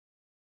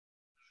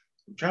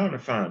I'm trying to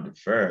find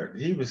deferred.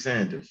 He was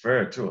saying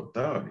deferred to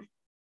authority.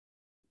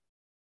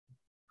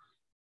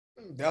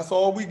 That's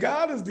all we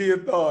got is the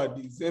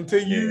authorities.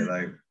 Until you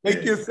make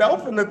yeah.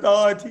 yourself an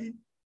authority,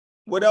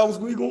 what else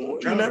we going?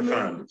 Trying to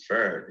find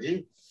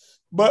deferred.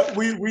 But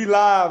we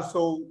live,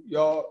 so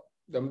y'all.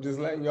 I'm just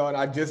letting y'all.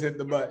 I just hit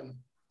the button.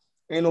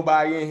 Ain't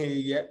nobody in here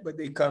yet, but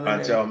they coming.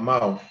 Watch your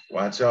mouth.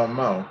 Watch your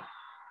mouth.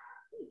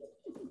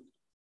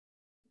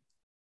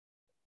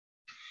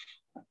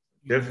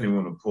 Definitely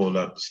want to pull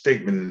up the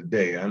statement of the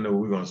day. I know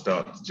we're going to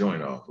start the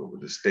joint off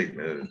with the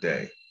statement of the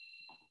day.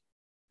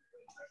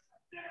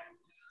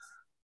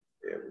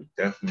 Yeah, we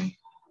definitely.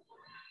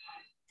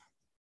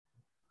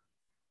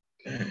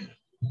 Damn.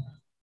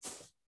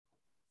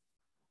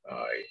 All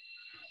right.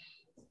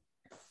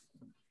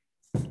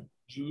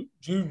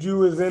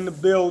 Juju is in the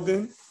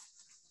building.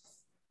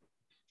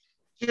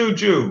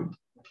 Juju.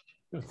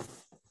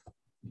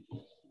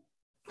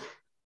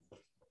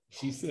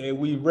 She said,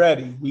 we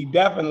ready. We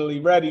definitely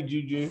ready,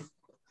 Juju.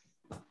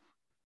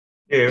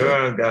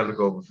 Yeah, I got to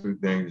go over a few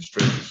things and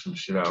straighten some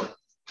shit out.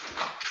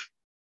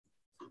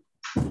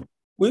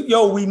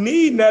 We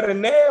need Netta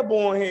Nab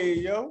on here,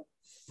 yo.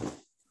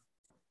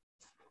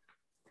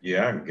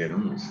 Yeah, I can get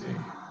him. Let me see.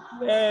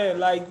 Yeah,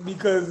 like,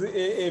 because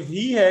if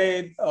he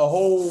had a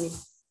whole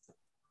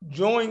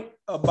joint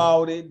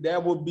about it,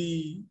 that would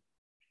be,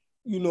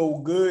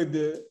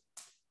 good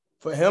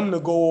for him to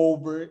go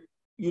over it,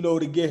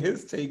 to get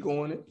his take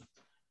on it.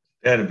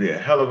 That'd be a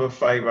hell of a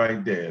fight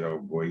right there, though,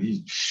 boy.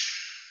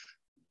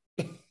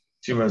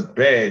 She was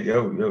bad,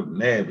 yo.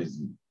 Nab is,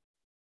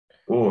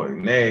 boy.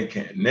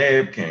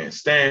 Nab can't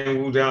stand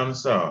Wu down the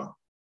saw.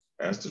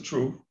 That's the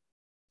truth.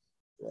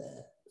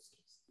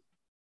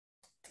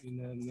 You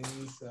know what I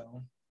mean?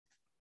 So,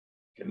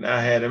 and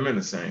I had them in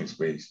the same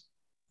space.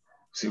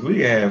 See, we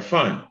had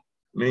fun.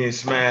 Me and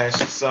Smash,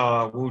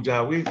 Saw,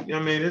 Wuja,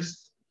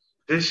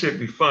 this should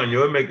be fun.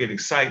 It'll make it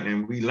exciting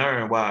and we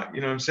learn why,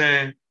 you know what I'm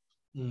saying?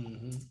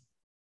 Mm-hmm.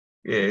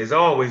 Yeah, it's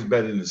always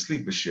better than the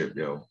sleeper ship,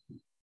 yo.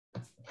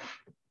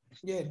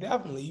 Yeah,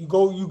 definitely. You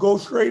go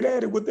straight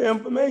at it with the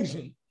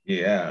information.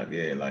 Yeah,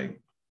 like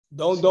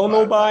don't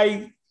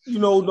nobody,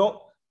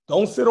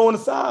 don't sit on the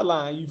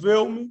sideline. You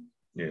feel me?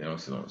 Yeah, don't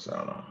sit on the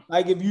sideline.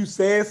 Like if you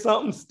said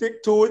something,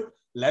 stick to it.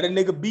 Let a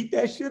nigga beat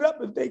that shit up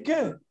if they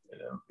can.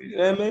 You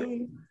know what I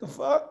mean? The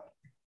fuck?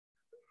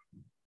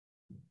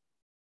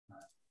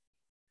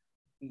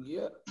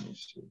 Yeah.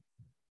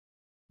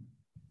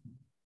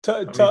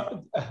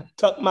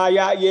 Tuck my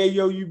yacht, yeah,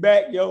 yo, you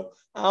back, yo.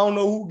 I don't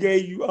know who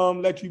gave you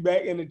let you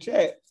back in the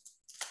chat.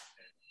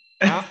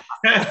 But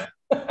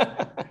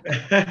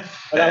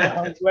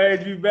I'm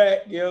glad you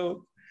back,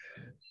 yo.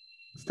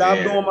 Stop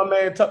doing my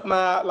man Tuck my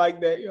yacht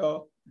like that,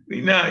 yo.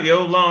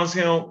 Lawrence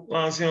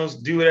Hills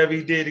do whatever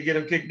he did to get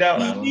him kicked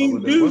out. He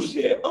didn't do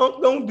shit.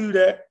 Don't do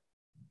that.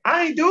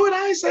 I ain't do it.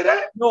 I ain't say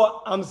that.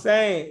 No, I'm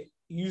saying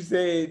you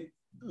said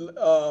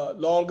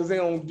long as they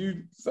don't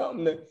do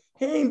something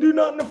he ain't do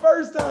nothing the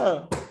first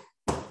time.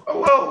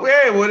 Well,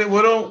 yeah,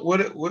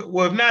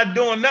 if not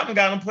doing nothing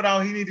got him put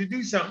out, he need to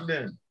do something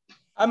then.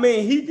 I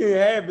mean, he can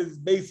have his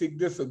basic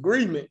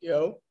disagreement,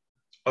 yo.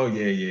 Oh,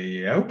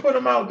 yeah. Who put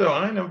him out, though?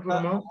 I ain't never put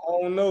him out. I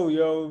don't know,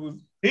 yo.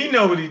 He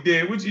know what he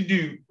did. What you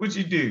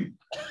do?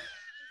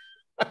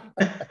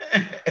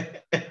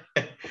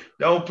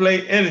 Don't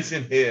play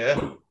innocent here.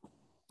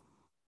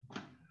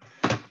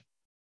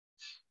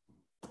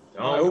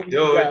 Don't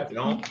do it.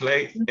 Don't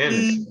play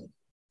innocent.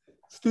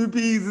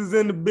 Stoopies is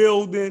in the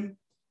building.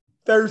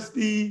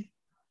 Thirsty.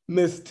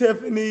 Miss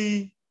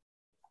Tiffany.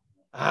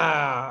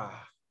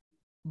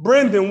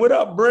 Brendan, what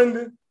up,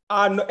 Brendan?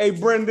 Hey,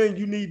 Brendan,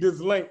 you need this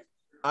link.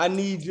 I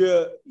need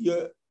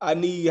I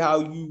need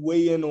how you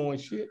weigh in on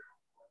shit.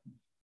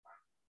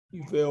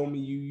 You feel me?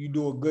 You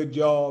do a good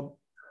job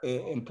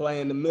in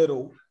playing the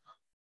middle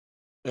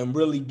and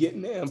really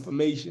getting the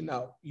information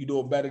out. You do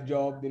a better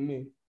job than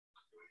me.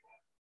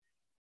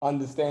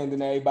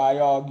 Understanding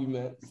everybody's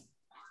arguments.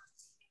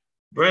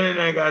 Brendan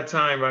ain't got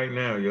time right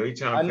now, yo. He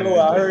trying to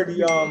I heard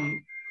he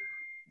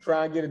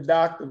trying to get a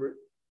doctorate.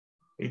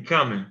 He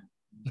coming.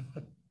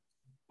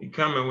 He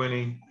coming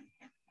when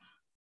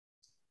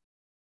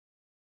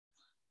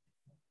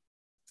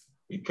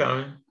he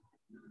coming.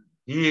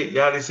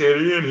 Y'all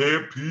said he in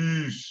here.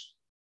 Peace.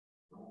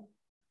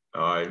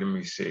 All right, let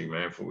me see,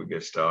 man, before we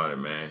get started,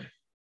 man.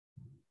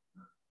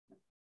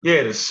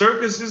 Yeah, the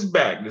circus is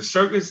back. The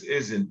circus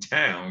is in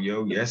town,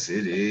 yo. Yes,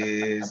 it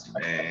is,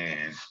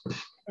 man.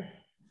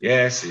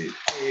 Yes, it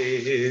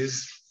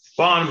is.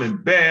 Barnum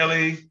and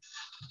Bailey.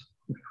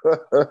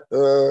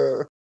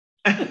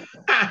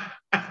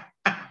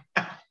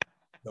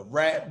 The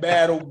rap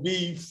battle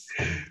beefs.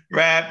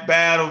 Rap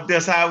battle.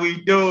 That's how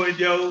we do it,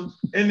 yo.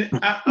 And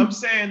I'm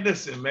saying,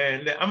 listen,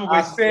 man.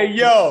 I said,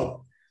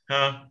 yo.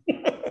 Huh?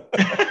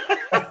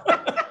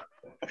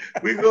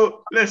 We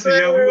go, listen,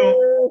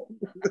 yo,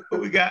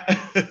 we got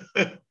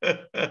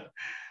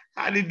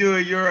how they do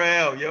it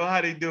URL, yo?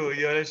 How they do it,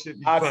 yo? That should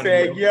be funny. I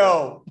said,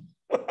 yo.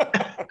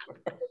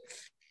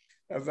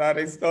 That's how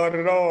they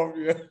started off,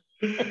 yeah.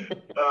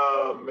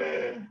 Oh,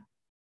 man.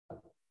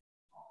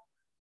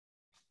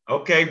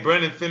 Okay,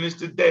 Brendan finished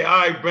the day. All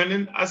right,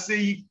 Brendan. I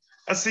see you.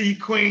 I see you,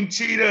 Queen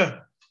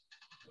Cheetah.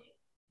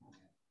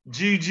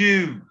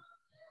 Juju.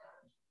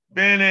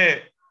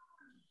 Bennett.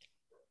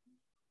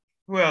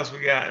 Who else we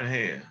got in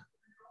here?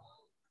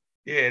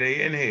 Yeah,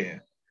 they in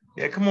here.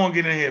 Yeah, come on,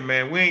 get in here,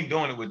 man. We ain't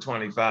doing it with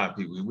 25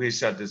 people. We'll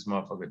shut this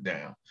motherfucker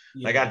down.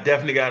 Yeah. Like, I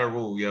definitely got a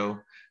rule, yo.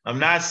 I'm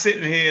not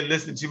sitting here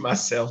listening to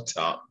myself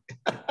talk.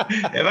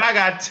 If I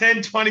got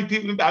 10, 20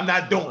 people, I'm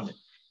not doing it.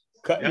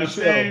 You know what I'm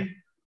saying?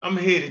 I'm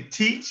here to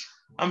teach.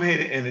 I'm here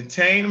to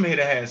entertain. I'm here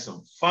to have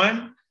some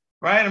fun,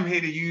 right? I'm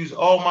here to use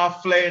all my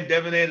flair and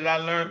debonair that I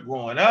learned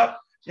growing up.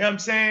 You know what I'm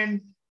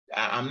saying?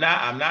 I'm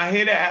not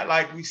here to act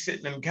like we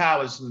sitting in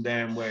college some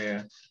damn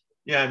where,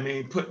 you know what I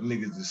mean, putting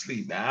niggas to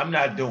sleep. Now, I'm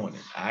not doing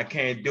it. I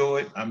can't do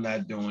it. I'm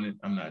not doing it.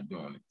 I'm not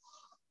doing it.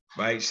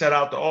 Right? Shout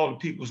out to all the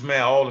peoples,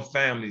 man, all the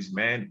families,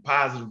 man, the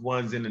positive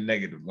ones and the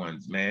negative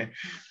ones, man.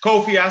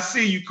 Kofi, I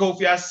see you,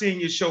 Kofi. I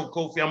seen your show,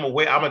 Kofi. I'm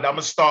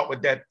gonna start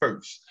with that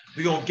first.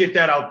 We're gonna get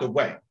that out the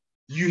way.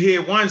 You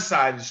hear one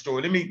side of the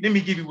story. Let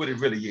me give you what it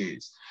really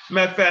is.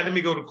 Matter of fact, let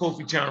me go to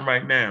Kofi channel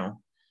right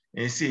now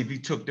and see if he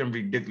took them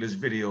ridiculous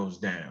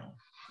videos down.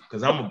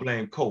 Because I'm gonna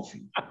blame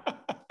Kofi.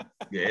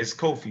 Yeah, it's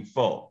Kofi's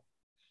fault.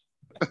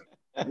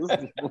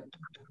 Yeah,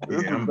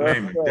 I'm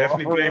blaming.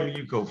 Definitely blaming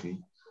you, Kofi.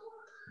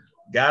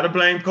 Gotta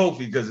blame Kofi,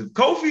 because if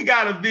Kofi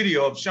got a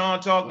video of Sean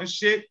talking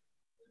shit,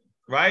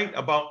 right,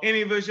 about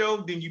any of us,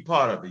 yo, then you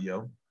part of it,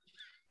 yo.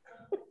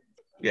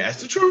 Yeah,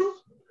 that's the truth.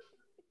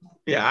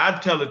 Yeah,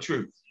 I'd tell the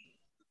truth.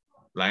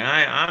 Like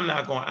I'm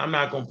not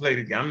gonna play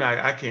the game.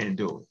 I can't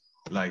do it.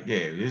 Like,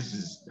 yeah,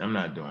 I'm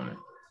not doing it.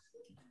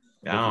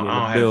 I don't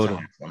have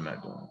time. I'm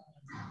not doing it.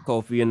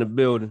 Kofi in the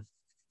building.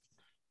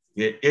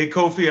 Yeah, hey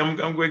Kofi, I'm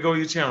gonna go to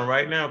your channel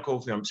right now,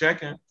 Kofi. I'm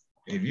checking.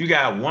 If you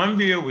got one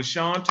video with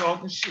Sean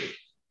talking shit,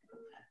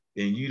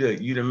 then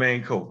you the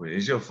main culprit.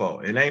 It's your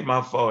fault. It ain't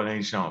my fault. It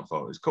ain't Sean's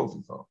fault. It's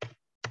Kofi's fault.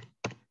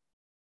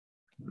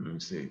 Let me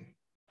see.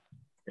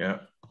 Yeah.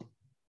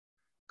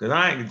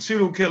 Because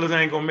pseudo killers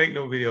ain't gonna make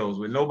no videos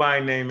with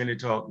nobody naming it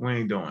talk. We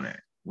ain't doing that.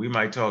 We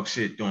might talk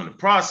shit during the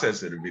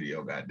process of the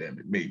video, goddamn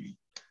it, maybe.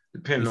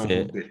 Depending on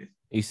who did it.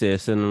 He said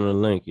send him a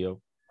link,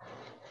 yo.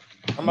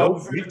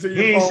 Nope.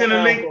 He ain't sent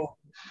a link.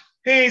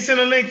 He ain't sent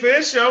a link for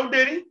his show,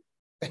 did he?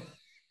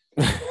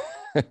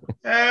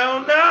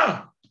 Hell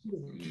no.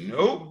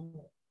 Nope.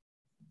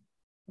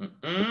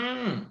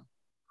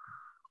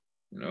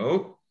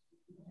 Nope.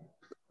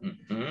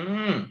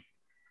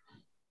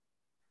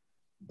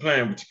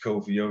 Playing with you,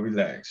 Kofi, yo.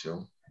 Relax,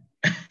 yo.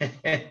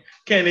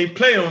 Can't even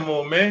play no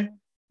more, man.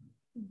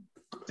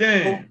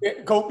 Damn.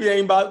 Kofi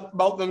ain't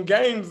about them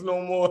games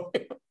no more.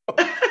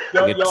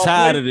 Get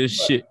tired of this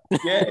shit.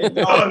 Yeah,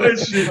 all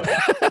this shit.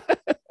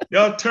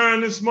 Y'all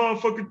turn this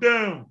motherfucker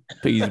down.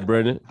 Peace,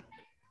 Brendan.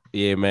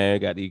 Yeah, man.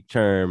 Got the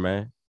turn,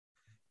 man.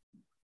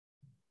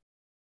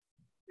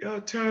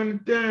 Y'all turn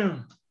it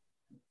down.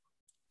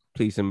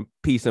 Peace and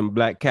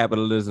black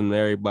capitalism to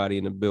everybody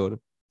in the building.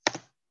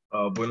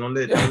 Oh, but don't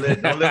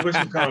let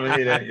Wisham come and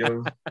hear that,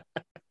 yo.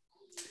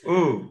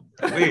 Ooh,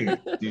 wait.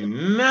 Do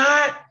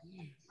not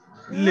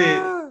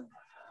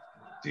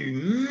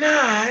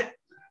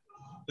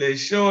let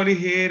Shorty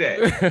hear that.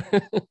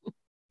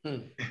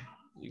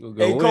 You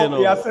hey,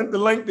 Kofi, I sent the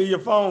link to your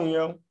phone,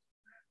 yo.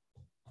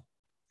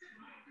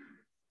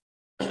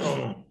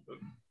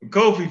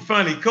 Kofi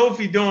funny.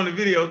 Kofi doing the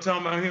video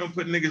talking about him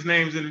putting niggas'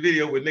 names in the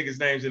video with niggas'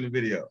 names in the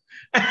video.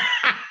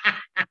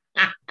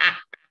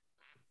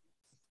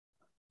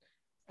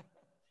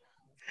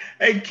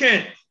 Hey,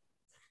 Kent.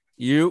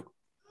 You.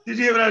 Did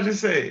you hear what I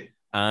just said?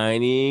 I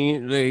ain't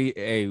even,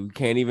 hey, we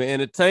can't even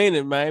entertain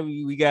it, man.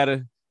 We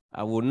gotta,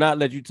 I will not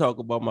let you talk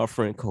about my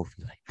friend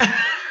Kofi.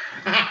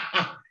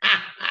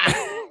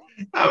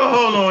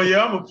 Hold on, yo.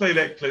 I'm gonna play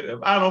that clip. If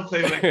I don't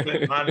play that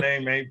clip, my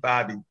name ain't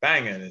Bobby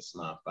Banger. This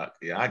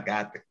motherfucker. I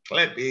got the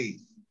clippy.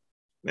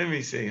 Let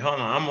me see.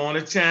 Hold on. I'm on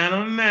the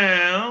channel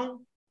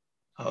now.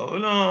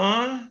 Hold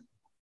on.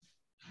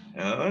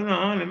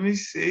 Let me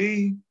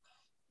see.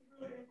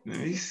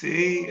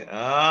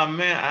 Oh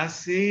man, I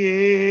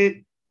see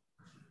it.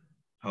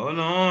 Hold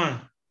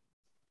on.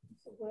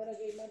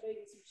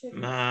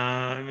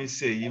 Nah, let me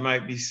see. You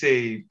might be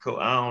saved.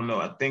 I don't know.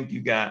 I think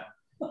you got.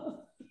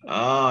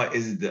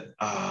 Is the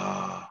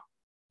I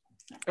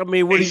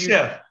mean,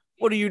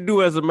 what do you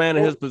do as a man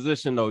in his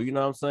position though? You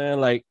know what I'm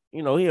saying? Like,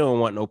 you know, he don't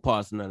want no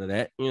parts of none of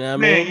that. You know what I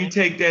mean? Man, you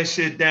take that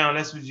shit down.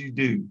 That's what you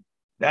do.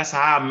 That's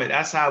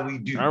how we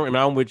do.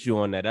 I'm with you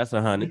on that. That's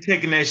 100. You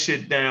taking that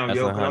shit down, that's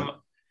yo.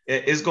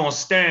 It's gonna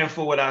stand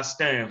for what I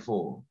stand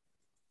for.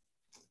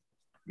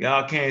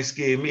 Y'all can't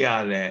scare me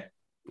out of that.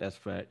 That's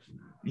facts.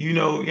 You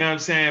know what I'm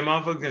saying?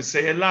 Motherfucker can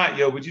say a lot,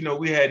 yo, but you know,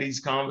 we had these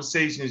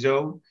conversations,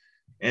 yo.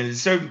 And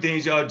there's certain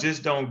things y'all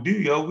just don't do,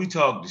 yo. We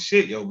talk the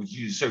shit, yo, but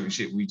you certain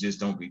shit we just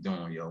don't be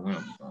doing, yo. We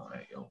don't be doing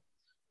that, yo.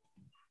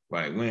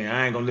 Right?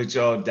 I ain't gonna let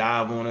y'all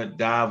dive on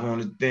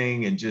the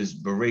thing and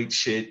just berate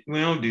shit. We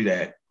don't do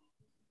that.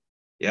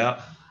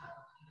 Yeah.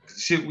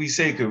 Shit we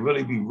say could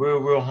really be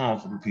real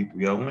harmful to people,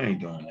 yo. We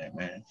ain't doing that,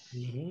 man.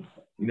 Mm-hmm.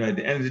 You know, at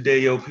the end of the day,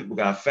 yo, people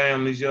got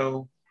families,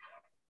 yo.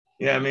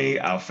 You know what I mean?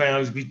 Our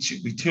families be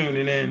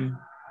tuning in.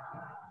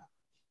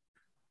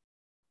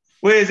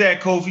 Where is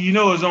that, Kofi? You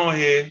know it's on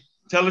here.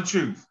 Tell the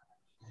truth.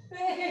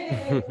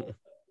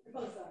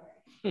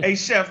 Hey,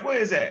 Chef, where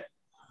is that?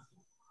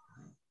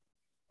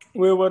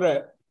 Where was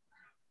that?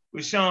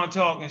 With Sean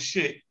talking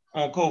shit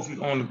on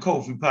Kofi, on the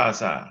Kofi Pie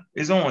side.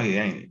 It's on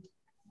here, ain't it?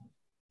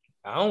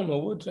 I don't know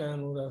what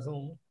channel that's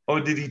on.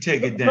 Or did he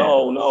take it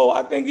down? No,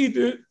 I think he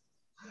did.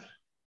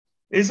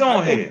 It's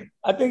on here.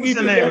 I think he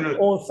did that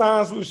on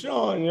Science with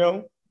Sean,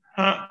 yo.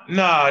 Huh?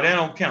 Nah, that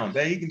don't count.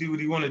 That he can do what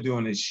he want to do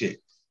on this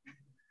shit.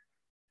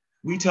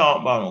 We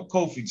talk about on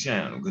Kofi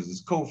channel because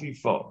it's Kofi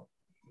fault.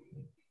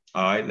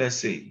 All right, let's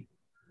see.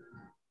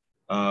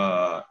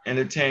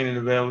 Entertaining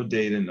available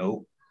data,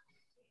 nope.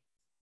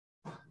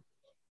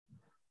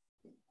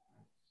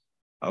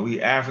 Are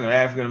we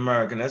African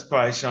American? That's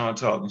probably Sean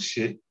talking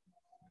shit.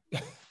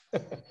 It's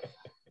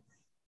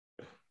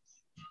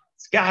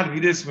gotta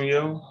be this one,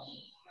 yo.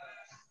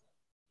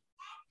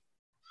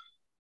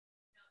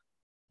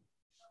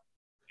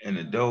 And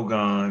the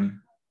Dogon.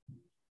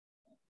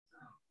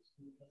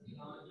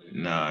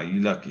 Nah,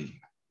 you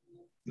lucky.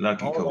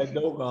 Lucky all Kofi. That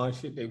Dogon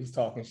shit, they was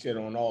talking shit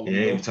on all of them.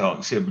 Yeah, he was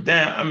talking shit. But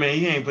damn, I mean,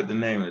 he ain't put the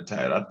name of the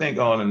title. I think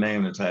all the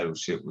name of the title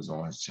shit was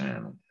on his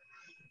channel.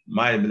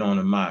 Might have been on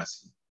the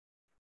Mossy.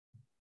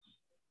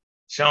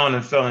 Sean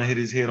and fell and hit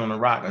his head on a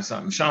rock or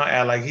something. Sean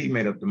act like he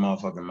made up the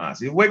motherfucking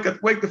Mossy. Wake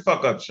the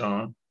fuck up,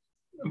 Sean.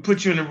 And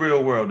put you in the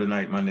real world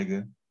tonight, my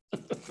nigga.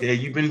 Yeah,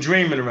 you've been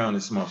dreaming around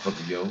this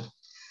motherfucker, yo.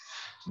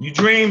 You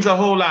dreams a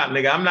whole lot,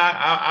 nigga.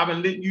 I've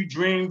been letting you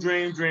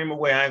dream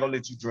away. I ain't gonna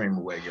let you dream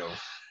away, yo.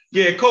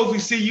 Yeah,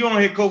 Kofi, see, you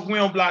on here, Kofi. We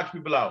don't block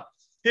people out.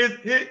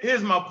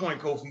 Here's my point,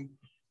 Kofi.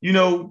 You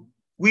know,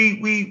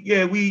 me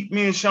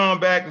and Sean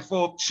back and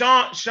forth.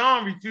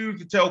 Sean refused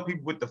to tell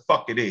people what the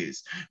fuck it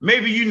is.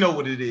 Maybe you know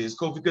what it is,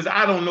 Kofi, because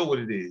I don't know what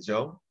it is,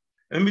 yo.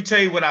 Let me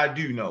tell you what I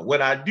do know.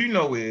 What I do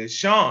know is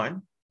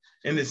Sean,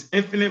 in his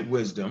infinite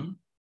wisdom,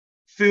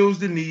 feels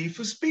the need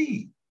for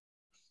speed,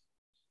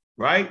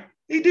 right?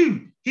 He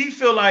do. He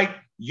feel like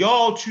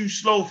y'all too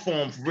slow for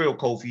him for real,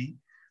 Kofi.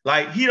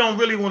 Like he don't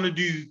really want to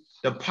do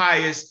the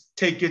pious,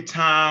 take your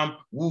time,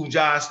 woo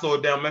jive, slow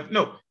it down.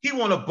 No, he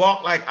want to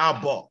bark like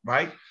I bark,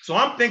 right? So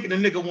I'm thinking the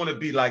nigga want to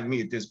be like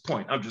me at this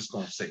point. I'm just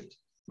gonna say it,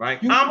 right?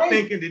 I'm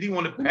thinking that he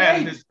want to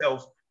pattern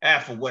himself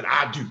after what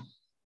I do.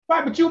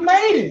 Right, but you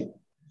made it.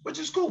 Which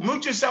is cool.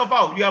 Mute yourself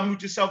out. You gotta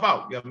mute yourself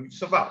out. You gotta mute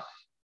yourself out.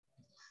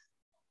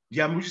 You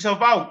gotta mute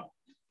yourself out.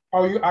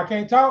 Oh, I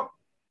can't talk?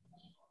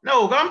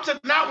 No,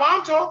 not while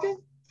I'm talking.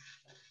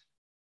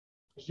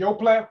 It's your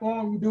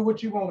platform. You do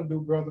what you want to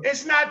do, brother.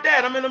 It's not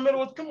that. I'm in the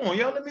middle of, come on,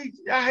 yo.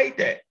 I hate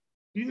that.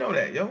 You know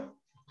that, yo.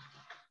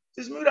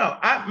 Just mute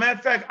out. Matter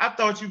of fact, I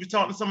thought you was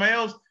talking to somebody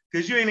else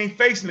because you ain't even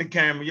facing the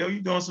camera, yo.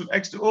 You doing some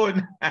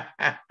extraordinary.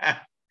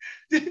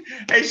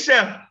 Hey,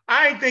 Chef,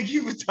 I ain't think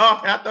you was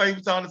talking. I thought you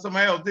was talking to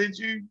somebody else, didn't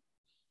you?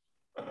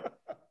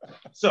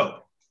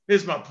 So,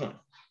 here's my point.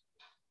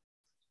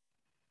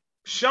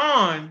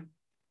 Sean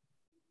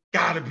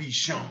gotta be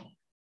Sean.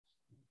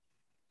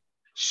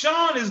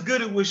 Sean is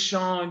good at what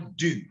Sean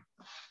do.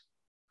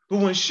 But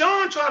when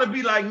Sean try to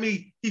be like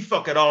me, he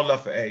fuck it all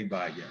up for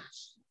everybody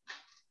else.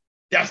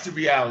 That's the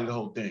reality of the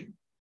whole thing.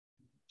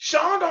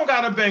 Sean don't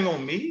gotta bang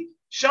on me.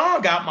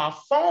 Sean got my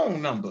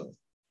phone number,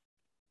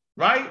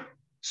 right?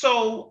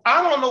 So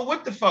I don't know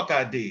what the fuck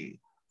I did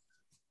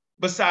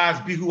besides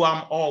be who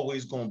I'm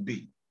always gonna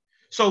be.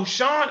 So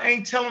Sean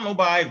ain't telling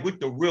nobody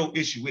what the real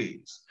issue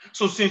is.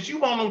 So since you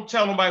won't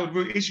tell nobody what the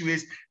real issue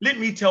is, let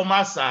me tell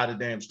my side of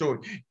the damn story.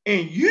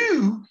 And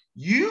you,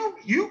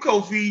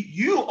 Kofi,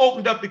 you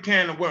opened up the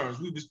can of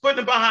worms. We was putting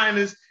it behind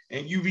us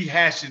and you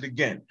rehashed it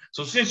again.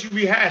 So since you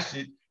rehashed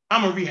it,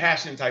 I'm a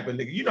rehashing type of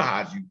nigga. You know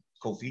how I do,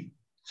 Kofi.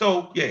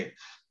 So yeah,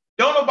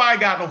 don't nobody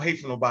got no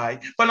hate for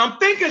nobody, but I'm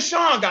thinking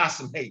Sean got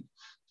some hate.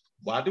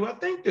 Why do I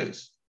think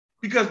this?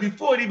 Because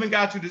before it even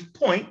got to this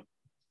point,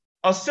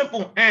 a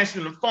simple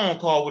answering the phone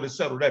call would have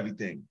settled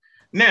everything.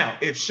 Now,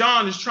 if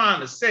Sean is trying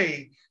to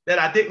say that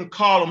I didn't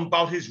call him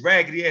about his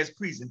raggedy ass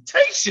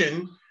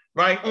presentation,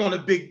 right, on the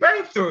Big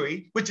Bang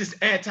Theory, which is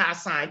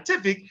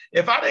anti-scientific,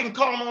 if I didn't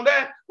call him on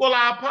that, well,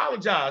 I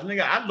apologize.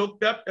 Nigga, I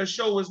looked up, the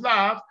show was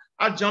live,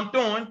 I jumped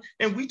on,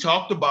 and we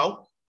talked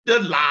about the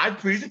live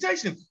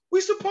presentation.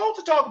 We're supposed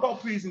to talk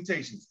about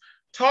presentations.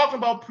 Talking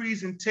about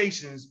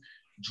presentations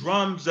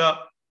drums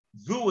up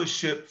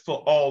viewership for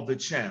all the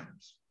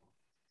channels.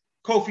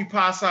 Kofi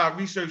Pie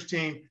research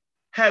team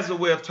has a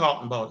way of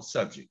talking about a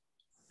subject.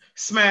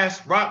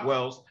 Smash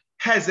Rockwell's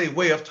has a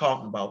way of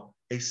talking about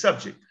a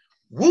subject.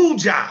 Wu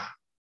Jia,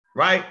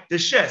 right? The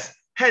chef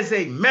has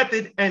a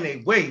method and a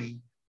way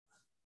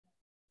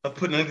of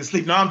putting it to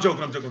sleep. No, I'm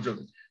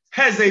joking.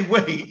 Has a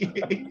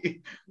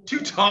way to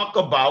talk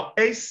about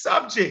a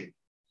subject.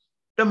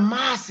 The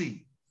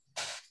Mossy,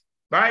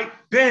 right?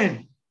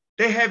 Ben,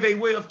 they have a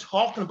way of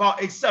talking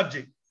about a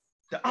subject.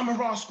 The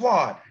Amara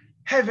Squad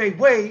have a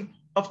way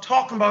of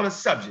talking about a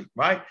subject,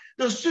 right?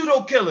 The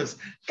pseudo killers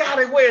got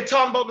a way of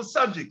talking about the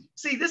subject.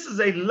 See, this is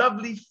a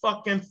lovely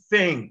fucking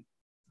thing.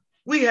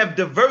 We have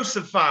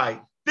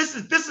diversified.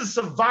 This is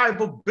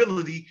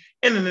survivability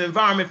in an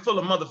environment full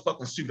of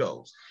motherfucking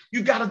pseudos.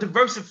 You gotta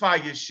diversify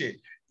your shit.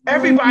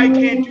 Everybody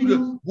can't do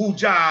the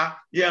woo-jah,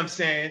 you know what I'm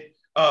saying?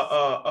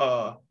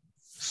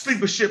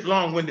 Sleeper shit,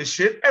 long-winded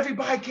shit.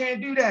 Everybody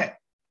can't do that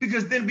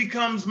because then it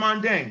becomes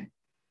mundane.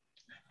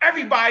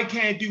 Everybody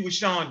can't do what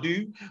Sean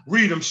do.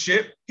 Read him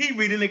shit. He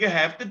read a nigga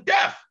half to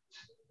death.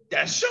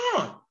 That's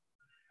Sean.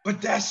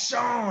 But that's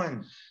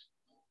Sean.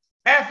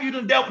 After you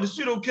done dealt with the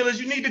pseudo killers,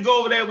 you need to go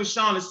over there with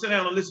Sean and sit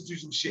down and listen to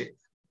some shit.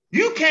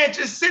 You can't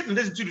just sit and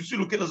listen to the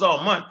pseudo killers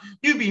all month.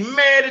 You be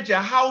mad at your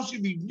house. You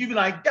be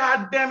like,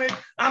 God damn it,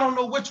 I don't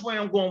know which way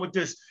I'm going with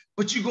this.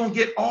 But you're gonna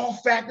get all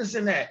factors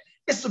in that.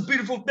 It's a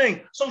beautiful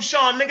thing. So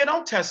Sean, nigga,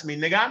 don't test me,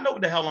 nigga. I know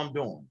what the hell I'm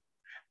doing.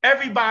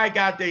 Everybody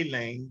got their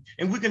lane,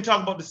 and we can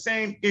talk about the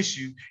same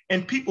issue,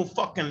 and people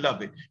fucking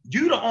love it.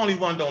 You the only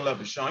one don't love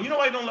it, Sean. You know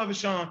why you don't love it,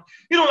 Sean?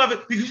 You don't love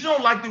it because you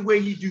don't like the way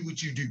you do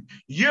what you do.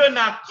 You're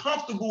not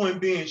comfortable in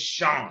being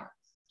Sean.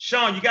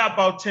 Sean, you got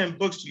about 10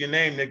 books to your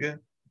name, nigga.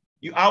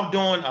 You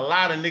outdoing a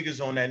lot of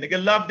niggas on that,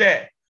 nigga. Love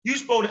that. You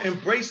supposed to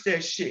embrace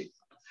that shit.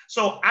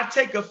 So I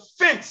take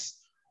offense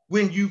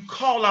when you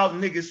call out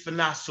niggas for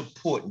not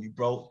supporting you,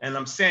 bro. And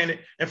I'm saying it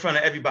in front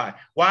of everybody.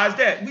 Why is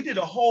that? We did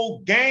a whole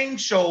game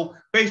show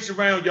based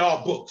around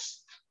y'all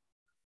books.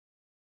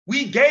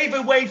 We gave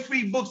away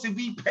free books that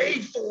we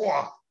paid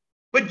for,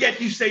 but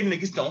yet you say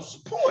niggas don't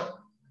support.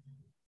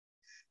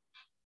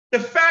 The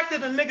fact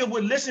that a nigga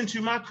would listen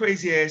to my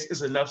crazy ass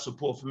is enough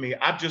support for me.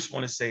 I just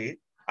want to say it.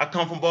 I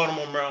come from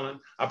Baltimore, Maryland.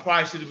 I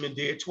probably should have been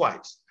dead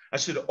twice. I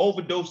should have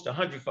overdosed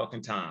 100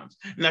 fucking times.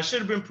 And I should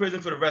have been in prison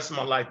for the rest of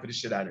my life for the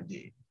shit I done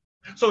did.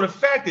 So the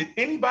fact that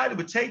anybody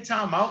would take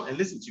time out and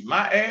listen to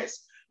my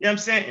ass, you know what I'm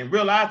saying, and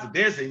realize that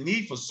there's a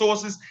need for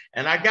sources,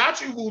 and I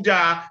got you,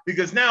 woo-jah,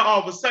 because now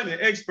all of a sudden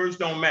the experts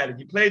don't matter.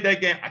 You played that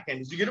game, I can't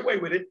let you get away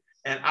with it,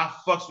 and I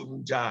fucks with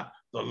woo-jah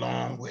the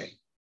long way.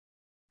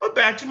 But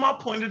back to my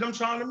point that I'm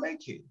trying to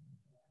make here.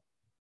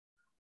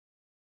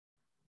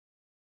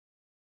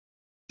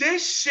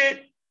 This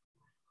shit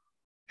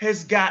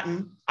has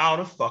gotten out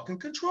of fucking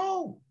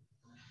control.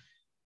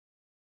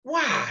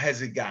 Why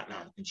has it gotten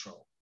out of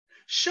control?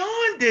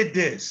 Sean did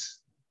this.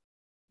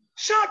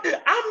 Sean did,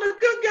 I'm the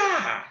good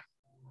guy.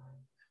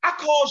 I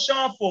called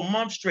Sean for a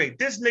month straight.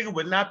 This nigga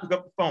would not pick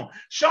up the phone.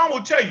 Sean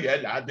will tell you,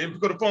 I didn't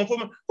pick up the phone for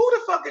him. Who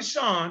the fuck is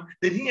Sean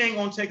that he ain't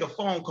gonna take a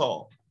phone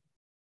call?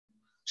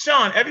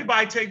 Sean,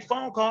 everybody take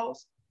phone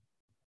calls.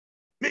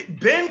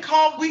 Ben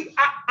called,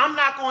 I'm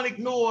not gonna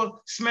ignore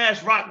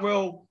Smash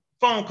Rockwell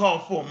phone call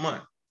for a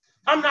month.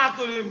 I'm not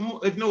gonna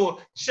ignore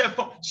Chef.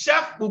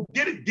 Chef will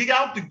dig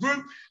out the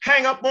group,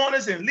 hang up on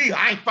us, and leave.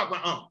 I ain't fucking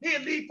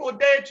He'll leave for a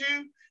day or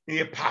two, and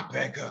he'll pop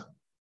back up.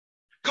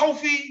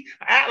 Kofi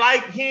act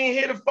like he ain't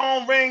hear the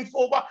phone ring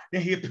for a while,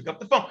 then he'll pick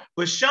up the phone.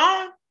 But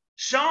Sean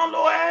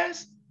little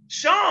ass,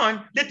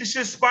 Sean let the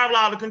shit spiral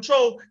out of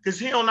control because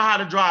he don't know how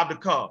to drive the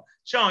car.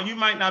 Sean, you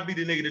might not be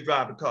the nigga to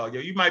drive the car,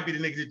 yo. You might be the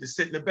nigga to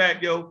sit in the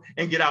back, yo,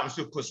 and get out and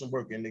still put some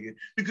work in, nigga,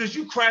 because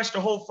you crashed the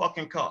whole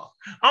fucking car.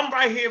 I'm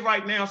right here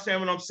right now saying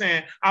what I'm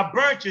saying. I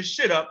burnt your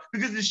shit up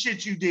because of the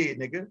shit you did,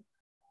 nigga.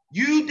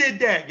 You did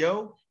that,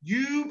 yo.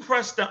 You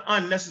pressed the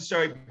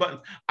unnecessary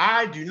buttons.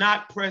 I do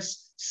not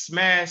press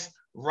Smash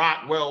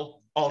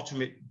Rockwell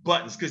ultimate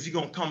buttons because you're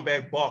going to come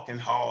back barking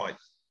hard.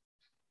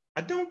 I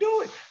don't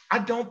do it. I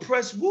don't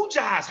press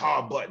woo-jah's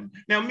hard button.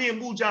 Now, me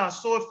and woo-jah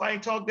sword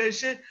fight, talk that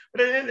shit,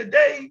 but at the end of the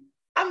day,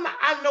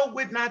 I know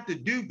what not to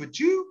do, but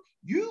you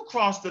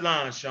crossed the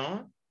line,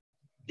 Sean.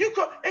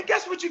 And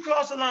guess what you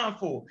crossed the line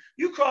for?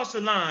 You crossed the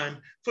line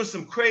for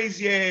some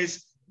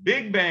crazy-ass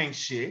Big Bang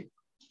shit,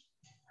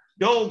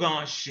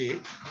 Doggone shit,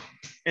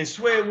 and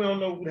swear we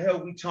don't know what the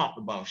hell we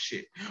talking about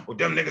shit. Well,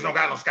 them niggas don't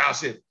got no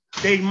scholarship.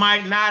 They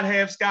might not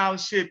have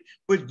scholarship,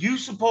 but you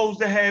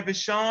supposed to have it,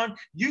 Sean.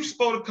 You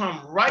supposed to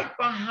come right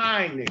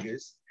behind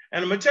niggas.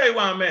 And I'm gonna tell you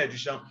why I'm mad at you,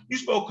 Sean. You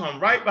supposed to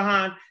come right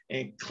behind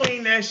and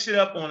clean that shit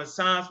up on the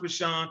Science with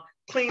Sean,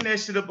 clean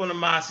that shit up on the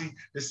Mossy,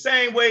 the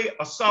same way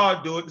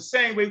Asar do it, the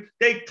same way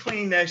they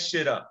clean that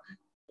shit up.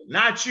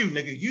 Not you,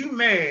 nigga. You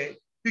mad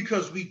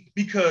because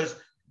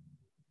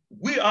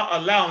we are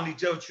allowing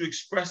each other to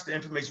express the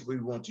information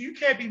we want to. You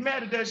can't be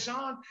mad at that,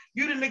 Sean.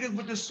 You the nigga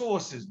with the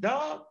sources,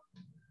 dog.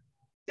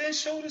 Then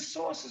show the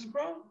sources,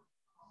 bro.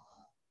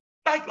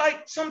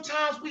 Like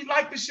sometimes we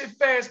like the shit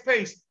fast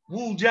paced.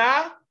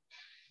 woo-jah.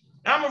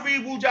 I'm gonna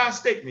read woo-jah's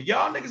statement.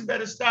 Y'all niggas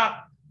better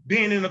stop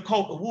being in the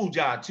cult of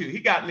woo-jah too. He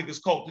got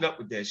niggas culted up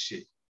with that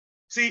shit.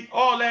 See,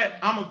 all that,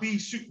 I'm gonna be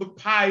super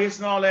pious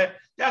and all that,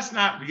 that's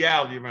not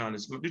reality around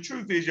this. The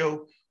truth is,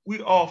 yo,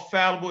 we all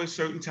fallible at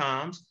certain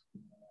times.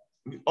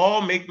 We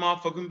all make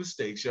motherfucking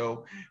mistakes,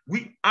 yo.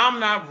 I'm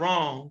not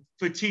wrong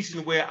for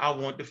teaching the way I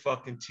want to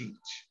fucking teach.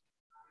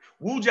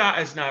 Woo-jah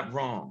is not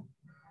wrong.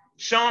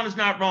 Sean is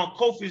not wrong.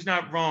 Kofi is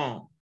not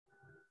wrong.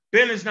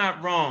 Ben is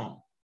not wrong.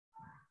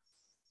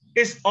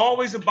 It's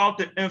always about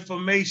the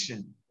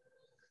information.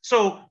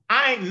 So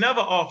I ain't never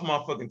off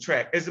my fucking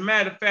track. As a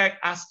matter of fact,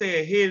 I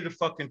stay ahead of the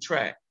fucking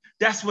track.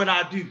 That's what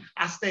I do.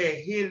 I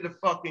stay ahead of the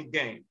fucking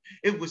game.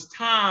 It was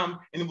time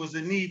and it was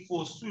a need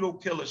for a pseudo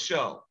killer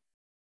show.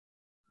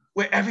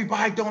 where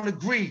everybody don't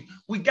agree.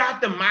 We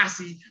got the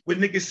Mossy where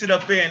niggas sit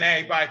up there and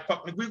everybody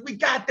fucking agree. We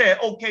got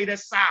that. Okay,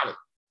 that's solid.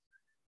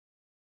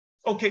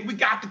 Okay, we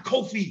got the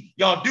Kofi.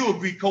 Y'all do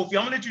agree, Kofi.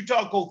 I'm gonna let you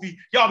talk, Kofi.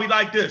 Y'all be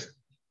like this.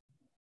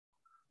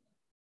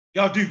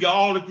 Y'all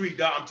all agree.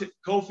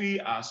 Kofi,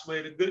 I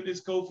swear to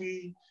goodness,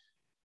 Kofi.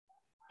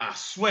 I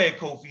swear,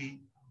 Kofi,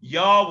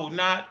 y'all will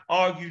not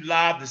argue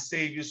live to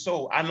save your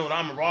soul. I know that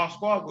I'm a Raw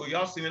Squad girl.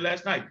 Y'all seen it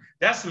last night.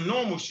 That's some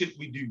normal shit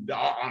we do.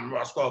 I'm a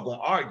Raw Squad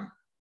gonna argue.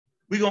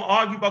 We gonna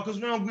argue about because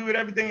we don't agree with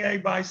everything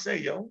everybody say,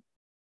 yo.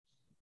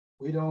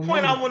 We don't. The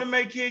point I want to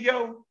make here,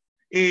 yo,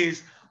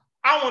 is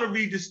I want to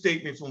read this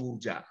statement from Wu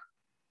Jia.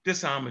 This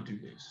is how I'm gonna do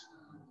this.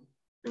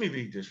 Let me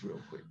read this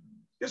real quick.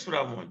 This is what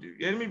I want to do.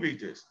 Yeah, let me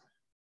read this.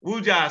 Wu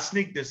Jia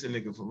sneak this a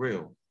nigga for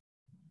real.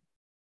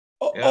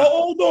 Yeah.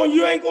 Hold on,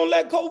 you ain't gonna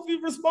let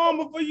Kofi respond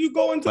before you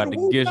go into about the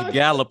Wu Jia.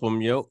 Gallop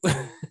him, yo.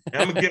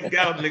 I'm gonna give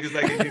Gallop niggas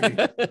like they give me.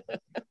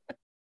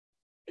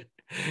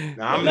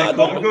 Nah, I'm nah,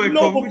 Kofi. Go ahead,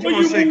 Kofi. What you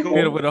want to say,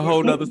 Kofi? With a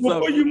whole nother subject.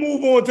 Before you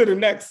move on to the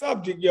next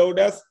subject, yo,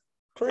 that's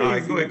crazy. All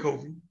right, go ahead,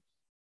 Kofi.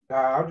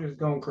 I'm just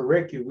gonna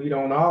correct you. We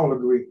don't all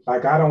agree.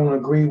 Like I don't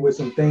agree with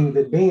some things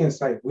that Ben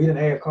say. We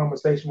didn't have a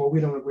conversation where we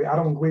don't agree. I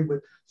don't agree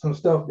with some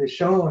stuff that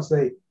Sean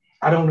say.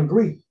 I don't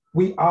agree.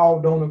 We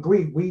all don't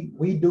agree.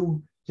 We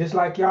do just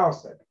like y'all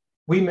say.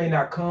 We may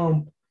not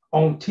come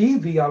on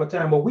TV all the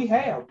time, but we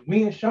have.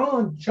 Me and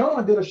Sean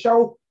did a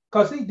show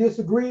because he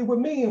disagreed with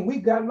me, and we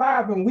got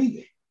live and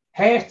we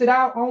hashed it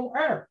out on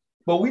air.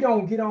 But we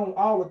don't get on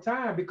all the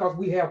time because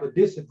we have a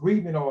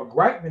disagreement or a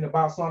griping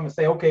about something and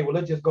say, okay, well,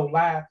 let's just go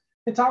live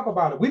and talk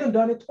about it. We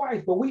done it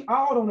twice, but we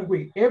all don't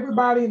agree.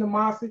 Everybody in the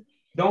Mossy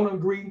don't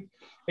agree.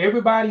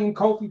 Everybody in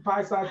Kofi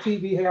Paisa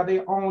TV have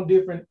their own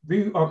different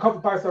view, or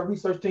Kofi Paisa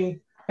research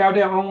team have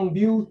their own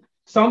views.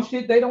 Some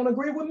shit they don't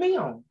agree with me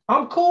on.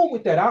 I'm cool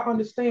with that. I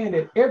understand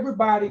that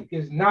everybody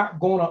is not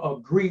gonna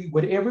agree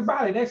with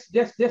everybody.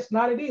 That's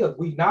not it is.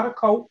 We not a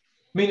cult,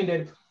 meaning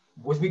that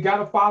we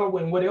gotta follow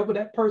and whatever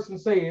that person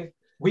says,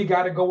 we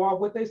gotta go off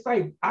what they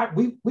say.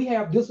 We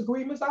have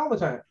disagreements all the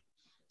time.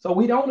 So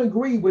we don't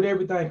agree with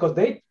everything because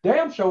they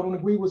damn sure don't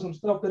agree with some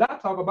stuff that I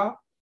talk about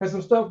and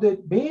some stuff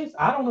that Ben's,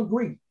 I don't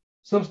agree.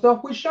 Some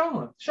stuff with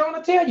Sean. Sean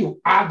will tell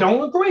you, I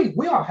don't agree.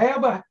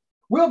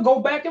 We'll go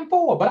back and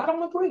forth, but I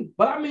don't agree.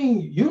 But I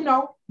mean, you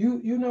know,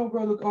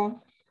 brother,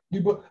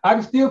 I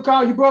can still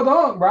call you brother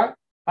Unc, right?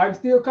 I can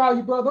still call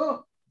you brother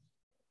Unc.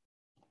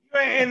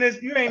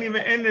 You ain't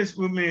even in this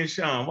with me and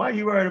Sean. Why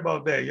you worried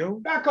about that, yo?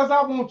 Because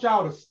I want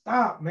y'all to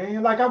stop,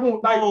 man. Like I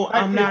want. No,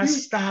 I'm not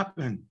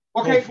stopping.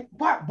 Okay,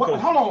 but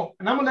hold on,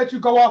 and I'm gonna let you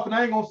go off, and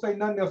I ain't gonna say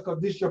nothing else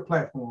because this is your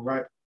platform,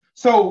 right?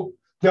 So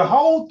the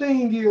whole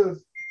thing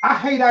is, I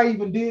hate I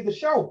even did the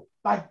show.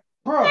 Like,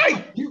 bro,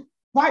 right.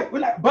 But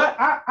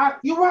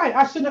you're right.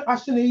 I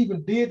shouldn't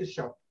even did the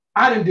show.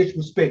 I didn't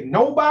disrespect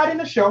nobody in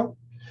the show.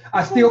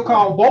 I still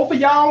call both of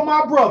y'all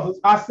my brothers.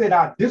 I said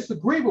I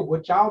disagree with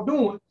what y'all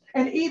doing,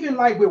 and even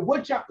like with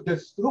which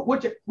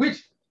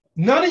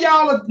none of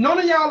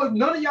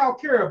y'all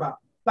care about.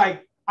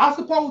 Like I'm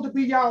supposed to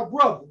be y'all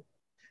brother.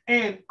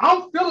 And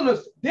I'm feeling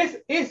this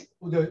is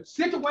the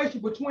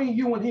situation between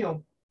you and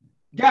him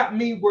got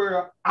me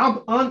where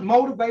I'm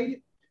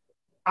unmotivated.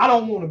 I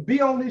don't want to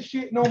be on this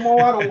shit no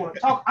more. I don't want to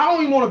talk. I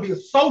don't even want to be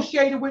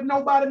associated with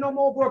nobody no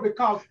more, bro,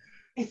 because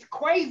it's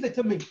crazy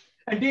to me.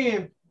 And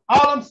then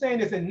all I'm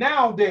saying is that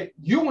now that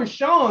you and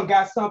Sean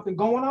got something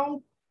going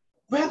on,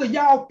 whether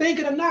y'all think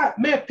it or not,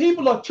 man,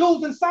 people are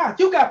choosing sides.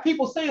 You got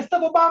people saying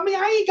stuff about me.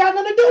 I ain't got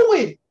nothing to do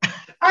with it.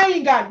 I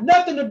ain't got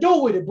nothing to do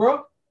with it,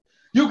 bro.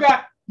 You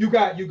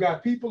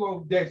got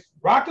people that's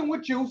rocking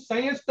with you,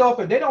 saying stuff,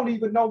 and they don't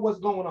even know what's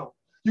going on.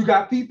 You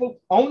got people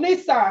on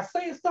this side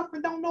saying stuff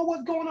and don't know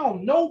what's going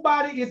on.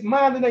 Nobody is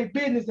minding their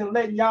business and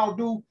letting y'all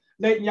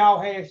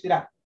hash it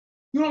out.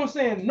 You know what I'm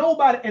saying?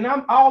 Nobody, and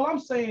all I'm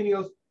saying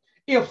is,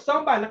 if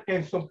somebody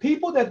and some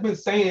people that's been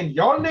saying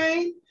your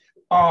name,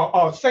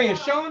 or saying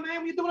Sean's name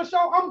when you're doing a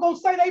show, I'm gonna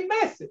say they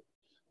mess it.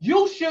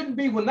 You shouldn't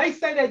be, when they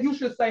say that, you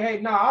should say,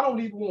 hey, nah, I don't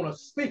even want to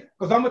speak.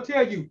 Because I'm gonna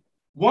tell you,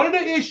 one of the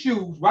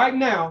issues right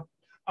now,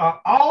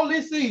 all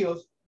this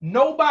is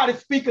nobody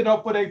speaking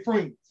up for their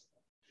friends.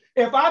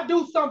 If I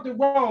do something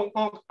wrong,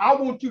 I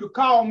want you to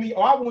call me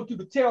or I want you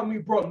to tell me,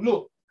 bro,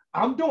 look,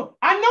 I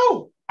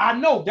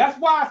know. That's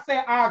why I say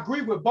I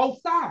agree with both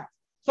sides.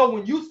 So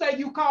when you say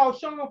you called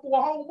Sean for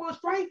a whole month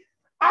straight,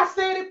 I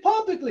said it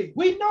publicly.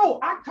 We know.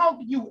 I talk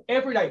to you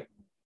every day.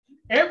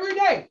 Every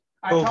day.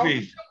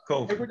 Kofi,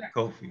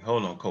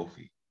 hold on,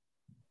 Kofi.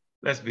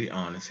 Let's be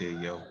honest here,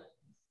 yo.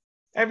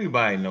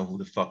 Everybody know who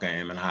the fuck I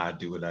am and how I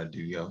do what I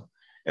do, yo.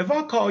 If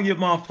I call your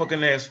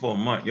motherfucking ass for a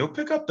month, yo,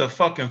 pick up the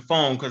fucking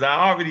phone because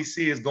I already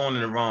see it's going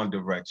in the wrong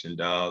direction,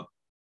 dog.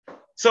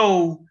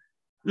 So,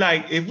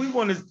 like, if we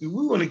want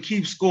to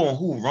keep scoring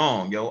who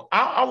wrong, yo,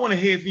 I want to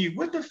hear from you.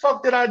 What the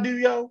fuck did I do,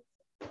 yo?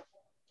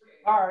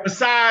 All right.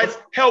 Besides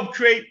help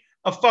create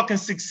a fucking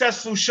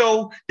successful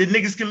show that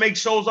niggas can make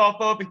shows off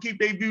of and keep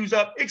their views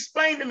up,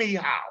 explain to me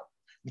how.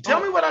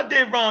 Tell me what I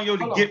did wrong, yo,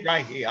 to get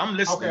right here. I'm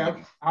listening.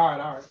 Okay. All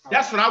right.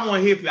 That's what I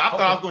want to hear from you. I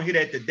thought I was going to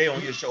hear that today on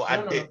your show.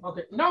 I did.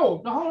 Okay.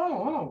 No, hold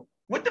on.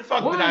 What the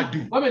fuck did I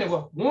do? Wait a minute.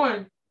 Well,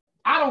 one,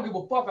 I don't give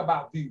a fuck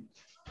about views.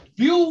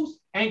 Views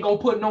ain't going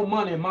to put no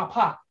money in my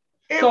pocket.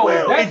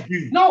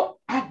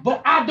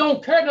 But I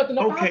don't care nothing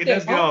about that. Okay,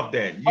 let's get off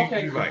that.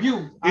 You're right.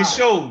 It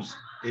shows.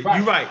 You're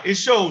right. It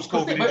shows,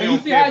 Kofi. But you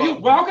see how you,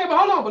 well, okay, but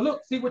hold on. But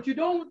look, see what you're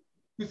doing?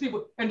 You see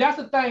what, and that's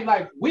the thing,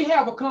 like, we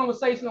have a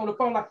conversation on the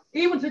phone, like,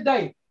 even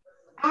today,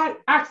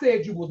 I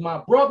said you was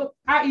my brother.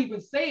 I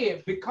even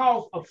said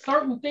because of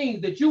certain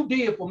things that you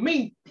did for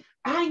me,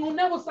 I ain't gonna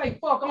never say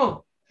fuck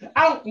on.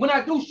 When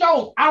I do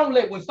shows,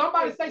 when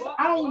somebody say something,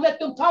 I don't let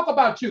them talk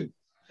about you.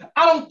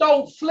 I don't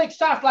throw slick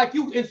shots like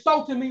you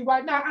insulting me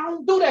right now. I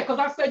don't do that because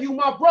I said you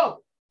my brother.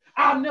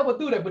 I'll never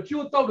do that. But you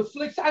would throw the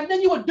slick shot, and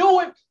then you would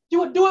do it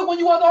when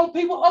you were on other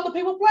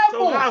people's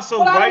platforms.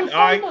 So right,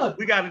 all right,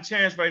 we got a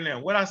chance right now.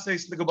 What I say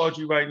slick about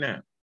you right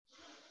now?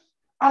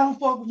 I don't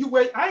fuck with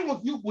you. I ain't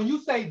with you. When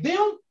you say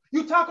them,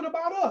 you talking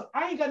about us.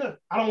 I ain't got nothing.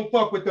 I don't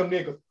fuck with them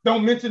niggas.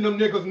 Don't mention them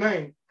niggas'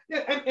 name. Yeah,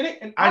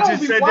 and I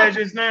just said that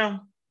just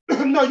now.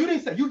 No, you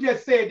didn't say. You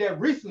just said that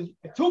recently.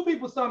 Two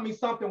people sent me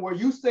something where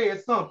you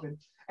said something,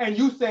 and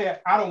you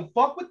said I don't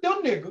fuck with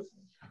them niggas.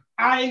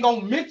 I ain't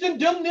gonna mention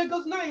them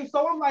niggas' names.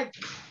 So I'm like,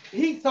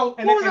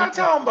 what was I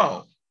talking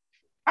about?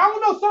 I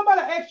don't know.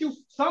 Somebody asked you.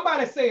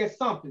 Somebody said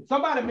something.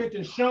 Somebody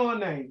mentioned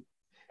Sean's name,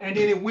 and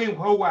then it went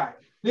Hawaii.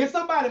 Then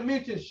somebody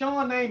mentioned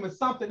Sean's name and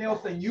something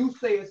else, and you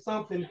said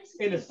something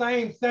in the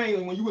same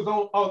thing when you was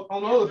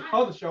on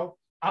other show.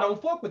 I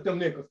don't fuck with them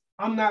niggas.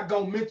 I'm not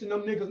gonna mention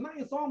them niggas'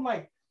 names. So I'm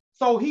like,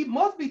 so he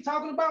must be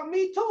talking about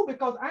me too,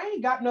 because I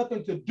ain't got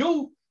nothing to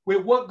do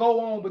with what go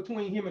on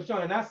between him and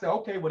Sean. And I said,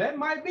 okay, well that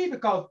might be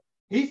because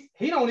he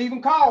don't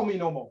even call me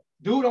no more.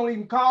 Dude don't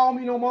even call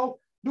me no more.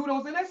 Dude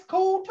don't say that's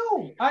cool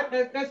too.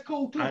 That's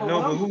cool too. I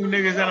know, but who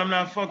niggas that I'm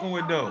not fucking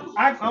with though?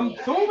 I'm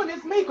assuming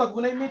it's me because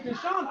when they mention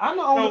Sean, I'm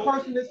the only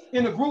person that's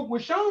in the group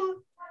with Sean.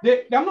 I'm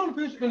the only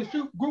person in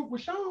the group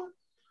with Sean.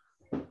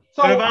 So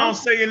but if I don't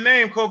say your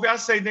name, Kofi, I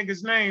say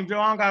niggas' name, Joe.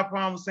 I don't got a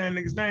problem with saying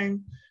niggas'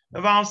 name.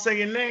 If I don't say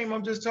your name,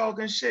 I'm just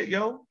talking shit,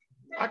 yo.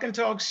 I can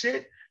talk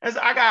shit. I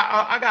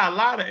got a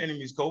lot of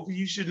enemies, Kofi.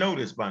 You should know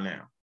this by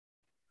now.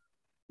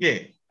 Yeah,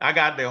 I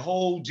got the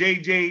whole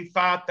JJ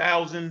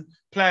 5000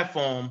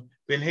 platform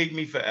been hate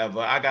me forever.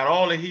 I got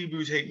all the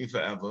Hebrews hate me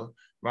forever,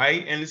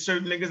 right? And there's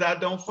certain niggas I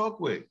don't fuck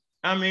with.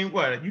 I mean,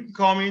 what? You can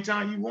call me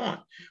anytime you want.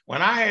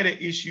 When I had an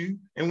issue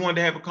and wanted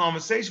to have a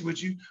conversation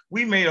with you,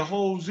 we made a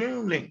whole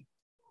Zoom link.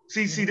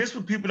 See, this is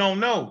what people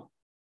don't know,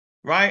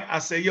 right? I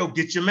say, yo,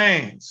 get your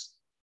mans.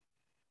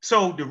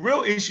 So the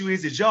real issue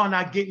is that y'all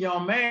not getting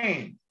y'all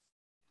man.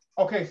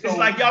 Okay, so it's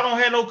like y'all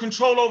don't have no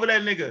control over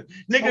that nigga.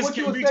 Niggas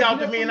can reach out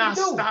to me and I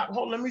stop.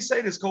 Hold, let me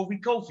say this,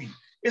 Kofi.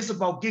 It's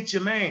about get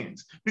your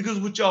mans. Because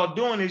what y'all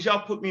doing is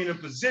y'all put me in a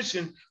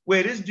position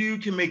where this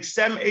dude can make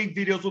 7-8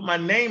 videos with my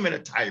name in the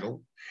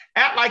title,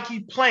 act like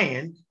he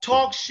playing,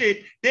 talk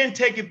shit, then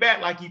take it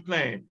back like he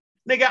playing.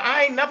 Nigga,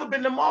 I ain't never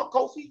been to Mark,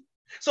 Kofi.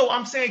 So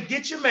I'm saying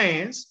get your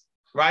mans,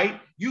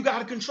 right? You got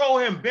to control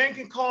him. Ben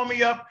can call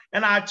me up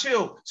and I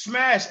chill.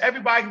 Smash,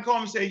 everybody can call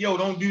me and say, yo,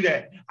 don't do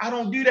that. I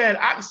don't do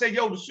that. I can say,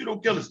 yo, the pseudo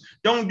killers,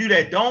 don't do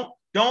that.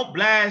 Don't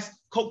blast,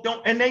 coke,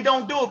 don't, and they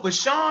don't do it. But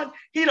Sean,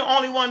 he the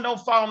only one don't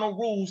follow no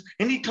rules,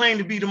 and he claimed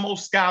to be the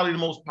most scholarly, the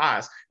most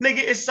pious. Nigga,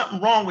 it's something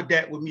wrong with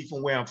that with me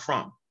from where I'm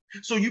from.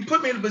 So you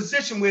put me in a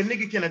position where a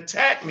nigga can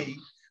attack me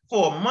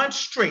for a month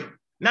straight,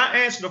 not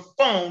answer the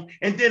phone,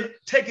 and then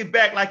take it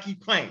back like he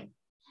playing.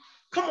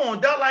 Come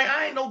on, dog. Like,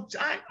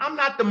 I'm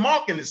not the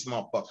mark in this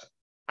motherfucker.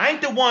 I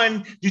ain't the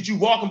one that you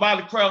walking by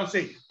the crowd and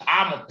say,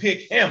 I'm gonna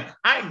pick him.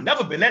 I ain't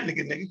never been that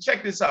nigga.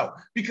 Check this out.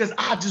 Because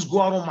I just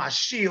go out on my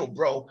shield,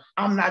 bro.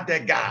 I'm not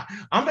that guy.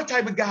 I'm the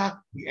type of guy,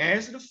 we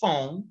answer the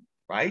phone,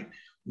 right?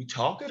 We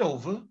talk it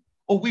over,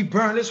 or we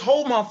burn this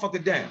whole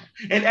motherfucker down.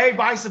 And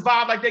everybody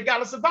survive like they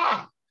gotta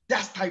survive.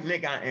 That's the type of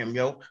nigga I am,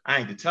 yo. I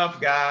ain't the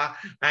tough guy.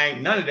 I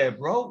ain't none of that,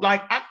 bro.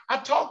 Like, I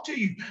talk to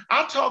you.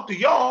 I talk to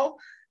y'all.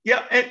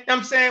 Yeah, and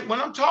I'm saying,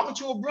 when I'm talking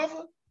to a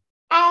brother,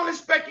 I don't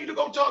expect you to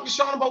go talk to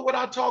Sean about what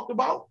I talked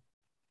about.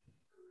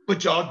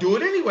 But y'all do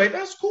it anyway.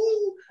 That's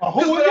cool.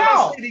 Who are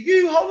y'all? I say to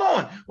you, hold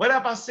on.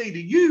 Whatever I say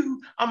to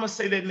you, I'm going to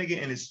say that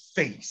nigga in his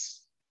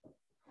face.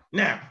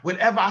 Now,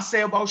 whatever I say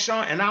about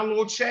Sean in our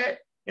little chat,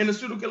 in the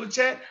pseudo killer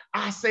chat,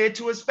 I say it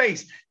to his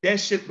face. That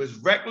shit was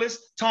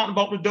reckless. Talking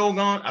about the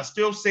Dogon, I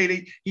still say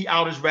that he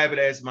out his rabbit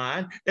ass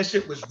mind. That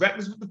shit was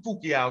reckless with the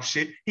Fukiao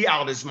shit. He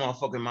out his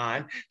motherfucking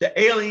mind. The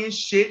alien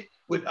shit.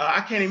 With, I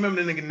can't even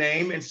remember the nigga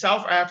name, in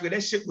South Africa,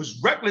 that shit was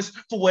reckless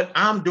for what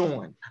I'm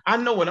doing. I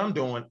know what I'm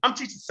doing. I'm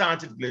teaching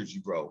scientific literacy,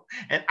 bro.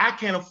 And I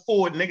can't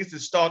afford niggas to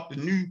start the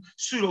new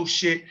pseudo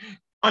shit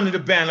under the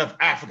banner of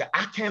Africa.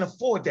 I can't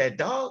afford that,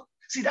 dog.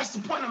 See, that's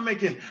the point I'm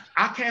making.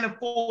 I can't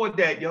afford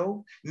that,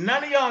 yo.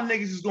 None of y'all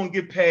niggas is gonna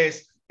get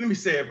past, let me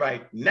say it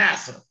right,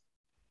 NASA.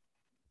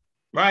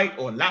 Right?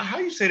 Or not, how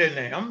you say that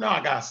name?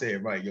 I gotta say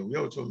it right, yo.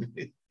 Yo told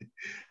me,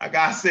 I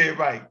gotta say it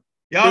right.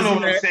 Y'all know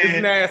what I'm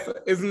saying.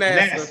 It's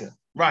NASA. NASA.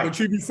 Right. But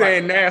you be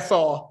saying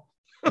Nassau.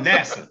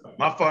 NASA.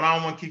 My fault. I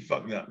don't want to keep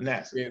fucking up.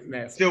 NASA. Yeah,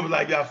 NASA. Still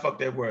like, y'all fuck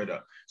that word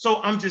up.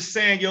 So I'm just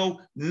saying, yo,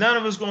 none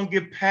of us gonna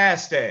get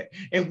past that.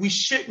 And we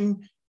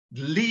shouldn't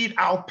lead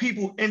our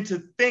people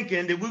into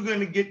thinking that we're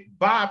gonna get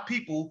by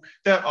people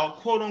that are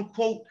quote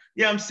unquote,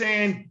 you know what I'm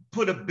saying,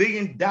 put $1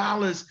 billion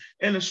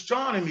in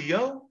astronomy,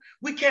 yo.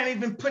 We can't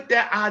even put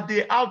that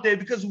idea out there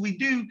because if we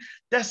do,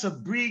 that's a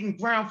breeding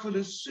ground for the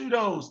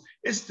pseudos.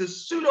 It's the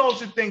pseudos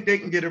that think they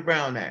can get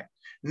around that.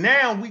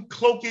 Now we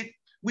cloak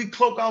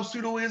our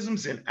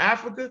pseudoisms in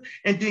Africa,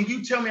 and then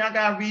you tell me I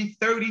gotta read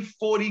 30,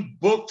 40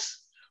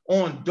 books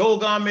on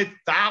Dogon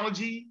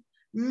mythology?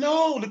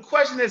 No, the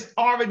question has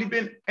already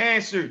been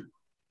answered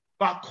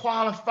by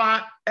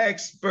qualified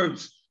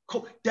experts.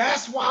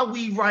 That's why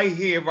we right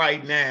here,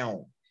 right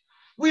now.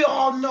 We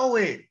all know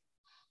it.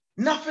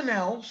 Nothing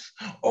else.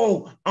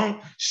 Oh,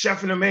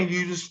 Chef and the man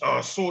uses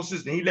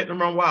sources and he let them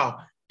run wild.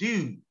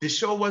 Dude, the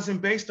show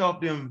wasn't based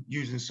off them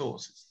using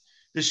sources.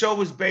 The show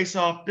was based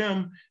off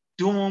them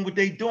doing what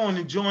they doing,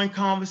 enjoying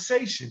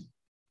conversation.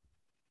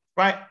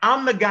 Right?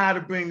 I'm the guy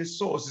to bring the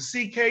sources.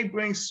 CK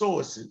brings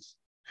sources.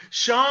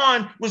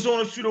 Sean was on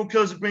the pseudo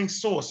killers to bring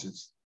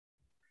sources.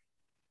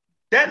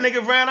 That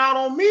nigga ran out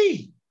on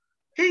me.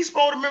 He's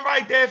supposed to be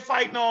right there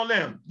fighting all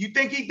them. You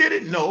think he did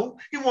it? No.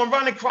 He want to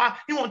run and cry.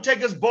 He want to take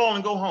his ball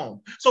and go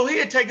home. So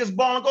he'll take his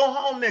ball and go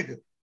home, nigga.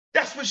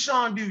 That's what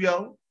Sean do,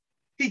 yo.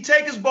 He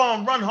take his ball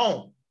and run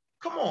home.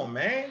 Come on,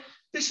 man.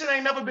 This shit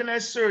ain't never been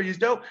that serious,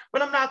 though.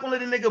 But I'm not gonna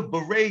let a nigga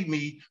berate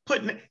me.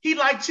 He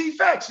like Chief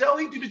X, yo.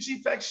 He do the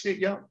Chief X shit,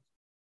 yo.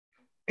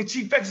 And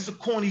Chief X is a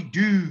corny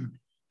dude.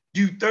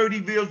 Do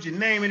 30 videos, your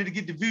name in it to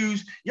get the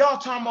views. Y'all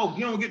talking about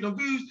you don't get no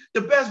views. The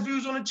best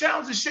views on the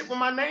channel is shit with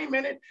my name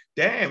in it.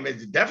 Damn,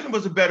 it definitely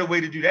was a better way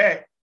to do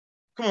that.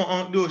 Come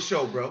on, do a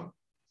show, bro.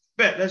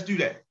 Bet, let's do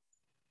that.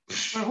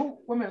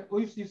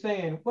 What you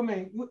saying?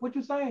 What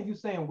you saying? You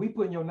saying we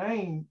putting your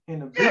name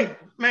in the video? Yeah,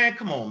 man,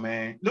 come on,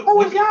 man. Look,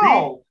 who is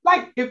y'all?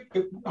 Like,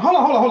 hold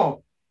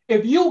on.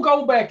 If you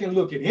go back and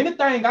look at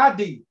anything I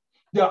did,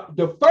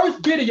 the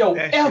first video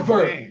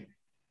ever.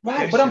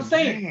 Right, but I'm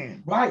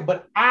saying, right,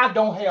 but I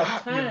don't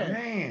have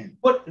time.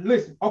 But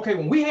listen, okay,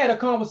 when we had a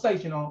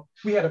conversation,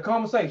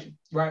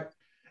 right?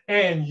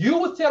 And you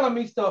was telling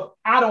me stuff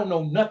I don't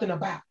know nothing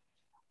about.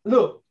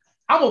 Look,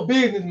 I'm a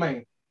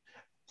businessman.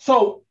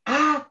 So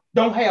I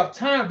don't have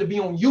time to be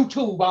on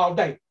YouTube all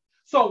day.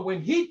 So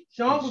when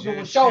Sean was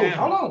doing shows,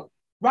 hold on,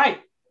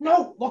 right?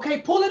 No, okay,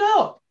 pull it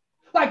up.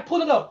 Like,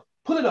 pull it up.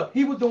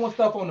 He was doing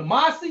stuff on the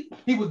Mossy.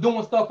 He was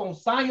doing stuff on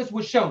Science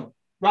with Sean,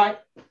 right?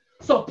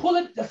 So pull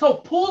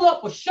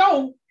up a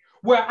show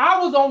where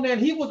I was on there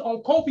and he was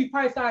on Kofi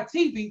Price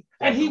TV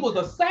and he was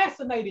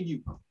assassinating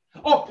you.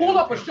 Or pull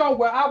up a show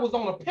where I was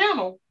on a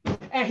panel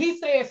and he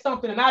said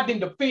something and I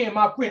didn't defend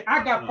my friend.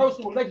 I got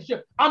personal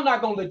relationship. I'm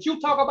not gonna let you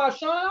talk about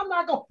Sean. I'm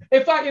not gonna,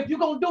 if you're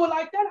gonna do it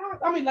like that,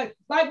 I mean like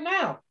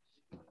now.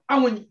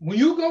 When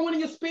you go into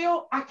your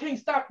spiel, I can't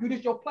stop you.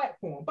 This your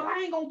platform. But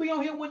I ain't gonna be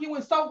on here when you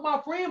insult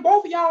my friend.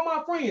 Both of y'all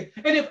my friends.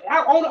 And if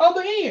on the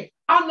other end,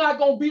 I'm not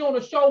gonna be on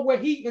a show where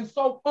he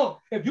insult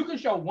If you can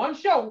show one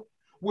show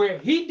where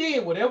he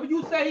did whatever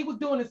you say he was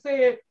doing and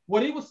said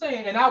what he was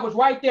saying, and I was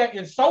right there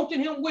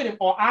insulting him with him,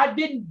 or I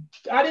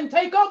didn't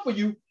take up for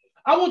you,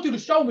 I want you to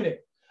show me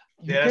that.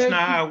 Yeah, that's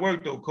not how it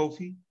worked though,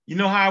 Kofi. You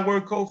know how it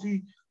worked,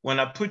 Kofi?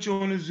 When I put you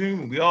on the Zoom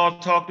and we all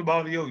talked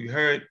about it, yo, you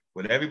heard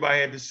what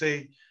everybody had to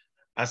say.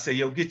 I say,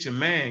 yo, get your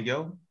man,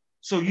 yo.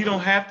 So you don't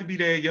have to be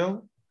there,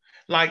 yo.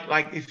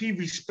 Like if he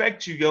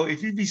respect you, yo,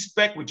 if he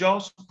respect what y'all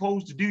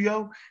supposed to do,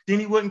 yo, then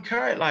he wouldn't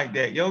carry it like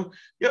that, yo.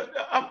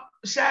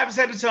 Chavez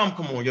had to tell him,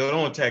 come on, yo,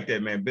 don't attack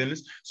that man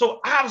business.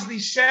 So obviously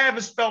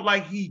Chavez felt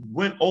like he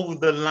went over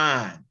the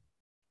line.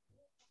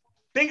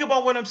 Think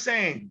about what I'm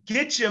saying.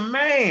 Get your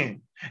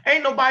man.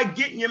 Ain't nobody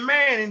getting your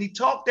man. And he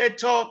talked that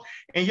talk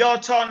and y'all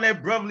talking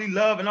that brotherly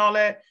love and all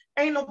that.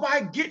 Ain't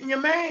nobody getting your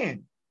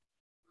man.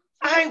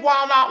 I ain't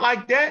wild out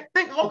like that.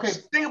 Think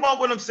about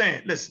what I'm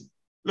saying. Listen,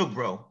 look,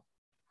 bro.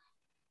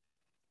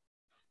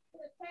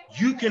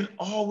 You can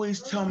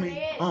always tell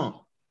me,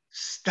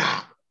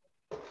 stop.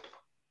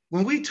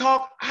 When we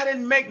talk, I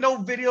didn't make no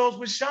videos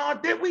with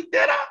Sean, did we?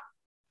 Did I?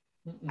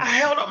 I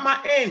held up my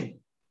end.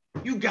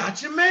 You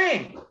got your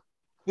man,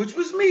 which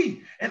was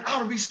me. And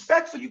out of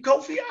respect for you,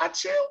 Kofi, I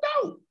chilled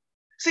out.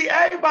 See,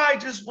 everybody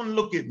just want to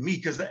look at me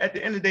because at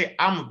the end of the day,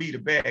 I'm going to be the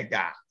bad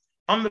guy.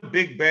 I'm the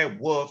big bad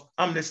wolf.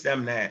 I'm this,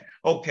 them, that.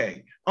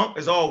 Okay,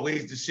 is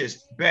always the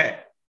shit's bad.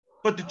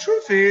 But the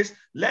truth is,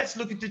 let's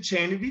look at the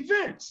chain of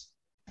events.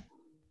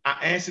 I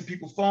answered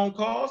people's phone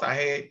calls. I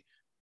had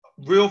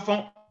real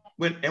phone.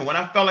 When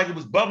I felt like it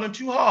was bubbling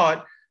too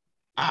hard,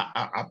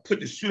 I put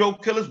the pseudo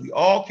killers. We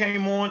all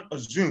came on a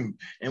Zoom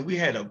and we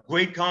had a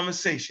great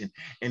conversation.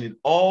 And it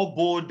all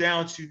boiled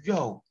down to,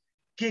 yo,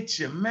 get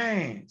your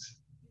mans.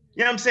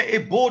 You know what I'm saying?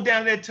 It boiled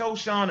down to that tell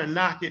Sean to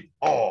knock it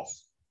off.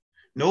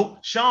 Nope,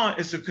 Sean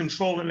is a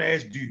controlling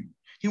ass dude.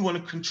 He want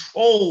to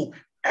control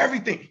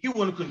everything. He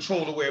want to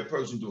control the way a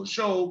person do a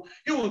show.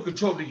 He want to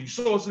control the you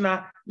source or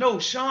not. No,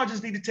 Sean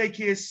just need to take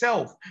care of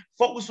himself.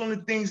 Focus on the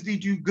things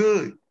that do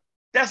good.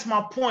 That's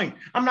my point.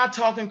 I'm not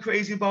talking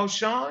crazy about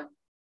Sean.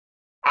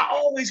 I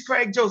always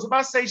crack jokes. If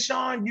I say,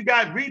 Sean, you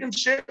got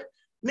readingship,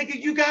 nigga,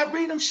 you got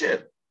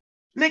readingship.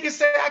 Niggas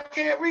say I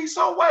can't read,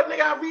 so what?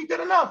 Nigga, I read good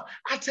enough.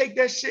 I take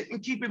that shit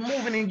and keep it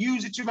moving and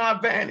use it to my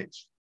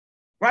advantage.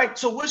 Right?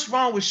 So what's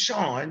wrong with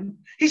Sean?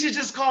 He should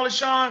just call it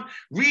Sean,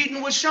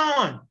 reading with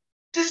Sean.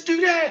 Just do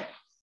that.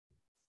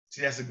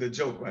 See, that's a good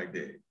joke right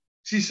there.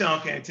 See,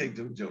 Sean can't take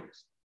those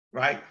jokes,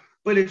 right?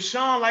 But if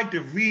Sean like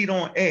to read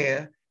on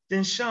air,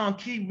 then Sean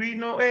keep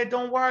reading on air.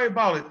 Don't worry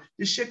about it.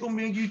 This shit gonna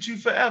be on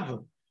YouTube forever.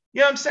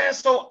 You know what I'm saying?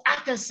 So I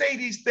can say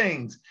these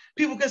things.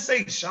 People can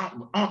say,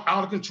 Sean, I'm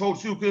out of control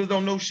too, because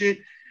don't know shit.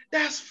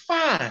 That's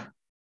fine.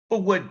 But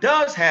what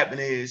does happen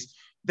is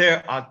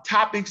there are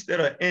topics that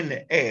are in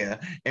the air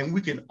and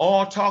we can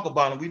all talk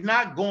about them. We're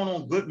not going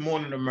on Good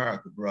Morning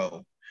America,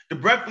 bro. The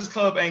Breakfast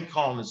Club ain't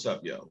calling us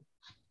up, yo.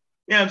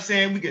 You know what I'm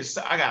saying?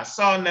 I got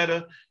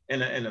Sarnetta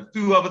and a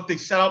few other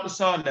things. Shout out to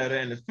Sarnetta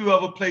and a few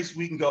other places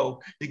we can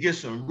go to get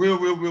some real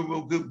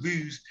good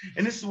views.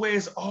 And this is the way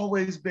it's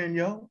always been,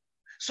 yo.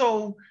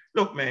 So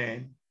look,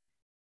 man,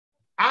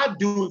 I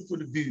do it for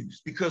the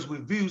views because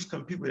with views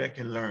come people that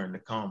can learn the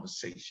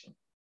conversation.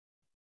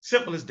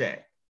 Simple as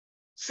that.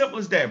 Simple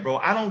as that, bro.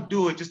 I don't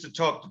do it just to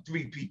talk to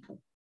 3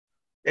 people.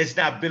 It's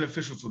not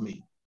beneficial for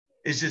me.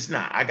 It's just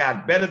not. I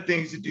got better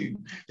things to do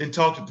than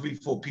talk to 3,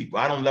 4 people.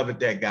 I don't love it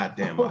that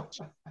goddamn much.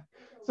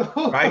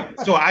 Right?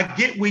 So I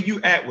get where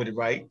you at with it,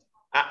 right?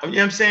 You know what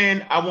I'm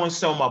saying? I want to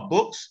sell my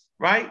books,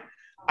 right?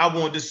 I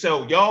want to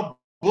sell y'all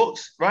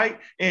books, right?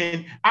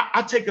 And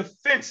I take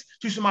offense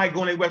to somebody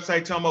going on their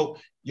website talking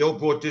about, yo,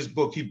 bought this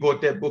book, he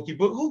bought that book, he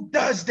bought. Who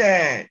does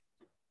that?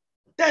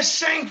 That's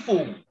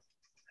shameful.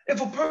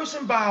 If a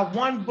person buy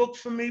 1 book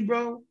from me,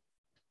 bro,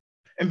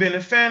 and been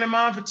a fan of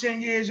mine for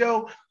 10 years,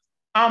 yo,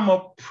 I'm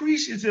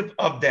appreciative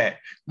of that.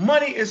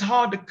 Money is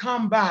hard to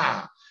come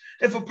by.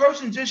 If a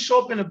person just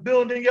show up in a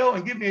building, yo,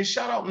 and give me a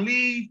shout out and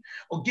leave,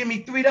 or give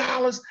me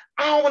 $3,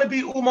 I don't want to be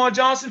Umar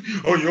Johnson.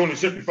 Oh, you only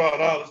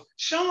 $75.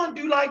 Sean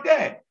do like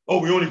that. Oh,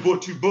 we only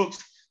bought 2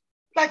 books.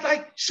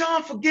 Like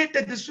Sean forget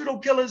that the pseudo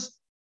killers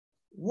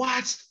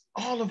watched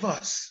all of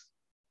us.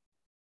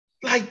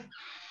 Like,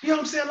 you know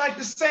what I'm saying? Like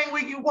the same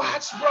way you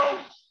watched, bro,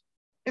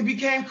 and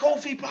became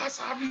Kofi Plus,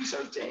 our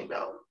research team,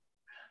 bro.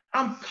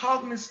 I'm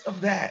cognizant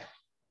of that.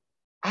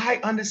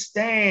 I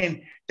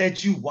understand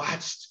that you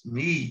watched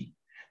me,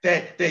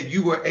 that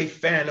you were a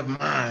fan of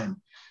mine.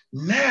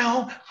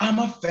 Now I'm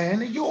a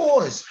fan of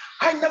yours.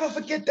 I never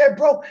forget that,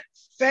 bro.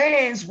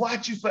 Fans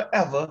watch you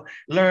forever,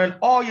 learn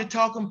all your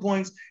talking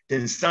points,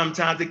 then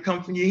sometimes they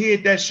come from your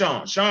head. That's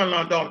Sean. Sean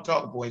learned all the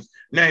talking points.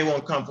 Now he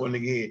won't come from the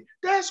head.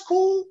 That's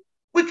cool.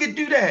 We could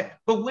do that,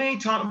 but we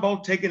ain't talking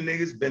about taking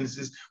niggas'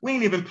 businesses. We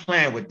ain't even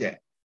playing with that,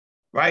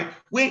 right?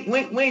 We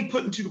ain't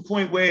putting to the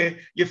point where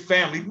your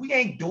family, we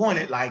ain't doing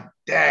it like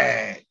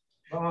that.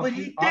 But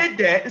he did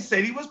that and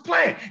said he was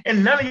playing,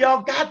 and none of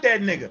y'all got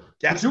that nigga.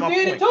 That's my point.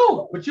 You did it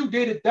too, but you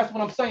did it. That's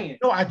what I'm saying.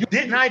 No, I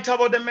didn't. I ain't talk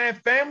about that man's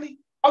family.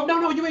 Oh,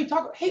 no, you ain't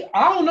talking. Hey,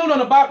 I don't know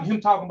nothing about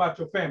him talking about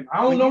your family.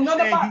 I don't know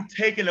nothing about you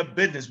taking a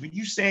business. When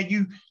you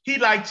saying he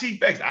like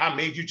Chief X, I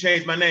made you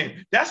change my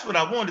name. That's what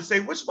I wanted to say.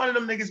 Which one of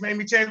them niggas made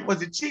me change?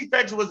 Was it Chief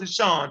X or was it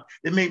Sean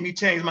that made me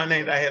change my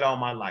name that I had all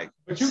my life?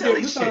 But you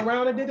turned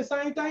around and did the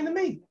same thing to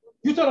me.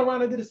 You turned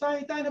around and did the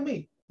same thing to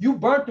me. You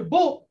burnt the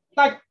book.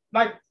 Like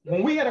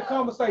when we had a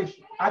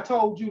conversation, I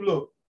told you,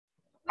 look,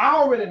 I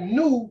already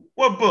knew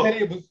what book that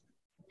it was.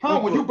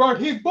 When you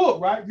burnt his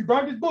book, right? You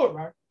burnt his book,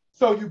 right?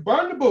 So you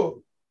burned the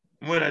book.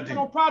 What I did?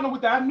 No problem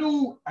with that. I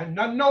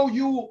know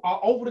you are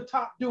over the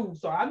top dude,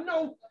 so I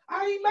know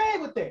I ain't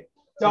mad with that.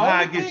 So how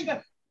I get you?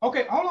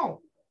 Okay, hold on.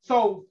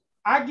 So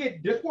I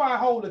get this. Why I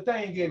hold the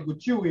thing is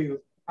with you is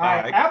all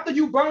right. After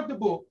you burnt the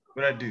book,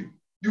 what I do?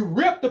 You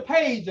ripped the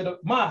page of the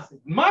Mossy.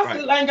 Mossy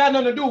ain't got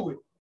nothing to do with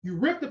it. You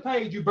ripped the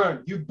page, you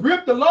burned it. You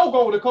ripped the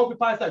logo of the Kofi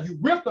Pie side. You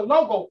ripped the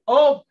logo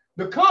of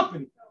the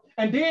company,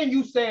 and then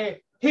you said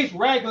his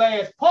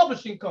Raglass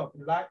Publishing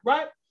Company,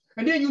 right?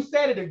 And then you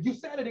said it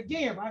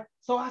again, right?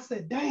 So I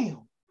said,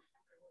 damn,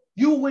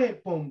 you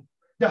went from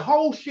the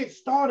whole shit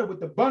started with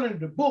the burning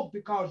of the book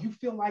because you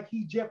feel like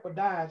he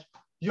jeopardized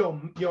your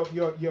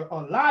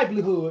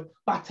livelihood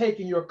by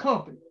taking your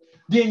company.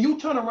 Then you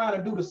turn around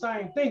and do the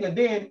same thing. And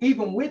then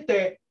even with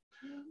that,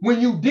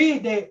 when you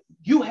did that,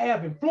 you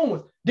have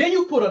influence. Then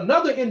you put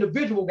another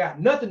individual, got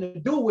nothing to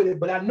do with it,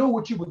 but I knew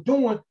what you were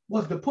doing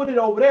was to put it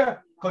over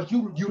there because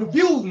you the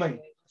views man.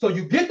 So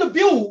you get the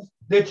views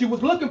that you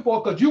was looking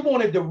for because you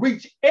wanted to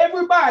reach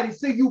everybody,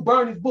 see you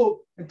burn his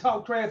book and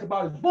talk trash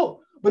about his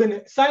book. But in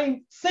the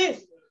same sense,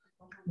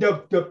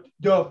 the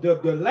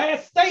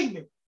last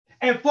statement,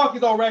 and fuck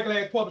his old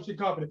Raglass Publishing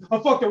Company,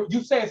 or fuck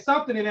you said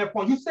something in that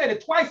point. You said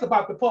it twice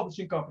about the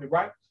publishing company,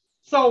 right?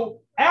 So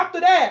after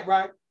that,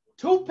 right,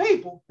 2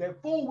 people that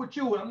fool with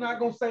you, and I'm not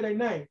gonna say their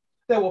name,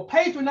 that were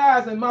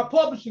patronizing my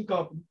publishing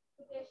company,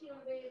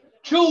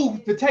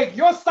 choose to take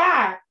your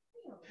side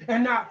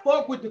and not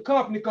fuck with the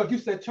company because you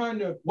said turn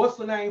the what's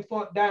the name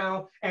font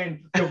down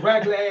and the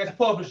Raglass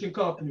Publishing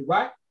Company,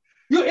 right?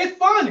 It's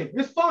funny.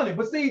 It's funny.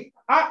 But see,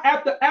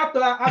 after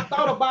I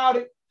thought about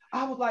it,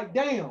 I was like,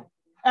 damn.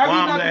 Every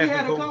night we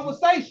had a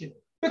conversation.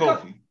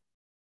 Kofi.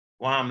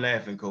 Why I'm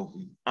laughing,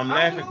 Kofi? I'm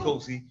laughing,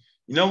 Kofi.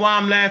 You know why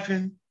I'm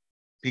laughing?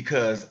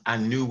 Because I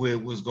knew where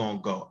it was gonna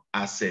go.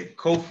 I said,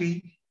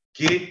 Kofi,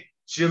 get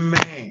your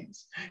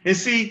mans. And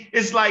see,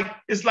 it's like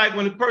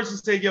when the person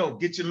said, yo,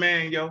 get your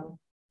man, yo,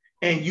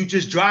 and you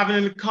just driving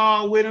in the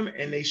car with him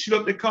and they shoot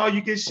up the car,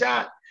 you get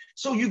shot.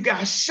 So you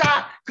got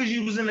shot because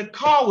you was in the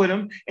car with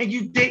him and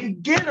you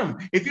didn't get him.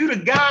 If you'd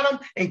have got him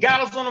and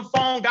got us on the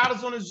phone, got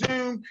us on the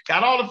Zoom,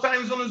 got all the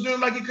families on the Zoom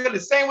like you could, the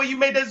same way you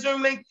made that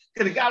Zoom link,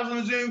 could have got us on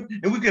the Zoom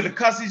and we could have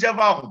cussed each other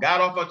off and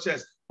got off our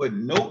chest. But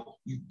nope,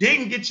 you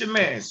didn't get your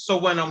man. So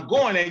when I'm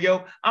going there,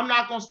 yo, I'm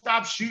not gonna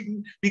stop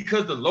shooting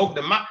because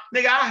nigga,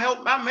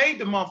 I made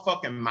the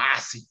motherfucking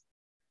Mossy.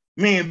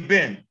 Me and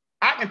Ben.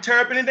 I can tear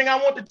up anything I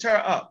want to tear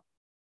up.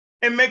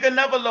 And make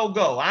another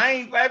logo. I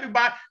ain't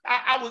everybody.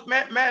 I was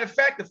matter of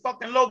fact, the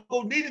fucking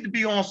logo needed to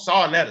be on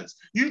Sarnettas.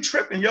 You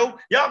tripping, yo?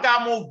 Y'all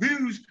got more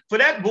views for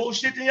that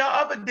bullshit than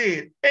y'all ever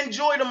did.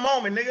 Enjoy the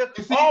moment, nigga.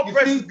 All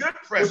press is good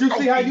press. But you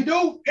see how you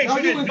do? No,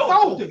 you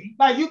insulted.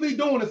 Like you be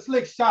doing a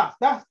slick shots.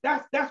 That's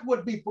what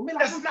it be for me.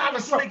 Like, that's not a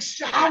slick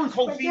shot,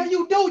 Kofi. Yeah,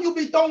 you do. You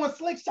be throwing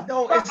slick shots.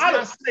 No, it's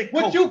not slick.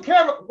 What you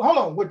care? Hold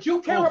on. What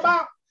you care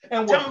about?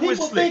 And what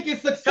people think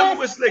is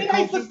success, it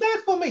ain't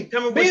success for me.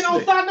 Being on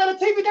Sarnetta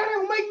TV, that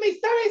ain't make me,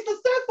 that ain't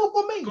successful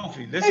for me.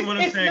 Kofi, listen what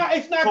I'm saying.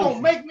 It's not gonna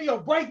make me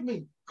or break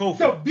me. Kofi,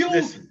 the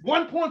views,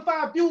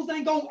 1.5 views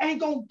ain't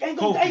doing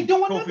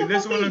nothing.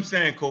 Listen what I'm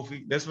saying,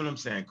 Kofi. That's what I'm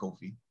saying,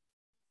 Kofi.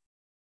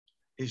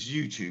 It's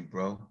YouTube,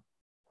 bro.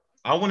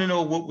 I want to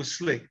know what was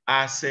slick.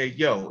 I said,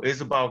 yo,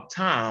 it's about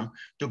time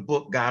the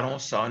book got on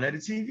Sarnetta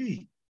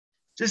TV.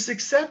 Just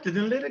accept it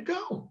and let it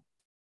go.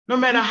 No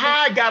matter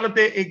how I got up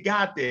there, it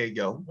got there,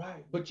 yo.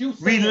 Right, but you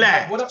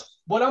relax. Like,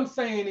 what I'm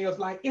saying is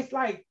like, it's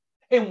like,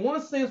 in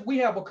one sense, we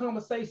have a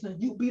conversation.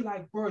 You be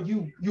like, bro,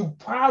 you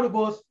proud of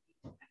us,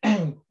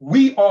 and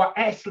we are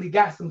actually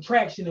got some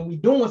traction, and we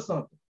doing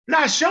something.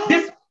 Not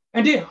showing.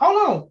 And then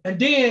hold on,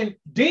 and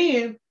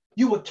then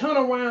you would turn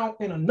around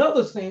in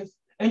another sense,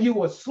 and you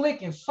would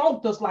slick and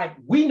insult us like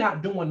we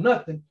not doing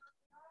nothing,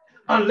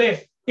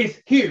 unless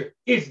it's here,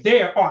 it's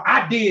there, or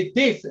I did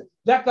this.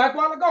 Like a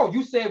while ago,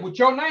 you said with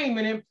your name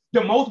in him,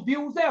 the most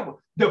views ever.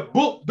 The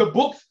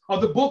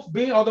books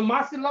being, or the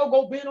Mossy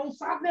logo being on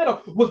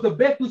Sarnetta was the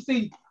best we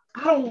see.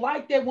 I don't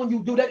like that when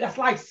you do that. That's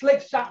like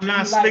slick shot.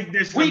 Not slick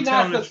this. We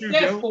not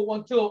successful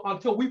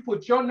until we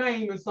put your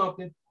name in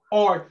something,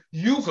 or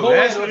you so go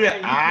that's what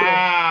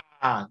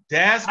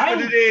that's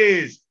what it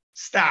is.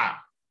 Stop.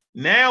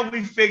 Now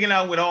we figuring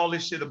out what all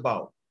this shit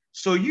about.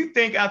 So you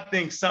think I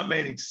think something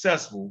ain't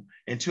accessible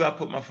until I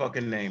put my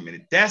fucking name in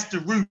it. That's the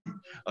root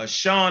of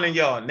Sean and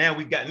y'all. Now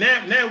we got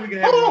now we can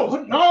have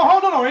hold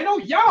on, ain't no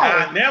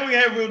y'all. Now we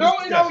have real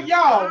discussion. No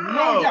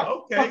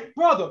y'all. Okay. But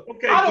brother,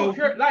 okay, I don't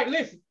care. Like,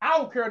 listen, I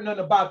don't care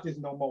nothing about this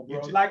no more, bro.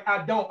 Like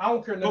I don't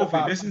care nothing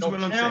about this. This is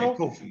what I'm saying.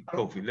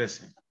 Kofi,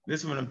 listen.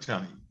 This is what I'm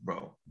telling you,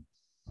 bro.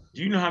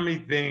 Do you know how many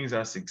things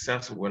are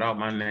successful without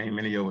my name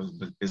in it? Yo,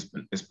 it's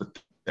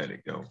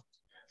pathetic, yo.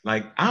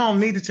 Like, I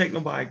don't need to take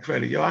nobody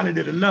credit. Yo, I done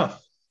did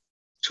enough.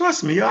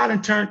 Trust me, yo, I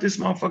done turned this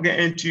motherfucker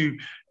into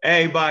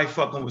everybody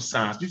fucking with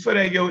science. Before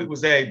that, yo, it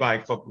was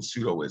everybody fucking with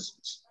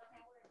pseudo-isms.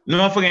 No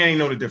motherfucker ain't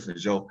know the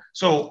difference, yo.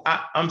 So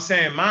I'm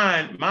saying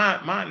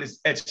mine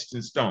is etched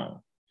in stone.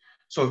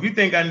 So if you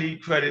think I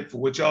need credit for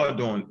what y'all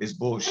doing, it's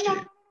bullshit.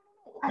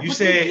 You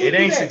said it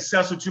ain't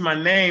successful to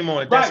my name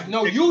on it. Right,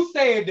 no, you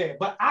said that,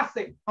 but I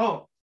say,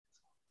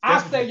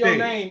 I say your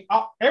name.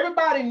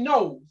 Everybody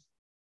knows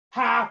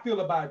how I feel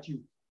about you.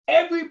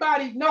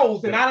 Everybody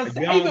knows, and I wrote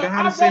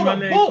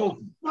a book,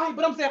 right?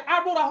 But I'm saying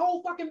I wrote a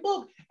whole fucking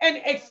book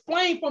and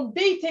explained from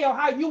detail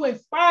how you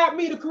inspired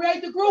me to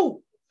create the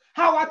group,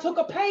 how I took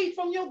a page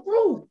from your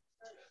group.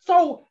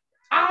 So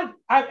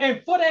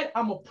and for that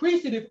I'm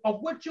appreciative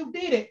of what you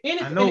did. And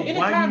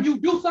anytime you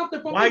do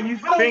something for me,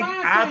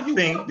 I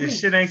think this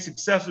shit ain't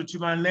successful to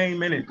my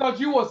name in it. Because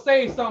you will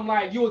say something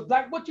like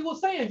what you were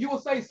saying. You will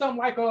say something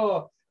like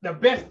the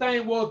best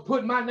thing was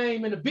putting my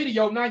name in the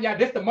video. Now y'all,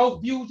 that's the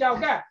most views y'all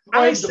got.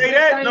 I didn't say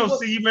that. No,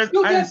 see, I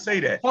didn't say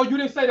that. Oh, you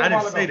didn't say that. I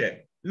didn't say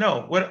that.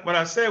 No, what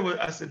I said was,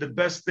 I said the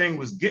best thing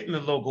was getting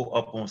the logo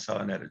up on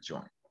Sarnetta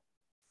joint.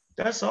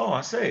 That's all I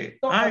said.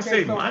 So, I didn't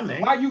say my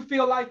name. Why you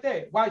feel like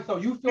that? Why? So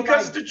you feel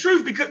because it's the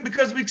truth.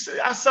 Because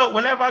I sell,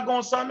 whenever I go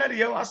on Sarnetta,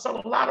 yo, I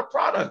sell a lot of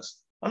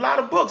products, a lot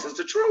of books. It's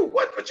the truth.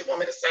 What you want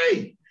me to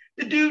say?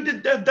 The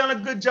dude that done a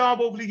good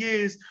job over the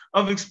years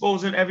of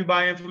exposing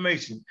everybody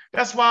information.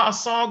 That's why a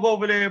song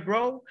over there,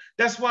 bro.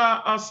 That's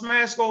why a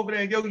Smash go over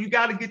there. Yo, you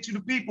got to get to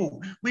the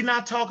people. We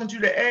not talking to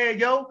the air,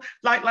 yo.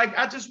 Like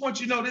I just want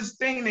you to know this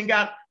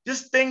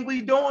thing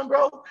we doing,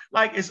 bro.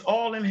 Like it's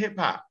all in hip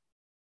hop.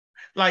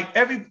 Like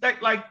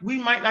we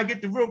might not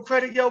get the real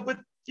credit, yo, but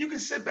you can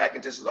sit back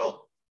and just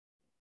look.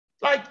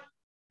 Like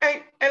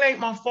it ain't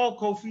my fault,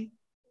 Kofi.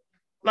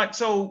 Like,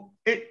 so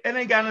it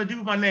ain't got nothing to do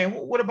with my name.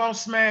 What about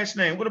Smash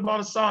name? What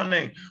about Asar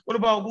name? What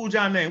about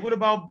Wujan name? What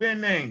about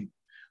Ben name?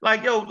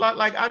 Like, yo,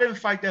 like I didn't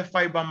fight that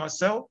fight by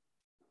myself.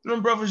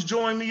 Them brothers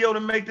joined me, yo, to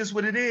make this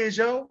what it is,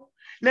 yo.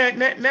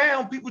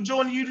 Now people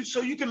joining you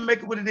so you can make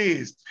it what it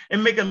is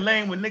and make a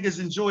lane where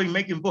niggas enjoy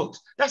making books.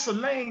 That's a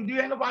lane, dude.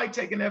 Ain't nobody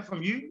taking that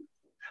from you.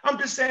 I'm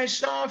just saying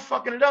Sean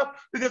fucking it up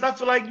because I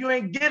feel like you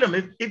ain't get him.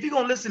 If you're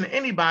gonna listen to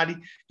anybody,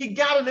 he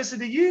gotta listen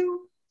to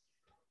you.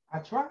 I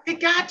try. He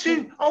got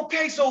to.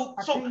 Okay, so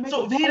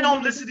if he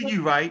don't listen to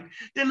you, right?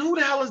 Then who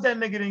the hell is that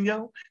nigga then,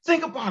 yo?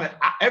 Think about it.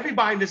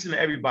 Everybody listen to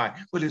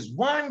everybody, but there's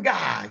one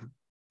guy,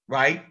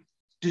 right,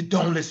 that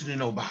don't listen to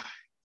nobody.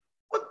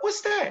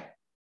 What's that?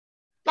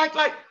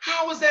 Like,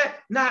 how is that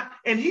not?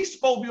 And he's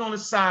supposed to be on the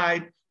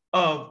side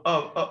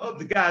of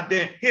the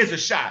goddamn, here's a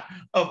shot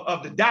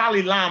of the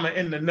Dalai Lama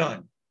and the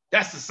nun.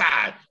 That's the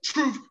side.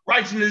 Truth,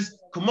 righteousness,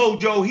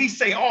 Komodo. He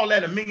say all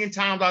that 1,000,000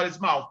 times out of his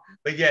mouth,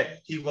 but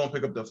yet he won't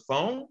pick up the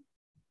phone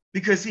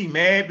because he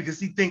mad, because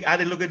he think I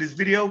didn't look at his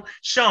video.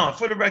 Sean,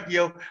 for the record,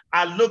 yo,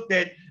 I looked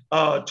at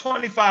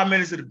 25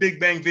 minutes of the Big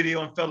Bang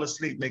video and fell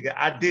asleep, nigga.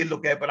 I did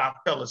look at it, but I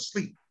fell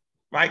asleep,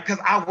 right? Because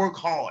I work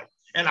hard.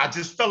 And I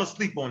just fell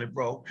asleep on it,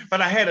 bro.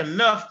 But I had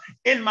enough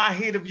in my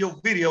head of your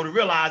video to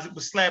realize it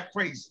was slap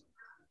crazy.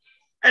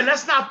 And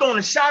that's not throwing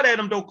a shot at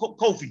him, though,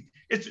 Kofi.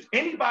 It's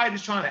anybody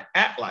that's trying to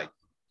act like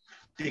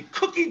the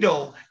cookie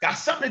dough got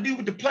something to do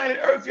with the planet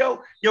Earth,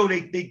 yo,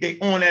 they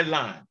on that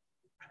line.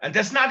 And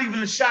that's not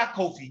even a shot,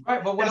 Kofi.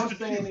 Right, but what I'm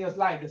saying is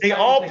like they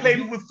all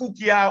played with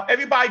Fukuyama.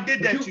 Everybody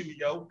did that to me,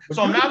 yo.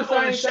 So I'm not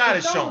throwing a shot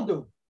at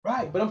Sean.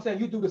 Right, but I'm saying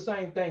you do the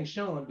same thing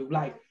Sean do.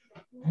 Like,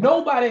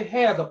 nobody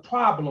has a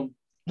problem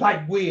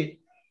like with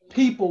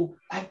people,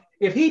 like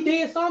if he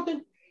did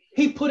something,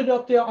 he put it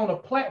up there on a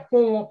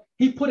platform,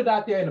 he put it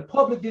out there in a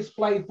public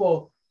display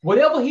for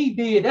whatever he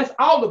did. That's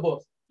all of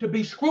us to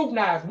be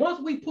scrutinized. Once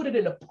we put it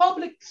in the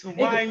public, so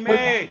why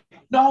mad?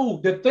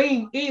 No, the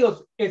thing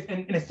is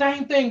and the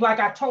same thing like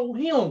I told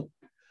him,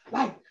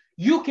 like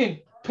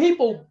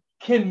people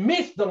can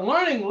miss the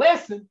learning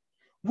lesson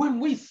when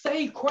we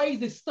say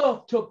crazy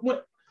stuff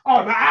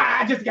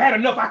I just had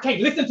enough. I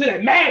can't listen to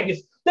that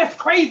madness. That's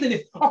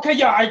craziness. Okay,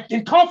 y'all, I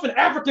can come for the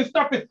African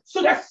stuff.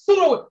 So that's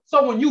pseudo.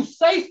 So when you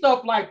say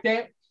stuff like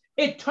that,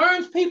 it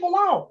turns people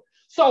off.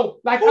 So,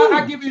 like,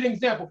 I give you an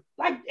example.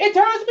 Like, it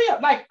turns me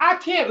up. Like, I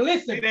can't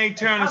listen. It ain't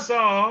turn us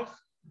off.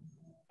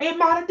 It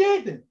might have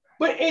did.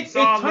 But it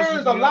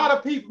turns a lot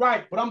of people,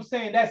 right? But I'm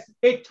saying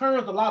it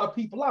turns a lot of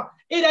people off.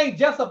 It ain't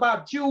just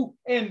about you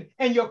and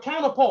your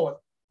counterpart.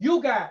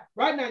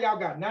 Right now, y'all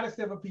got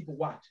 97 people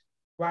watching,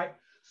 right?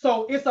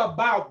 So it's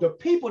about the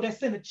people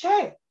that's in the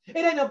chat. It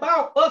ain't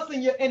about us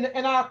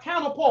and our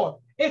counterpart.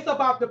 It's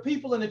about the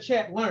people in the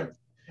chat learning.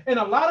 And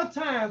a lot of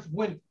times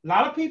when a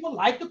lot of people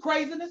like the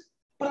craziness,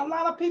 but a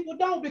lot of people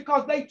don't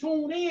because they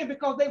tune in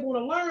because they want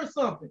to learn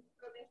something.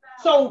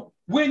 So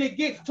when it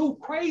gets too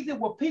crazy,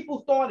 where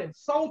people start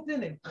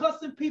insulting and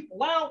cussing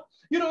people out,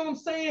 you know what I'm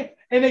saying?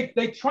 And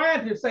they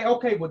trying to say,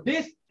 okay, well,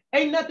 this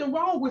ain't nothing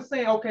wrong with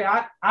saying, okay,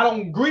 I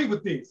don't agree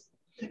with this.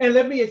 And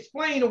let me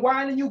explain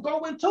why, and then you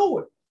go into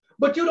it.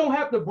 But you don't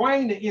have to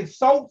bring the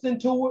insults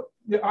into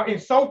it,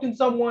 insulting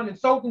someone,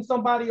 insulting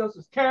somebody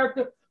else's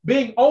character,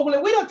 being overly.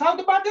 We done talked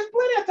about this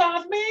plenty of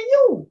times, me and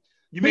you.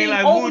 You mean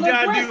like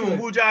Wuja do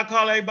and Wuja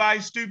call everybody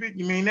stupid?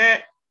 You mean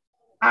that?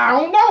 I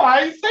don't know.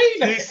 I ain't seen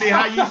that. See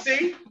how you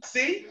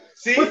see?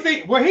 But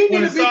see, well, he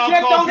needs to be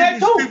checked on that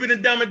too. Stupid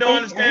and dumb and don't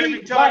understand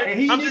each other.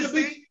 I'm just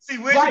see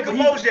where's your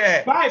composure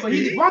at? Right, but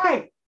he's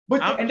right.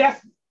 But and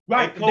that's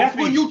right. That's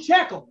when you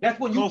check them. That's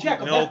when you check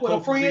them. That's what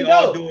a friend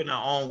does. All do it in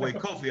our own way.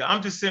 Kofi,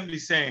 I'm just simply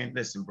saying,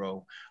 listen,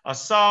 bro.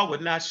 Asar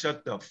would not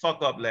shut the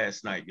fuck up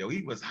last night, yo.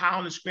 He was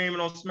howling and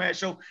screaming on Smash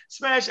Show.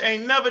 Smash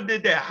ain't never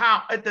did that.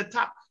 How at the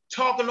top,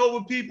 talking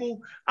over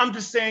people. I'm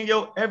just saying,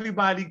 yo,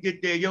 everybody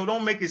get there. Yo,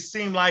 don't make it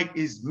seem like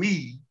it's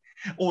me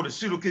or the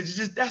pseudo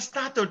kids. That's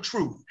not the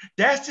truth.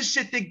 That's the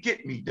shit that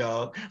get me,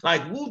 dog.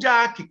 Like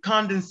Wuja can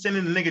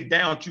condescending the nigga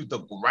down to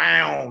the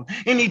ground,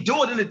 and he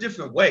do it in a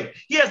different way.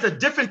 He has a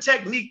different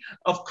technique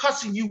of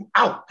cussing you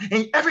out,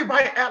 and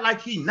everybody act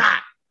like he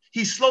not.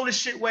 He slow the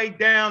shit way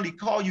down. He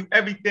call you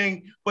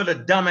everything but a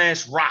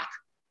dumbass rock.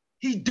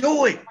 He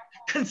do it.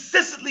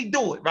 Consistently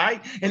do it,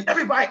 right? And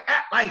everybody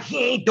act like he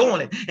ain't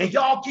doing it. And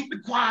y'all keep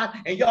it quiet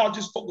and y'all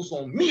just focus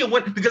on me and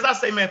what, because I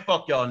say, man,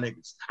 fuck y'all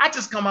niggas. I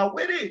just come out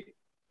with it.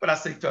 But I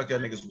say fuck y'all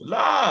niggas with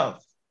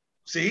love.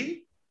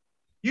 See?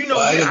 You know,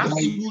 I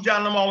see Wuja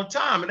on them all the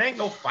time. It ain't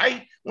no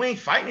fight. We ain't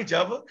fighting each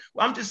other.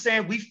 I'm just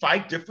saying we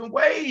fight different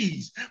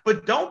ways.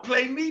 But don't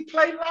play me,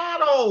 play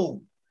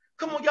Lotto.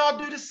 Come on, y'all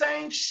do the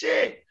same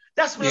shit.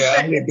 That's what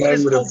I'm saying.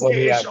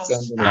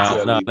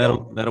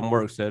 Let him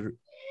work, Cedric.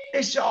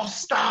 It's y'all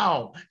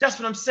style. That's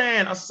what I'm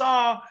saying.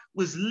 Asar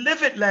was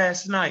livid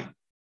last night.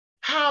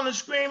 Howling,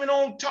 screaming,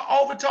 over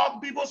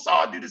talking people.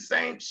 Asar do the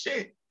same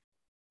shit.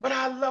 But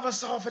I love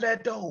Asar for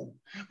that though.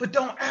 But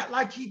don't act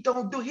like he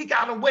don't do. He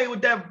got away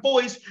with that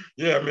voice.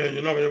 Yeah, man,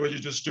 you know what? You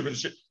just stupid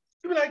shit.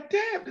 You be like,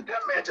 damn, did that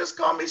man just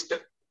call me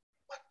stupid?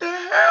 What the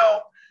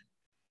hell?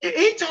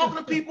 He talking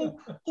to people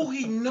who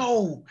he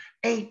know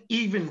ain't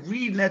even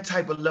reading that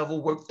type of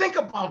level work. Think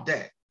about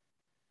that.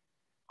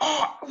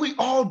 We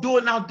all do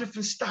it in our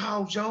different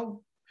styles,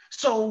 yo.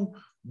 So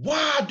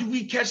why do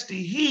we catch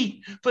the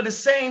heat for the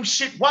same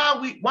shit? Why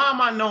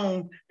am I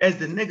known as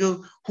the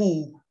nigga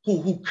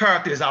who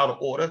character is out of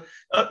order?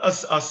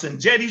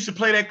 Sanjetti used to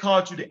play that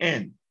card to the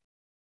end.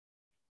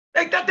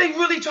 Like that, they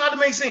really tried to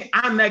make sense.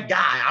 I'm that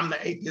guy. I'm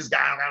the atheist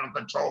guy. I'm out of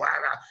control.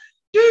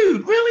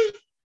 Dude, really?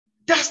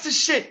 That's the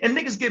shit. And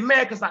niggas get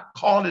mad because I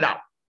called it out.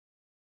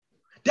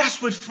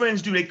 That's what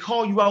friends do. They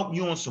call you out,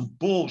 you on some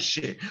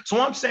bullshit. So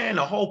I'm saying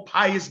the whole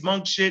pious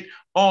monk shit,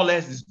 all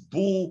that is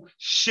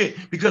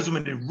bullshit. Because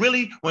when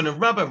the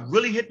rubber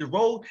really hit the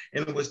road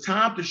and it was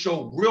time to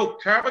show real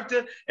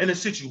character in a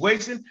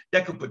situation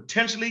that could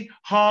potentially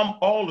harm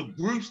all the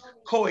groups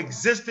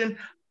coexisting,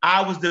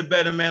 I was the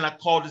better man. I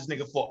called this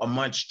nigga for a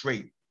month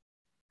straight.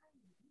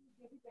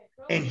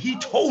 And he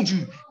told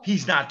you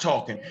he's not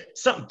talking.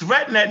 Something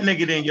threaten that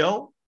nigga then,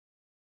 yo.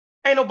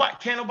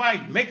 Can't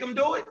nobody make him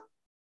do it.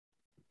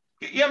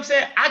 You know what I'm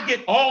saying? I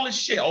get all this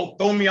shit. Oh,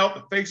 throw me out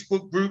the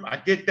Facebook group. I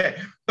get that.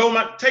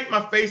 Take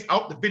my face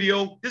out the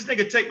video. This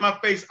nigga take my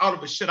face out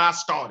of the shit I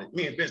started.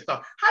 Me and Vince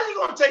started. How you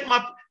gonna take my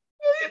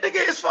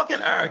nigga? It's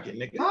fucking arrogant,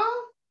 nigga.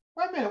 Huh?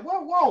 Wait a minute.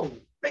 Whoa.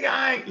 Nigga,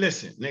 I ain't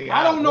listen, nigga.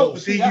 I don't know.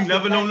 See, you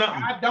never know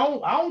nothing. I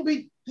don't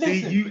be.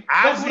 Listen, see, you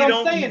that's what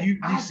I'm saying. You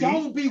I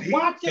don't be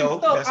watching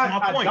stuff. That's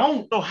my point. I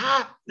don't. So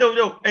how?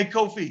 No. Hey,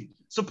 Kofi.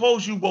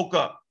 Suppose you woke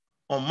up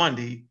on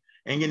Monday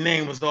and your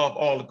name was off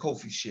all the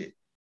Kofi shit.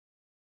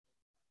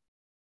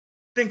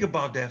 Think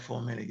about that for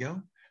a minute,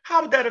 yo.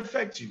 How would that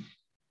affect you?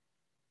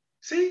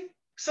 See,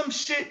 some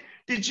shit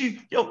did you,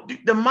 yo,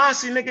 the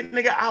Masi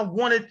nigga, I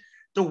wanted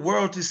the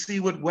world to see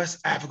what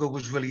West Africa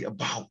was really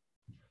about.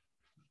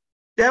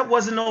 That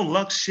wasn't no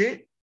luck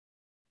shit.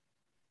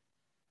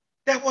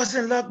 That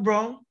wasn't luck,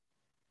 bro.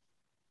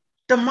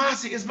 The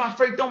Masi is my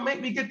favorite. Don't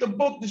make me get the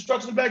book,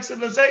 Destruction Back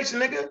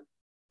Civilization, nigga.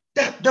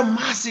 The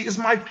Masi is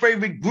my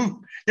favorite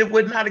group that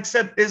would not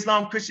accept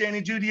Islam,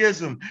 Christianity,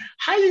 Judaism.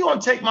 How you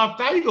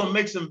gonna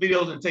make some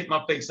videos and take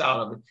my face out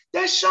of it?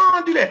 That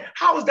Sean do that.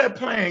 How is that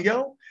playing,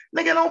 yo?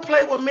 Nigga, don't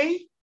play with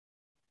me.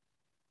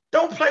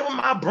 Don't play with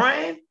my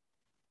brand.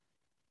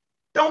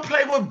 Don't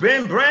play with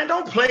Ben Brand.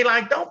 Don't play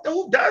like,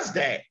 who does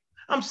that?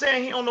 I'm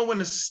saying he don't know when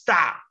to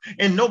stop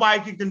and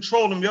nobody can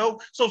control him, yo.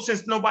 So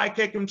since nobody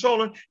can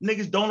control him,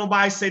 niggas don't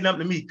nobody say nothing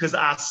to me because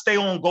I stay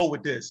on go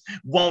with this.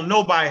 Won't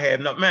nobody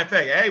have nothing. Matter of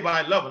fact,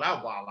 everybody love it.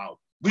 I wild out.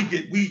 We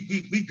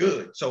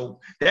good.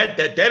 So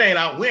that ain't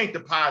out. We ain't the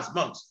pious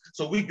monks.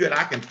 So we good.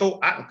 I can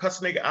cuss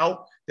nigga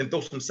out, then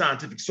throw some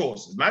scientific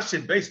sources. My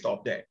shit based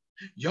off that.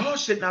 Y'all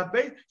shit not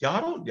based.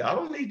 Y'all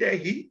don't need that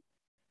heat.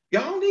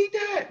 Y'all don't need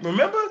that.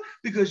 Remember?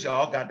 Because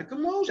y'all got the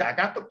commotion. I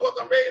got the book.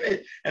 I'm reading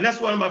it. And that's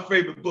one of my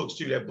favorite books,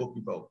 too, that book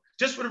you wrote.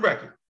 Just for the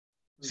record.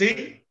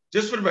 See?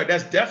 Just for the record.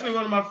 That's definitely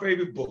one of my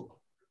favorite books.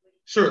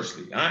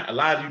 Seriously. A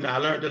lot of you now, I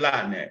learned a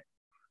lot in that.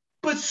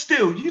 But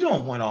still, you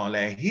don't want all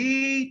that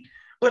heat.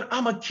 But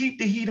I'm going to keep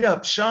the heat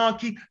up. Sean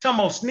keep talking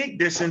about sneak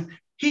dissing.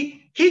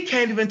 He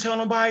can't even tell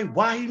nobody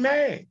why he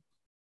mad.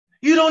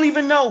 You don't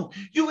even know.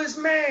 You his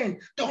man.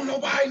 Don't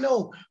nobody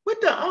know.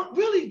 What the Unc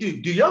really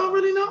do? Do y'all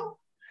really know?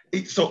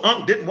 So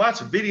Unc didn't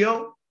watch a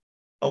video.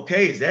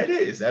 Okay, is that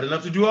it? Is that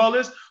enough to do all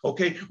this?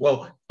 Okay,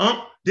 well,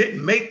 Unc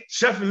didn't make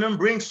Chef and them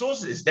bring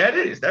sources. Is that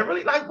it? Is that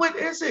really, like, what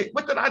is it?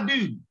 What did I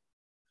do?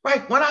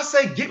 Right, when I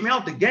say get me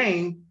out the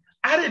game,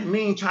 I didn't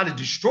mean try to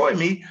destroy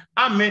me.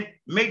 I meant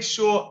make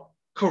sure,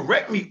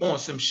 correct me on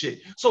some shit.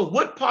 So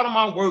what part of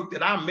my work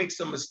did I make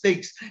some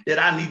mistakes that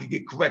I need to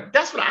get corrected?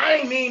 That's what I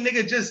ain't mean,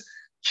 nigga, just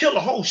kill the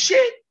whole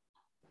shit.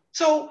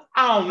 So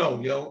I don't know,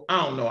 yo.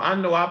 I don't know. I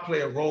know I play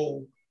a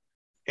role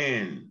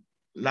in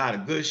a lot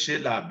of good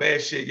shit, a lot of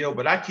bad shit, yo,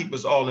 but I keep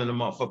us all in the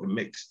motherfucking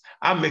mix.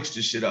 I mix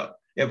this shit up.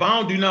 If I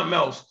don't do nothing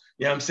else,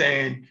 you know what I'm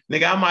saying?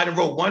 Nigga, I might have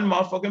wrote one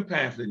motherfucking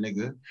pamphlet,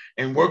 nigga,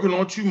 and working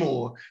on 2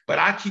 more, but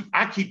I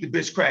keep the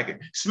bitch cracking.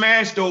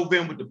 Smash dove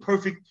in with the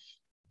perfect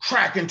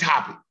cracking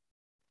topic.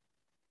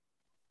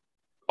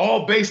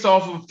 All based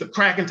off of the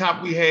cracking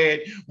topic we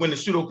had when the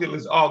pseudo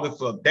killers argued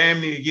for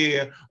damn near a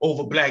year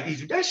over Black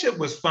Egypt. That shit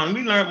was fun.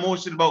 We learned more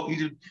shit about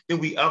Egypt than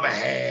we ever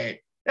had.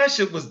 That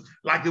shit was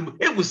like,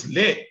 it was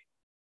lit.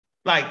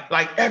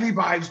 Like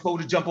everybody was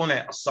supposed to jump on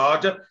that.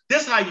 Asarja,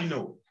 this how you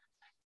know.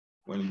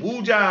 When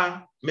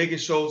Wuja making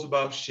shows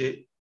about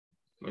shit,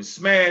 when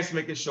Smash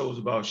making shows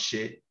about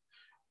shit,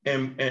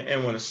 and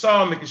when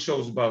Asar making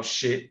shows about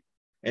shit,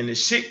 and the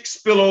shit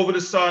spill over the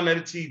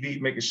Sarnetta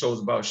TV making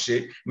shows about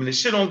shit, when the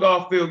shit on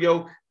Garfield,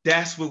 yo,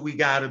 that's what we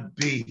gotta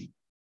be.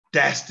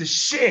 That's the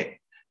shit.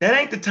 That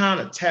ain't the time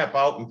to tap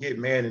out and get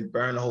mad and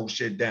burn the whole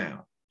shit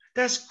down.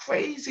 That's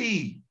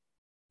crazy.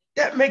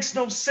 That makes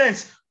no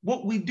sense.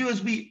 What we do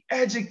is we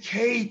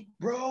educate,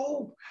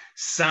 bro.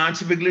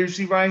 Scientific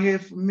literacy right here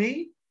for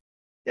me.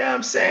 You know what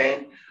I'm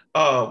saying?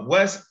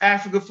 West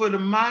Africa for the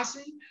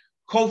Masi.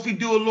 Kofi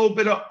do a little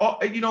bit of,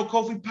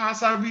 Kofi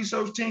pass our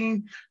research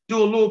team,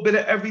 do a little bit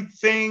of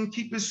everything,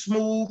 keep it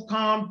smooth,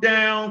 calm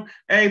down.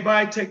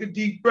 Everybody take a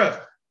deep breath.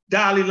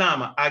 Dalai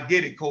Lama, I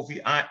get it, Kofi.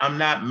 I'm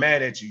not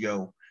mad at you,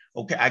 yo.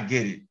 Okay, I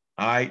get it,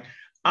 all right?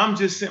 I'm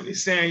just simply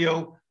saying,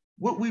 yo,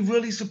 what we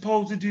really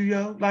supposed to do,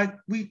 yo. Like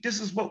this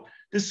is what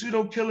the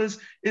Pseudo Killers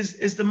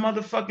is the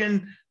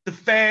motherfucking the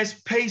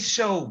fast pace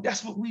show.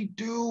 That's what we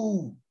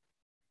do.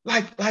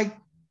 Like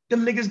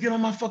them niggas get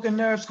on my fucking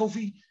nerves,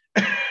 Kofi.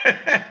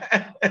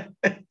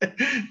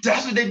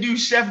 That's what they do.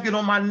 Chef get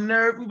on my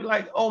nerve. We be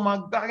like, oh my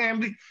God, I can't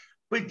believe.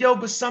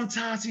 But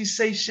sometimes he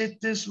say shit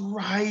this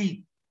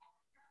right.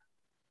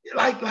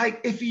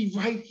 Like if he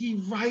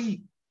right.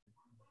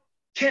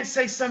 Can't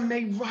say something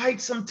they right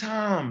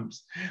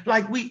sometimes.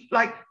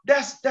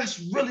 That's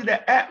really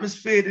the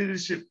atmosphere that it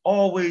should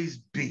always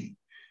be.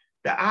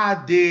 The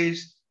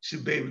ideas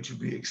should be able to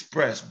be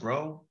expressed,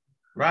 bro.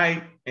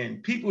 Right?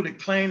 And people that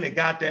claim they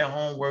got their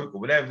homework or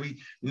whatever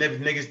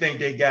niggas think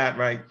they got,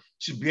 right,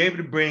 should be able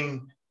to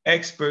bring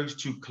experts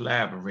to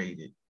collaborate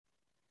it.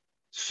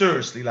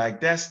 Seriously,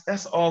 like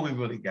that's all we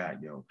really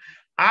got, yo.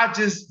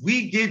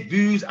 We get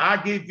views, I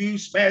get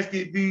views, Smash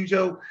get views,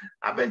 yo.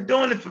 I've been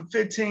doing it for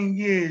 15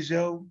 years,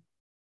 yo.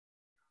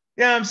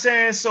 You know what I'm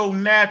saying? So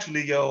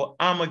naturally, yo,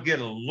 I'm gonna get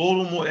a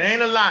little more. It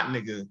ain't a lot,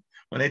 nigga.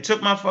 When they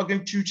took my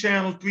fucking 2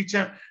 channels, 3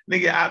 channels,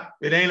 nigga,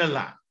 it ain't a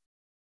lot,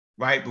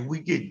 right? But we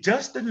get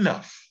just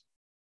enough,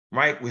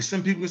 right? Where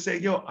some people say,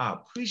 yo, I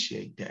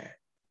appreciate that.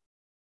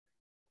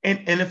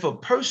 And if a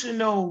person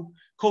know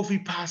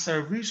Kofi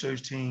Pasa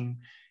research team,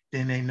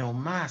 then they know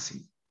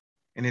Masi.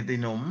 And if they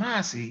know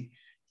Masi,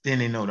 then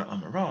they know the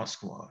Amaral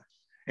Squad.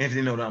 And if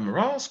they know the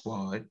Amaral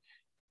Squad,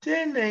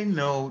 then they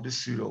know the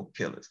Pseudo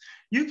Killers.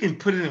 You can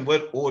put it in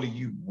what order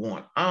you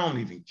want. I don't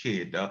even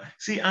care, dog.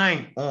 See, I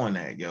ain't on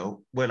that,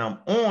 yo. What I'm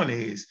on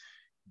is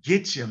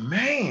get your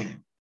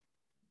man.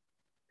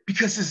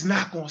 Because it's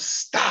not going to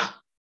stop.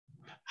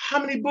 How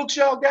many books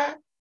y'all got?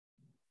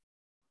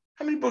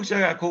 How many books y'all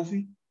got,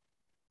 Kofi?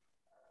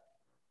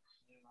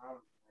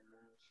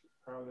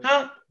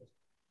 Huh?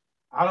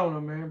 I don't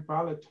know, man.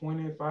 Probably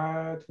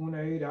 25,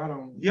 28. I don't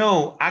know.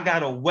 Yo, I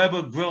got a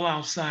Weber grill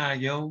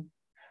outside, yo.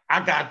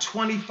 I got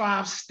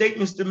 25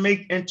 statements to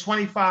make and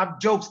 25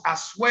 jokes. I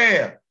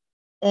swear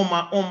on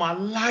my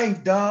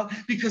life, dog,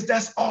 because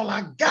that's all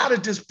I got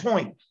at this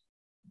point.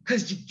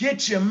 Because you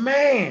get your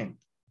man.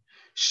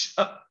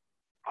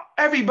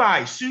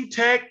 Everybody,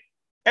 Sutek,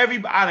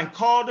 everybody, I done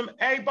called them,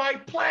 everybody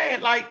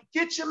playing, like,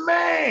 get your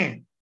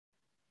man.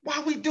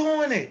 Why we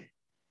doing it?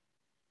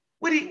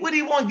 What do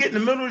you want to get in the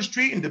middle of the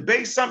street and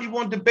debate something? You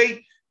want to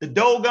debate the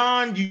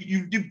Dogon?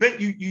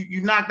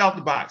 You knocked out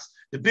the box.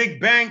 The Big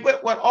Bang,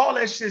 what all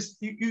that shit?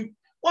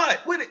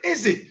 What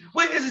is it?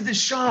 What is it that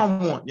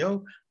Sean want,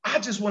 yo? I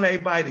just want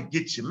everybody to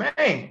get your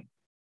man.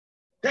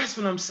 That's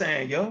what I'm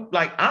saying, yo.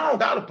 Like, I don't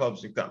got a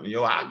publishing company,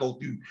 yo. I go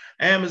through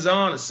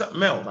Amazon or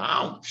something else.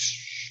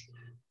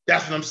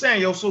 That's what I'm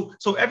saying, yo. So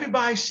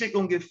everybody's shit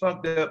gonna get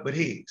fucked up, but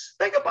his.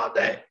 Think about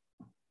that.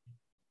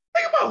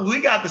 Think about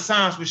we got the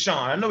Science with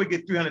Sean. I know we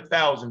get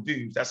 300,000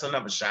 views. That's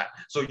another shot.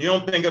 So you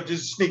don't think of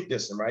just sneak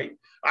dissing, right?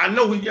 I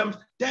know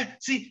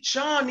see,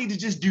 Sean need to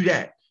just do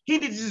that. He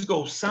need to just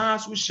go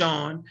Science with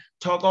Sean,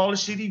 talk all the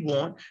shit he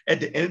want.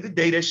 At the end of the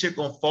day, that shit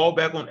gonna fall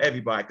back on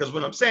everybody. Because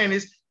what I'm saying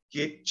is,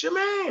 get your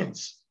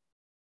mans.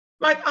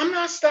 Like, I'm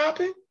not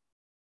stopping.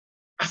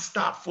 I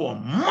stopped for a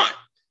month.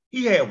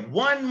 He had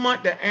 1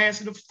 month to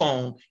answer the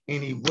phone,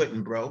 and he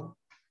wouldn't, bro.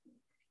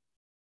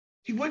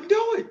 He wouldn't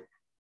do it.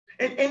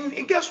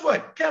 And guess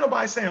what? Can't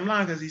nobody say I'm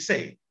lying because he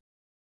said it.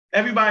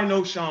 Everybody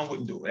knows Sean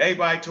wouldn't do it.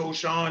 Everybody told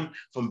Sean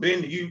from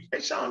Ben to you,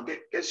 hey, Sean,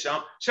 get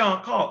Sean.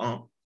 Sean,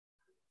 call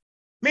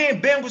Me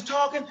and Ben was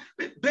talking.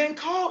 Ben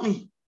called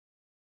me.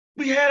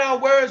 We had our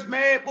words,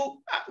 man. But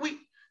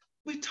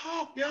we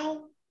talked,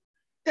 yo.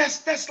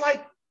 That's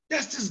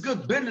just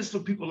good business for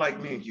people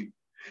like me and you.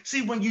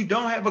 See, when you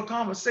don't have a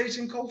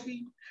conversation,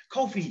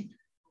 Kofi,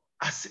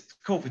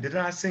 did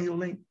I send you a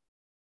link?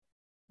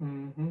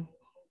 Mm-hmm.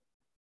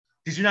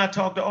 Did you not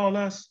talk to all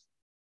us?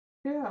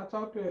 Yeah, I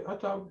talked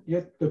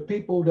the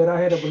people that I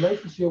had a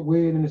relationship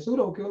with in the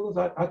Pseudo Killers.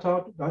 I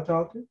talked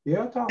to.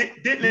 Yeah, I talked.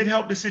 Didn't it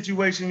help the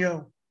situation,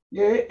 yo?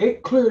 Yeah,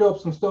 it cleared up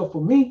some stuff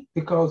for me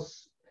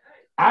because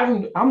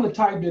I'm the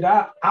type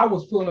that I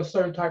was feeling a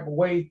certain type of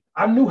way.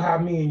 I knew how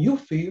me and you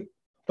feel,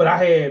 but I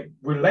had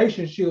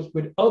relationships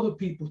with other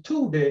people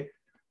too that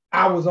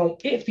I was on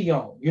iffy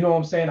on. You know what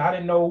I'm saying? I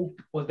didn't know,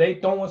 was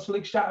they throwing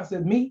slick shots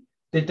at me?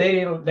 That they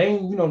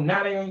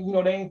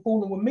ain't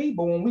fooling with me.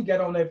 But when we got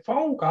on that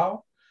phone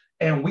call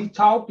and we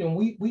talked and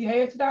we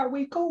hashed it out,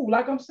 we cool.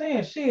 Like I'm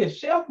saying, shit,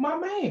 Chef my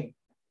man.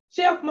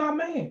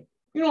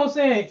 You know what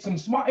I'm saying?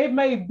 It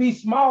may be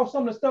small,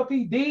 some of the stuff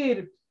he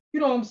did, you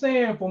know what I'm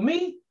saying? For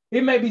me,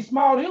 it may be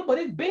small to him, but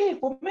it's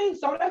big for me.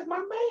 So that's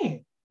my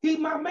man. He's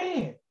my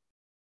man.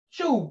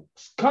 Shoot,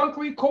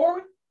 Concrete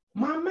Corey,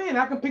 my man.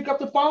 I can pick up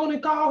the phone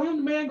and call him.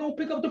 The man gonna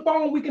pick up the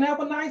phone. We can have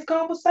a nice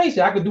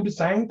conversation. I could do the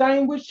same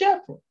thing with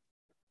Sheffer.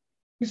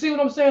 You see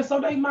what I'm saying?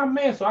 So they my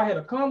man. So I had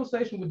a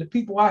conversation with the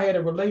people I had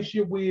a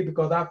relationship with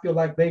because I feel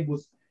like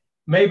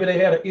maybe they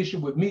had an issue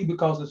with me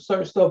because of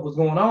certain stuff was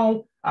going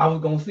on. I was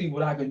going to see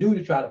what I can do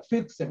to try to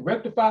fix and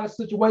rectify the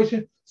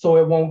situation so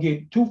it won't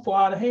get too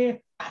far out of hand.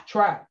 I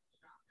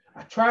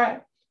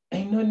tried.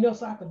 Ain't nothing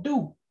else I could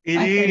do.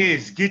 It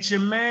is. Get your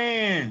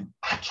man.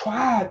 I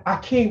tried. I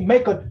can't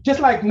make just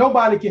like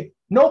nobody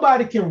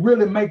can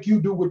really make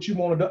you do what you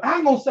want to do. I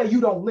ain't gonna say you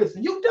don't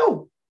listen. You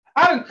do.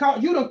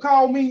 You done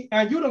call me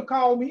and you done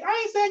call me. I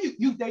ain't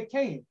saying they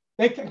can.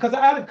 They can, because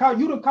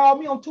you done called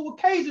me on 2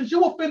 occasions.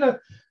 You were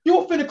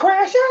finna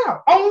crash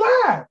out on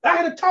live. I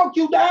had to talk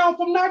you down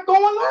from not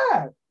going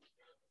live.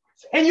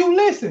 And you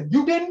listen,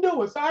 you didn't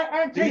do it. So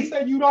I can't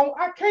say you don't.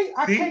 I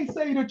can't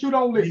say that you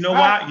don't listen. You know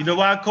why? You know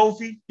why,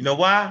 Kofi? You know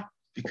why?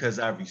 Because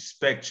I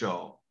respect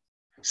y'all.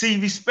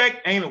 See,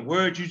 respect ain't a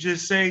word you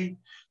just say.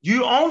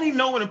 You only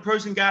know when a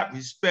person got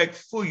respect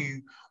for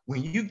you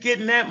when you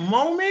get in that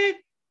moment,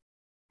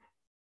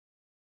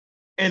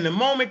 and the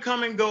moment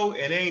come and go,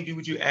 and they ain't do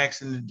what you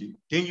asked them to do.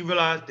 Then you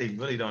realize they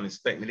really don't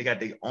respect me. They got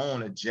their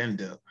own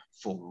agenda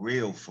for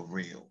real, for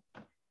real.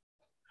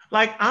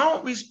 Like, I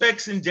don't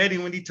respect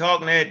Sinjetti when he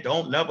talking that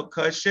don't never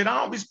cut shit.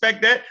 I don't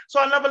respect that, so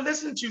I never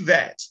listen to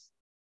that.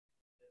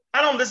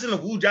 I don't listen to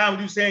Wu Jai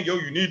when you saying, yo,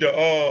 you need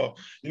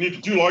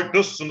to do like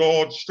this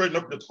and straighten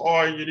up your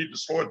tie, and you need to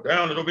slow it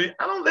down a little bit.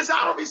 I don't listen,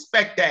 I don't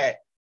respect that.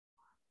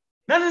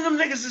 None of them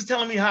niggas is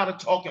telling me how to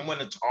talk and when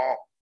to talk.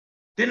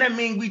 Then that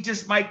means we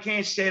just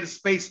can't share the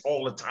space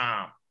all the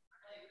time.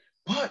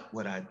 But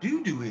what I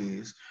do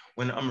is,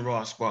 when the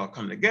Raw squad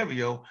come together,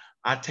 yo,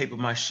 I taper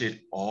my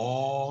shit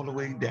all the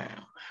way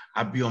down.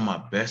 I be on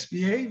my best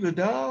behavior,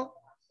 dog.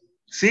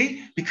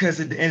 See, because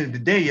at the end of the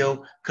day,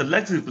 yo,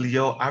 collectively,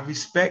 yo, I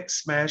respect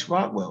Smash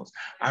Rockwells.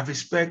 I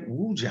respect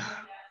Wu Jai,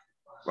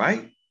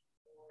 right?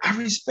 I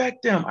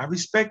respect them. I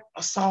respect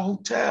Asal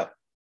Hotel.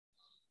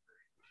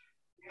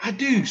 I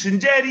do.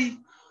 Sinjetti,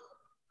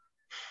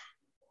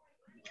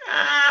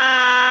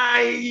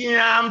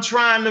 I'm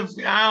trying to,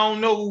 I don't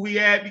know who we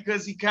at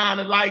because he kind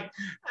of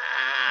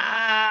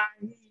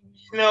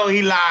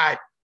he lied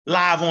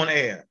live on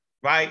air,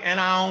 right? And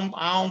I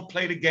don't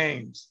play the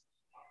games,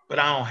 but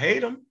I don't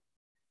hate him.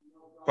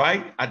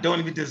 Right? I don't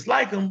even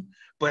dislike him,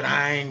 but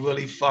I ain't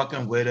really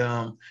fucking with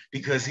him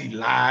because he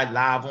lied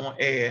live on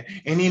air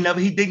and he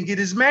didn't get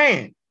his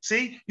man.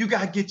 See, you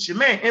gotta get your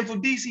man.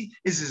 Infodisi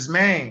is his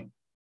man.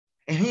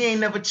 And he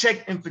ain't never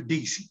checked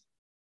Infodisi.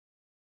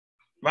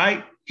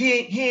 Right?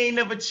 He ain't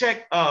never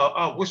checked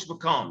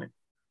Wishbacalman,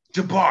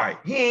 Jabari.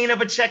 He ain't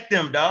never checked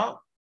them, dog.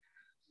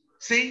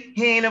 See,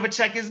 he ain't never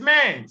checked his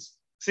mans.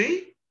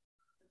 See?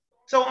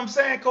 So I'm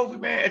saying, Kofi,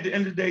 man, at the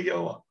end of the day,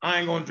 yo, I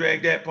ain't gonna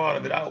drag that part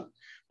of it out.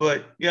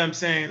 But you know what I'm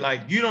saying?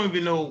 Like, you don't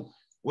even know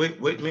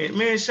what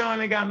me and Sean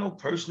ain't got no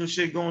personal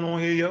shit going on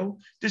here, yo.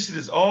 This shit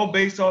is all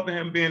based off of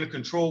him being a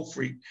control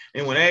freak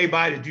and when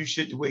everybody do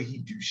shit the way he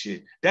do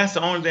shit. That's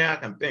the only thing I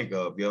can think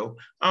of, yo.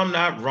 I'm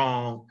not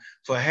wrong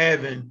for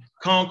having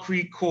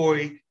Concrete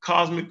Corey,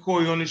 Cosmic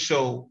Corey on the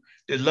show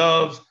that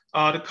loves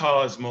the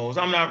Cosmos.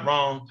 I'm not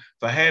wrong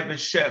for having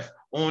Chef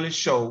on the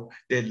show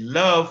that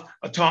love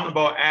talking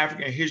about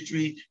African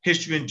history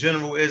in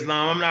general,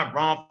 Islam. I'm not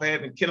wrong for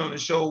having Kid on the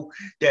show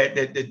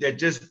that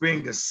just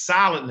bring the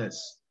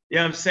solidness. You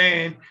know what I'm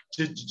saying?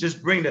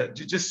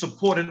 Just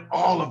supported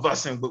all of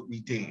us in what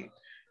we did.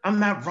 I'm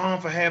not wrong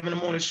for having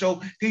him on the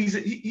show.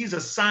 He's a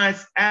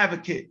science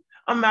advocate.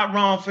 I'm not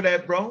wrong for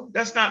that, bro.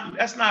 That's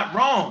not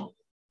wrong.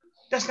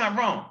 That's not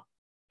wrong.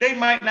 They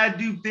might not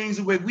do things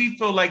the way we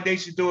feel like they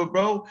should do it,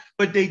 bro,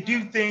 but they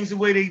do things the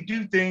way they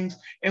do things,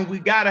 and we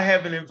gotta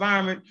have an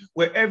environment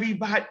where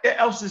everybody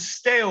else is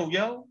stale,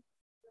 yo.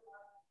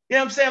 You know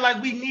what I'm saying?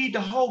 Like, we need the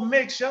whole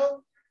mix,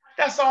 yo.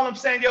 That's all I'm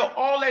saying, yo.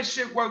 All that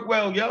shit work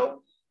well,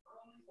 yo.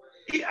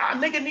 A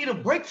nigga need a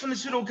break from the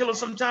pseudo killer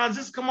sometimes.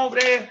 Just come over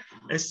there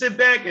and sit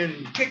back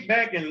and kick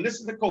back and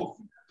listen to Kofi.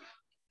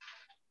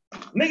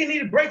 Nigga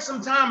need a break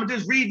sometime and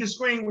just read the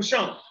screen with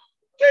Sean.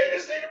 They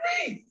just need to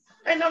read.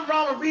 Ain't nothing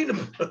wrong with reading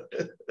them.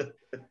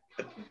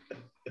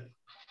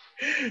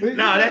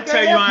 Nah, that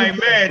tell you I ain't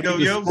mad though,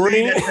 yo.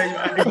 See, that tell you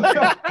I ain't mad.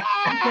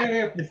 You can't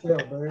help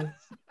yourself, man.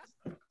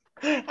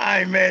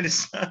 I ain't mad at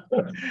son.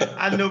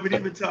 I know, but he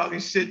been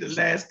talking shit the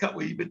last couple.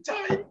 He been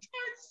talking.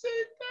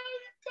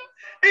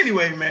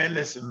 Anyway, man,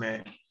 listen,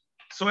 man.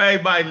 So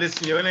everybody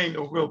listen, yo, it ain't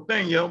no real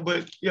thing, yo.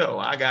 But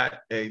yo,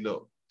 hey,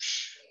 look,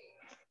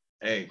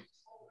 hey.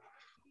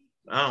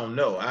 I don't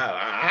know.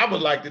 I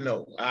would like to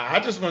know. I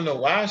just want to know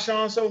why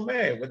Sean so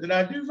mad. What did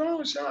I do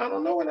wrong, Sean? I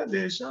don't know what I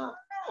did, Sean.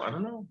 I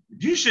don't know.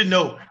 You should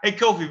know. Hey,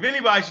 Kofi, if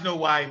anybody should know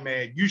why I'm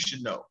mad, you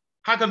should know.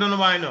 How come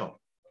nobody know?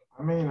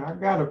 I mean, I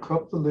got a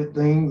couple of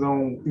things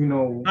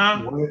on,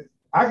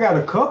 I got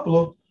a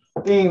couple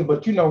of things,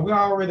 but we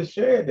already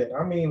shared that.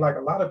 I mean, like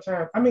a lot of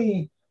times,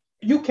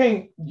 you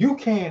can't,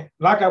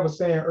 like I was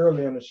saying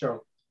earlier in the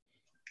show,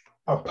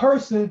 a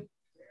person,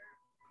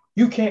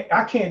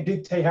 I can't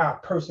dictate how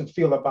a person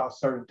feel about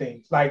certain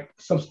things. Like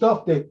some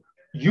stuff that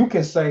you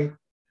can say,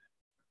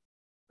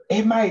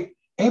 it might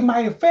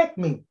affect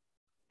me.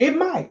 It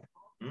might.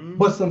 Mm-hmm.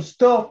 But some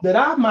stuff that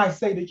I might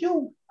say to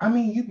you,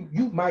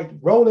 you might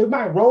roll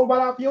right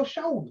off your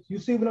shoulders. You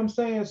see what I'm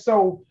saying?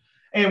 So,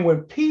 and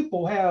when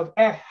people have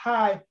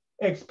high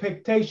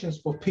expectations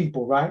for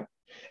people, right?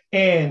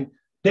 And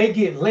they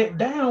get let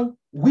down,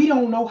 we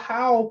don't know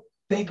how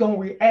they gonna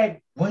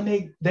react when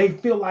they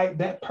feel like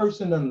that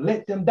person done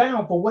let them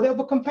down for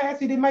whatever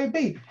capacity it may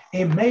be.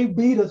 It may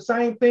be the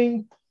same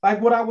thing like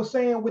what I was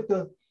saying with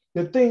the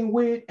thing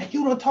with, and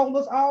you done told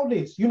us all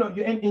this,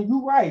 and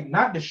you're right,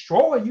 not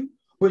destroy you,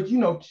 but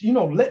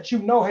let you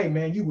know, hey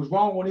man, you was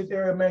wrong on this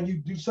area, man. You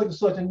do such and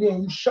such, and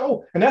then you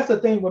show. And that's the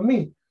thing with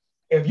me.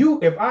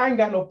 If I ain't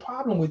got no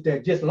problem with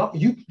that, just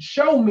you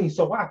show me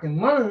so I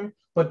can learn,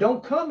 but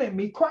don't come at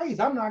me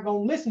crazy. I'm not gonna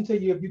listen to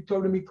you if you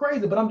told me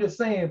crazy, but I'm just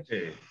saying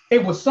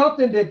it was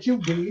something that you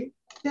did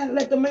that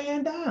let the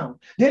man down.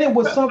 Then it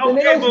was something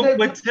else.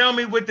 But tell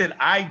me, what did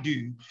I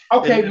do?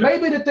 Okay,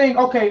 maybe the thing.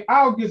 Okay,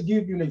 I'll just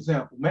give you an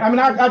example, man. I mean,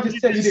 I just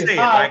tell you this.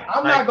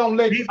 I'm not gonna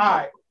let you. All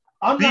right,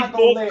 I'm not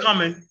gonna let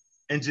coming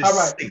and just. All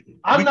right,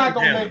 I'm not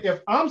gonna let.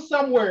 If I'm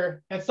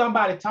somewhere and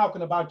somebody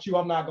talking about you,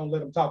 I'm not gonna let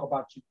them talk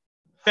about you.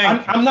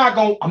 I'm not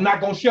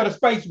gonna share the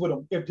space with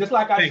them. If just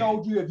like I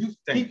told you, if you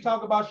keep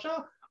talking about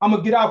Sean, I'm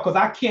gonna get out because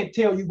I can't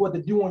tell you what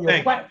to do on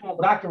your platform,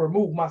 but I can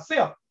remove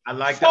myself. I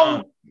like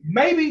so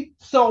maybe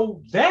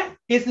that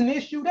is an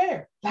issue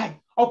there. Like,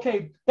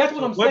 okay, that's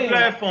what I'm saying. What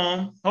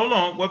platform? Hold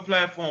on. What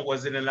platform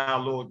was it in our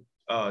little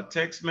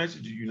text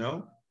message? Do you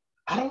know?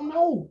 I don't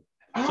know.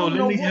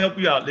 Let me help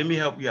you out. Let me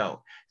help you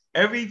out.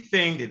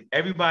 Everything that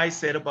everybody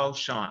said about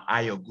Sean,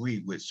 I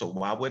agree with. So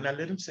why wouldn't I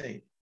let him say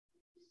it?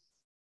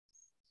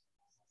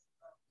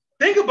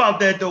 Think about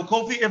that though,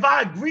 Kofi. If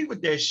I agree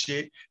with that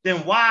shit,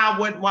 then why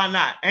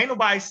not? Ain't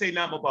nobody say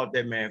nothing about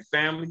that man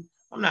family.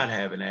 I'm not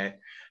having that.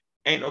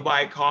 Ain't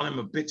nobody calling him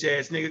a bitch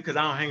ass nigga because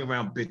I don't hang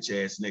around bitch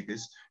ass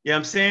niggas. You know what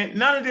I'm saying?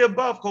 None of the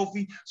above,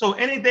 Kofi. So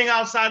anything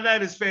outside of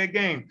that is fair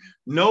game.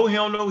 No, he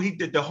don't know. He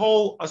did the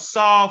whole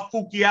Asar,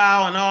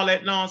 Fukiao, and all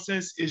that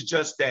nonsense is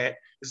just that.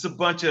 It's a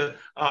bunch of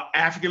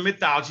African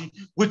mythology,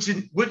 which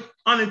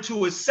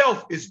unto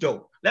itself is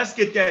dope. Let's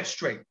get that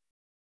straight,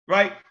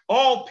 right?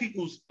 All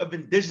peoples of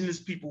indigenous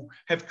people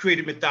have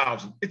created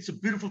mythology. It's a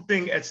beautiful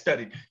thing at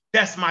study.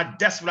 That's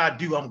what I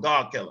do. I'm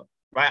God killer,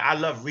 right? I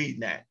love reading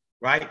that.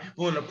 Right?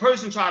 But when a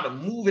person try to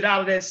move it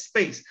out of that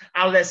space,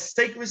 out of that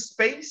sacred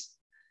space,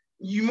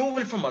 you move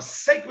it from a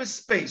sacred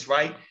space,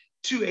 right,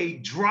 to a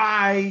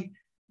dry,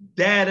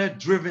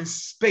 data-driven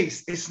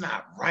space. It's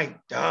not right,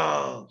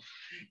 dog.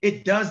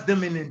 It does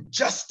them an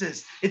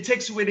injustice. It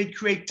takes away their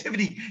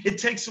creativity. It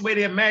takes away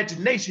their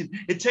imagination.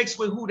 It takes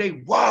away who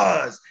they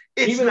was.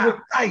 It's even not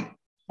right.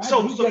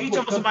 So you talking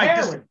about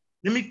somebody,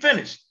 let me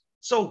finish.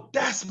 So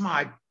that's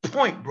my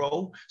point,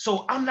 bro.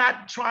 So I'm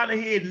not trying to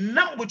hear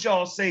nothing what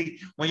y'all say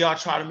when y'all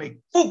try to make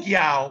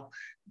Fukiao,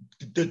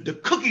 the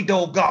cookie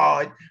dough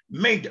god,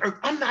 made the earth.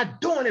 I'm not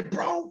doing it,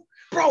 bro.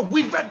 Bro,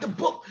 we read the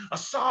book.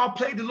 Asar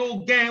played the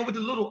little game with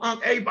the little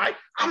everybody.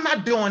 I'm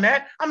not doing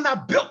that. I'm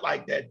not built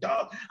like that,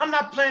 dog. I'm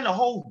not playing the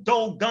whole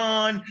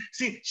Dogon.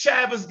 See,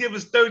 Shabbos give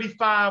us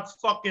 35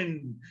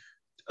 fucking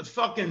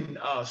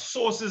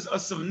sources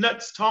of some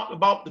nuts talking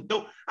about the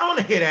dope. I don't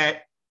want to hear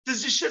that.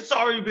 This shit's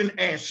already been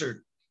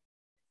answered.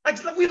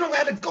 Like, we don't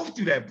have to go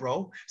through that,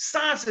 bro.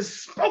 Science has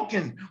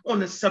spoken on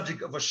the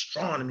subject of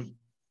astronomy.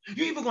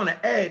 You're either going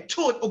to add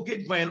to it or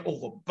get ran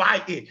over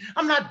by it.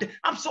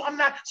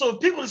 So if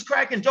people is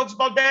cracking jokes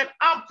about that,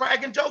 I'm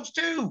cracking jokes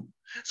too.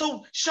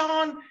 So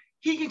Sean,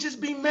 he can just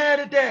be mad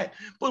at that.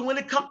 But when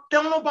it comes,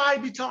 don't nobody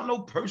be talking no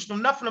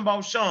personal, nothing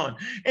about Sean.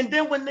 And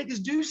then when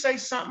niggas do say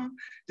something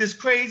that's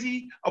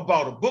crazy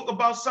about a book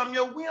about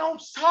something, we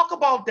don't talk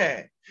about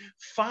that.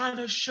 Find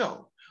a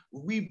show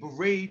where we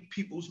berate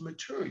people's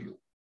material.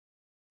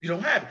 You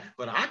don't have it,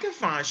 but I can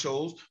find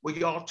shows where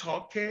y'all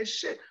talk cash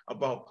shit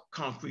about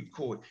Concrete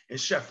Court and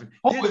Sheffrin.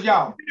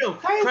 Y'all.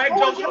 Craig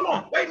Jones, hold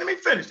on. Wait, let me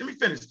finish.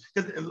 Because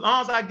as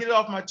long as I get it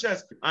off my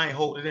chest, I ain't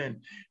holding it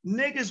in.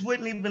 Niggas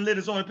wouldn't even let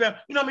us on the panel.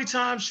 You know how many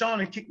times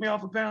Sean had kicked me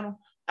off a panel?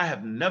 I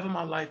have never in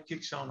my life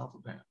kicked Sean off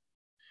a panel.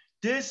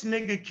 This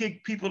nigga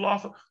kicked people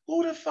off.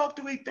 Who the fuck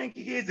do we think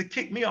he is to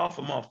kick me off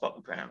a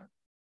motherfucking panel?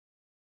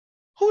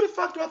 Who the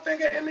fuck do I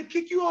think I am to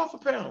kick you off a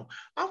panel?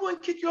 I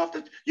wouldn't kick you off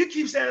you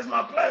keep saying it's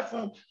my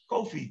platform.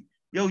 Kofi,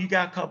 yo, you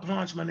got carte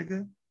blanche, my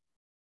nigga.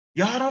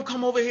 Y'all don't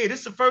come over here. This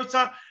is the first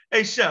time.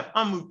 Hey, Chef,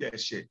 I'm mute that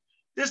shit.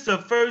 This is the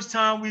first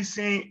time we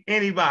seen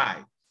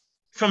anybody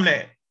from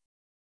that.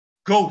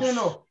 Ghost.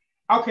 No.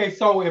 Okay,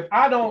 so if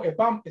I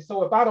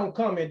don't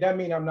comment, that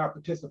means I'm not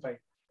participating.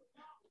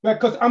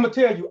 Because I'm gonna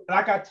tell you,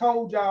 like I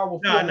told y'all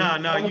before, on the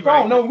phone.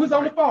 Right. No, we was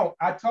on the phone.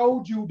 I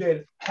told you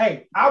that,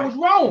 hey, I was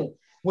wrong.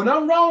 When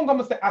I'm wrong, I'm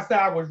gonna say,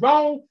 I was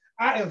wrong.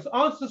 I was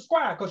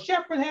unsubscribed because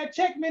Sheffrin had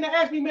checked me and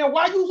asked me, man,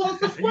 why you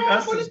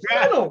unsubscribed for this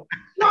channel?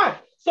 Right.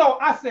 So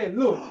I said,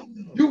 look,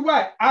 you're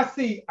right. I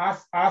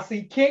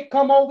see Kent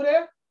come over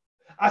there.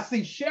 I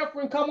see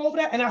Sheffrin come over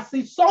there, and I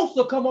see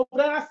Sosa come over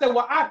there. And I said,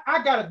 well,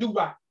 I gotta do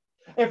right.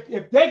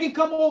 If they can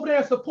come over there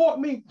and support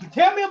me,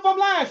 tell me if I'm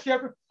lying,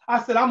 Sheffrin.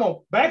 I said, I'm gonna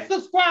back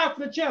subscribe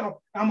for the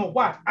channel. I'm gonna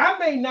watch. I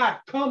may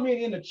not come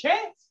in the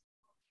chats,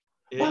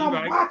 but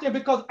I'm watching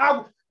because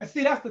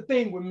see, that's the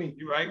thing with me.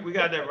 You're right. We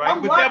got that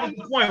right. But that was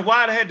the point.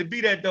 Why it had to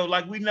be that though?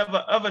 Like we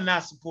never ever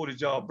not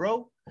supported y'all,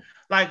 bro.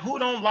 Like who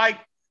don't like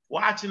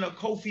watching a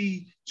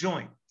Kofi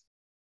joint?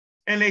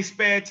 in their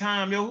spare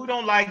time, yo, who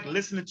don't like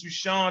listening to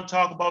Sean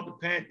talk about the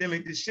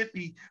pandemic? This should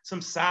be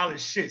some solid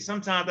shit.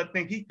 Sometimes I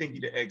think he think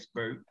he's the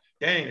expert.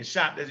 That ain't a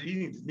shot. That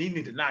you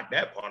need to knock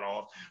that part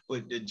off.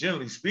 But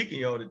generally speaking,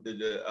 yo,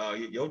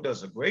 yo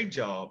does a great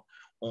job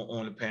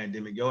on the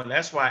pandemic, yo. And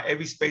that's why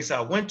every space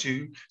I went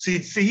to, see,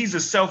 he's a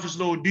selfish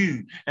little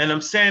dude. And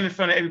I'm saying in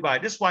front of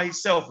everybody, this is why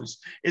he's selfish.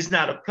 It's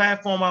not a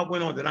platform I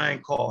went on that I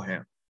ain't call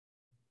him.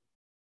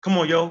 Come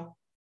on, yo.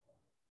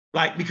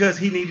 Like, because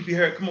he need to be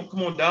heard. Come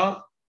on,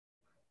 dog.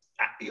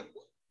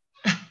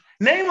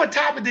 Name a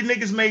topic that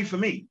niggas made for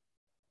me.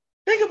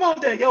 Think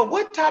about that, yo.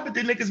 What topic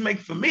did niggas make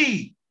for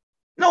me?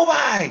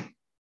 Nobody.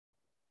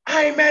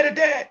 I ain't mad at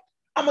that.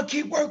 I'm gonna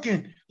keep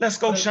working. Let's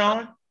go,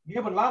 Sean.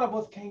 Yeah, but a lot of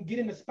us can't get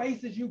in the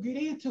spaces you get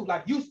into.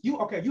 Like you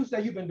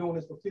say you've been doing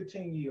this for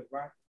 15 years,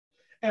 right?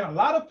 And a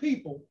lot of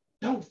people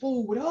don't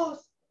fool with us.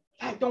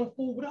 Don't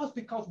fool with us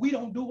because we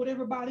don't do what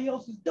everybody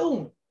else is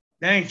doing.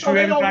 That ain't true.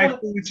 Everybody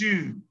fool with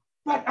you.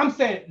 Right. I'm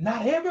saying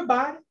not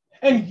everybody.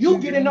 And you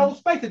get in those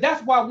spaces.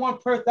 That's why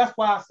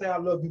I say I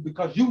love you,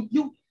 because you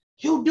do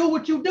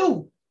what you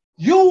do.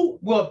 You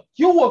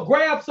will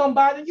grab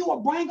somebody and you will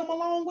bring them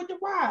along with the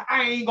ride.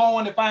 I ain't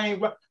going if I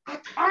ain't.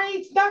 I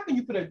ain't stopping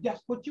you for that.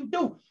 That's what you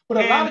do.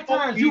 But a lot of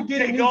times you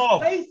get in these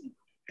spaces.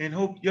 And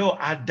hope, yo,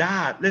 I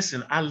died.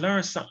 Listen, I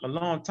learned something a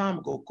long time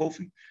ago,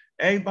 Kofi.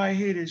 Everybody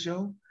hear this,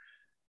 yo.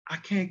 I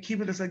can't keep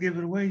it unless I give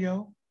it away,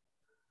 yo.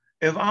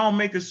 If I don't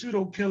make a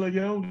pseudo killer,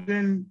 yo,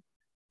 then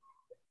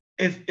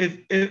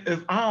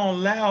if I don't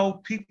allow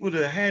people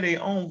to have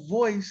their own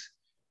voice,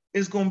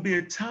 it's gonna be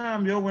a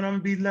time, yo, when I'm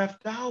gonna be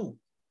left out.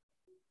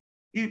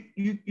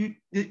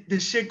 The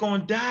shit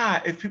gonna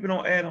die if people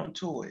don't add on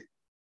to it,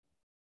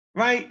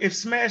 right? If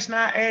Smash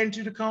not adding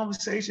to the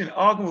conversation,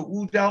 arguing with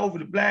Wu Dao over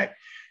the black,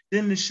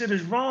 then the shit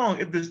is wrong.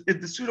 If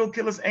the pseudo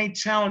killers ain't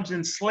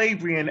challenging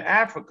slavery in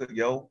Africa,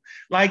 yo,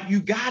 like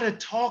you gotta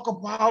talk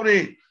about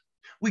it.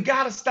 We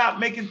gotta stop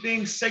making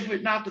things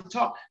sacred not to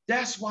talk.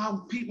 That's why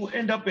people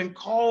end up in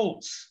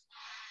cults.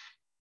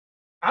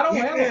 I don't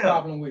have a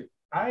problem with it.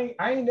 I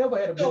ain't never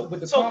had a problem with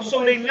the conversation.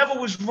 So they never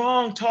was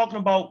wrong talking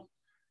about.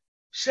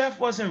 Chef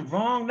wasn't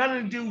wrong. None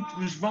of the dudes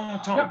was wrong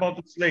talking about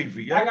the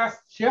slavery. Yo. I got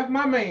Chef,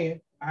 my man.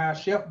 But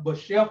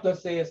Chef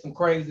does say some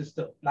crazy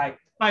stuff. Like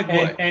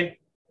what? And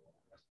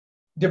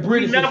the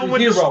British is the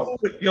hero.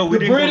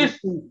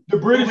 The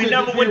British. We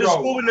never went to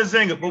school in the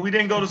Zinger, but we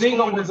didn't go to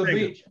school in the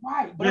Zinger.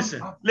 Right.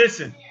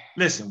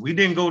 Listen. We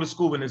didn't go to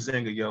school in the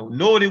Zinger, yo.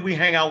 Nor did we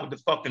hang out with the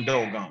fucking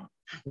Dogon.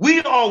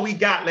 We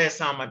got last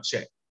time I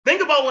checked.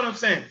 Think about what I'm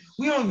saying.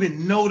 We don't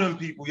even know them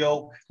people,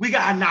 yo. We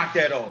gotta knock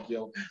that off,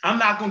 yo. I'm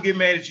not gonna get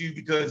mad at you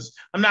because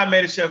I'm not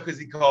mad at Chef because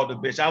he called a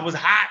bitch. I was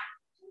hot,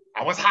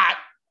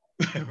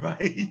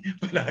 right?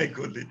 But I ain't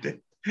gonna let that.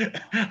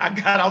 I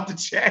got out the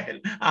chat.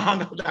 I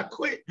hung out. I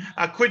quit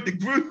the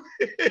group.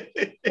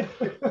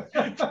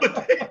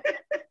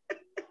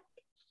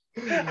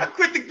 I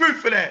quit the group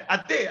for that.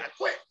 I did. I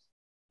quit.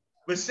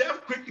 But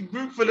Chef quit the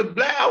group for the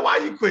black. Why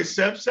you quit,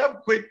 Chef?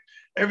 Chef quit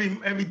every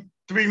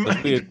 3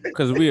 months.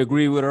 Because we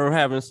agree with her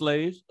having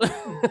slaves. Yeah,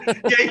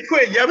 he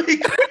quit. Yeah, he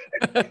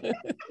quit.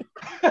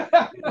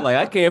 Like,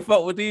 I can't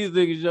fuck with these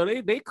niggas,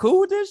 yo. They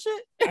cool with this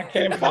shit. I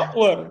can't fuck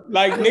with them.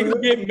 Like,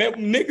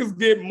 niggas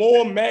get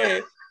more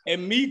mad at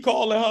me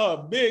calling her a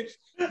bitch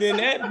than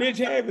that bitch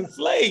having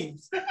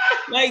slaves.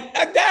 Like,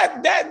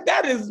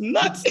 that is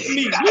nuts to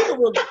me.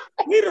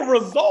 We the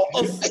result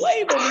of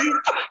slavery,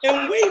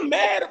 and we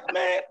mad,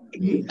 man.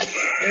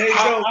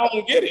 I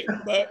don't get it,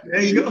 but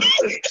there you go.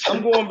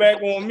 I'm going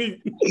back on mute.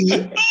 You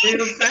know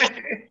what I'm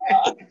saying?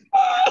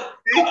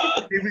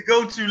 If we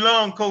go too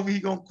long, Kobe, he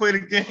gonna quit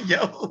again,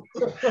 yo.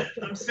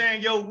 I'm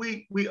saying, yo,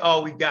 we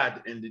all we got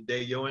at the end of the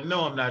day, yo. And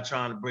no, I'm not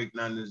trying to break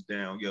none of this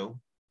down, yo.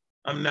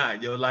 I'm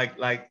not, yo. Like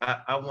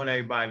I want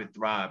everybody to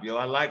thrive, yo.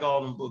 I like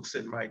all them books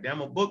sitting right there.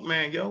 I'm a book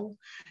man, yo.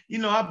 You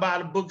know, I buy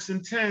the books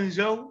in tens,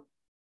 yo.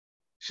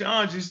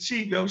 Sean just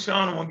cheap, yo.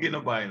 Sean don't want to get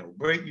nobody no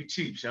break. You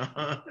cheap, Sean.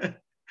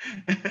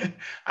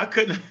 I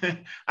couldn't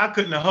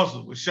have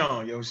hustled with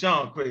Sean, yo.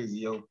 Sean crazy,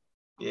 yo.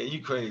 Yeah,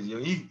 you crazy,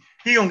 yo. He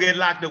gonna get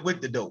locked up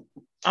with the dope.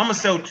 I'm gonna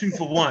sell 2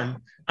 for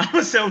 1. I'm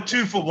gonna sell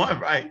 2 for 1,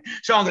 right?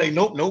 Sean gonna say,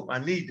 nope. I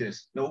need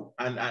this. Nope.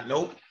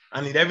 Nope.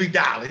 I need every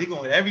dollar. He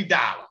gonna get every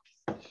dollar.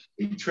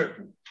 He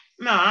tripping.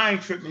 Nah, I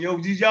ain't tripping, yo.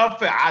 Y'all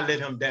fair. I let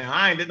him down.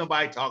 I ain't let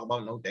nobody talk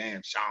about no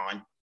damn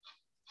Sean.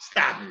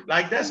 Stop it.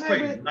 Like, that's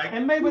crazy. Like,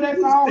 and maybe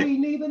that's all he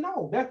need to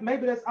know.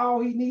 Maybe that's all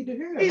he need to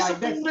hear. He's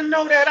supposed to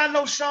know that. I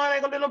know Sean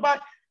ain't gonna let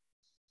nobody.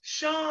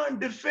 Sean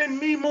defend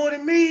me more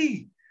than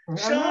me.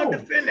 Sean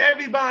defend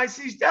everybody.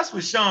 See, that's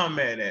what Sean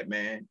mad at,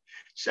 man.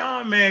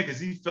 Sean mad because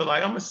he feel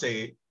like, I'm gonna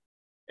say it,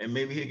 and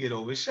maybe he'll get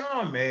over it.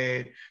 Sean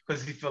mad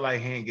because he feel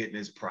like he ain't getting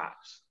his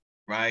props,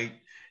 right?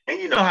 And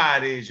you know how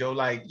it is, yo.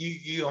 Like,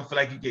 you don't feel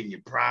like you're getting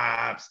your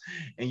props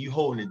and you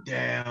holding it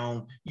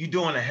down. You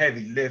doing a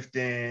heavy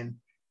lifting.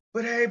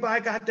 But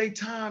everybody got their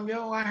time,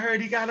 yo. I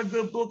heard he got a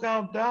good book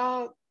out,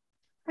 dog.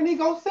 And he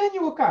gonna send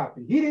you a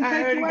copy. He didn't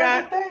take you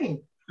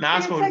everything. Nah, I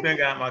supposed to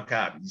got my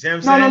copy. You see what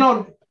I'm saying?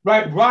 No.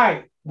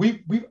 Right.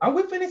 we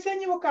finna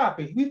send you a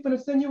copy. We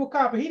finna send you a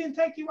copy. He didn't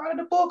take you out of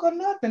the book or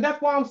nothing.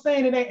 That's why I'm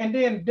saying it ain't. And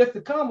then just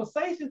the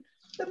conversation,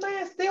 the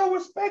man still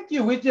respect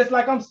you. It's just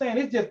like I'm saying.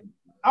 It's just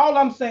all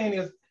I'm saying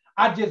is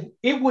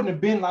it wouldn't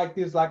have been like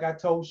this. Like I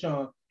told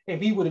Sean,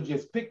 if he would have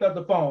just picked up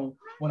the phone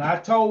when I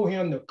told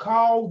him to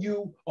call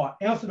you or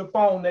answer the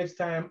phone next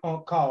time.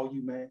 Call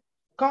you, man.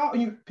 Call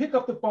you. Pick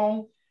up the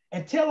phone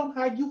and tell him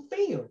how you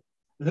feel.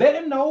 Let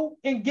him know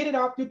and get it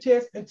off your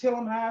chest and tell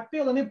him how I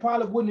feel. And it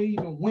probably wouldn't have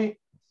even went.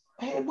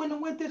 Hey, it wouldn't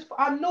have went this far.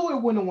 I know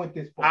it wouldn't have went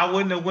this far. I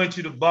wouldn't have went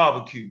to the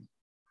barbecue.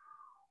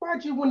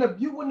 Right, you wouldn't have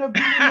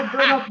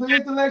brought up the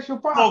intellectual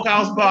property.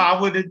 Smokehouse bar, I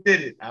wouldn't have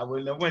did it. I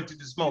wouldn't have went to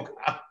the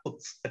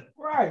smokehouse.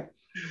 Right.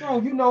 So,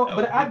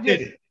 but I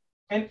just,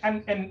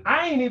 and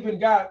I ain't even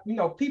got,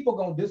 people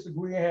gonna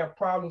disagree and have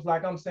problems.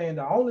 Like I'm saying,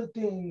 the only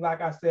thing,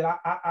 like I said,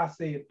 I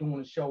said during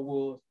the show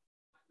was,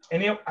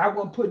 and if I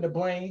wasn't putting the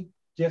blame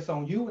just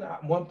on you, and I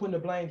wasn't putting the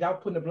blame, y'all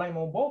putting the blame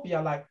on both of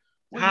y'all, like,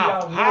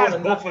 how is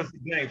both of us to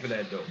blame for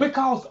that though?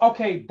 Because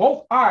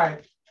both. All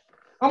right,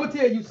 I'm gonna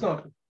tell you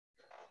something.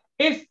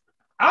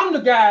 I'm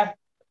the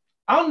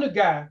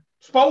guy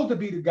supposed to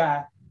be the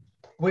guy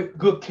with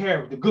good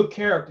character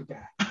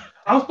guy.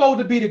 I'm supposed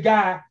to be the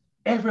guy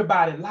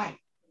everybody like,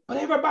 but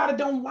everybody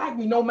don't like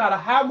me. No matter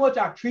how much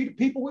I treat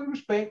people with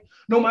respect,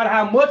 no matter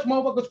how much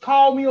motherfuckers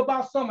call me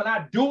about something,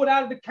 I do it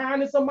out of the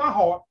kindness of my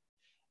heart.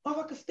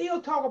 Motherfuckers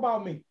still talk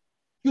about me.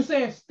 You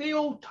saying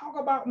still talk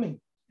about me?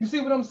 You see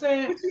what I'm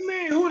saying? What you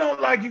mean? Who don't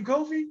like you,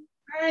 Kofi?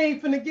 I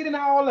ain't finna get into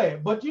all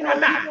that, but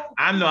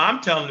I'm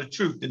telling the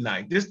truth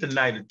tonight. This the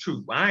night of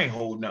truth. I ain't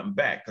holding nothing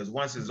back because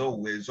once it's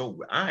over.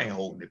 I ain't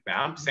holding it back.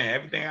 I'm saying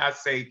everything I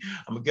say,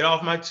 I'm gonna get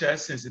off my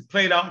chest. Since it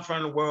played out in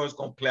front of the world, it's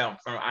gonna play out in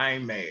front. I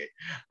ain't mad.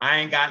 I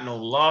ain't got no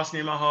loss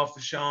in my heart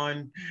for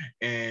Sean.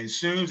 And as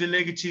soon as the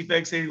nigga Chief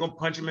X said he's gonna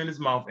punch him in his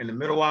mouth in the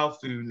middle of our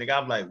food,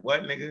 nigga, I'm like,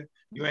 what, nigga?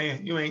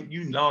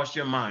 You lost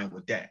your mind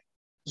with that.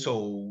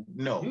 So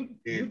no,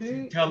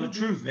 tell the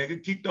truth,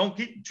 nigga. Don't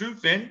keep the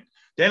truth in.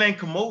 That ain't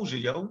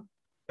Kimoja, yo.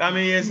 I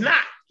mean, it's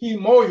not.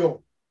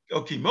 Kimoyo.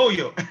 Oh,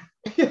 Kimoyo.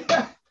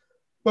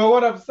 But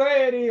what I'm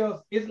saying is,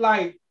 it's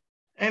like...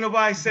 Ain't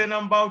nobody said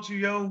nothing about you,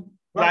 yo,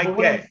 like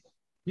that.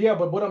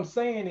 But what I'm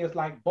saying is,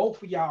 like,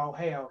 both of y'all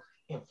have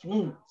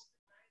influence.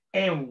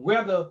 And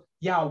whether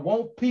y'all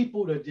want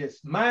people to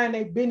just mind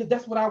their business,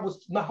 that's what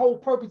my whole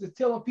purpose is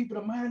telling people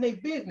to mind their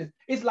business.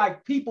 It's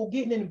like people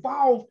getting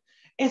involved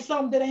in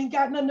something that ain't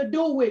got nothing to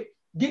do with...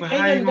 But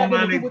how you gonna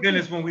mind their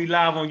business when we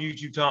live on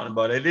YouTube talking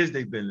about it? It is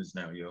their business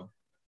now, yo.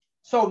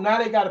 So now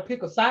they got to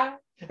pick a side,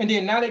 and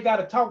then now they got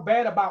to talk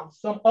bad about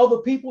some other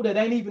people that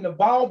ain't even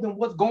involved in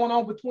what's going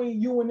on between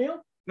you and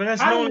them. But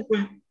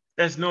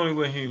that's normally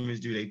what humans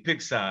do. They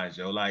pick sides,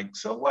 yo. Like,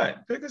 so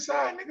what? Pick a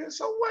side, nigga.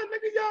 So what,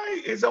 nigga?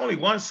 Y'all, it's only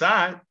one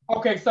side.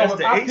 Okay, so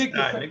if I pick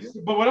the side,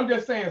 but what I'm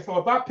just saying, so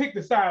if I pick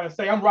the side and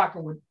say I'm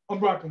rocking with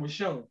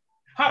Sean,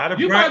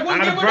 you might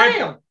want to give a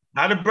damn.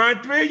 I'd have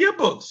burned 3 of your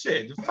books.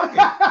 Shit, fuck it.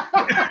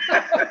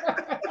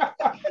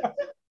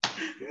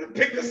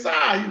 Pick a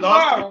side. You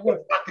lost.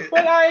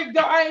 But I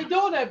ain't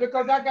doing that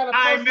because I got a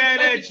personal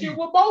relationship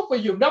with both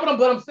of you. That's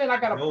what I'm saying. I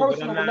got a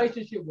personal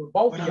relationship with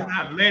both of y'all. I'm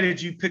not mad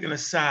at you picking a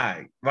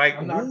side,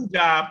 right?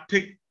 Wu-Job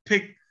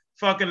pick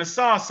fucking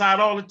Asar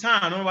side all the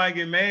time. Nobody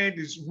get mad.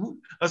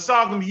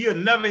 Asar gonna be, you'll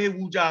never hear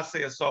Wu-Job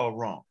say Asar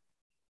wrong.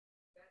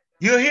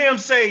 You'll hear him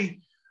say,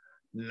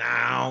 nah,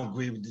 I don't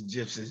agree with the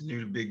Gypsies,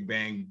 knew the Big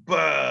Bang,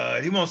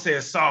 but he won't say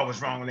Asar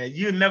was wrong on that.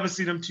 You'll never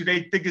see them two.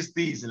 They thick as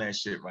thieves in that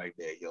shit right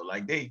there, yo.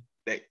 Like they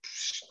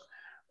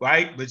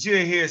right? But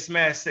you'll hear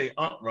Smash say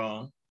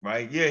wrong,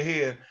 right? You'll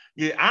hear,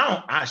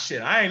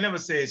 I ain't never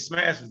said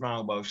Smash was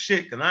wrong about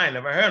shit, because I ain't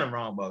never heard him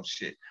wrong about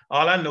shit.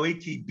 All I know, he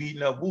keep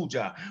beating up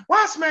Wu-Job.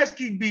 Why Smash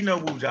keep beating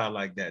up Wu-Job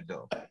like that,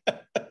 though?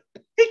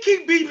 He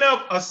keep beating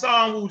up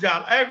Asar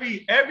Wu-Job.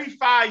 Every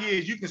 5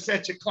 years, you can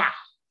set your clock.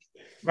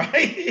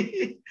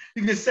 Right?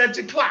 You can set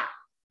your clock.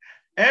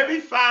 Every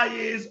 5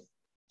 years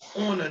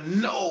on the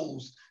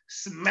nose,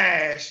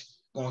 Smash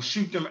gonna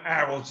shoot them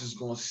arrows, is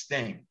gonna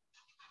sting.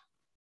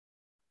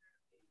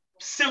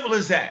 Simple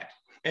as that.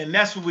 And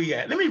that's where we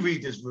at. Let me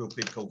read this real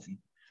quick, Kofi.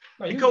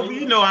 Hey, Kofi,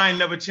 you know I ain't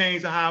never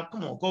changed how.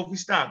 Come on, Kofi,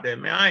 stop that,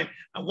 man.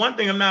 One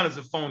thing I'm not is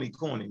a phony,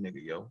 corny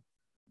nigga, yo.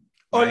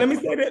 Oh, right?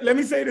 Let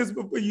me say this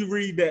before you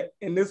read that.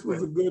 And this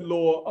was a good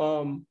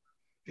little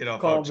get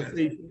off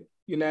conversation.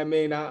 You know what I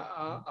mean?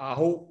 I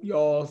hope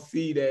y'all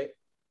see that,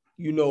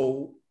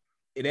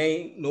 it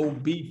ain't no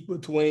beef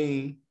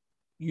between,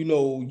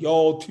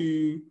 y'all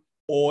two,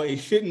 or it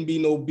shouldn't be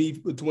no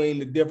beef between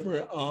the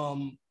different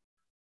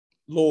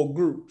little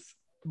groups.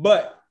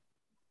 But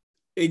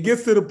it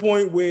gets to the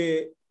point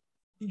where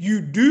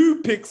you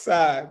do pick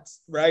sides,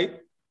 right?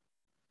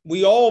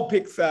 We all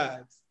pick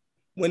sides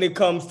when it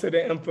comes to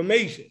the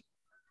information,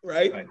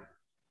 right?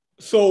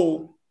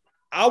 So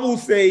I will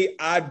say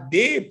I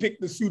did pick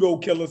the pseudo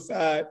killer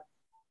side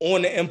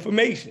on the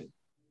information,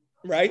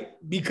 right?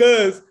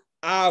 Because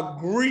I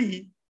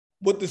agree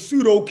with the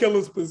pseudo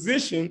killer's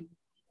position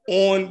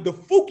on the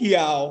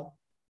Fukiao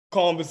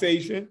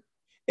conversation,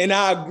 and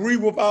I agree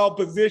with our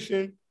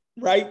position,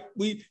 right?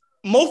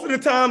 most of the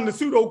time the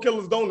pseudo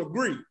killers don't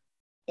agree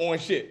on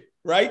shit,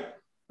 right?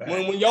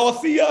 When y'all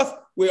see us,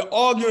 we're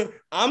arguing.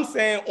 I'm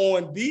saying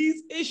on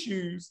these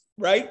issues,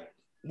 right?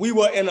 We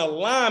were in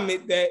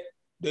alignment that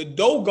the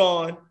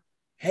Dogon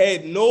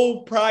had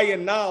no prior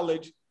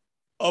knowledge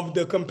of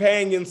the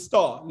companion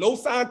star, no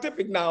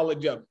scientific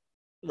knowledge of it,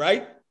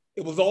 right?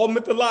 It was all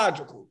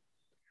mythological.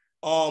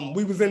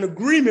 We was in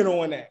agreement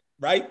on that,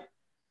 right?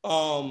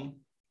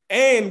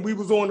 And we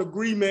was on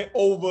agreement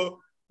over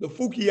the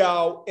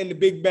Fukuyao and the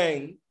Big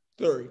Bang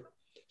theory.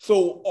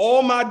 So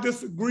all my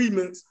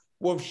disagreements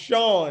with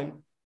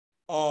Sean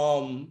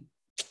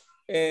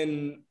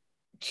and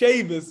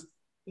Chavis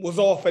was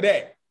off of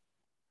that.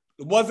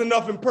 It wasn't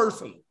nothing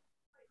personal.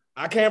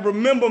 I can't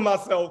remember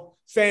myself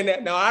saying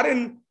that. Now I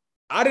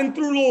didn't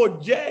throw little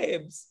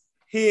jabs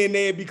here and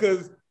there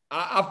because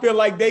I feel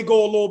like they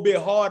go a little bit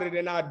harder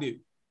than I do,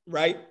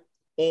 right?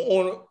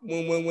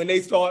 When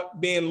they start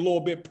being a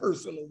little bit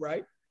personal,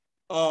 right?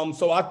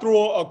 So I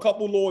threw a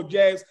couple little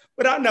jabs,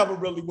 but I never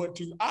really went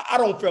too. I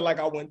don't feel like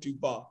I went too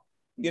far.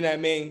 You know what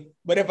I mean?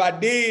 But if I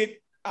did,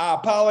 I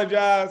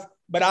apologize.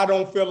 But I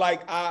don't feel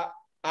like I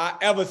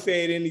ever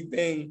said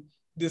anything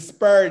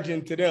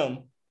disparaging to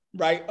them,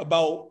 right?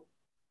 About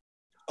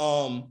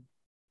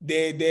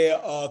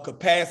their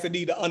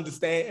capacity to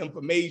understand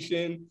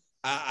information.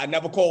 I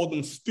never called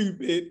them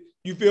stupid.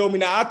 You feel me?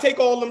 Now I take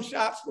all them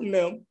shots from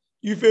them.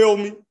 You feel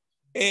me?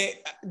 And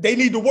they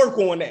need to work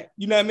on that.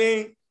 You know what I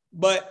mean?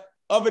 But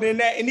other than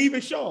that, and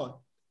even Sean,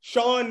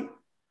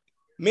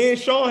 me and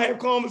Sean have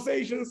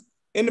conversations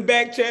in the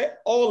back chat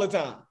all the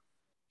time.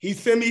 He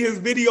send me his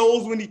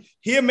videos when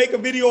he'll make a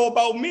video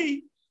about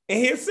me and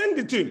he'll send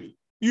it to me.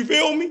 You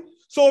feel me?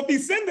 So if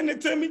he's sending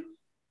it to me,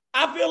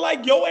 I feel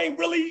like yo ain't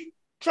really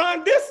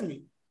trying to diss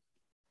me.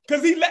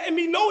 Because he letting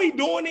me know he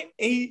doing it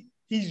and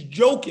he's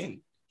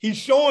joking. He's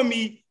showing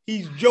me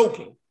he's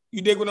joking.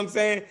 You dig what I'm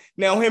saying?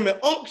 Now him and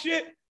Unc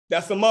shit,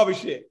 that's some other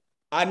shit.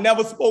 I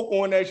never spoke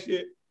on that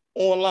shit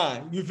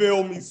online. You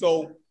feel me?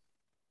 So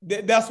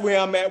that's where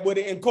I'm at with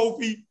it. And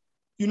Kofi,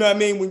 you know what I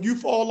mean? When you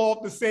fall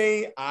off the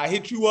scene, I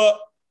hit you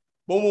up.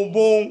 Boom, boom,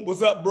 boom.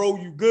 What's up, bro?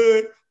 You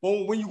good?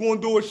 Boom, when you gonna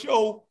do a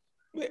show?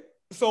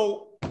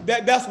 So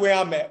that's where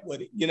I'm at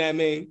with it. You know what I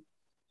mean?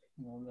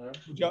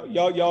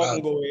 Y'all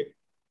can go ahead.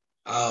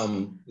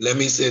 Let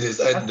me say this.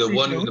 The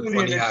one with the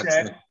funny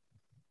accent.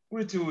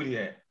 Where Tahuti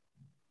at?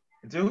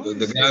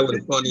 The guy with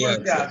the funny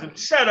accent.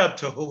 Shut up,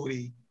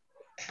 Tahuti.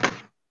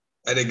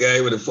 And the guy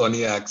with the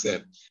funny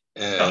accent.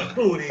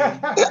 Tahuti.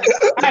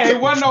 Hey,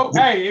 it wasn't no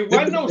shot. It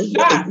wasn't no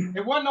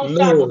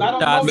shot. I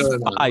don't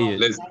know.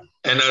 Listen,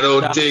 and I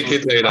don't take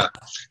it like that.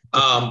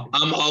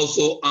 I'm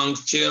also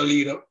Unc's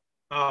cheerleader.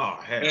 Oh,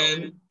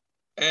 hell.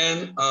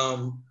 And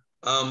I'm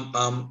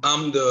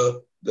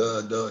the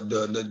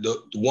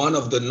one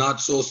of the not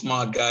so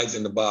smart guys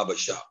in the barber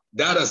shop.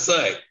 That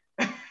aside,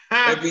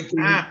 everything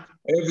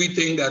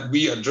that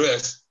we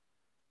address,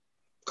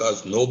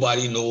 because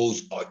nobody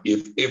knows, or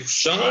if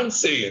Sean's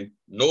saying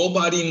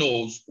nobody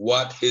knows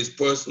what his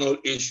personal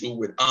issue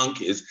with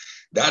Ankh is,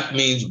 that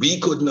means we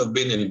couldn't have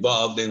been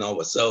involved in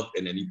ourselves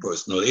in any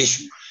personal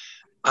issue.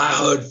 I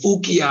heard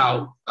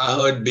Fukuyao, I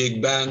heard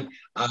Big Bang,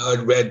 I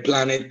heard Red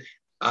Planet,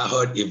 I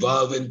heard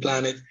Evolving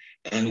Planet,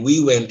 and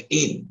we went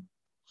in.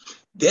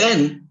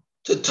 Then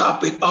to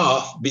top it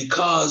off,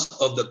 because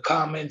of the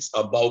comments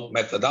about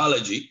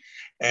methodology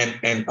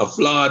and a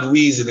flawed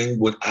reasoning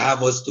would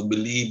have us to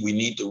believe we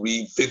need to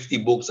read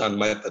 50 books on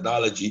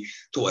methodology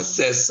to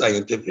assess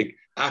scientific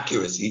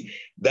accuracy.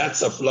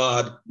 That's a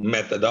flawed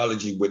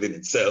methodology within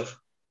itself.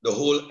 The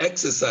whole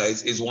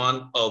exercise is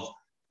one of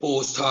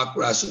post hoc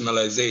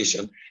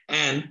rationalization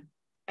and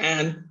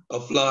a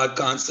flawed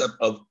concept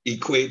of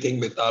equating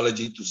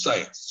mythology to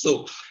science.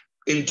 So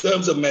in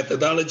terms of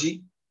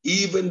methodology,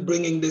 even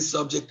bringing this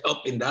subject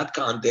up in that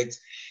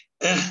context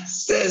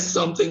says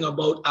something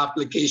about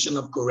application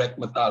of correct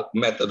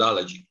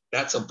methodology.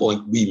 That's a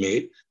point we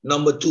made.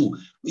 Number two,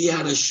 we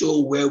had a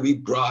show where we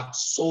brought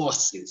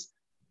sources.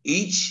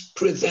 Each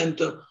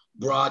presenter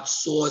brought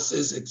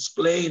sources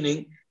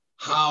explaining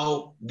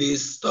how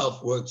this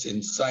stuff works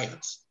in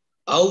science.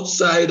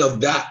 Outside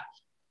of that,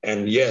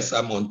 and yes,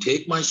 I'm gonna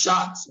take my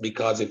shots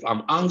because if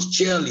I'm Ank's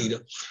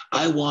cheerleader,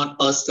 I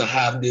want us to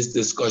have this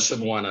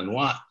discussion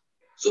one-on-one.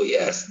 So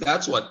yes,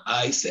 that's what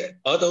I said.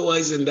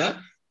 Otherwise than that,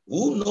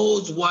 who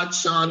knows what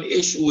Sean's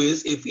issue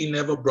is if he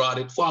never brought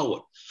it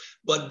forward.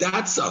 But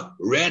that's a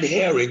red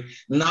herring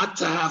not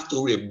to have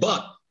to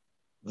rebut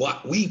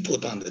what we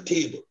put on the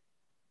table.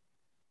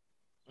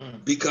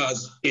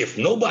 Because if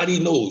nobody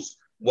knows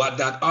what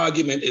that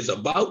argument is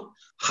about,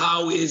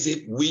 how is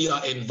it we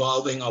are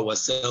involving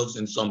ourselves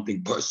in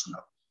something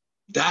personal?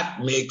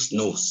 That makes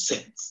no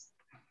sense.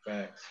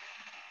 Facts.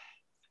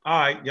 All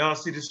right, y'all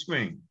see the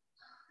screen.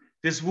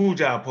 This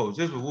Wuja post,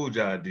 this is what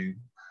Wuja do.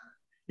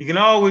 You can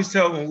always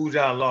tell when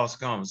Wuja lost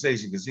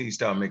conversation because he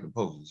started making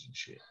poses and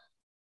shit.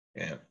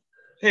 Yeah.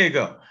 Here you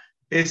go.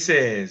 It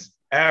says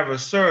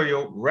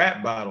adversarial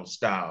rap battle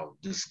style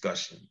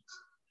discussions.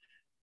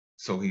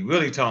 So he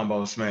really talking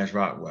about Smash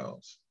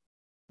Rockwell's,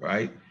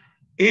 right?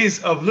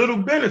 Is of little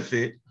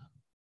benefit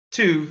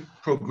to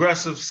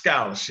progressive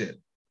scholarship.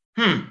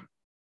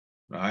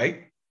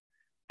 Right?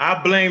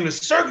 I blame the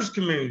circus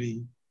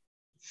community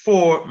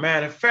for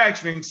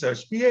manufacturing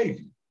such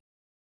behavior.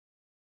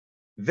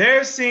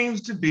 There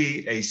seems to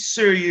be a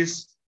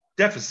serious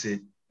deficit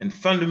in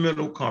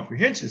fundamental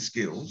comprehension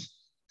skills.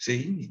 See,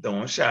 he's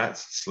throwing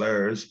shots,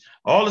 slurs,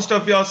 all the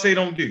stuff y'all say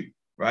don't do,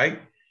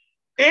 right?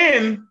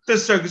 In the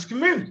circus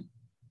community.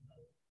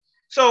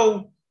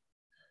 So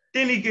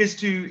then he gets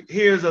to,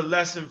 here's a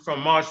lesson from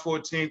March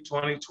 14,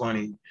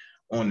 2020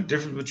 on the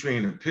difference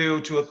between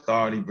appeal to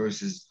authority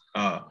versus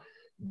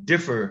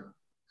defer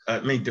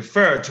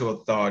to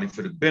authority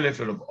for the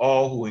benefit of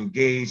all who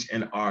engage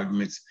in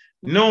arguments,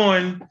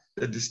 knowing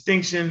the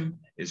distinction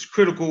is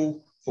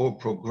critical for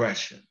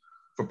progression,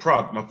 for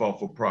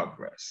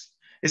progress.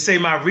 It say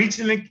my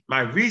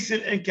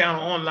recent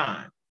encounter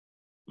online.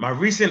 My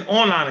recent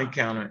online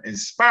encounter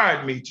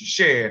inspired me to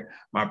share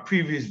my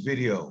previous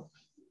video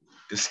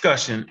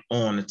discussion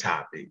on the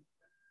topic.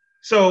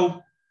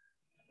 So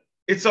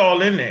it's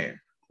all in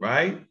there,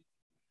 right?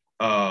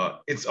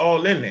 It's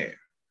all in there.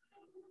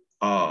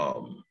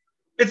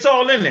 It's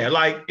all in there.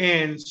 Like,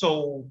 and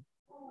so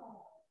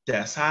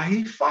that's how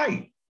he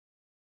fight.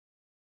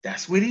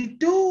 That's what he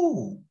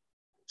do.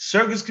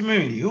 Circus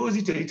community. Who is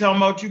he? He talking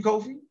about you,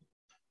 Kofi?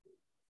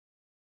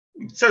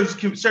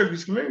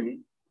 Circus community,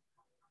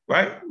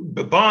 right?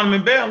 But Barnum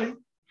and Bailey.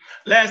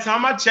 Last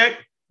time I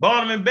checked,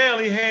 Barnum and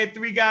Bailey had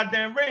 3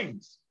 goddamn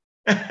rings.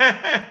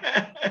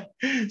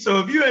 So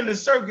if you're in the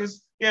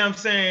circus, you know what I'm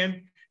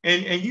saying,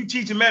 and you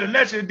teach a meta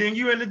lecture, then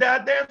you're in the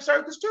goddamn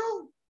circus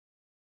too.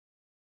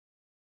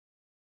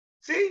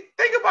 See,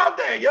 think about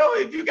that, yo.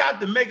 If you got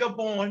the makeup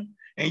on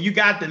and you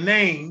got the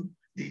name,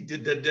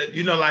 the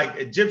you know, like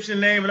Egyptian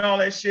name and all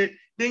that shit,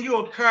 then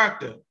you're a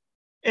character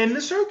in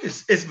the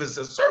circus. It's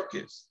a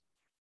circus.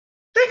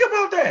 Think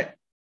about that.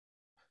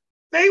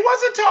 Now, he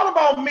wasn't talking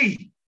about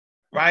me,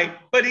 right?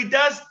 But he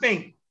does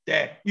think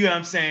that, you know what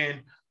I'm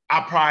saying,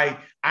 I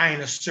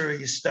ain't a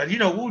serious study. You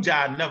know,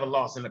 Wu-Jai never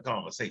lost in the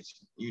conversation.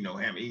 You know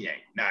him, he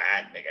ain't, nah,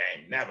 that nigga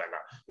ain't never,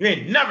 you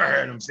ain't never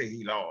heard him say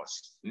he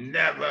lost.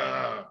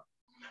 Never.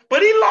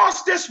 But he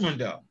lost this one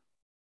though,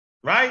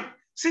 right?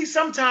 See,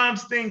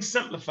 sometimes things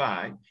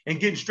simplified and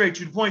getting straight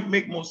to the point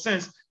make more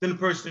sense than the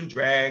person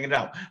dragging it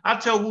out. I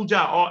tell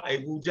Wu-Jai,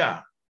 hey,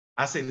 Wu-Jai,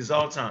 I say this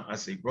all the time. I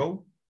say,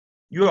 bro,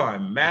 you are a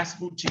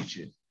masterful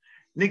teacher.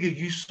 Nigga,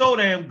 you so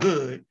damn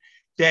good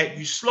that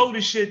you slow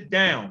the shit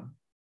down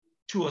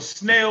to a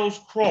snail's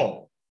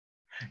crawl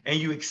and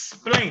you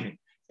explain it.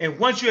 And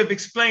once you have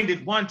explained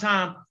it one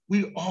time,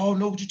 we all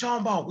know what you're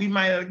talking about. We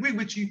might agree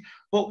with you,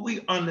 but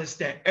we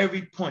understand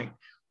every point.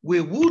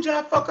 Where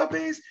Wu-Jai fuck up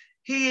is,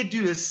 he'd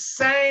do the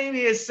same,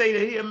 he'd say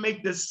that he'll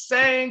make the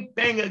same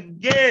thing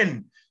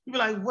again. You'd be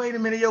like, wait a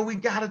minute, yo, we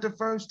got it the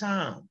first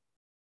time.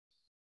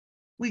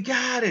 We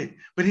got it.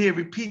 But he'd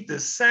repeat the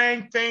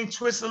same thing,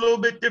 twist a little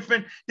bit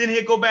different, then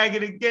he'd go back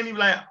and again, he'd be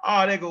like,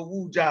 oh, there go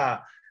Wu-Jai.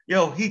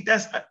 Yo, he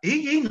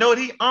know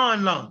he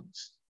on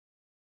lungs.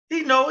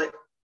 He know it,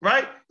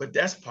 right? But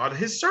that's part of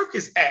his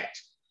circus act.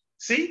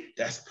 See,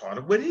 that's part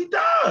of what he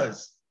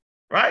does.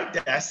 Right?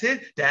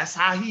 That's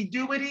how he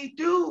do what he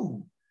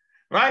do.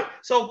 Right?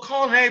 So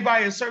calling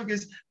everybody a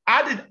circus,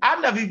 I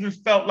never even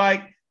felt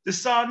like the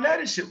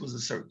Sarnetta shit was a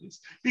circus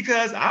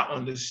because I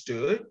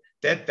understood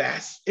that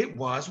it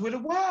was what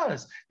it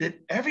was,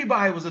 that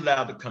everybody was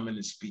allowed to come in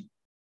and speak.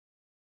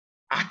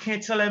 I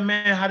can't tell that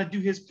man how to do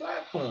his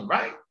platform,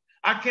 right?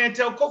 I can't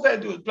tell Kofi how to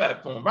do his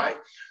platform, right?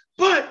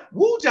 But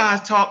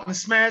Wu-Jai's talking to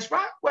Smash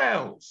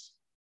Rockwells.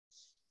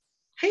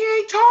 He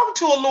ain't talking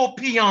to a little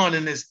peon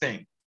in this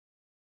thing.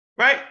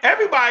 Right?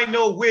 Everybody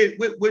know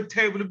where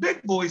table the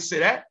big boys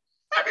sit at.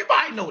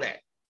 Everybody know that.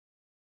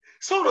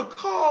 So the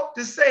call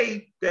to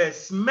say that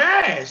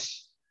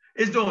Smash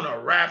is doing a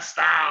rap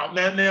style.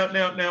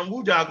 Now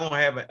Wu-Jai gonna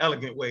have an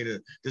elegant way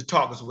to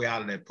talk us way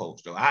out of that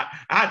post, though.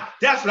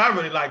 That's what I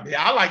really like to hear.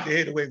 I like to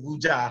hear the way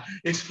Wu-Jai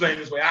explain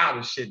his way out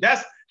of shit.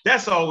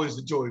 That's always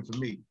the joy for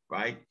me,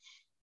 right?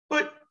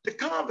 But the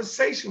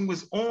conversation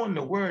was on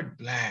the word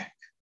black.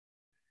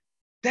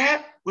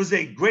 That was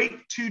a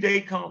great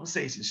 2-day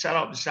conversation. Shout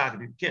out to Shaka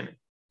McKinnon.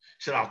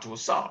 Shout out to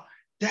Asar.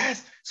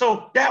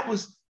 That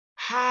was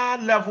high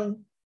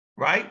level,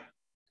 right?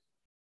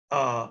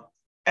 At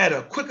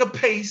a quicker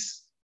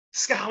pace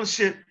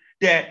scholarship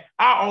that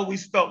I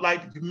always felt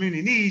like the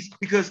community needs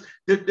because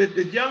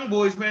the young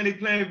boys, man, they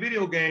playing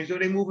video games, so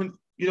they moving,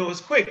 you know,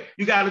 it's quick.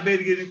 You got to be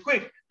able to get it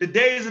quick. The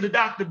days of the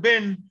Dr.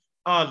 Ben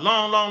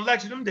long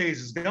lecture, them days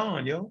is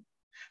gone, yo.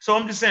 So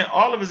I'm just saying,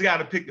 all of us got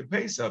to pick the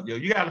pace up, yo.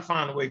 You got to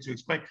find a way to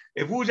explain.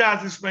 If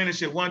Wu-Jai's explaining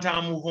shit one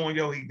time, move on,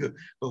 yo, he good.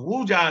 But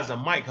Wu-Jai is a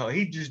mic, huh?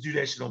 He just do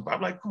that shit on.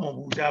 I'm like, come on,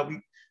 Wu-Jai,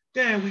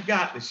 we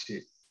got this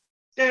shit.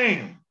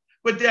 Damn.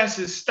 But that's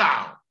his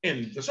style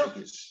in the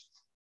circus.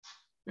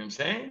 You know what I'm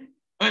saying?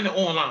 In the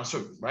online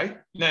circus, right?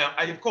 Now,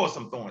 of course,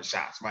 I'm throwing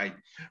shots, right?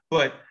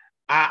 But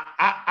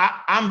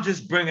I'm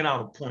just bringing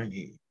out a point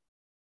here,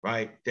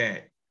 right?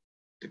 That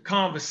the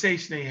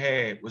conversation they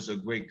had was a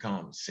great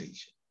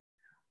conversation.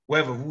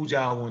 whether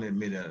Wu-Ja want to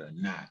admit it or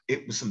not.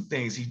 It was some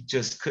things he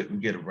just couldn't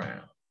get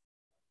around.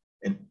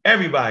 And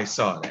everybody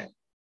saw that.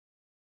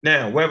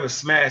 Now, whether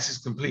Smash is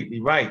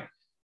completely right,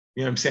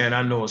 you know what I'm saying?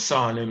 I know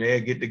Asar and them, they'll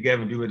get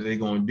together and do what they're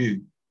going to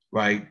do,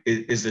 right?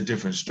 It's a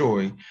different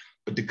story.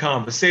 But the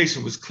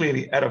conversation was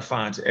clearly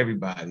edifying to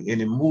everybody. And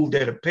it moved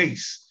at a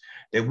pace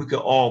that we could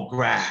all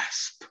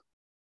grasp,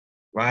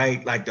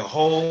 right? Like the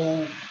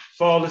whole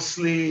fall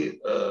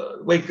asleep,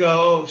 wake up,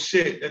 oh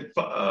shit,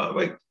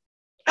 wake,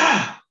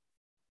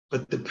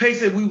 But the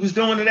pace that we was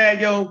doing to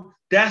that, yo,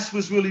 that's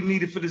what's really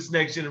needed for this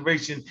next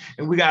generation.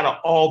 And we gotta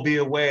all be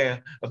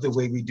aware of the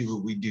way we do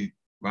what we do,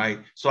 right?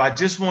 So I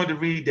just wanted to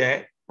read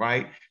that,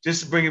 right?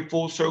 Just to bring it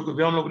full circle. If you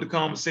don't know what the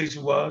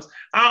conversation was.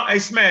 Hey,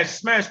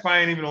 Smash probably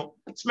ain't even on.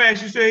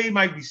 Smash, you say he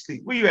might be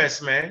asleep. Where you at,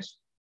 Smash?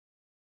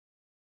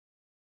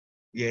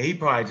 Yeah, he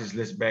probably just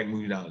lets back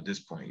moved out at this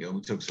point, yo.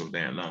 It took so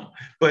damn long.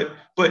 But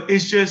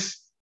it's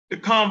just the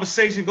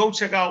conversation. Go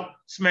check out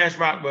Smash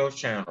Rockwell's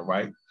channel,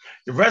 right?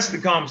 The rest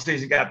of the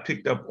conversation got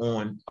picked up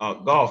on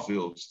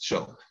Garfield's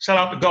show. Shout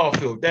out to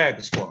Garfield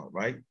Dagger Squad,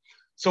 right?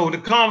 So the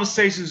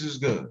conversations is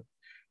good.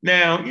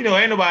 Now, you know,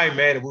 ain't nobody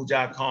mad at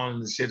Wu-Ja calling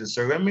the shit a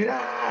circle. I mean,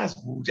 it's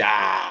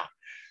Wu-Ja,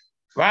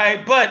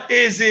 right? But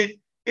is it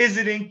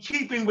in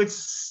keeping with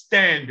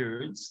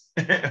standards,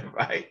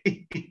 right?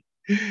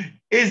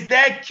 Is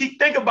that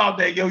think about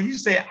that, yo? You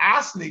say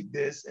I sneak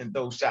this and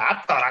those shots.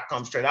 I thought I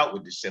come straight out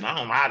with this shit. I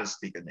don't know how to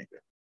sneak a nigga.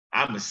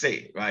 I'ma say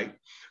it, right?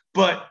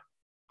 But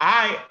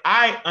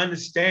I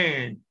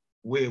understand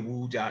where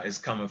Wu-Ja is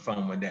coming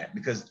from with that,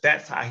 because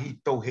that's how he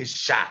throw his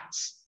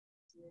shots,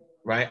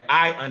 right?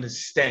 I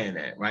understand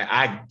that, right?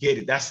 I get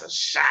it. That's a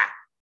shot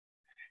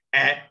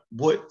at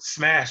what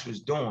Smash was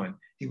doing.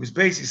 He was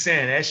basically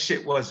saying that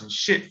shit wasn't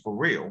shit for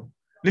real.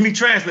 Let me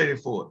translate it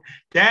for it.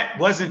 That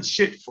wasn't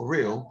shit for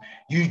real.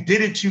 You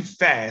did it too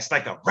fast,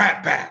 like a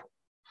rap battle.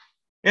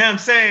 You know what I'm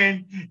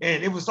saying?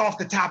 And it was off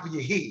the top of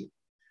your head. You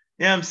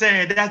know what I'm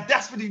saying?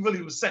 That's what he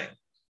really was saying.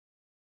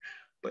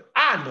 But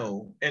I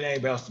know, and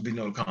anybody else to be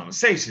no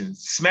conversation,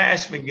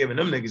 Smash been giving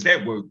them niggas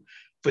that work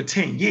for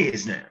 10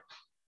 years now,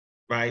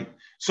 right?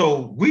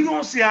 So we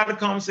gonna see how the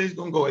conversation's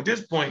gonna go. At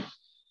this point,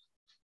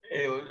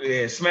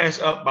 yeah,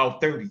 Smash up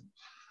about 30.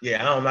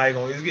 Yeah, I don't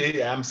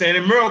know. I'm saying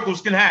that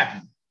miracles can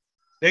happen.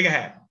 They can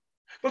happen.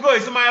 But go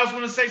ahead, somebody else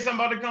want to say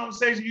something about the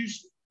conversation?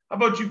 How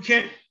about you,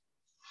 Kent?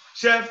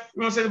 Chef,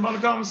 you want to say something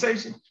about the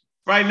conversation?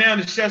 Right now,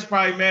 the chef's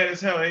probably mad as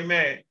hell. They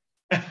mad.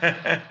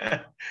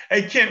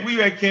 Hey, Kent, where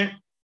you at, Kent?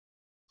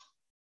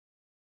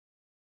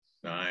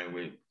 No, I ain't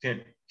with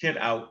Kent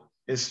out.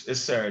 It's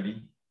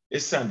Saturday.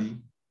 It's Sunday.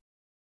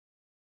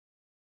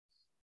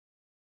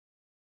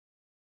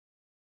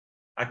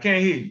 I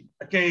can't hear you.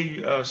 I can't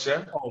hear you,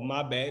 Chef. Oh,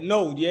 my bad.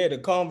 No, yeah, the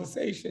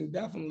conversation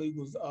definitely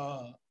was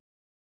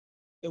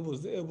it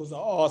was an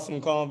awesome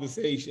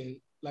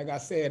conversation. Like I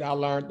said, I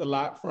learned a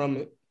lot from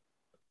it.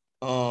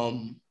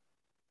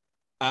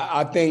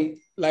 I think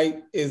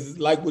like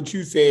what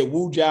you said,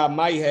 Wu-Ja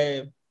might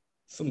have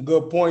some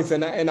good points,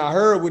 and I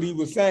heard what he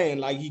was saying.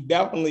 Like he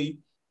definitely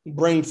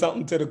brings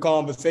something to the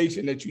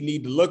conversation that you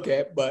need to look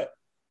at. But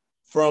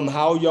from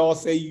how y'all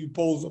say you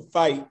pose a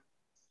fight,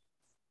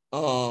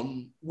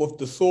 with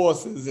the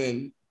sources,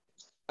 and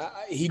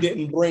he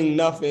didn't bring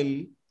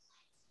nothing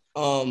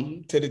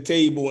to the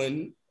table,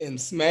 and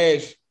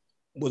Smash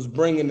was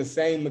bringing the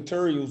same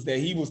materials that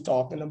he was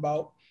talking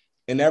about,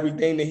 and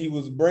everything that he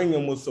was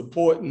bringing was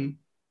supporting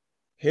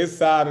his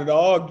side of the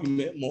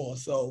argument more.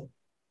 So,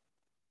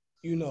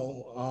 you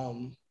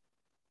know,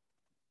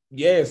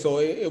 yeah, so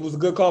it was a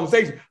good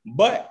conversation,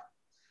 but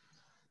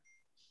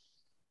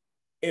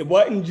it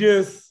wasn't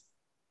just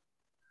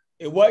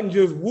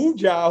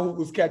Wu-Ja who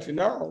was catching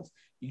arrows.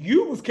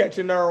 You was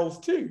catching arrows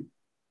too.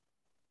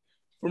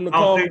 From the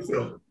conversation. Think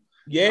so.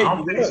 Yeah, I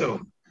don't think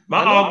so.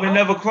 My argument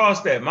never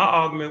crossed that. My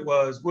argument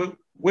was,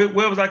 where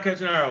was I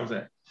catching arrows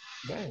at?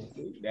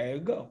 There you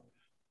go.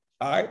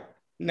 All right.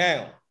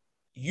 Now,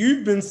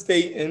 you've been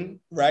stating,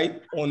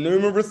 right, on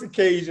numerous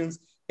occasions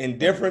in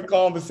different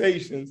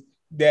conversations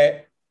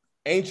that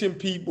ancient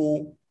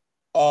people,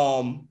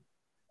 how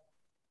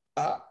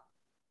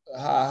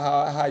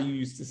you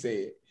used to say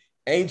it,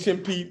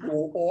 ancient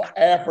people or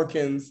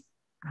Africans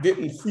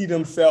didn't see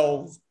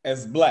themselves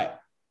as Black,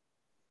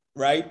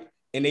 right?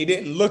 And they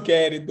didn't look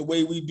at it the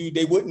way we do.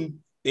 They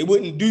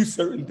wouldn't do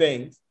certain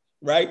things,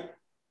 right?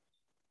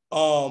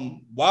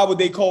 Why would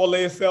they call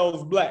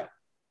themselves Black,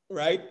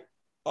 right?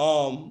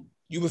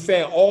 You were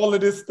saying all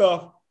of this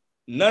stuff,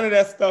 none of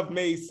that stuff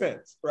made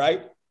sense,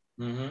 right?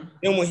 Mm-hmm.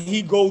 And when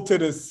he go to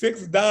the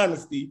 6th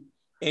dynasty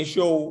and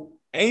show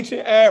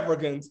ancient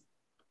Africans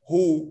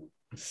who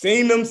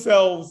seen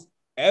themselves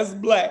as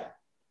Black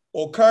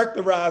or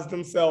characterized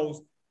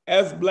themselves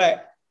as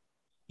Black,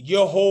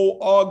 your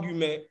whole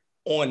argument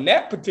on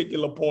that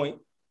particular point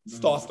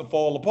starts to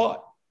fall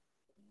apart.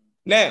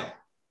 Now,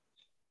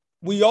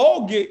 we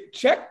all get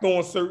checked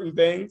on certain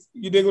things,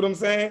 you dig what I'm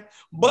saying?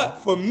 But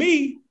for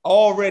me, I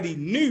already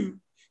knew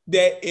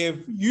that if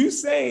you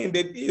saying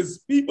that there's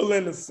people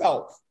in the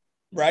South,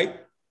 right,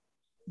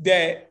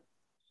 that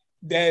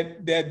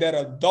that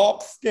are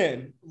dark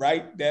skinned,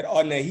 right? That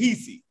are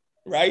Nahisi,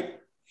 right?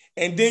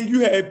 And then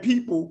you have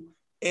people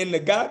in the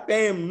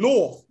goddamn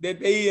North that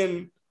they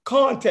in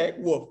contact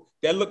with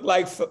that look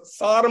like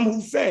Saddam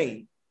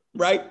Hussein,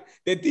 right?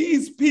 That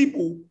these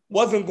people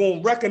wasn't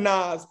going to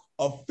recognize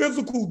a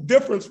physical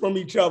difference from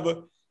each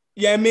other,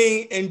 you know what I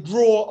mean, and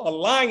draw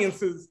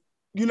alliances,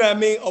 you know what I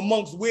mean,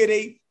 amongst where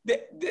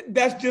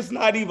that's just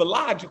not even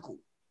logical,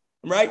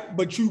 right?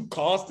 But you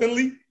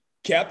constantly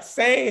kept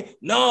saying,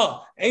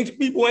 nah, ancient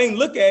people ain't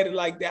look at it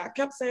like that. I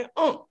kept saying,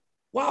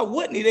 why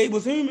wouldn't they? They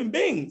was human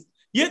beings.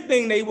 You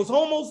think they was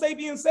Homo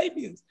sapiens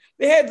sapiens.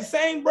 They had the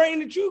same brain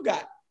that you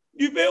got.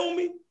 You feel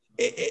me?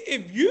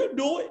 If you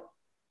do it,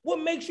 what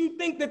makes you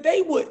think that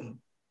they wouldn't?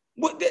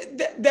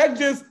 That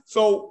just,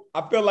 so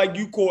I feel like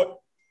you caught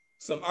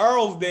some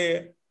arrows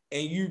there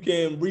and you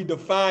can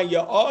redefine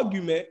your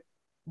argument,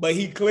 but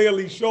he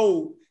clearly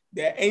showed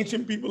that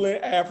ancient people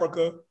in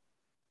Africa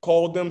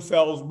called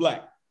themselves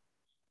Black.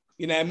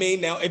 You know what I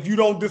mean? Now, if you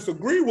don't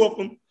disagree with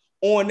them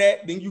on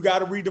that, then you got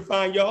to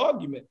redefine your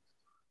argument.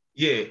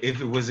 Yeah,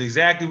 if it was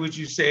exactly what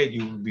you said,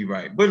 you would be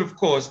right. But of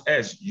course,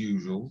 as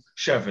usual,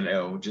 Chef and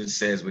L just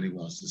says what he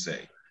wants to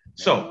say.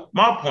 So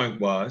my point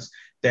was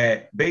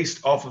that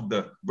based off of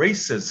the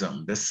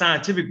racism, the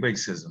scientific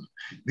racism,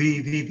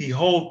 the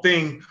whole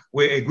thing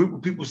where a group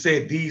of people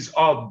said these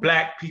are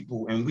Black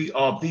people and we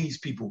are these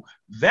people,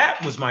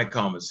 that was my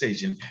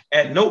conversation.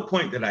 At no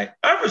point did I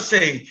ever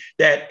say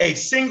that a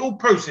single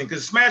person,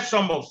 because Smash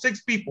almost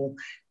 6 people,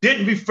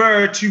 didn't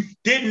refer to,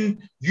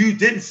 you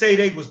didn't say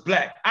they was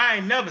Black. I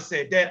never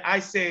said that. I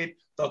said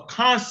the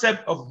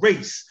concept of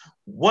race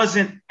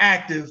wasn't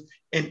active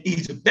in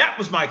Egypt. That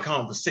was my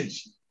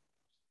conversation.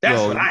 That's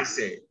what I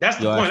said. That's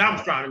the point I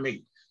was trying to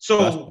make. So,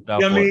 you know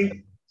what I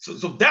mean?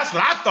 So that's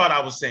what I thought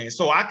I was saying.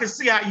 So I can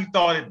see how you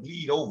thought it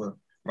bleed over,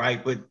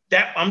 right? But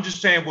that, I'm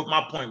just saying what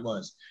my point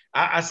was.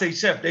 I say,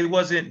 Chef, they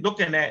wasn't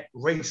looking at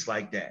race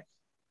like that.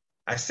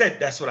 I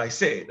said, that's what I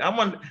said.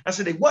 I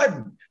said they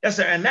wasn't. That's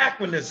an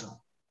anachronism,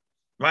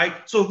 right?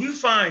 So if you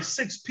find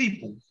 6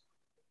 people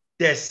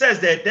that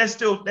says that, that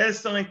still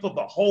ain't for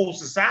the whole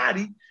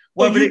society.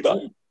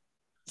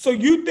 So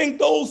you think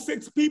those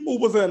 6 people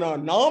was an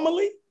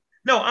anomaly?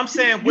 No, I'm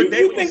saying what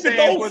you think that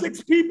those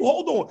 6 people,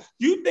 hold on.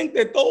 You think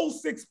that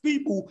those 6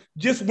 people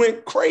just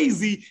went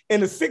crazy in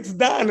the 6th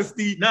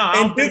dynasty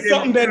and did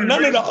something that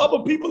none of the other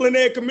people in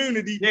their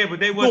community but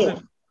they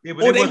wasn't. They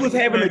was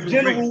having a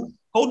general,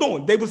 hold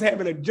on, they was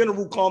having a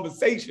general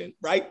conversation,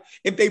 right?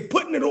 If they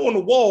putting it on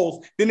the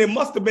walls, then it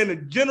must have been a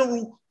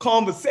general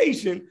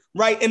conversation,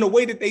 right? In the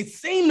way that they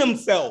seen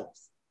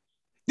themselves.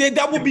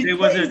 That would be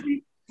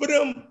crazy for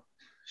them.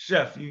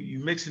 Chef, you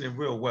mixing it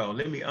real well.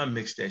 Let me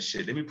unmix that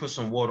shit. Let me put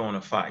some water on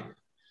the fire.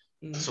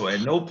 So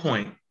at no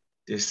point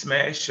did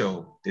Smash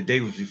show that they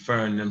was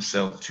referring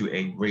themselves to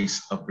a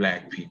race of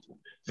Black people.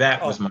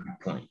 That was my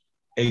point.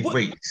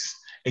 Race.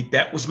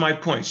 That was my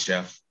point,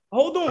 Chef.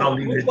 Hold on.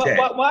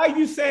 Why are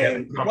you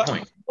saying? That was my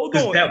point. Hold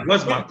on. That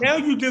was my point. Now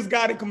you just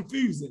got it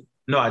confusing.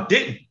 No, I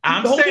didn't.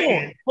 I'm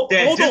saying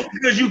that just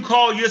because you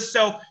call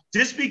yourself,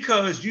 just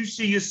because you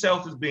see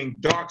yourself as being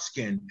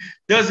dark-skinned,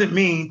 doesn't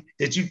mean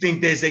that you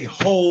think there's a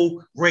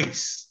whole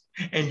race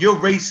and your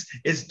race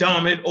is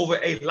dominant over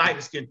a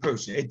lighter-skinned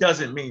person. It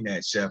doesn't mean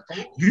that, Chef.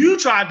 You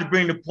tried to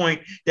bring the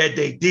point that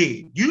they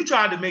did. You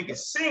tried to make it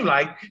seem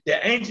like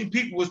that ancient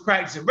people was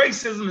practicing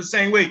racism the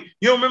same way.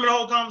 You don't remember the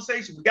whole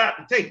conversation? We got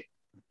the tape.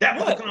 That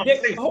was the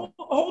conversation. Hold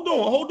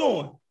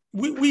on.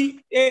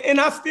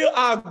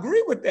 I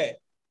agree with that.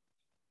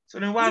 So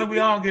then why do we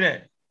argue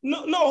that?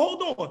 No,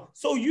 hold on.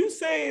 So you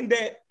saying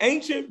that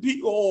ancient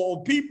people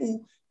or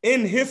people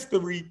in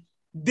history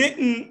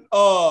didn't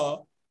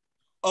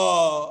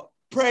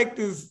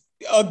practice,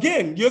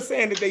 again, you're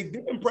saying that they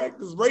didn't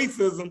practice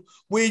racism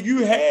where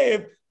you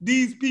have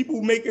these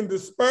people making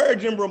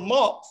disparaging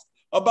remarks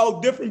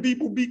about different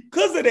people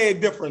because of their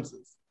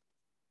differences.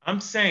 I'm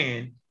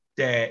saying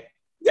that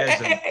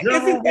as a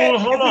general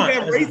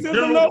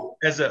rule,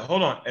 as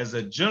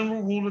a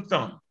general rule of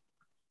thumb,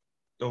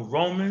 the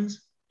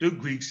Romans, the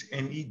Greeks,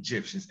 and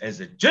Egyptians, as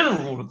a general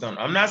rule of thumb.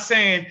 I'm not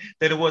saying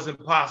that it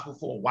wasn't possible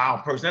for a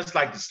wild person. That's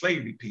like the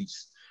slavery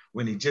piece.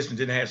 When the Egyptians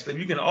didn't have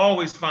slavery, you can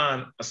always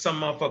find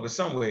some motherfucker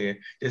somewhere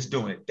that's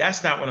doing it.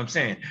 That's not what I'm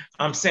saying.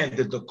 I'm saying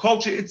that the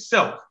culture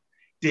itself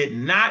did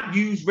not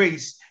use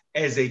race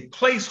as a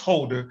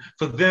placeholder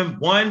for them,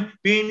 1,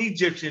 being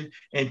Egyptian,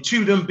 and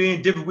 2, them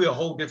being different. We're a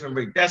whole different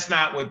race. That's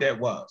not what that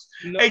was.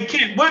 No. Hey,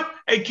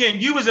 Ken,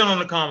 you was in on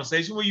the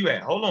conversation. Where you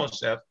at? Hold on,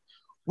 Chef.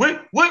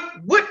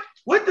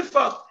 What the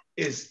fuck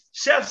is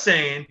Chef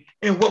saying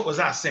and what was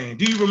I saying?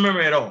 Do you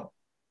remember at all?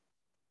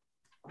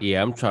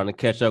 Yeah, I'm trying to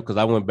catch up because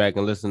I went back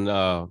and listened.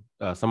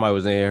 Somebody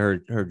was in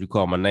here, heard you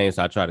call my name,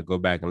 so I tried to go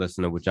back and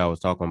listen to what y'all was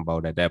talking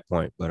about at that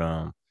point. But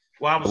well,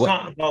 I was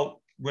talking about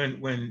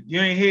when you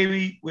ain't hear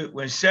me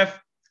when Chef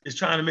is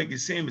trying to make it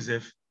seem as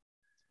if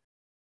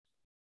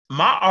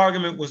my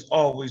argument was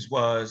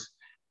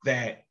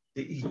that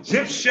the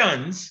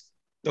Egyptians,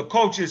 the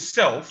culture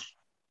itself,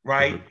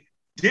 right,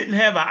 didn't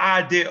have an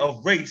idea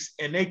of race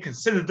and they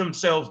considered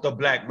themselves the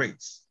Black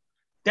race.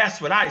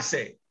 That's what I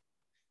said.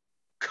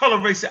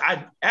 Color race.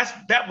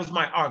 That was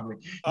my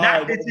argument.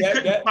 Not that you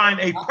couldn't find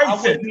a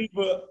person.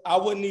 I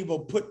wouldn't even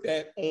put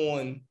that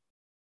on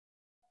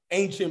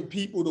ancient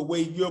people the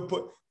way you're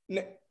put,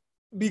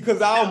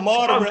 because our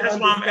modern. That's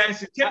why I'm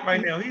asking Kip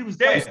right now. He was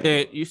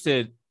there. You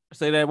said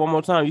say that one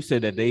more time. You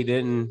said that they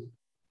didn't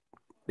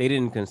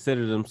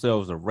consider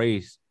themselves a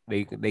race.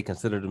 They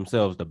considered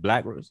themselves the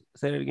black race.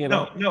 Say that again.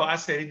 No, I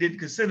said they didn't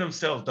consider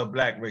themselves the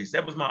black race.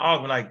 That was my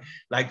argument.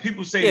 Like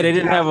people say, yeah, they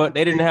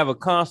didn't have a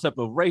concept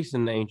of race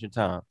in the ancient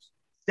times.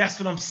 That's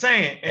what I'm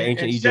saying.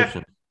 Ancient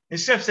Egyptians. And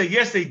Chef said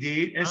yes, they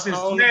did. And since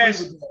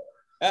Smash,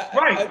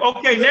 right?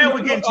 Okay, now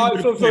we're getting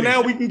so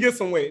now we can get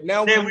somewhere.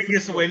 Now we can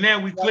get somewhere. Now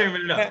we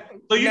clearing it up.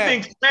 So you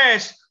think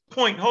Smash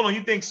Point? Hold on.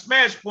 You think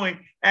Smash Point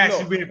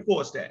actually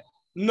reinforced that?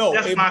 No,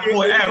 that's my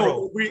core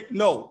arrow.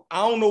 No, I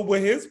don't know what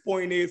his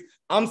point is.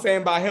 I'm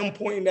saying by him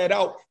pointing that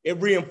out,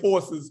 it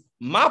reinforces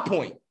my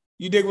point.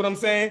 You dig what I'm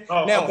saying?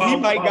 Now he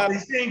might got the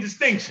same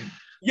distinction.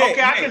 Yeah.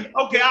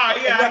 Okay,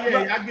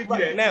 I get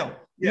you that.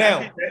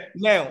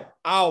 Now,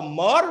 our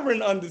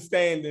modern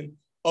understanding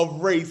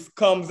of race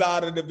comes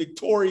out of the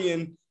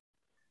Victorian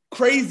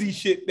crazy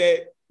shit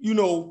that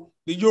the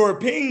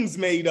Europeans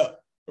made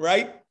up,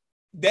 right?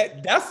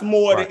 That's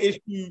more the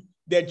issue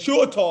that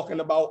you're talking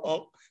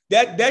about.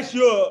 That's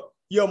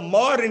your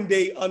modern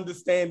day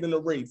understanding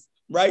of race,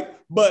 right?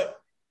 But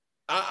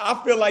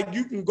I feel like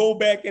you can go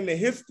back into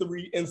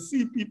history and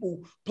see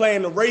people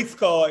playing the race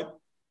card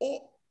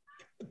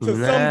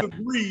to some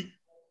degree.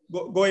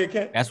 Go ahead,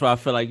 Ken. That's why I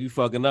feel like you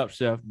fucking up,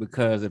 Chef,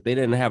 because if they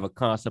didn't have a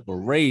concept of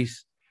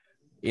race,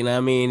 you know what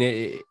I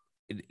mean,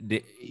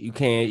 you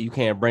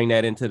can't bring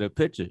that into the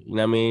picture. You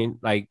know what I mean?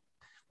 Like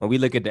when we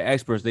look at the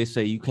experts, they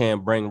say you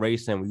can't bring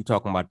race in when you're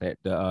talking about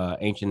the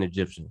ancient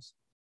Egyptians.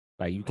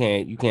 Like you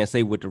can't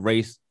say what the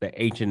race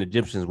the ancient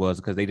Egyptians was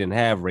because they didn't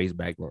have race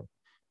back then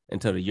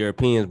until the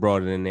Europeans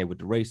brought it in there with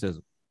the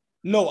racism.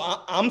 No,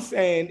 I'm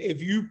saying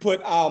if you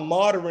put our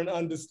modern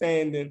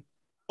understanding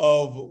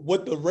of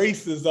what the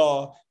races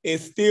are, it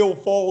still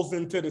falls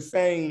into the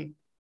same.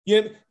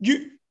 If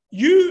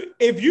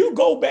you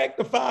go back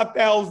to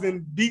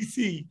 5,000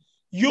 BC,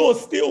 you'll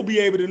still be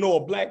able to know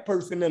a black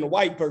person and a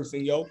white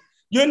person, yo.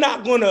 You're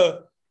not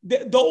gonna.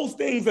 Those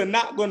things are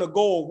not gonna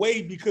go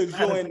away because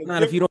you're in.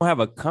 Not if you don't have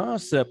a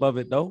concept of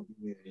it, though.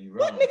 Yeah,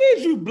 what nigga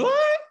is you blind?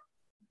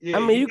 Yeah, I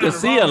mean, you can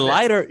see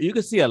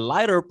a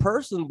lighter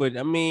person, but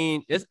I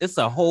mean, it's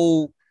a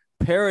whole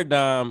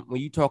paradigm when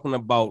you're talking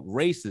about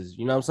races.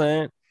 You know what I'm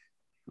saying?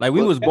 Like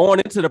we was born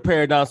into the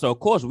paradigm, so of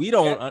course we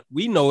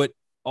know it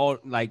all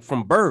like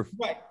from birth.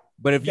 Right.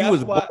 But if you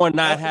was born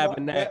not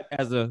having that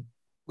as a,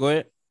 go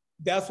ahead.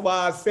 That's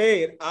why I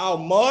said our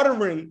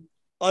modern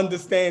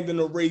understanding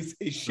of race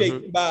is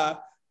shaped by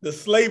the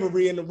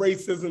slavery and the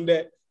racism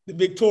that the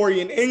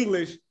Victorian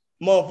English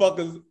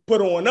motherfuckers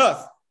put on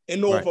us in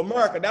North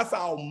America. That's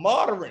our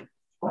modern.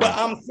 But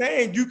I'm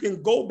saying you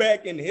can go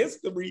back in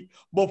history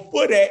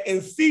before that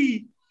and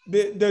see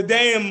the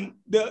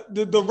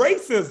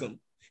racism.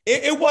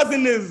 It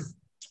wasn't as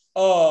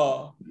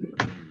what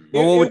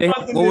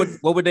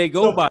would they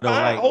go by though?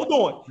 Like, hold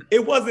on,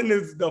 it wasn't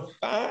as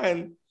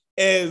defined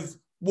as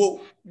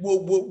what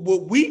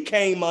we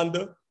came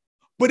under,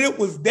 but it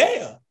was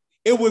there.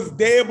 It was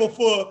there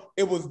before.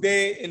 It was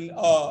there in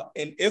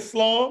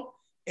Islam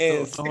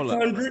and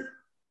 600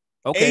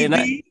 okay, AD,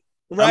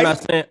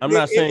 right? I'm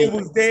not saying it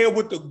was there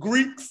with the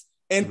Greeks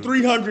in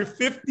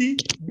 350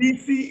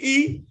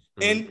 BCE,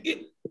 and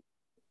it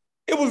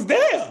was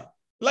there.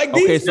 Like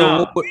okay,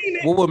 so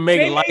what would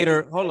make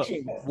lighter? Hold up.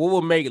 What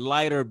would make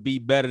lighter be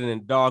better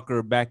than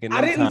darker back in?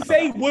 I didn't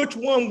say which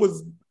one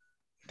was.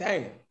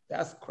 Damn,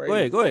 that's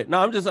crazy. Go ahead. No,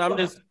 I'm just.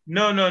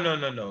 No. I'm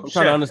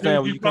trying to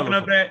understand where you're coming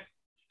up from. at.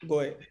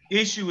 Go ahead.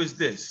 Issue is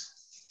this,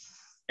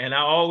 and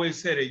I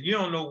always said it. You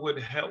don't know what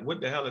the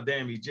hell a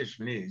damn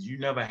Egyptian is. You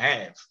never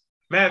have.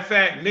 Matter of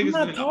fact, niggas.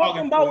 I'm not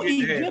talking about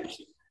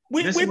Egyptian.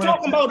 We're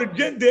talking about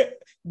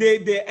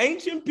the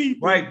ancient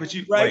people. Right, but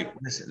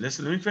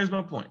listen, let me finish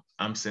my point.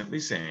 I'm simply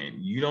saying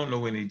you don't know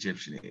what an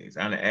Egyptian is.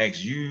 I'm gonna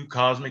ask you,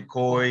 Cosmic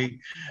Koi,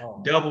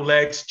 double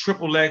X,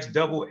 triple X,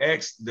 double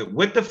X.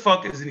 What the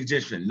fuck is an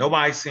Egyptian?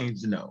 Nobody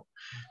seems to know.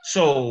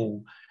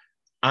 So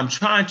I'm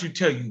trying to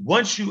tell you,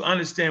 once you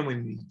understand what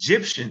an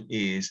Egyptian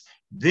is,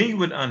 then you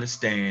would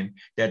understand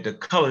that the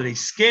color of their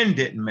skin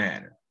didn't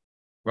matter.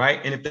 Right.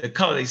 And if the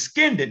color of their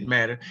skin didn't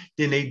matter,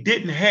 then they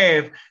didn't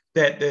have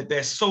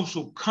that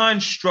social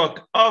construct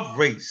of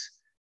race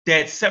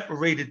that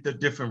separated the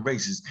different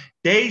races.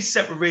 They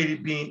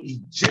separated being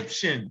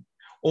Egyptian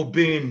or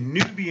being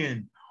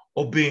Nubian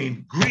or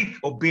being Greek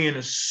or being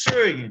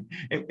Assyrian.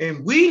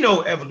 And we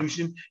know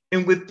evolution.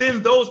 And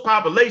within those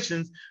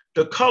populations,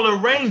 the color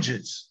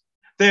ranges.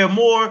 They're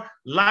more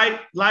light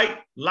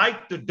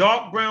the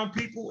dark brown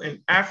people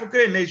in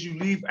Africa. And as you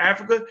leave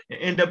Africa and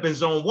end up in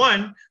zone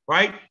 1,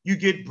 right, you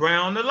get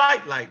brown to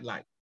light.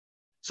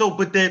 So,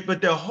 but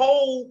the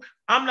whole,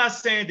 I'm not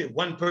saying that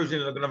one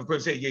person or another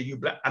person say, yeah, you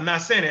black. I'm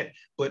not saying that.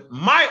 But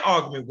my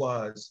argument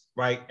was,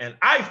 right, and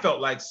I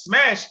felt like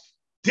Smash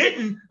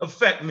didn't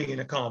affect me in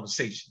the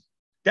conversation.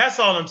 That's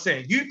all I'm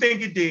saying. You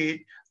think it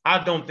did.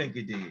 I don't think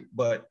it did.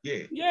 But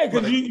yeah. Yeah,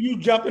 because you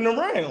jumping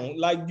around.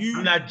 Like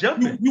I'm not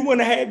jumping. You want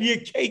to have your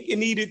cake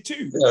and eat it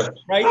too. Yeah.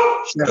 Right?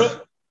 Yeah.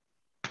 So,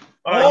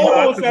 Hold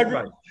on a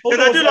second. Because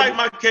I do like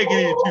my cake and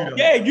eat it too, though.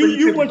 Yeah,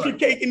 you want your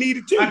cake and eat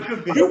it too.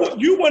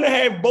 You want to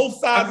have both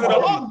sides of the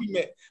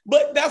argument.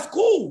 But that's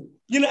cool.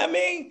 You know what I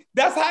mean?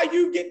 That's how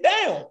you get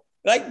down.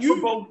 Like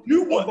you want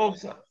both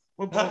sides.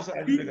 What both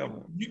sides you think I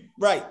want?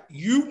 Right.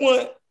 You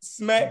want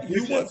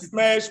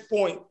Smash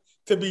Point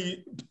to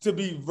be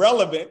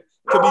relevant,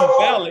 to be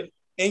valid,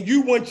 and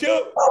you want your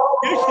shit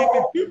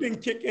that you've been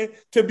kicking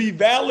to be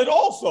valid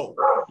also,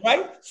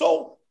 right?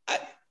 So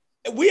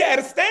we at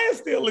a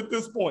standstill at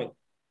this point.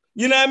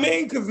 You know what I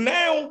mean? Because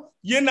now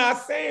you're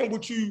not saying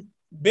what you've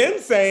been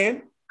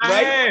saying,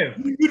 right? I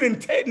am. You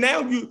didn't now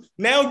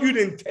you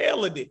didn't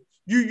tailored it.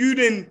 You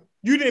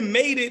didn't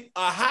made it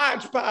a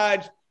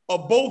hodgepodge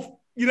of both.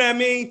 You know what I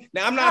mean?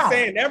 Now I'm not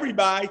saying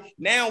everybody.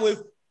 Now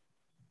it's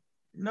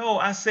no.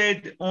 I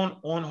said on.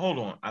 Hold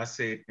on. I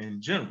said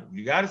in general.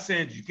 You got to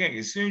say it. You can't.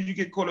 As soon as you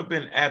get caught up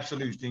in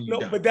absolutes, then you.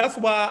 No, but that's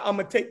why I'm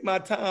gonna take my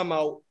time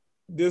out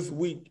this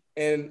week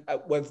and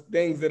with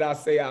things that I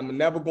say I'm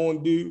never gonna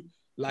do,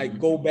 like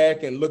go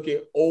back and look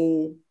at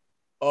old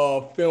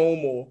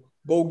film or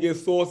go get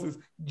sources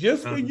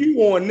just for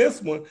you on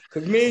this one,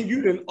 because me and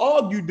you didn't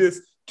argue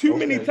this too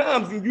many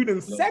times, and you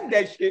didn't said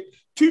that shit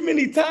too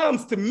many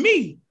times to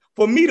me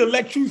for me to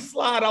let you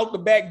slide out the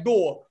back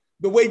door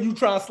the way you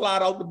try to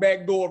slide out the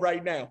back door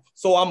right now.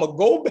 So I'm gonna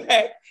go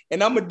back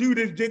and I'm gonna do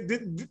this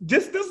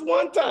just this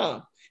one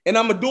time. And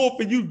I'm gonna do it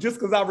for you just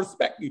because I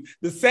respect you.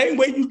 The same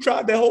way you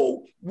tried to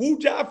hold Wu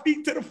Jia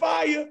feet to the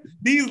fire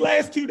these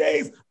last 2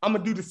 days, I'm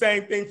gonna do the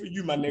same thing for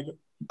you, my nigga.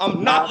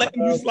 I'm not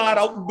letting you slide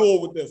out the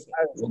door with this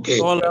one. Okay.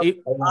 I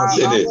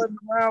wasn't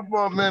around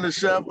for a minute,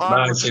 Chef.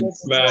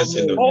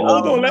 Smashing.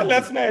 Hold on,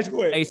 let Smash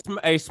go ahead.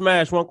 Hey,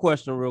 Smash, one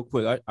question real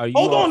quick. Are you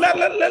hold on,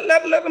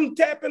 let them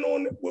tap in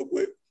on it.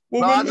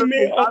 I just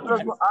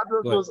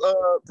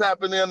was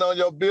tapping in on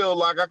your bill.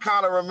 Like, I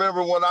kind of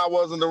remember when I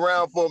wasn't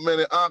around for a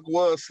minute, Unc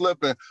was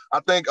slipping. I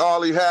think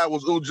all he had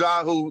was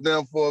Ujahu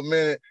them for a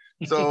minute.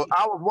 So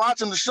I was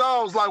watching the show.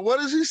 I was like, what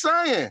is he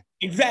saying?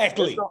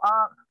 Exactly. So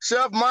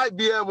Chef might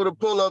be able to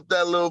pull up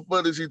that little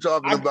footage he's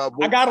talking about.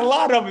 I got a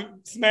lot of it.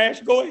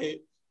 Smash, go ahead.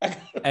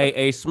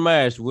 hey,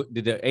 Smash,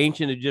 did the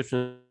ancient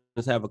Egyptians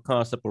have a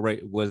concept of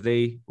race? Was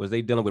they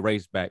dealing with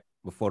race back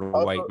before the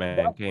white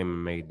man came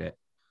and made that?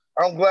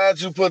 I'm glad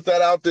you put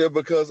that out there,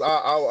 because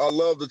I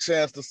love the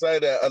chance to say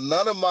that.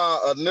 None of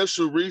my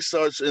initial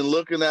research in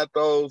looking at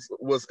those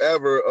was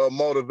ever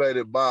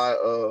motivated by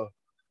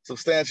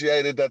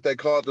substantiated that they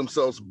called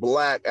themselves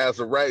black as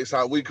a race,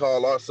 how we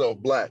call ourselves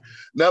black.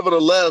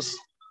 Nevertheless,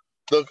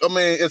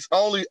 it's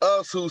only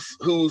us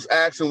who's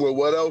asking, well,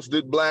 what else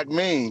did black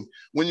mean?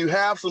 When you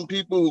have some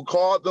people who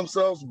called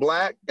themselves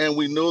black and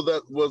we knew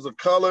that was a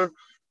color,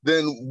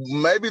 then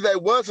maybe they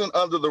wasn't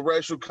under the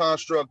racial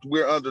construct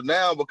we're under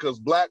now, because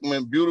black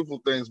meant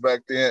beautiful things back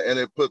then and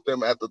it put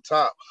them at the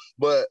top.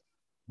 But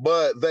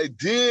they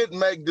did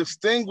make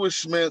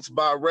distinguishments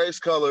by race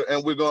color,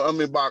 and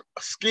by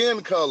skin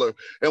color.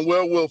 And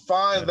where we'll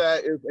find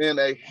that is in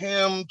a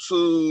hymn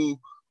to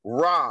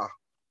Ra.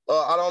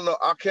 I don't know,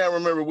 I can't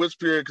remember which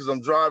period because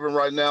I'm driving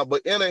right now,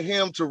 but in a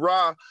hymn to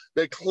Ra,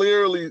 they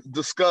clearly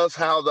discuss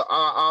how the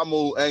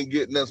A'amu ain't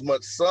getting as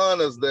much sun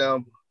as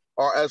them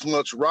or as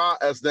much Ra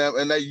as them,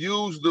 and they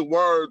use the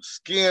word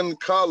skin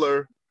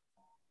color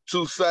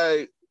to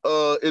say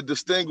it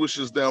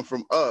distinguishes them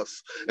from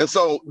us. And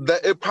so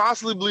that it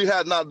possibly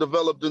had not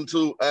developed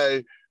into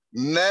a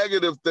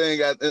negative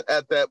thing at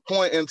that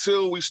point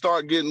until we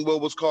start getting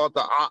what was called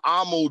the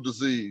A'amu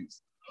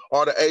disease,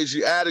 or the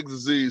Asiatic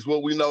disease,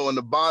 what we know in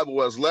the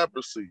Bible as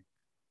leprosy.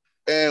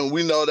 And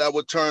we know that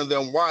would turn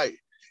them white.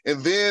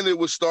 And then it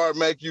would start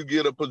make you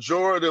get a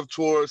pejorative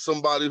towards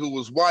somebody who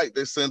was white.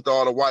 They sent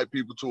all the white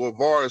people to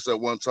Avaris at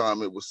one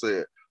time, it was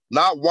said.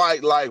 Not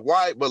white like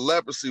white, but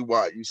leprosy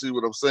white. You see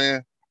what I'm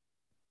saying?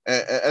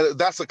 And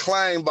that's a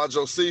claim by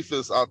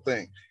Josephus, I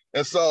think.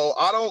 And so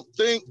I don't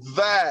think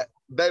that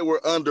they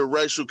were under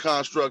racial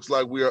constructs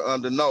like we are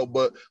under, no.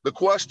 But the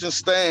question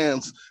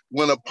stands,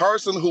 when a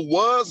person who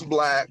was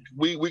black,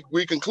 we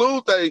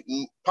conclude they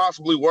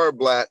possibly were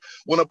black.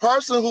 When a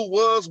person who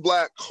was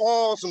black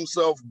calls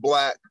himself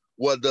black,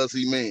 what does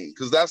he mean?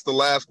 Because that's the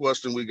last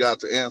question we got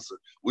to answer.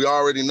 We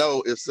already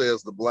know it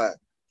says the black.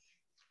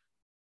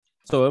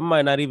 So it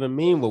might not even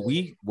mean what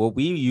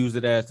we use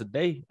it as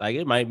today. Like,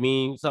 it might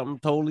mean something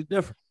totally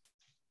different.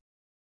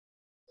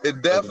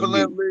 It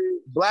definitely,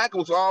 black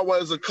was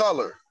always a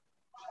color.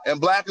 And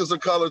black is a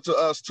color to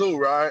us too,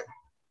 right?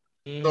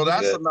 So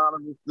that's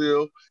synonymous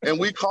still. And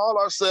we call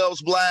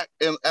ourselves black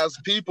and as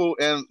people,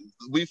 and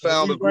we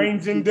found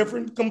range in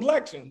different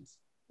complexions.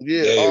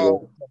 Yeah,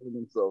 all calling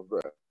themselves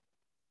that.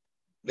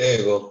 There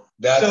you go.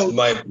 That's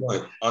my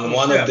point. On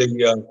one of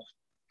the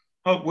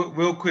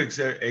real quick,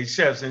 sir. Hey,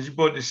 Chef, since you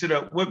brought this shit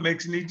up, what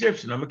makes an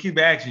Egyptian? I'm gonna keep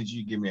asking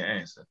you, give me an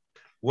answer.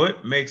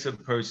 What makes a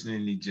person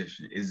an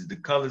Egyptian? Is it the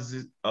colors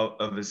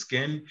of his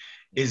skin?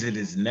 Is it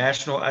his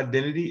national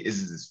identity?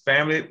 Is it his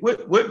family?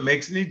 What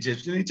makes an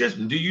Egyptian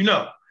Egyptian? Do you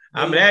know?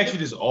 I'm gonna ask you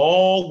this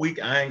all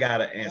week. I ain't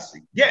got an answer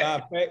yet. By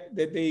the fact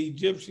that they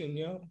Egyptian,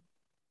 yo.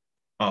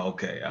 Oh,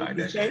 okay. All right.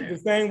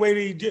 The same way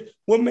they Egypt.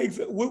 What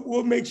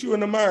makes you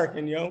an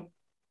American, yo?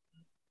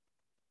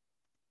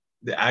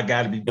 I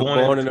got to be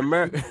born in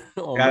America.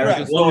 Got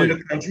to be born in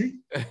the country,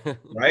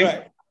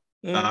 right?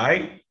 Mm-hmm. All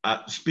right.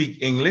 I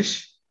speak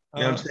English.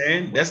 You know what I'm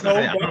saying? That's not.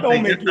 I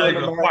don't make you an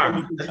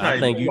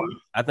American.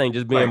 I think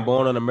just being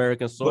born on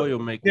American soil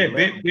makes you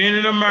American. Being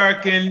an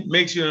American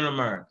makes you an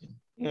American.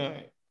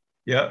 Right.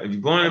 Yeah. If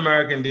you're born an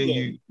American,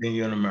 then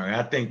you're an American.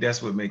 I think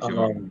that's what makes you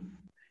American.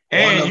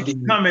 And you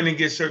can come in and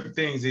get certain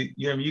things that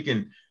you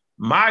can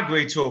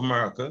migrate to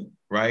America,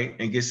 right,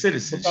 and get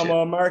citizenship. Become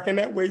an American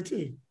that way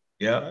too.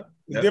 Yeah. Right?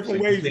 There's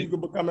different ways you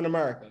can become an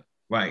American.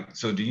 Right.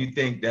 So do you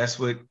think that's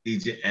what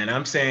Egypt? And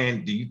I'm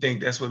saying, do you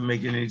think that's what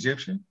makes you an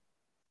Egyptian?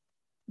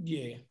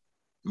 Yeah.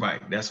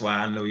 Right. That's why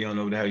I know you don't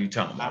know what the hell you're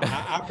talking about.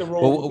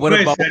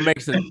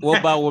 What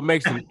about what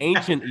makes an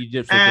ancient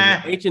Egyptian?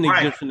 Because an ancient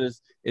Egyptian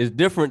is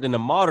different than a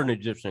modern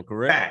Egyptian,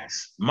 correct?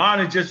 Facts.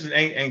 Modern Egyptians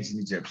ain't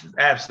ancient Egyptians.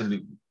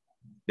 Absolutely.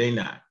 They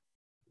not.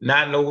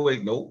 Not no way.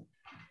 Nope.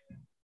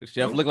 The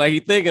chef look like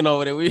he's thinking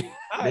over there.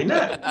 They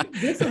not.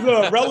 This is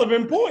a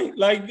relevant point.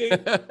 Like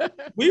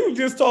we were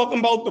just talking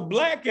about the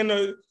black and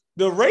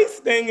the race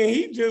thing, and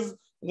he just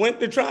went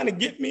to trying to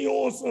get me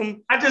on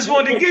some. I just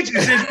wanted to get you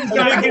since you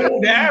trying to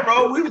get the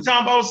arrow. We were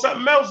talking about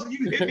something else, and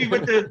you hit me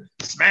with the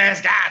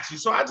smash got you.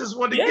 So I just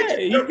wanted to get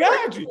you. Yeah, he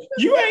got you.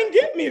 You ain't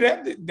get me.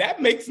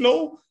 That makes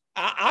no.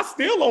 I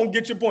still don't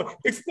get your point.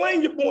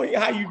 Explain your point,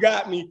 how you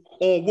got me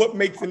on what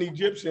makes an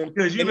Egyptian.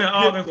 Because you've been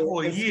arguing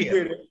for a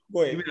year.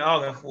 Go ahead. You've been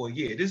arguing for a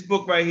year. This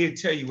book right here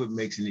tell you what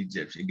makes an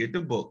Egyptian. Get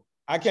the book.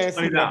 I can't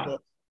see that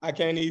book. I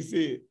can't even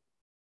see it.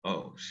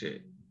 Oh,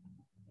 shit.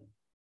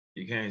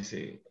 You can't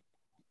see it.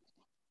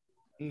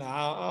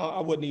 Nah,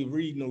 I wouldn't even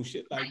read no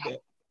shit like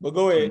that. But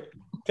go ahead.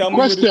 Tell me.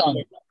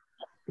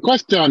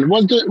 Question.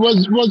 Was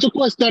the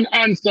question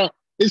answer?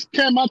 Is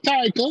Kem a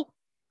title?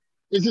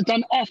 Is it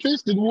an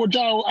office? Did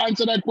Wujao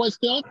answer that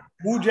question?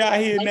 Wujao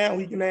here now.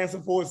 He can answer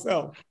for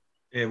himself.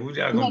 Yeah,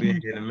 Wujao gonna be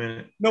here in a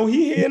minute. No,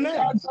 he here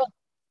now.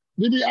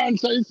 Did he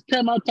answer is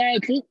Kem a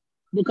title?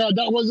 Because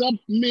that was a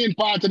main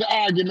part of the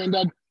argument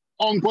that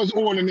Unc was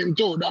owning him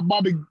too, that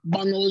Bobby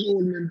Banger was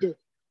owning him too.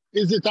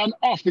 Is it an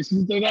office?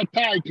 Is it a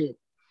title?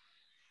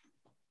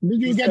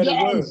 Did you get the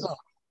answer?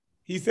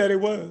 He said it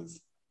was.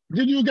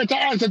 Did you get the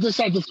answer to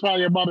satisfy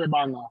your Bobby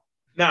Banger?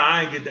 No,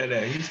 I ain't get that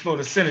out. He's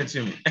supposed to send it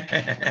to me.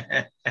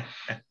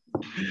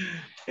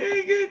 He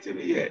ain't get it to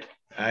me yet.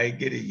 I ain't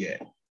get it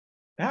yet.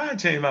 I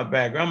changed my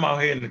background. I'm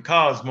out here in the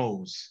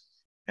cosmos.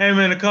 Hey, I'm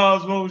in the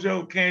cosmos,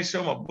 yo. Can't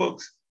show my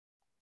books.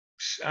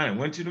 I done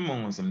went to the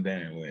moon some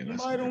damn way.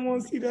 I don't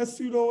want to see that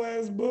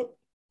pseudo-ass book.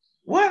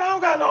 What? I don't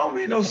got no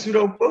read no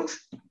pseudo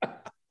books.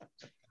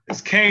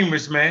 It's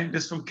Cambridge, man.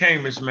 This from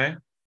Cambridge,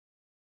 man.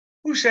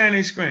 Who's sharing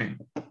their screen?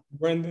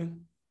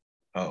 Brendan.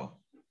 Oh.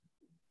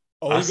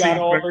 Oh, he got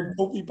all the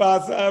Kofi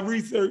Pie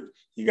research.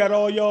 He got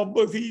all y'all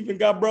books. He even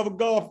got Brother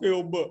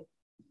Garfield book.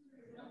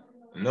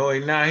 No,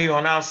 he not. He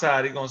on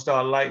outside. He gonna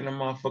start lighting them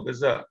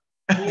motherfuckers up.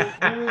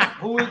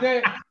 Who is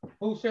that?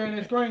 Who's sharing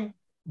the screen?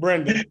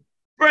 Brendan.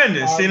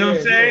 Brendan, see what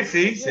I'm saying?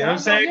 See what I'm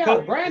saying? Yeah,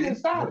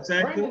 Brandon's solid.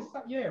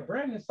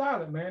 Brandon's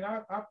solid, man.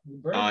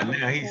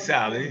 Now he's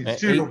solid.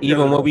 He's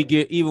even when we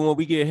get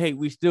hate,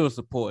 we still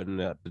supporting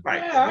that.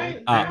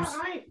 Right.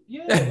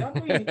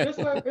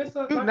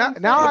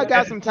 Now I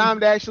got some time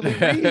to actually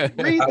read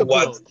the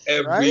book.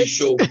 Every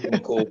show from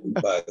Kofi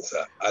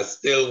Pasa. I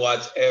still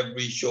watch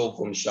every show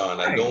from Sean.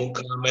 I don't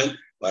comment,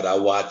 but I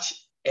watch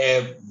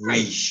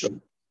every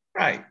show.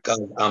 Right.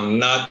 Because I'm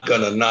not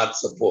gonna not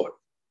support.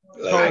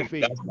 Like,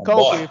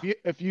 Kofi,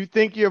 if you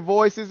think your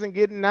voice isn't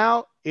getting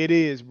out, it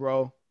is,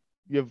 bro.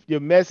 Your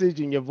message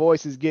and your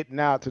voice is getting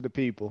out to the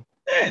people.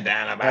 This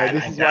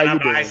is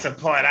why you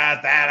support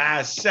that.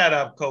 I shut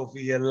up,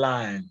 Kofi. You're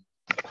lying.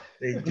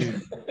 They do.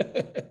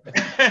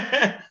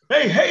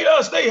 They hate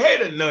us. They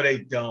hate it. No, they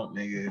don't,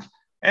 nigga.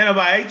 And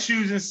nobody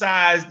choosing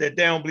sides that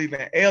they don't believe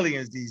in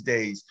aliens these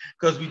days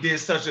because we did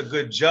such a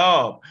good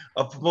job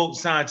of promoting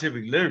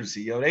scientific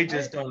literacy. Yo, they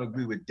just don't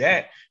agree with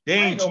that. They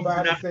ain't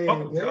nobody saying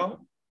that.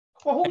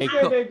 Well, who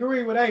said they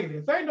agree with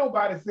aliens? Ain't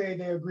nobody said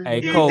they agree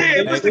with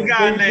aliens. What's the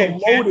guy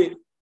named?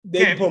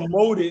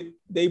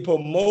 They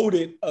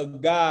promoted a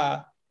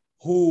guy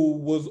who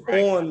was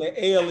on the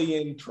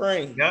alien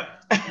train. Yep.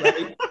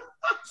 Right?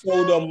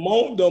 So the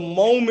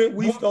moment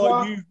we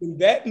start using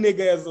that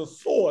nigga as a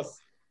source,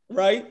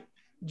 right?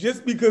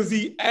 Just because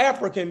he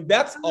African,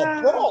 that's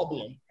a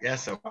problem.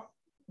 Yes, sir.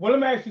 Well, let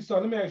me ask you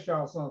something. Let me ask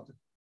y'all something.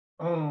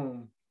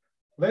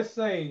 Let's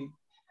say.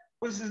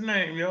 What's his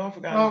name, yo? I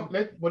forgot. Hold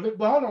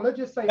on. Let's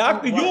just say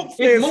Dr. York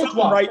said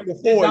something right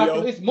before,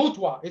 yo. It's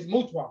Mutwa. It's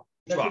Mutwa.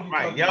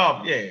 Right,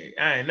 y'all. Yeah,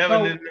 I ain't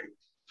never.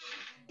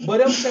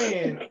 But I'm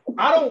saying,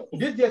 I don't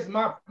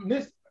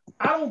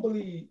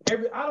believe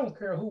I don't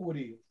care who it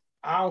is.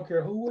 I don't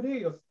care who it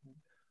is.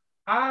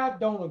 I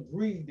don't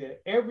agree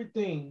that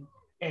everything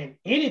in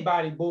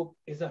anybody's book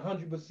is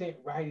 100%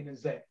 right and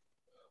exact.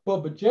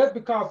 But just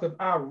because if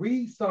I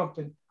read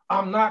something,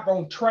 I'm not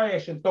going to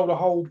trash and throw the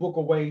whole book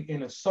away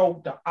and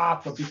insult the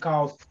author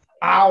because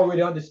I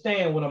already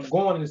understand when I'm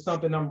going into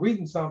something, I'm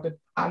reading something.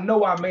 I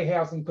know I may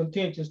have some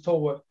contentions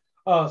toward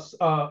a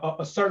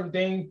certain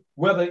thing,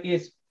 whether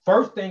it's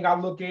first thing I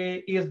look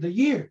at is the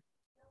year.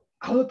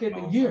 I look at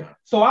the year.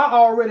 So I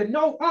already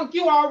know,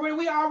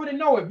 we already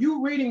know if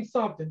you're reading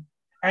something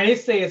and it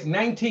says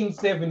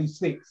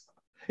 1976,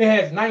 it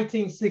has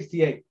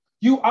 1968.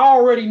 You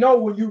already know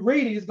when you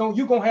read it,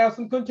 you're going to have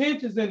some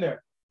contentions in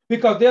there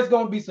because there's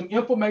going to be some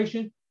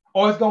information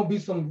or it's going to be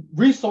some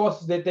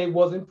resources that they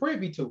wasn't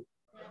privy to.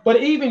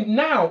 But even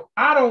now,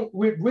 I don't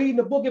read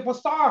the book if with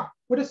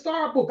a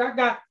SAR book. I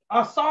got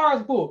a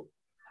SAR's book.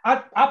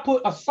 I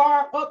put a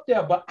SAR up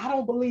there, but I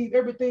don't believe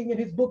everything in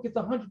his book is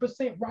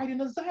 100% right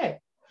and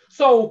exact.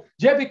 So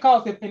just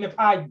because, if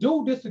I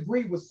do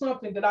disagree with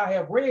something that I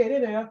have read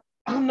in there,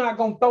 I'm not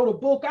going to throw the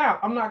book out.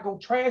 I'm not going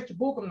to trash the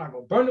book. I'm not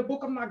going to burn the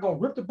book. I'm not going to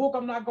rip the book.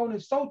 I'm not going to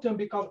insult him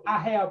because I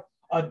have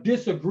a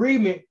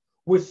disagreement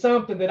with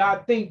something that I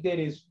think that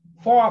is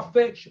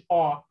far-fetched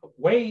or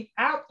way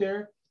out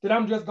there, that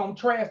I'm just going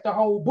to trash the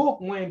whole book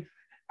when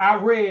I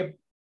read,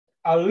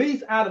 at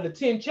least out of the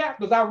 10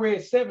 chapters, I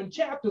read 7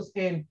 chapters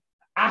and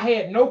I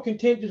had no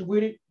contentions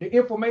with it. The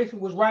information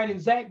was right and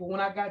exact, but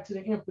when I got to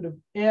the end for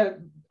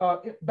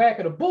the back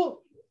of the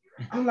book,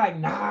 I'm like,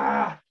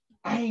 nah,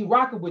 I ain't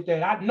rocking with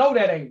that. I know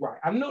that ain't right.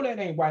 I know that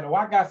ain't right. Or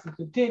I got some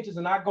contentions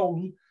and I go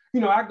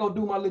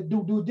do my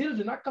little due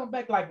diligence. I come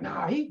back like,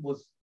 nah, I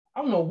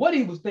don't know what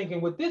he was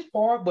thinking with this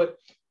part, but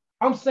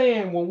I'm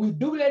saying when we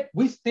do that,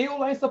 we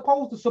still ain't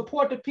supposed to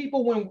support the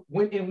people when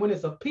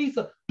it's a piece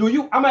of,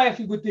 I'm gonna ask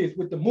you with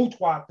the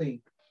Mutwa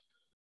thing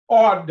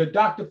or the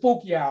Dr.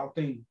 Fukuyama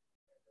thing.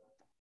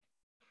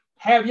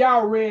 Have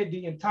y'all read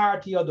the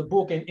entirety of the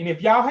book? And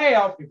if y'all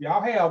have,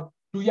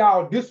 do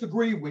y'all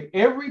disagree with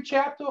every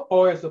chapter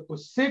or is a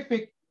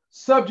specific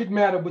subject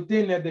matter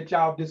within there that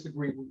y'all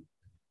disagree with?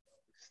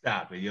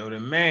 Stop it, yo. The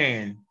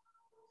man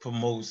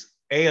promotes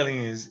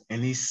aliens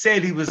and he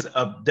said he was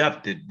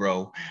abducted,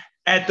 bro.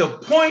 At the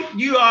point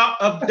you are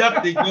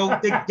abducted, yo,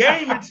 the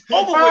game is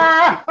over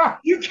with.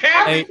 You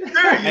can't be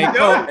serious,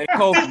 yo.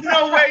 There's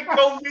no way,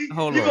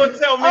 Kofi. You're going to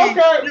tell me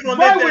you're going to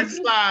let that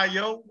slide,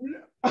 yo.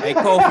 Hey,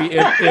 Kofi,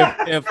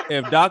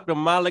 if Dr.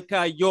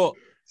 Malachi York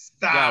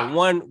got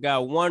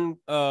one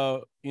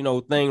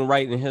thing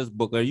right in his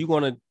book, are you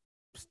going to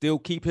still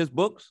keep his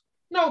books?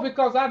 No,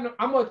 because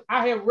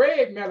I have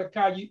read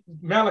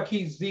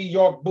Malachi Z.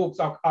 York books,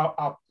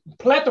 a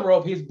plethora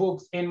of his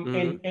books in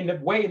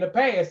the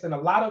past, and a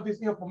lot of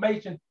his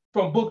information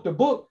from book to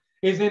book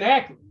is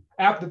inaccurate.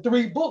 After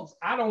 3 books,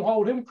 I don't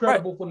hold him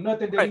credible for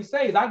nothing that he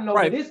says. I know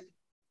that it's,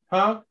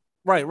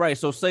 Right.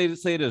 So say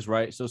this,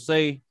 right? So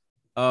say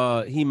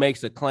he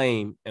makes a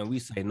claim and we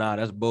say, nah,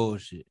 that's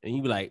bullshit. And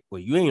you be like, well,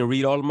 you ain't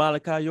read all of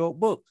Malachi York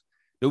books.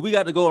 Do we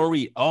got to go and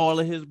read all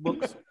of his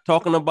books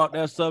talking about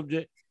that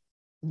subject?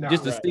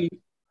 Just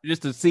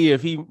to see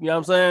if he, you know what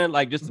I'm saying?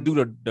 Like just to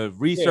do the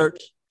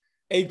research.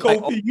 Hey,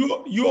 Kofi,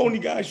 you only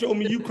gotta show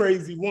me you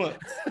crazy once.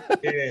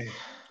 Yeah.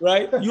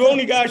 Right? You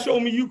only gotta show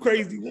me you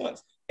crazy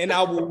once. And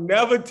I will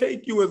never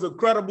take you as a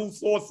credible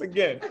source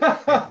again. Once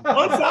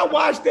I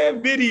watched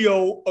that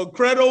video of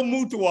Credo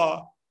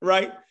Mutwa,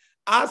 right?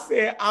 I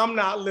said, I'm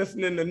not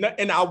listening to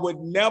and I would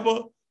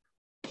never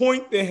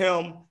point to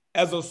him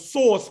as a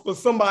source for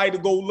somebody to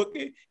go look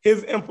at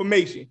his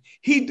information.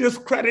 He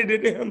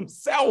discredited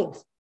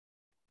himself.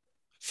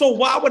 So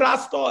why would I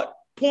start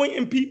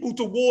pointing people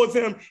towards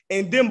him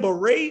and then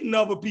berating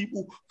other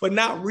people for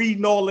not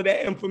reading all of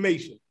that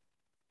information?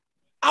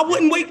 I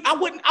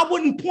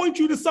wouldn't point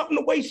you to something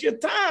to waste your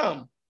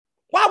time.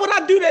 Why would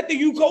I do that to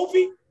you,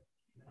 Kofi?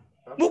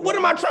 What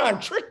am I trying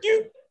to trick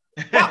you?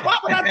 Why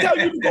would I tell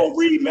you to go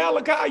read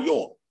Malachi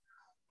York?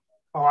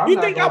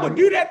 You think I would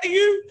do that to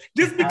you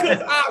just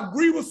because I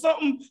agree with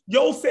something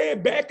Yo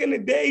said back in the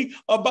day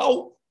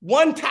about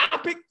one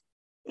topic,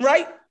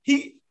 right?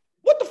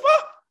 What the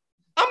fuck?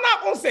 I'm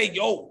not gonna say,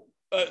 yo,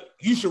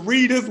 you should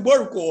read his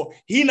work or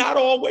he not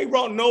all the way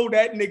wrong. No,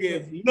 that nigga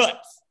is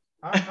nuts.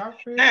 I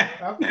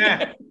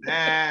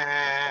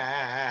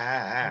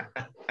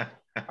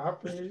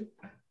feel.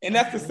 And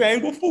that's the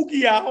same with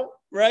Fukuyama,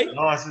 right?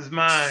 Lost his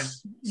mind.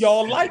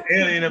 Y'all like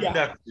alien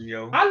abduction,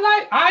 yo.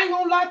 I ain't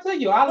gonna lie to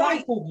you. I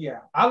like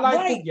Fukuyama.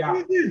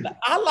 Fukuyama.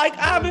 I like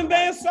Ivan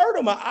Van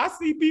Sertima. I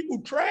see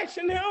people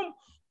trashing him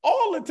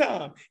all the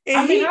time.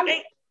 And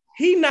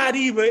he not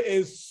even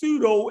as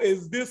pseudo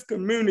as this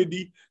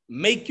community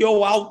make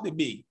yo out to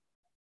be.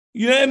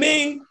 You know what I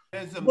mean?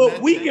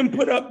 But we can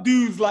put up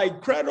dudes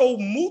like Credo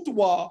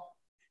Mutwa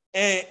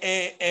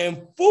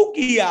and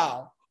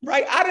Fukuyama,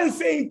 right? I done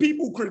seen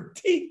people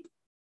critique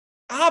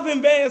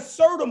Ivan Van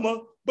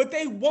Sertima, but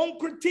they won't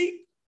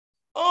critique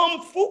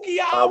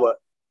Fukuyama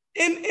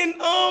in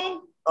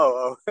Credo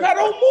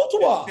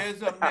Mutwa.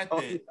 There's a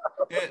method.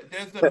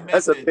 There's a method.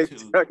 That's a big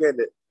chunk in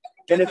it.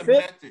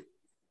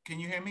 Can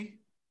you hear me?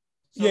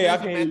 So yeah, I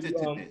can. To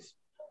this.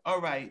 All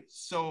right.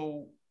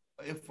 So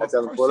if a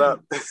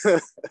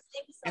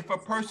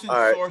person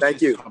right,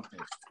 sources something,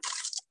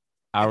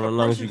 Aaron, as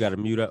long as you got to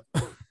mute up.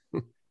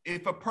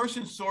 If a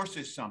person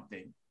sources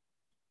something,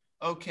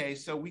 okay,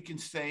 so we can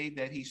say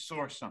that he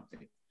sourced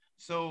something.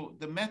 So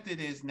the method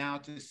is now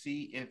to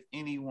see if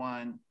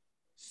anyone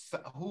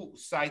who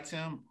cites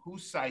him,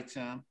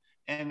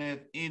 and if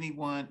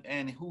anyone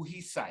and who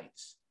he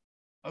cites.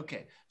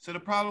 Okay, so the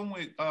problem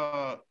with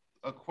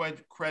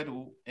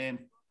Credu and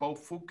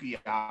both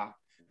Fukuya,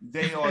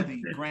 they are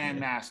the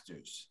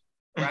grandmasters,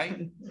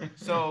 right?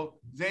 So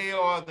they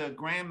are the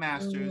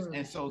grandmasters,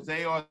 and so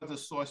they are the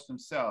source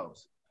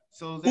themselves.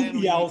 So then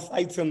Fukuya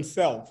cites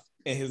himself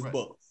in his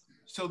book.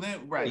 So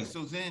then, right.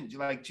 So then,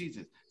 like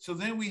Jesus. So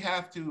then we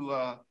have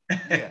to,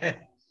 yeah.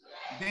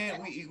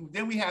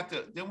 Then we have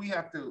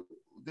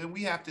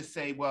to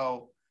say,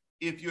 well,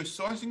 if you're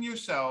sourcing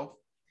yourself,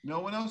 no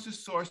one else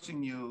is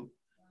sourcing you.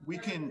 We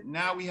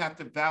have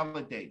to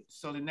validate.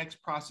 So the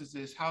next process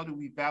is, how do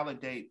we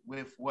validate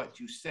with what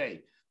you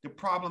say? The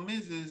problem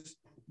is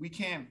we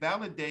can't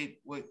validate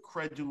what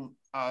Credu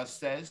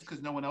says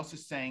because no one else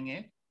is saying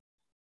it,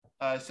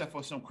 except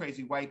for some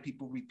crazy white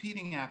people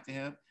repeating after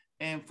him.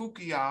 And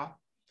Fukuya,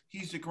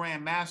 he's the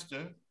Grand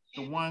Master,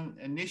 the one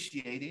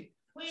initiated.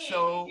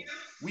 So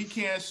we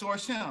can't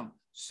source him.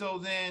 So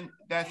then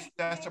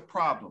that's a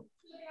problem.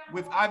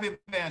 With Ivan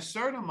Van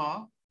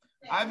Sertima,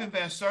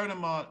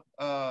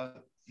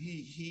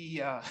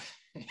 he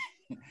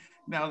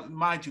now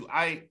mind you,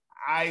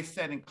 I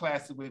sat in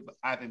classes with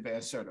Ivan Van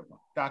Sertima,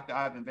 Dr.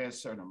 Ivan Van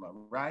Sertima,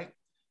 right?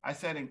 I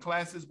sat in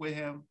classes with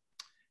him,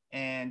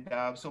 and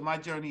so my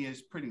journey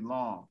is pretty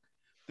long.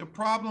 The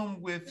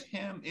problem with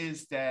him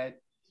is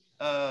that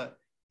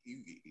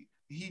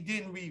he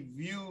didn't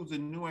review the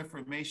new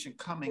information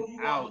coming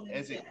out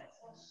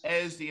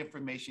as the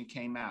information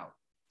came out.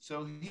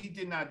 So he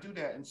did not do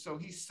that. And so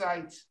he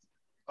cites,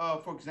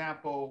 for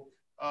example,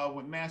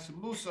 with Mansa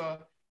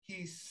Musa,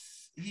 he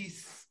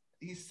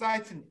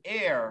cites an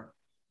heir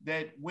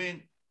that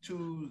went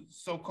to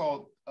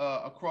so-called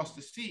across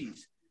the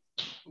seas.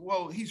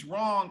 Well, he's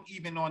wrong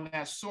even on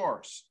that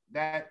source.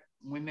 That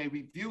when they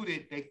reviewed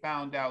it, they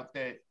found out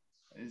that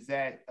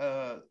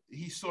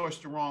he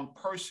sourced the wrong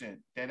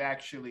person. That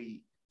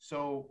actually,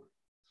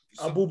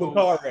 Abu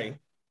Bakr,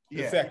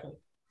 yeah, the second.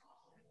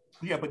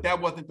 Yeah, but that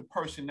wasn't the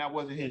person. That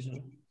wasn't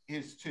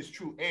his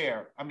true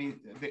heir. I mean,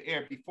 the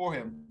heir before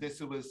him.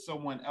 This was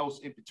someone else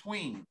in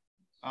between.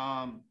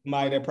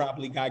 Might have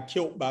probably got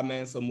killed by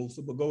Mansa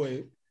Musa, but go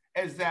ahead.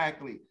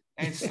 Exactly,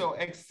 and so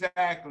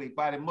exactly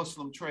by the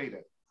Muslim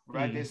trader,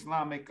 right? The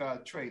Islamic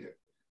trader.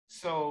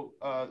 So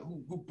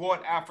who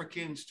brought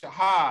Africans to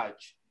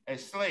Hajj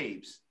as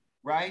slaves,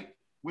 right?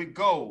 With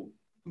gold,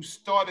 who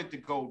started the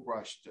gold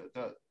rush.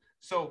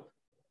 So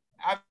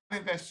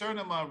Ivan Van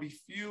Sertima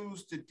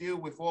refused to deal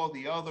with all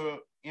the other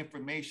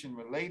information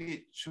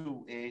related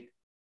to it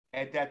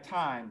at that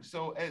time.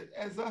 So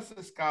as us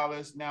as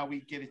scholars, now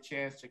we get a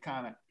chance to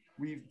kind of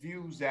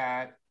review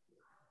that.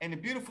 And the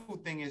beautiful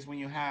thing is when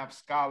you have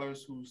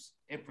scholars whose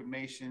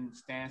information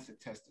stands the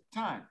test of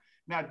time.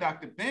 Now,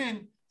 Dr.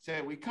 Ben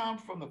said, we come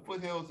from the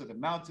foothills of the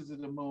mountains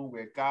of the moon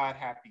where God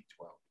happy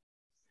dwelt.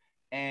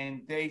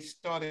 And they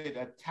started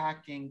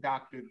attacking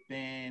Dr.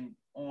 Ben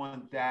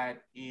on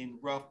that in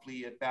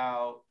roughly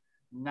about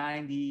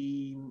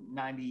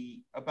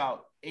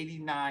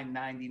 89,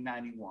 90,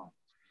 91.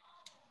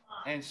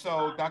 And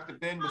so Dr.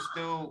 Ben was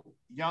still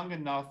young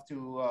enough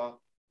to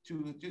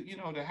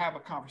have a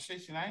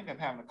conversation. I ended up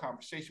having a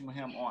conversation with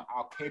him on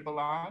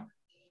Al-Kabalan.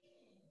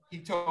 He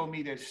told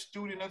me that a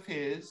student of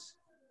his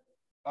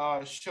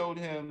showed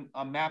him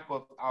a map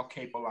of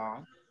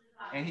Al-Kabalan,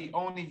 and he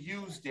only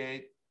used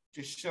it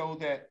to show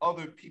that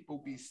other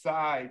people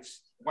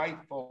besides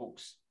white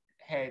folks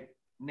had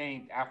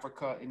named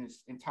Africa in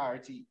its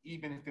entirety,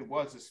 even if it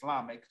was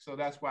Islamic. So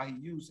that's why he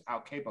used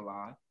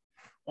Al-Kabalan.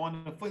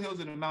 On the foothills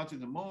of the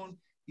mountains of the moon,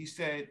 he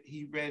said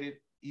he read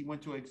it, he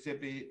went to an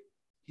exhibit,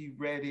 he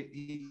read it,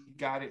 he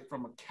got it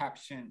from a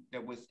caption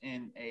that was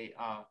in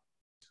a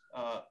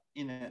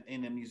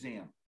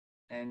museum.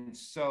 And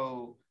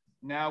so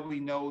now we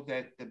know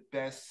that the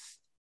best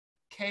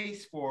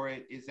case for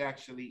it is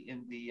actually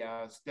in the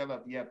Stela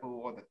of Yebu,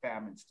 or the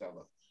famine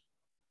stela.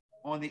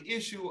 On the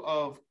issue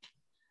of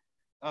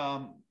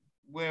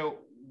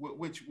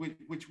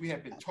which we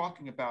have been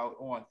talking about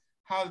on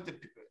how the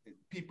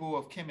people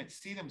of Kemet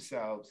see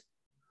themselves,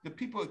 the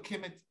people of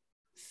Kemet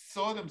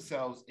saw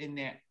themselves in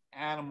their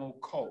animal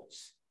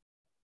cults.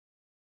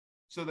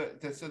 So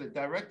the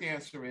direct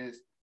answer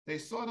is they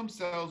saw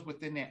themselves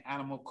within their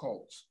animal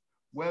cults,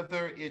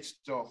 whether it's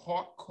the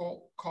hawk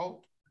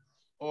cult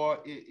or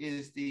it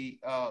is the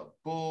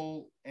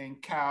bull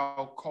and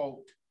cow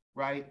cult,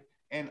 right?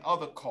 And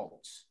other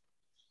cults.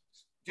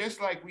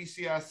 Just like we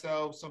see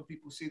ourselves, some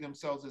people see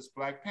themselves as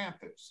Black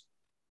Panthers.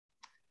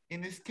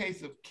 In this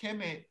case of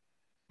Kemet,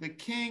 the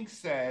king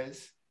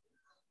says,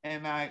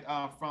 and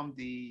I from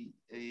the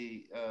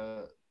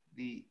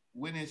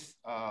witness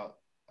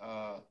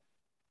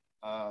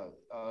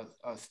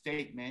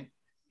statement,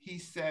 he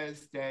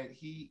says that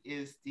he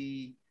is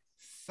the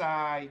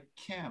Sai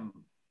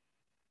Kim,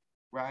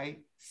 right?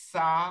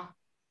 Sa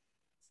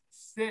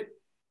Sit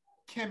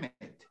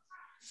Kemet.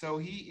 So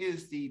he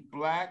is the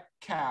black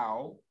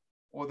cow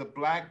or the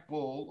black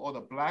bull or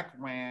the black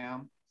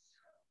ram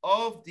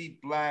of the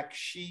black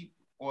sheep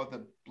or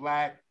the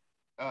black,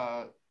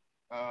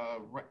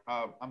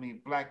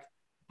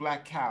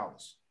 black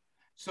cows.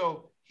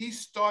 So he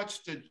starts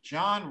the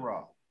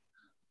genre.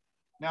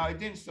 Now it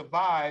didn't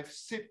survive.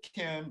 Sit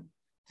Kim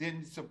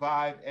didn't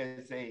survive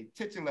as a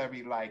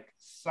titulary like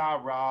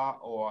Sarah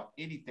or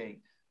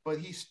anything, but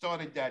he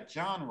started that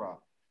genre.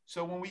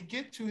 So when we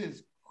get to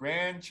his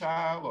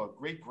grandchild or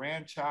great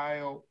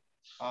grandchild,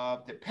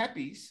 the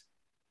Pepys,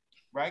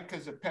 right?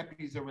 Because the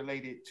Pepys are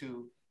related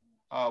to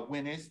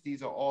Winnis.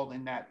 These are all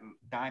in that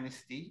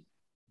dynasty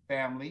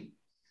family.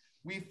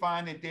 We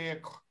find that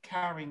they're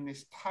carrying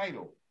this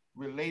title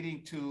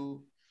relating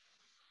to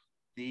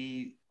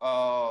the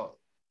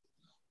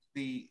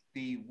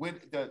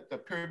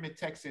pyramid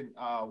Texan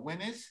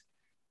Winnis,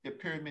 the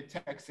pyramid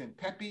Texan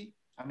Teddy,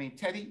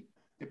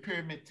 the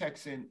pyramid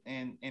Texan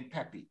in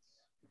Pepe.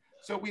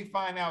 So we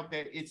find out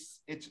that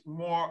it's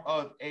more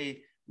of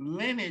a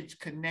lineage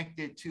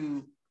connected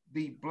to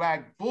the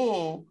black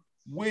bull,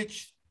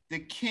 which the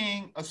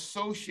king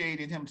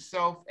associated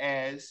himself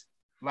as,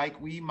 like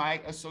we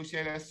might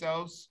associate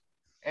ourselves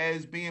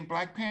as being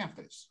Black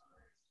Panthers,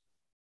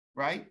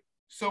 right?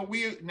 So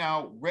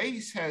now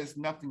race has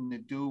nothing to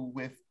do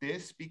with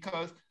this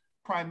because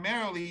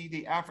primarily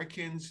the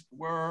Africans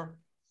were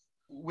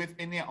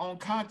within their own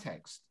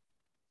context.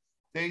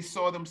 They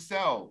saw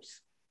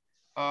themselves.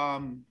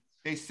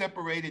 They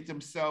separated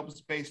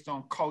themselves based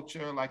on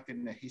culture, like the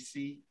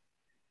Nahisi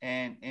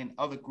and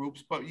other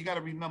groups. But you got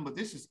to remember,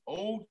 this is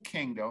Old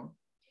Kingdom.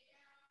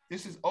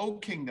 This is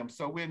Old Kingdom.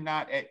 So we're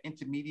not at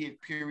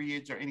intermediate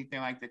periods or anything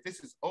like that.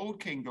 This is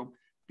Old Kingdom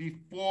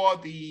before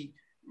the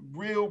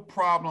real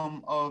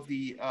problem of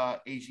the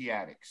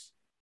Asiatics.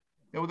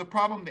 There was a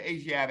problem with the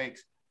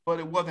Asiatics, but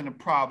it wasn't a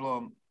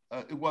problem.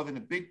 It wasn't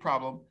a big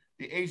problem.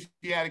 The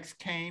Asiatics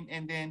came,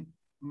 and then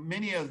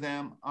many of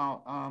them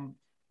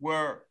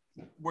were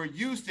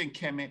used in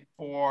Kemet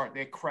for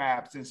their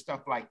crabs and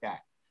stuff like that.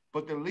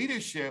 But the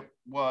leadership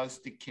was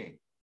the king.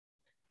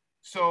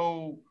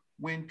 So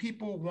when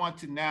people want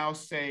to now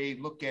say,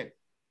 look at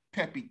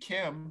Pepe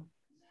Kim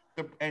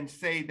and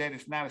say that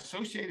it's not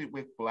associated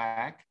with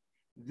Black,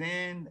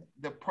 then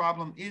the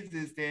problem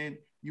is then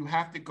you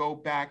have to go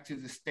back to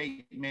the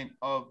statement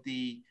of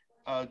the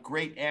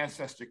great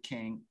ancestor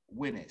king,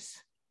 Winnis,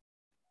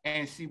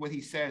 and see what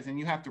he says. And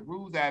you have to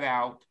rule that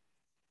out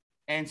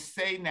and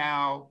say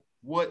now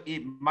what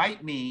it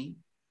might mean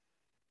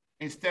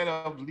instead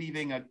of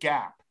leaving a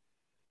gap.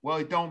 Well,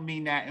 it don't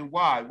mean that, and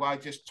why? Well, I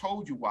just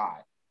told you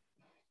why.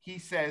 He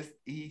said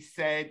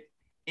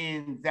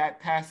in that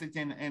passage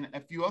and a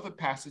few other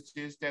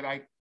passages that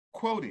I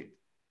quoted.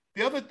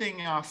 The other thing,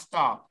 and I'll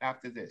stop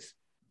after this.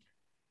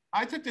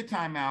 I took the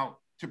time out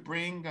to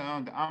bring the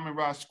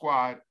Amin-Ra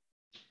squad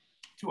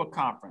to a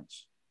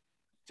conference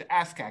to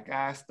ASCAC. I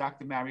asked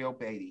Dr. Mario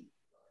Beatty,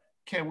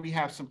 can we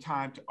have some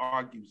time to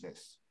argue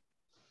this?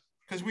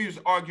 Because we was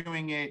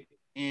arguing it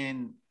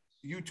in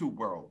YouTube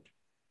world.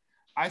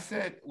 I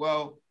said,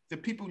 well, the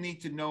people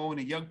need to know and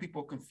the young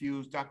people are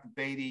confused, Dr.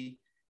 Beatty.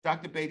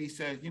 Dr. Beatty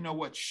says, you know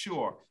what,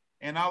 sure.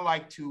 And I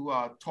like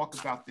to talk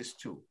about this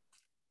too.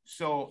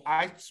 So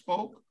I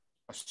spoke,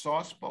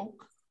 Asar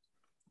spoke,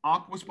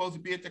 Ankh was supposed to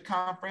be at the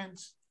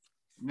conference,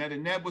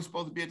 Ned was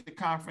supposed to be at the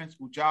conference,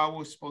 Ujawa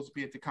was supposed to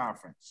be at the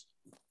conference.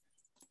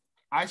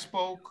 I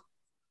spoke,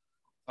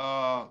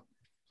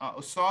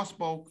 Asar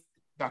spoke,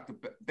 Dr.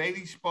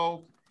 Beatty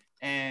spoke,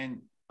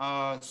 and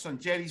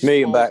Sanjeti spoke.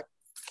 Million back.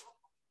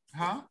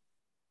 Huh?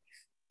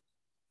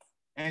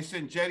 And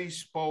Sanjeti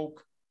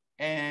spoke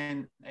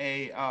and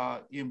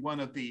in one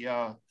of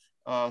the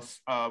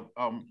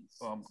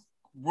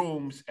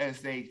rooms as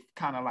they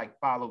kind of like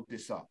followed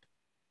this up.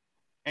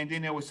 And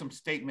then there were some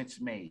statements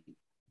made.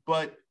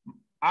 But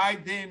I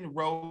then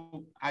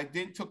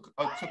took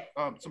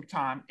some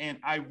time and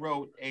I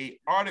wrote an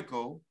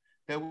article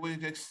that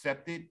was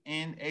accepted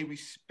in a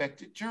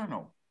respected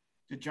journal,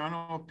 the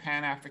Journal of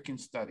Pan-African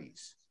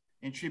Studies,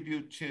 in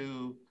tribute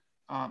to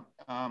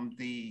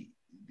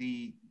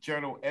the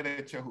journal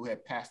editor who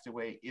had passed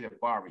away, Ida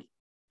Bari.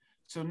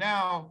 So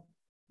now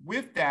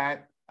with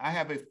that, I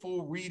have a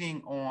full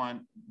reading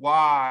on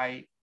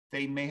why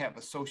they may have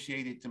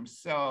associated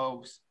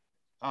themselves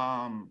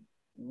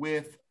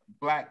with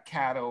Black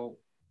cattle.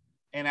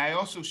 And I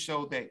also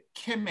show that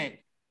Kemet,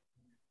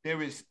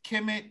 there is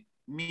Kemet,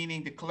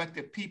 meaning the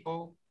collective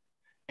people,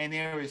 and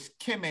there is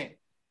Kemet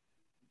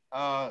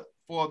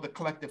for the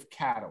collective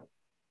cattle.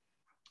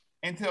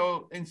 And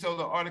so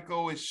the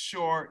article is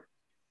short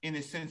in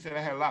the sense that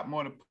I had a lot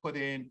more to put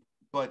in,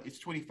 but it's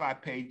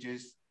 25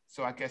 pages.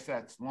 So I guess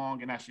that's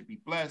long and I should be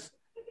blessed,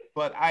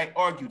 but I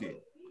argued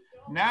it.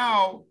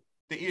 Now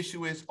the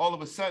issue is all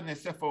of a sudden,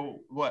 except for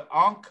what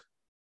Ankh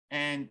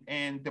and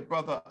the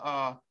brother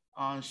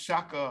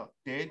Shaka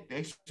did,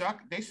 they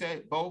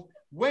said both,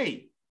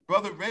 wait,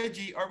 Brother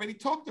Reggie already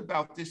talked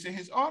about this in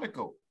his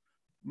article.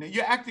 Now,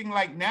 you're acting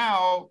like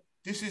now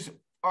this is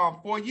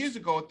 4 years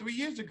ago, 3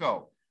 years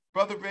ago.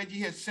 Brother Reggie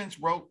has since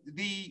wrote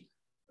the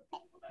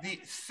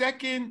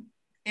second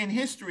in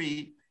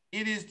history.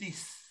 It is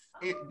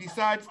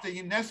besides the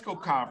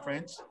UNESCO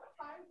conference,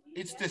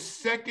 it's the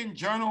second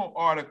journal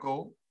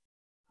article.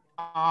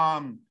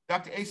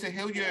 Dr. Asa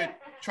Hilliard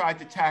tried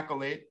to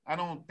tackle it. I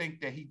don't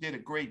think that he did a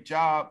great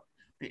job,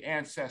 the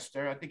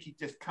ancestor. I think he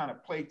just kind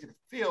of played to the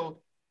field,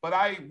 but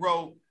I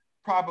wrote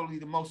probably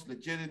the most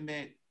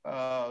legitimate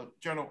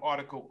journal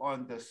article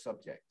on the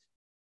subject.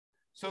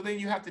 So then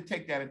you have to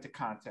take that into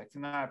context.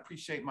 And I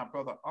appreciate my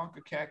brother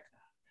Uncle Keck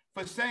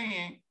for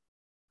saying,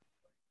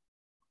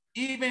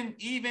 even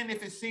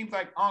if it seems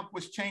like Unc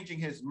was changing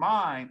his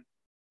mind,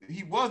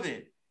 he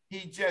wasn't.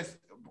 He just,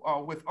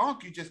 with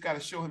Unc, you just got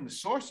to show him the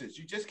sources.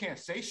 You just can't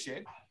say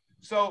shit.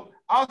 So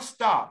I'll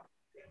stop.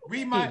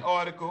 Read my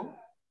article.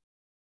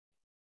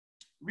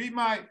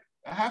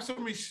 Have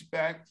some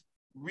respect.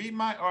 Read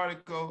my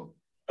article.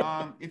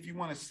 If you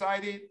want to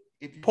cite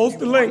it. Post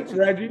the link,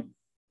 Reggie.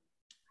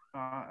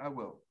 I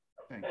will.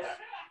 Thanks.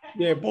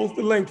 Yeah, post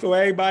the link so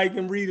everybody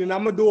can read it. And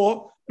I'm going to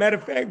do matter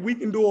of fact, we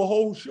can do a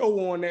whole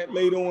show on that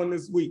later on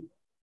this week.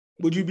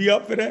 Would you be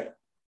up for that?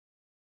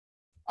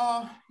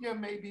 Yeah,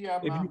 maybe.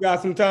 If you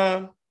got some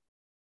time.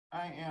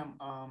 I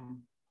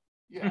am.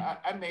 Yeah,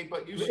 I may,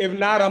 but you. If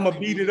not, I'm gonna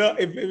beat it up.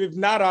 If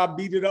not, I'll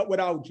beat it up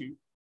without you.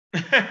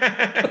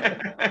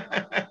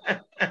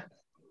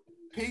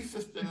 Peace,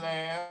 Sister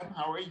Lamb.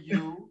 How are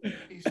you?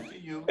 Peace to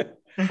you.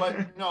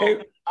 But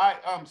no,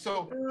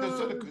 So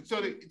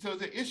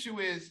the issue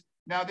is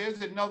now.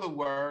 There's another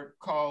word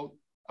called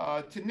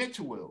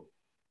Tanitual.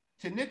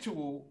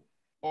 Tanitual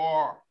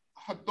or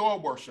Hathor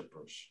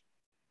worshippers,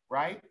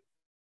 right?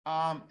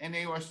 And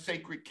they are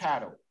sacred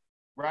cattle,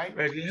 right?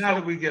 Reggie, how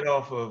did we get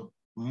off of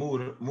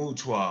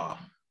Mutwa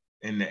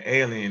and the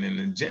alien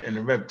and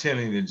the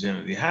reptilian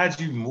agenda? How'd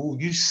you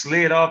move? You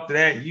slid off to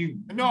that?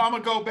 No, I'm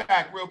gonna go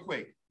back real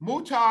quick.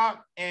 Muta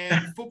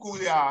and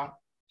Fukuya,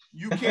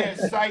 you can't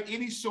cite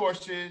any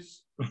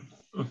sources.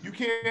 You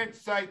can't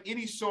cite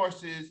any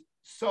sources,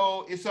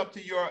 so it's up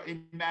to your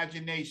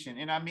imagination.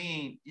 And I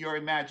mean your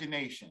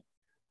imagination.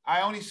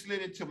 I only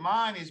slid it to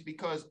mine is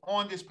because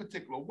on this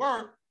particular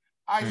work,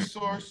 I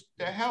sourced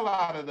the hell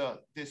out of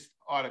this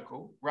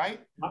article,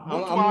 right?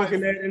 I'm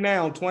looking at it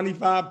now,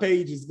 25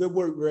 pages. Good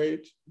work,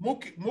 Reg.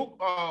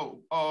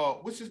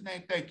 What's his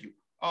name? Thank you.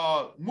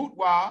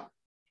 Mutwa,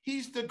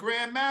 he's the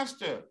Grand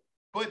Master.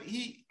 But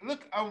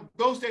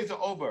those days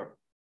are over.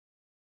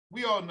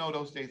 We all know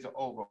those days are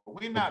over.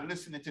 We're not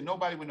listening to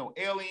nobody with no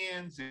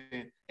aliens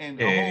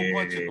and a whole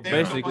bunch of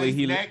things.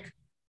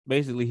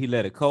 Basically, he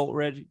led a cult,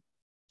 Reggie.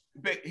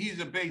 He's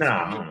a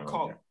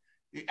cult.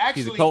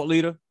 Actually, he's a cult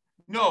leader.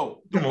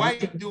 No, the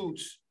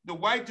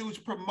white dudes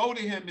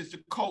promoted him as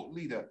the cult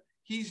leader.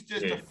 He's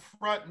just a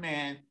front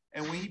man,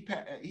 and when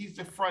he's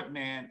the front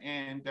man.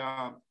 And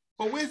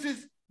but where's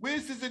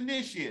his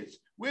initiates?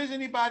 Where's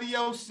anybody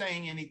else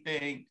saying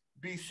anything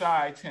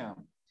besides him?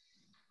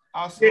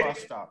 I'll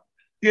stop.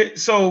 Yeah.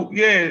 So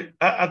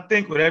I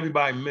think what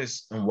everybody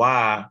missed and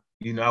why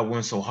I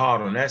went so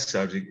hard on that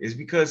subject is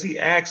because he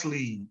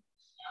actually.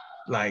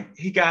 Like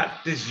he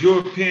got this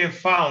European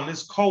following,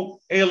 this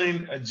cult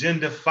alien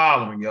agenda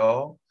following,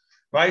 y'all,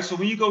 right? So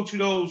when you go to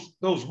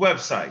those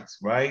websites,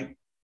 right,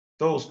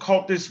 those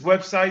cultist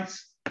websites,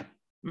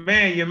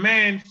 man, your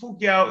man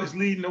Fukiao is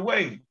leading the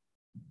way. You know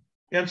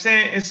what I'm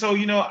saying? And so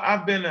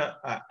I've been an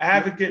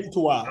advocate.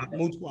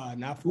 Mutwa,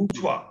 not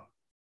Fukiao.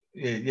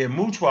 Yeah,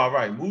 Mutwa,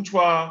 right?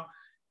 Mutwa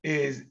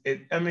is,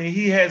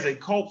 he has a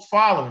cult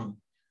following.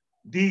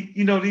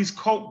 These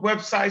cult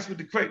websites with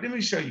the crazy. Let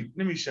me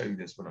show you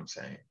this. What I'm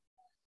saying.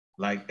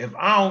 Like if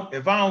I don't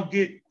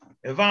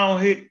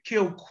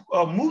kill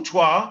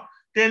Mutwa,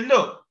 then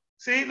look,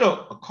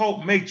 a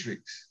cult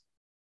matrix.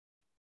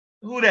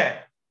 Who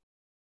that?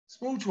 It's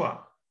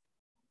Mutwa.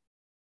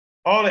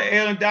 All the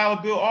alien dollar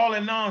bill, all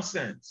that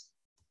nonsense.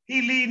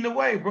 He leading the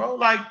way, bro.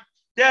 Like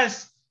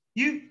that's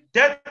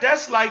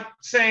like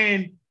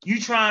saying you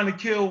trying to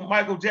kill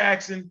Michael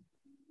Jackson.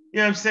 You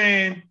know what I'm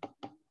saying?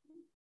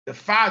 The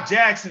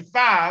Jackson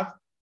 5.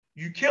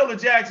 You kill the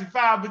Jackson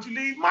 5, but you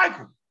leave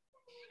Michael.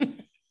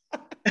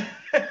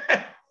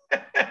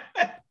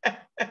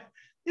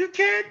 You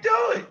can't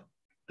do it.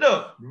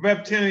 Look, the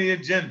reptilian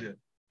agenda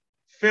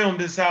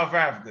filmed in South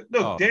Africa.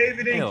 Look,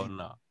 David Inky.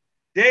 No.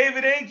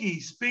 David Inky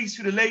speaks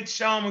to the late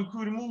shaman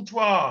Kruger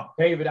Mutwa.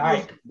 David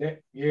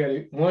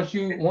Icke.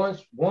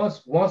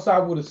 Once I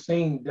would have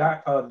seen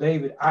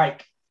David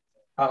Icke,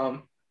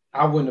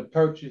 I wouldn't have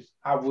purchased.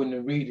 I wouldn't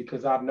have read it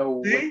because I know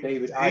what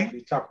David Icke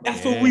is talking about.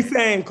 That's what we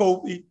saying,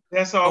 Kofi.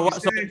 That's all we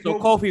saying. So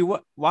Kofi,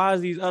 why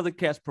is these other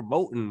cats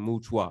promoting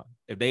Mutwa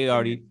if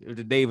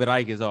the David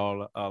Icke is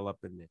all up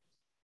in there?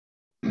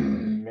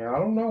 Man, I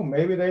don't know.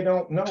 Maybe they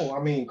don't know.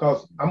 I mean,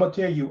 because I'm gonna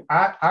tell you,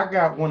 I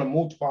got one of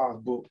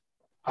Mutwa's books.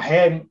 I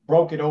hadn't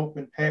broke it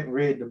open, hadn't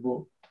read the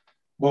book,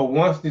 but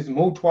once this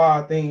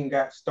Mutwa thing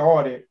got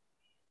started,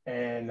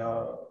 and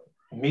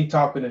me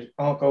talking to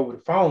Unc over the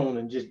phone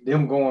and just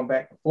them going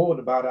back and forth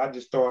about it, I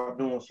just started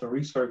doing some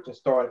research and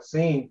started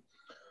seeing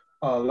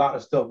a lot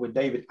of stuff with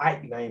David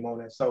Icke name on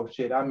it. So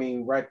shit, I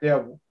mean, right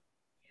there,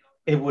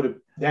 it would have,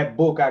 that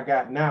book I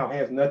got now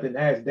has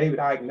David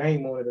Icke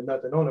name on it or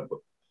nothing on it. But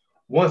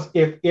once,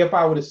 if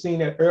I would have seen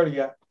that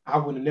earlier, I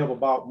would have never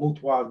bought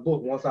Mutaw's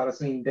book. Once I'd have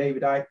seen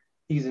David Icke,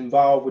 he's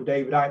involved with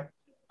David Icke,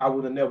 I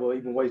would have never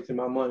even wasted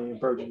my money and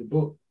purchased the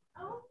book.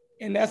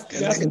 And that's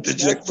Can I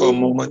interject for a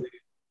moment?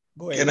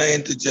 Can I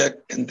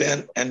interject and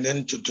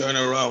then to turn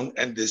around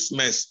and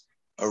dismiss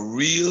a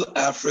real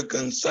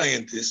African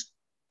scientist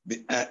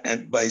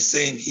and by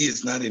saying he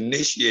is not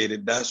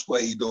initiated, that's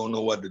why he don't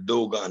know what the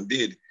Dogon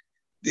did.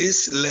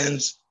 This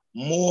lends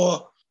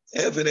more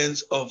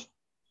evidence of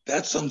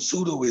that's some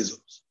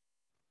pseudoisms.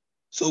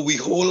 So we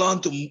hold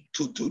on to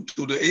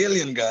the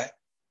alien guy,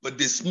 but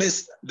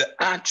dismiss the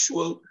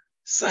actual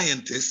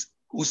scientist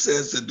who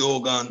says the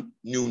Dogon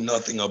knew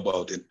nothing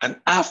about it,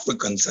 an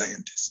African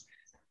scientist.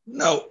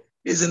 Now,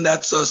 isn't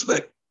that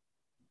suspect?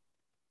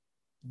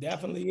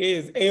 Definitely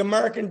is. Hey,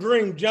 American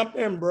Dream, jump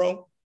in,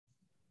 bro.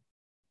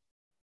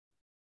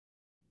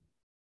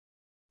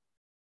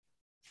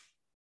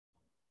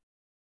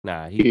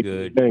 Nah, he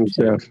good. Thanks,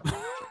 Chef.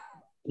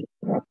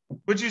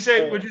 What'd you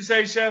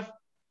say, Chef?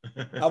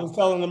 I was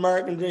telling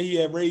American Dream he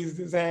had raised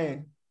his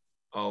hand.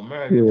 Oh,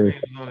 American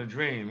Dream is on a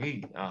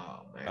dream.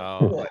 Oh man.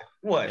 Oh,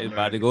 what? It's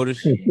about to go to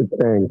shit.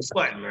 Thanks.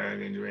 What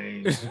American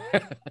Dream?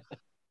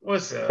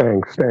 What's up?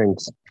 Thanks.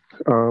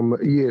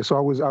 Yeah, so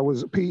I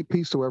was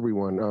peace to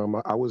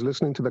everyone. I was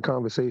listening to the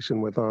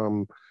conversation with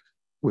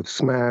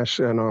Smash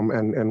and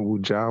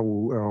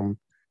Wujawu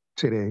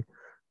today.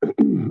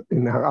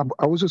 And I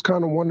was just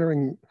kind of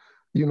wondering,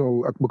 you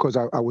know, because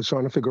I was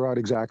trying to figure out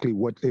exactly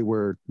what they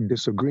were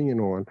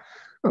disagreeing on.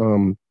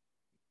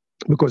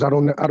 Because I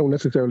don't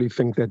necessarily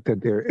think that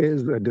there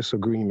is a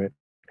disagreement.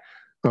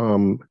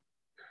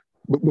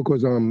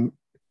 Because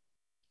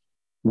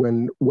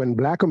when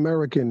Black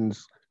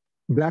Americans,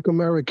 they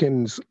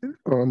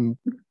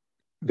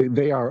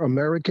are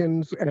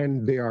Americans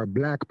and they are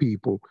Black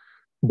people,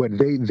 but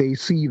they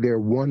see their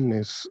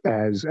oneness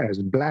as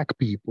Black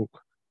people.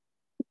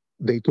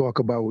 They talk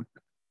about,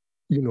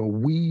 you know,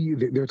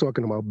 they're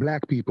talking about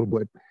Black people,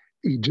 but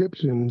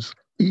Egyptians,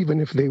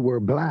 even if they were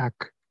Black,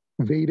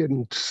 they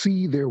didn't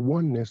see their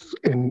oneness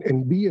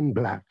in being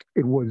Black.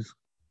 It was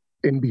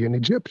in being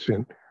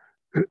Egyptian.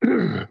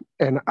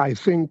 And I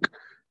think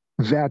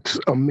that's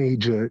a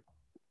major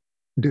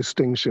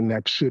distinction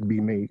that should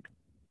be made.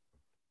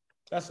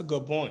 That's a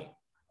good point.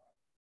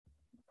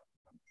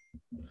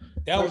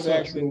 That was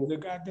actually the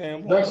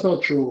goddamn point. That's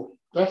not true.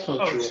 That's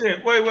not true. Oh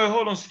shit! Wait,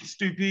 hold on,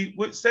 stupid.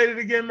 What? Say it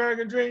again,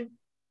 American Dream.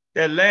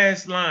 That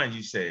last line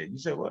you said. You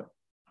said what?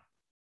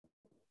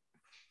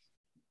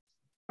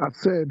 I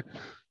said,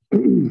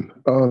 just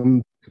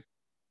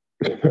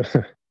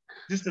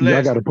the last.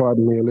 I got to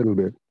pardon me a little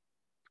bit.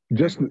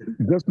 Just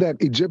that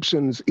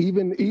Egyptians,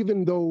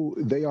 even though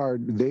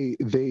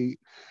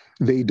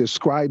they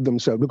describe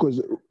themselves,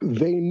 because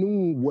they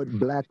knew what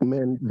Black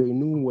meant, they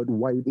knew what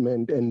white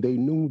meant, and they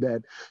knew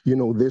that, you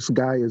know, this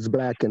guy is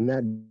Black and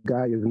that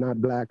guy is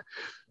not Black.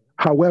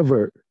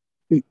 However,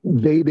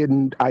 they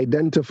didn't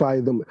identify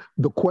them.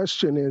 The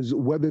question is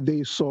whether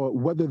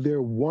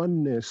their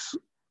oneness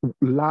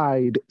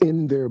lied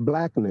in their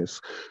Blackness.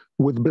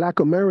 With Black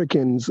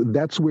Americans,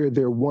 that's where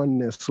their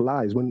oneness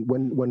lies.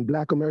 When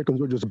Black Americans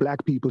were just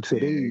Black people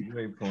today. Yeah,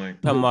 great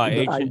point. Talking about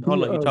ancient.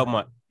 Hold on, you talking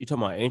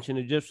about ancient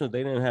Egyptians?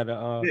 They didn't have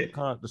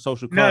the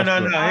social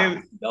construct.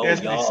 No.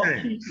 Y'all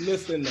keep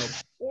listening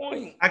to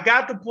point. I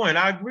got the point.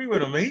 I agree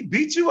with him. He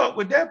beat you up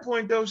with that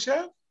point, though,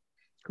 Chef.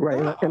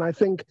 Right, and I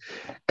think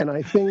that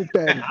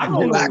I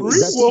don't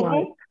agree with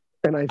him.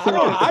 And I think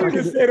I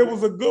just said it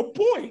was a good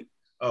point.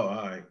 Oh,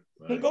 all right.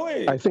 Go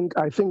ahead. I think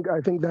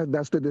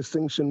that's the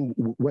distinction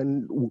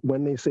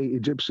when they say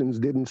Egyptians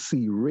didn't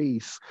see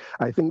race.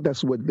 I think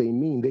that's what they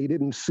mean. They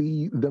didn't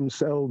see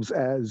themselves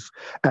as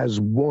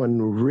one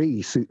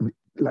race.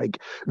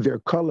 Like their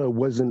color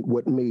wasn't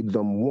what made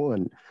them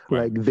one.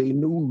 Right. Like they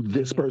knew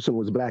this person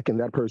was Black and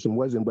that person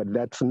wasn't, but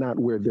that's not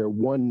where their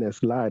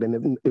oneness lied.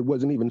 And it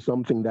wasn't even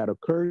something that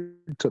occurred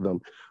to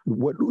them.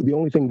 The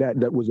only thing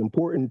that was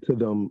important to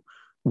them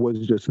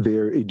was just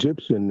their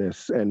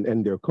Egyptianness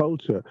and their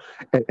culture.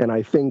 And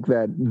I think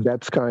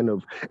that's kind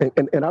of,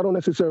 and I don't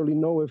necessarily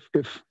know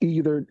if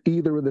either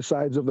of the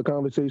sides of the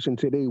conversation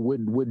today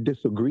would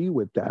disagree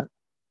with that.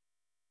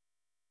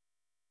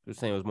 You're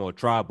saying it was more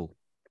tribal.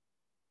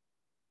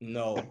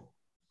 No,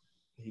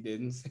 he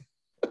didn't.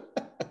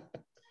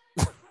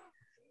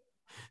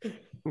 He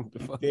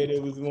said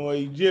it was more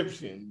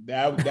Egyptian.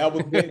 That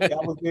was it.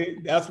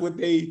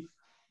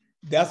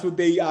 That's what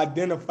they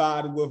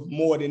identified with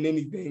more than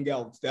anything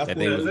else. That's what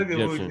look at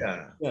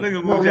Wuja. Look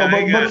at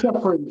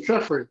Wuja.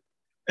 Sheffrey.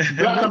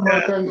 Black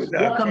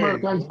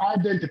Americans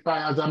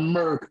identify as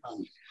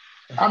Americans.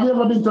 Have you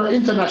ever been to an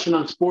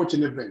international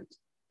sporting event?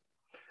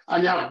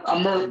 And you have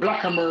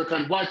Black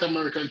American, White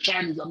American,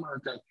 Chinese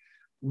American.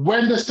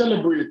 When they're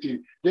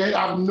celebrating, they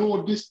have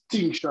no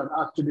distinction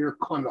as to their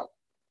color.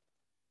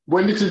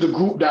 When this is the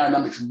group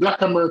dynamics,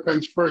 Black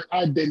Americans first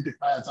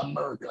identify as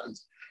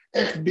Americans.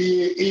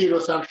 FBA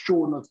eras have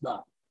shown us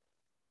that.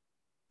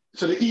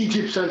 So the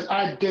Egyptians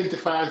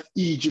identify as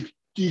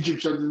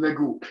Egyptians in the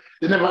group.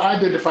 They never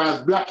identify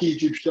as Black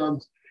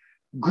Egyptians,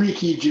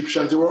 Greek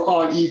Egyptians. They were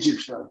all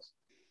Egyptians.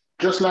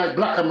 Just like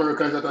Black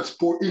Americans at a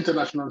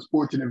international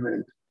sporting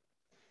event.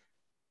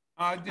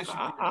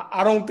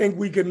 I don't think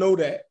we could know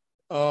that.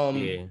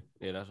 Yeah,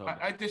 that's all.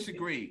 I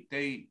disagree.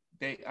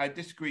 I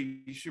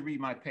disagree. You should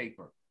read my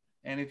paper.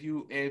 And if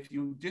you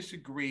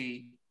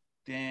disagree,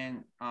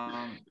 then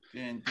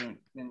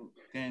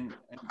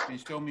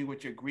show me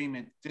what your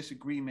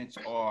disagreements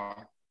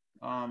are.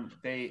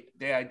 They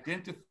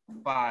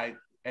identified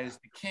as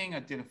the king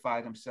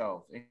identified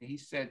himself, and he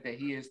said that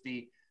he is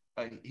the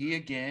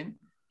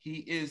he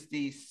is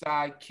the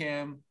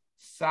Sa-Kem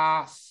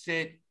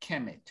Sa-Sit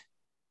Kemet.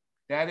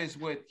 That is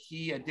what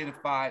he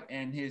identified,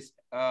 and his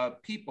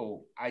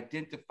people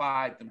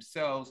identified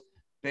themselves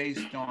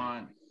based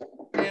on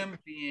him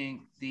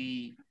being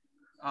the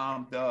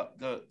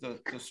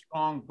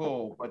strong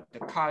bull, but the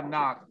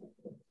Karnak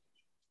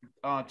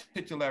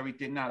titulary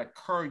did not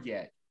occur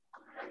yet.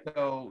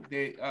 So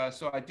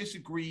I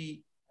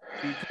disagree,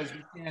 because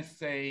we can't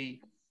say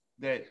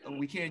that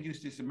we can't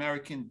use this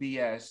American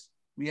BS.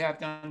 We have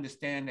to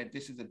understand that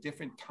this is a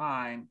different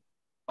time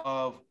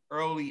of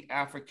early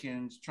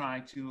Africans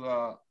trying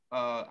to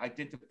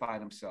identify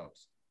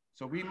themselves.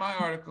 So read my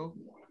article.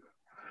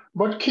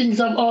 But kings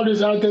have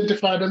always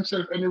identified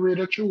themselves any way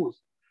they choose.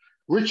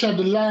 Richard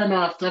the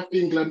Lionheart of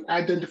England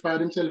identified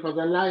himself as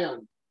a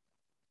lion.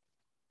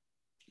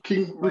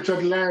 King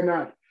Richard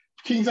Lionheart.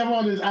 Kings have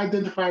always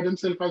identified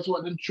themselves as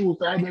what they choose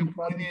to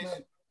identify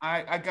themselves.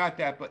 I got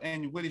that, but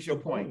and what is your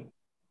point?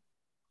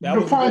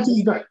 The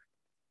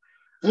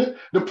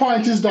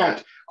point is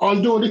that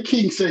although the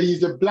king said he's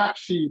the black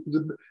sheep,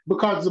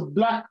 because the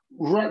black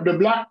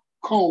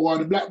cow or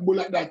the black bull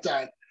at that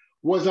time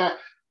was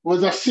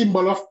a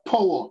symbol of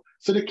power.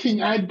 So the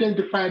king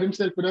identified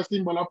himself with a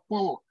symbol of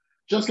power.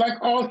 Just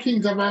like all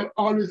kings have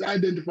always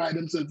identified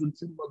themselves with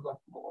symbols of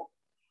power.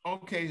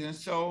 Okay, and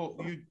so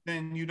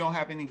you don't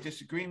have any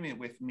disagreement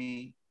with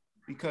me,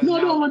 because no,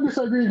 I don't have a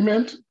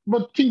disagreement,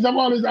 but kings have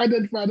always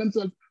identified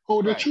themselves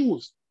how they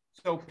choose.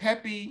 So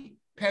Pepi,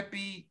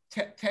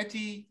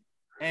 Teti,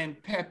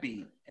 and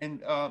Pepi,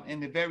 and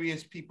the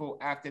various people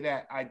after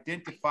that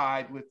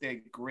identified with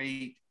their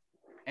great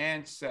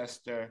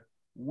ancestor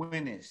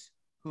Winis,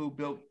 who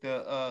built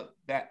the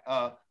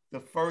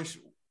first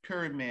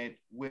pyramid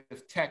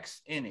with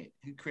text in it.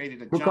 He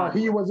created a because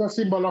he was a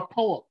symbol of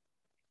power.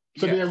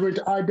 So they are going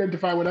to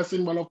identify with a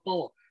symbol of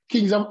power.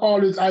 Kings have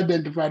always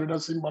identified with a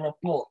symbol of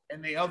power.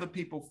 And the other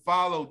people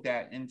followed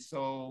that. And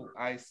so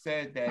I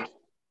said that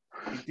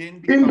it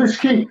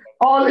didn't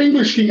all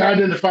English king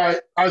identify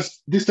as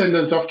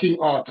descendants of King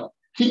Arthur.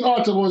 King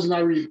Arthur wasn't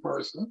a real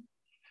person.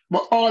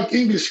 But all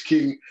English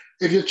king,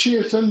 if you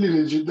trace the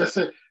lineage, they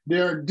say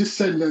they're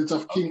descendants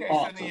of King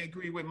Arthur. So they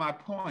agree with my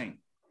point.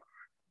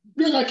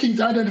 The other kings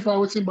identify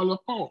with symbol of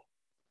power.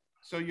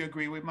 So you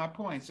agree with my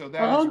point. So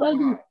that is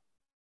why.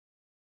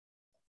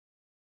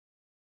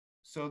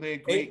 So they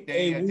agree.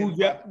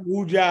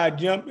 Wuja,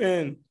 jump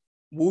in.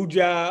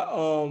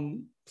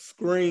 Wuja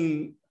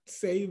screen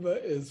saver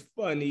is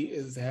funny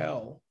as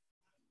hell.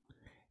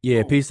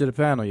 Yeah, peace to the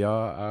panel,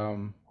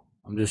 y'all.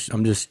 I'm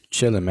just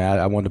chilling, man.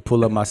 I wanted to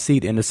pull up my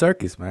seat in the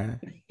circus, man.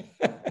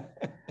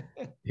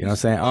 You know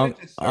what I'm saying?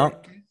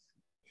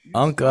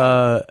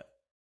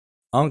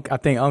 Unc, I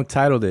think Unc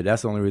titled it.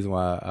 That's the only reason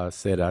why I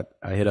said I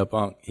hit up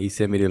Unc. He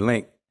sent me the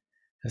link.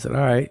 I said,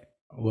 all right,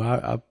 well,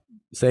 I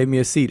save me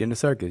a seat in the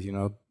circus, you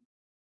know.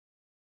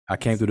 I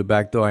came through the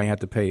back door. I ain't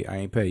have to pay. I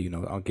ain't pay, you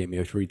know. Unc gave me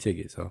a free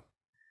ticket, so.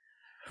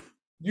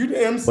 You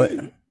the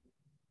MC?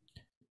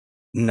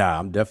 Nah,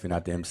 I'm definitely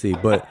not the MC.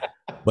 But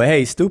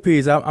hey,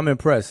 Stupies, I'm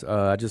impressed.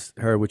 I just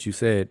heard what you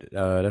said.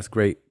 That's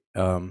great.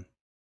 I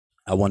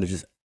want to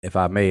just, if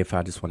I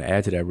just want to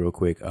add to that real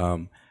quick.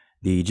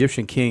 The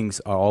Egyptian kings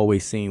are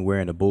always seen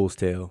wearing a bull's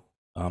tail.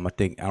 I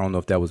don't know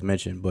if that was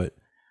mentioned, but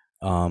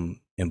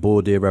and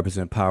bull did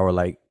represent power,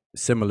 like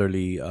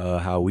similarly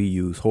how we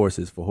use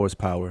horses for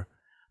horsepower,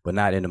 but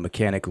not in a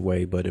mechanical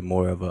way, but in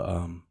more of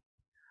a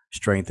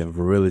strength and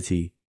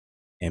virility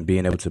and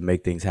being able to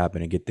make things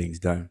happen and get things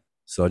done.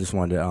 So I just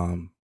wanted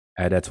to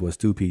add that to what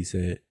Stupi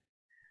said.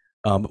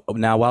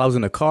 Now, while I was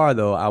in the car,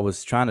 though, I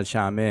was trying to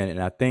chime in,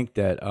 and I think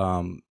that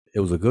it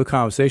was a good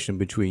conversation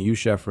between you,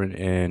 Sheffrin,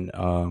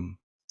 and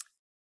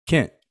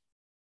Kent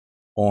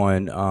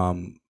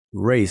on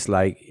race.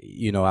 Like,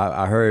 you know,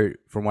 I heard,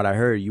 from what I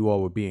heard, you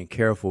all were being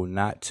careful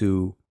not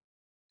to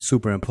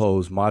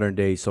superimpose modern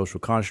day social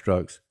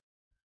constructs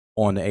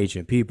on the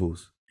ancient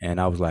peoples.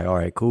 And I was like, all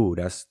right, cool.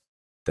 That's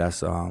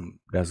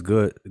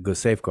good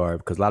safeguard,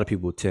 because a lot of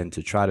people tend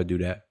to try to do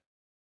that.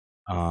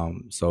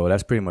 So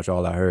that's pretty much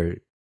all I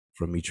heard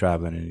from me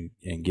traveling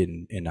and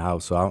getting in the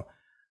house. So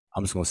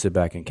I'm just gonna sit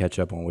back and catch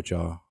up on what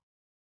y'all.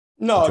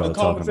 No, the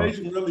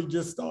conversation really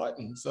just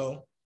starting.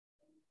 So,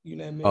 you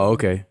know what I mean? Oh,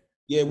 okay.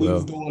 Yeah, we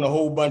was doing a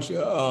whole bunch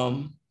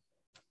of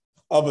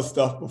other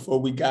stuff before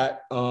we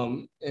got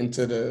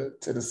into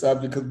the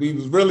subject, because we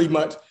was really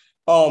much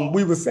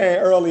we were saying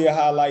earlier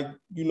how, like,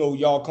 you know,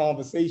 y'all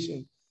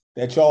conversation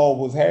that y'all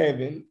was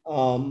having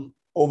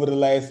over the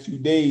last 2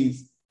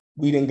 days,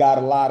 we done got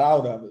a lot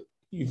out of it.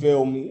 You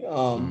feel me?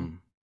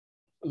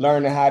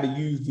 Learning how to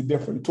use the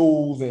different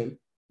tools and,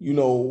 you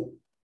know,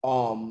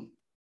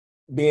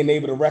 being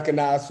able to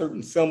recognize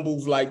certain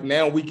symbols. Like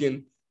now we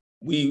can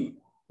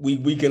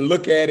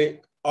look at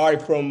it, all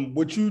right, from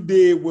what you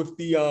did with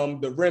the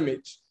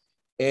Remage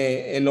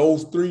and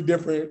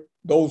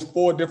those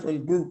 4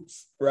 different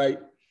groups, right?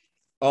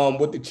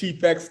 With the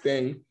Chief X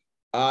thing,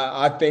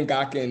 I think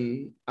I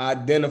can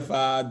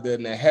identify the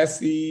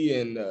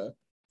Nahesi and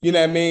you know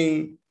what I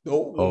mean?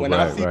 When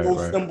I see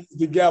those symbols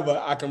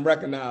together, I can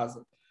recognize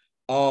them.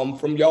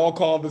 From y'all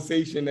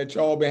conversation that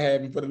y'all been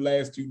having for the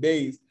last 2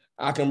 days,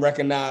 I can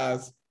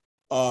recognize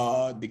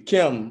the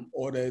Kim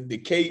or the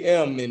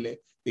KM and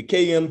the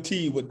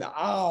KMT with the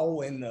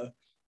owl and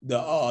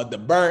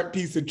the burnt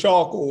piece of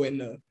charcoal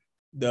and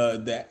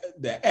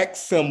the X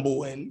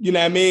symbol, and you know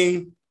what I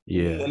mean?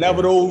 Yeah.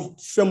 Whenever those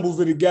symbols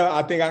are together,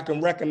 I think I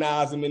can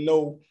recognize them and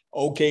know,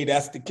 okay,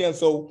 that's the Kim.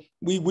 So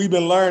we've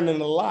been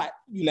learning a lot,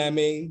 you know what I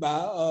mean,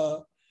 by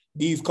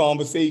these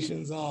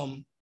conversations.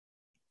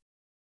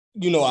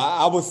 You know,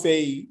 I would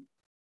say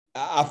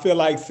I feel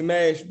like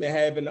Smash been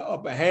having the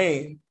upper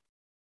hand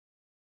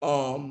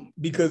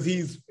because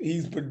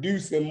he's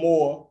producing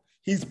more,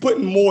 he's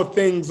putting more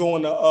things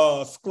on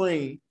the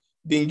screen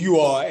than you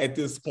are at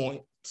this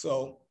point.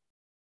 So,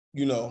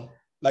 you know,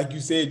 like you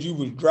said, you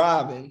was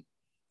driving,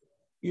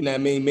 you know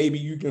what I mean? Maybe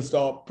you can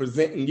start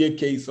presenting your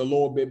case a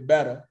little bit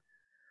better.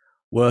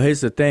 Well,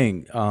 here's the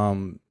thing.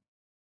 I'm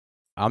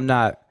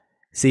not,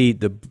 see,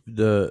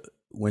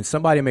 when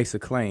somebody makes a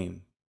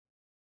claim,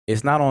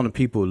 it's not on the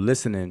people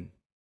listening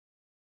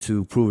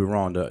to prove it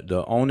wrong.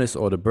 The onus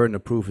or the burden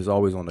of proof is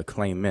always on the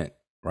claimant,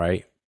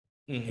 right?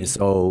 Mm-hmm. And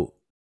so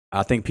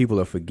I think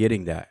people are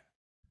forgetting that.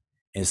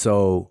 And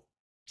so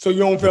you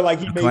don't feel like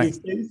he made his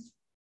case?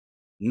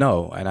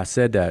 No, and I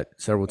said that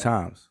several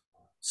times.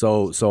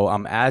 So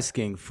I'm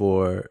asking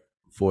for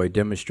a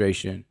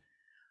demonstration,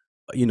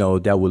 you know,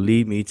 that will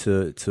lead me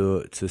to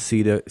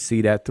see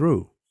that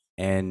through.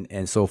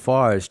 And so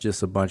far it's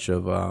just a bunch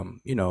of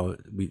you know,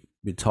 we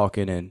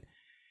talking and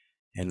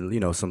you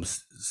know, some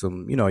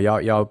you know,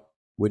 y'all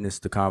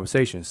witnessed the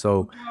conversation.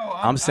 So no,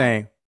 I'm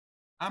saying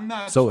I'm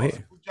not so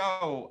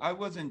Joe, I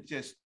wasn't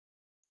just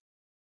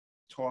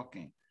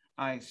talking.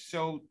 I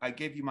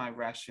gave you my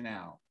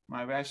rationale.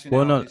 My rationale.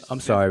 Well, no,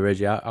 I'm sorry,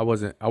 Reggie. I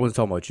wasn't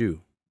talking about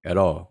you at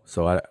all.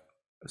 So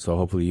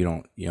hopefully you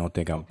don't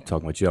think I'm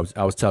talking about you.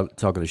 I was talking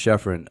to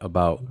Sheffrin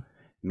about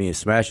me and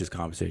Smash's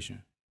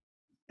conversation.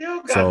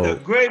 You got the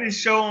greatest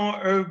show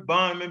on earth,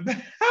 bombing. So,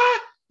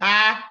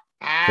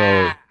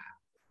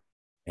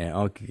 and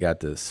Uncle got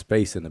the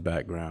space in the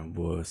background,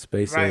 boy.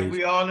 Space right, age.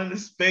 We all in the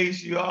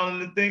space. You all in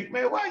the thing,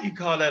 man. Why you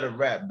call that a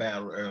rap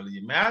battle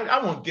earlier, man?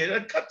 I won't get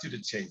it. Cut to the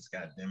chase,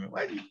 goddamn it.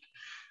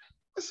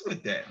 What's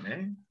with that,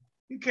 man?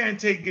 You can't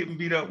take getting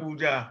beat up,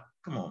 Wuja.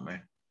 Come on,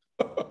 man.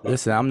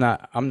 Listen,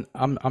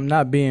 I'm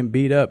not being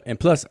beat up, and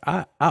plus,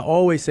 I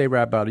always say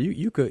rap battle.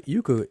 You could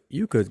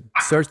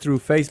search through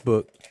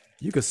Facebook.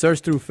 You could search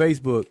through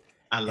Facebook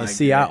and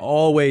see. That. I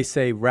always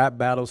say rap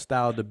battle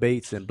style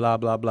debates and blah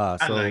blah blah.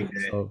 So, I like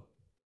that.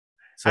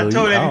 So I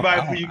told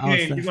everybody before you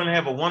came, you're gonna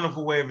have a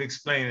wonderful way of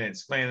explaining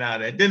it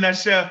out of it. Didn't I,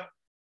 Chef?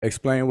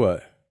 Explain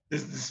what?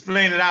 Just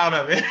explain it out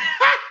of it.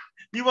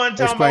 You want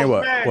to talk about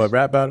what? Smash? What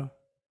rap battle?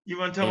 You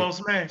want to talk about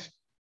Smash?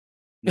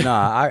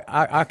 Nah,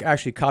 I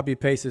actually copy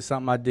pasted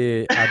something I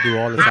do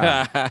all the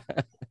time.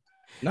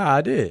 Nah,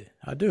 I do.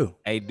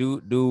 Hey,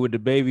 dude with the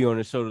baby on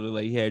his shoulder,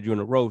 like he had you on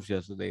the roast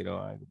yesterday,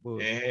 though.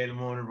 Yeah, had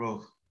him on the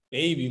roast.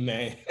 Baby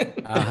man.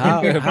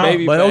 How,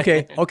 baby but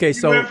man. Okay.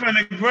 So went from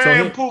the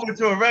grand pool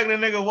to a regular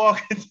nigga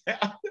walking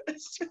down.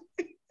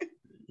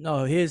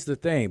 No, here's the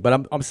thing.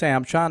 But I'm saying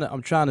I'm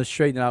trying to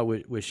straighten out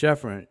with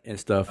Sheffrin and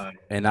stuff.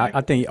 And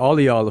I think all of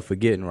y'all are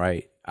forgetting,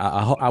 right?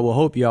 I will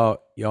hope y'all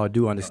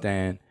do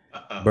understand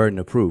burden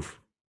of proof.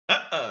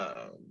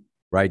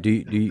 Right? Do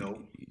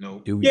you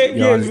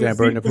understand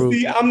burden of proof?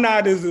 See, I'm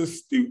not as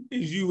astute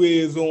as you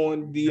is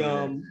on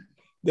the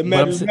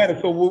meta.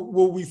 So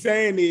what we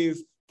saying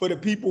is for the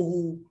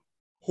people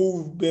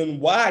who've been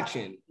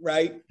watching,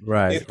 right?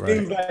 Right. It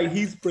seems like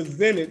he's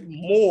presented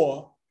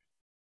more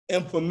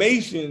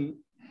information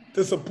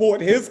to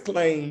support his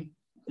claim,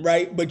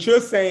 right? But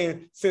you're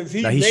saying since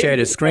he shared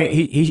his screen,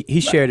 he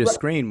shared his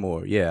screen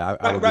more. Yeah,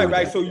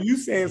 right. So you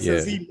saying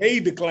since he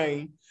made the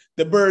claim,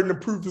 the burden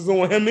of proof is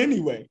on him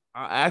anyway.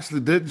 I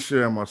actually didn't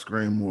share my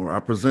screen more. I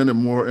presented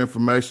more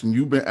information.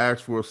 You've been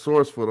asked for a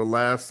source for the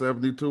last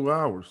 72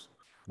 hours.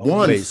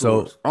 One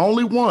source,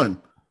 only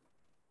one.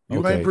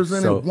 You ain't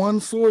presented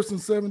one source in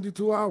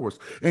 72 hours.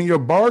 And your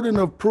burden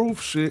of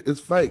proof shit is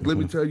fake. Let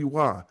me tell you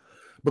why.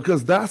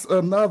 Because that's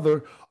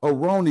another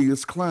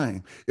erroneous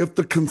claim. If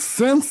the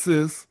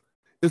consensus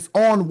is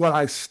on what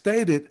I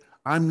stated,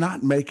 I'm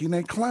not making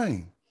a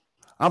claim.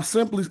 I'm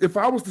simply, if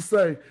I was to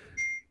say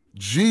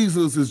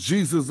Jesus is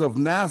Jesus of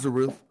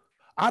Nazareth,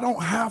 I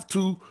don't have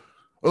to,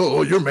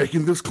 you're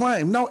making this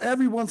claim. No,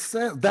 everyone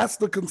says that's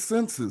the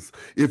consensus.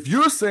 If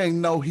you're saying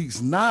no,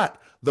 he's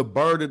not, the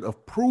burden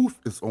of proof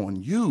is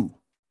on you.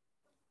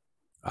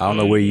 I don't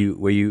know where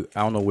you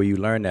I don't know where you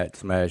learned that,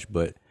 Smash,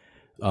 but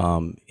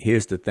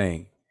here's the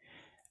thing.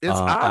 It's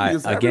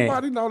obvious. Again,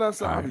 everybody know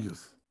that's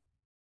obvious.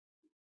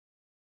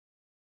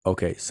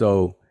 Okay,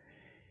 so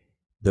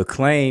the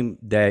claim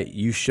that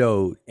you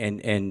showed,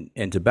 and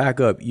to back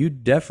up, you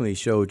definitely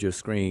showed your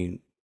screen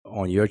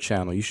on your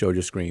channel. You showed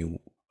your screen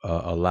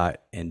a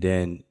lot, and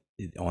then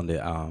on the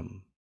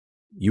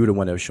you were the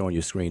one that was showing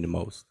your screen the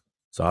most.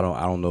 So I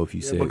don't know if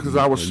you said because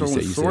I was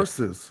showing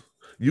sources.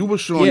 You were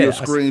showing your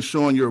screen,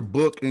 showing your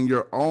book and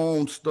your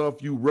own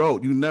stuff you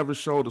wrote. You never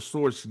showed a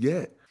source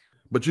yet,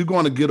 but you're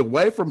going to get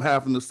away from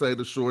having to say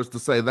the source to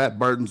say that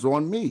burden's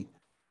on me.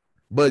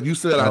 But you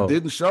said I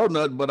didn't show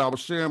nothing, but I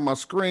was sharing my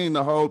screen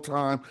the whole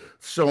time,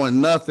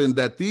 showing nothing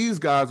that these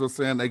guys are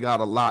saying they got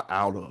a lot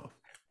out of.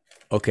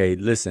 Okay,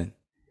 listen.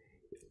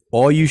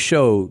 All you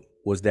showed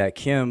was that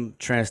Kim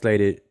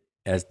translated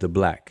as the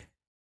black.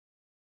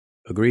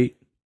 Agreed?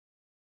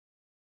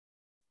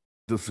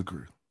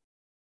 Disagree.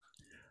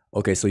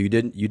 Okay, so you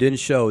didn't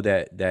show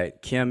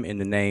that Kim in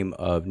the name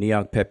of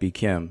Neonk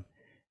Kim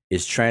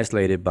is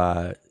translated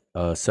by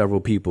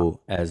several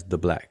people as the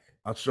black.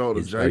 I showed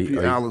a J.P.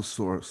 Allen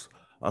source.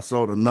 I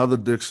showed another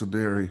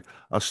dictionary.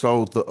 I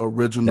showed the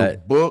original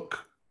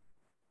book.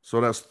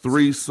 So that's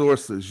 3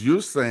 sources.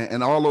 You're saying,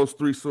 and all those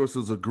 3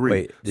 sources agree.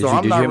 Wait, so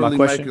I'm not really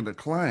making the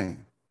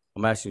claim.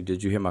 I'm asking you,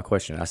 did you hear my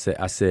question? I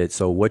said,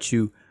 so what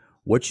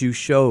you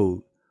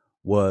showed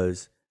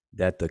was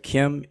that the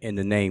Kim in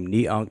the name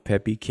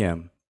Neonk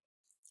Kim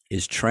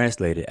is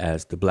translated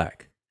as the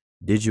black.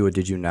 Did you or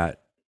did you not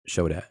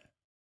show that?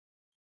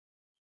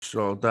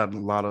 Showed that and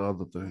a lot of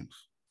other things.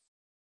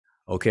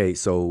 Okay,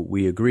 so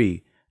we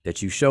agree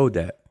that you showed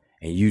that.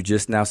 And you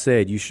just now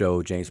said you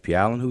showed James P.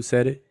 Allen who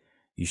said it.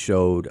 You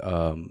showed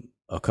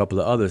a couple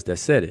of others that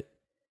said it.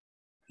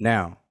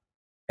 Now,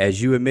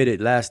 as you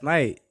admitted last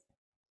night,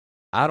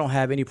 I don't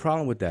have any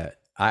problem with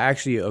that. I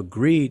actually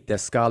agreed that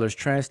scholars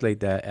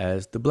translate that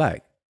as the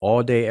black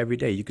all day, every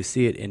day. You can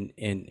see it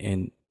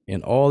in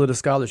all of the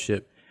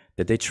scholarship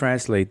that they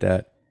translate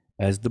that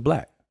as the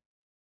black.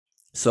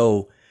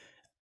 So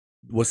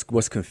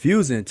what's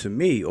confusing to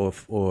me or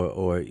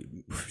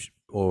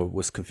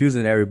what's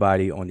confusing to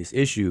everybody on this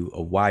issue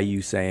of why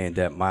you saying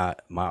that my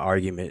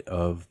argument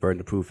of burden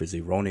of proof is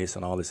erroneous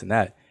and all this and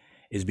that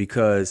is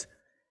because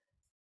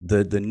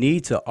the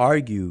need to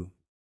argue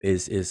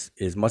is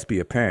must be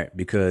apparent,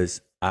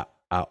 because I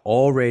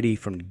already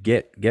from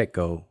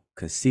get-go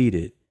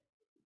conceded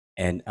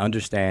and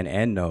understand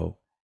and know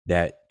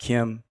that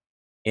Kim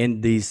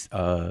in these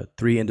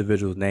 3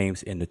 individuals'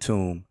 names in the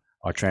tomb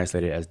are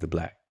translated as the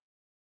black.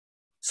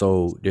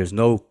 So there's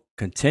no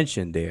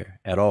contention there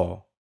at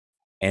all.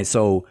 And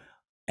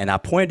I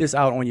pointed this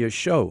out on your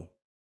show.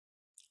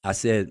 I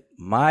said,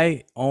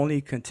 my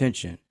only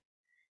contention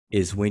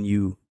is when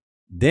you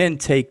then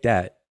take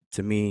that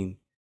to mean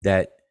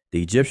that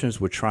the Egyptians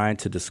were trying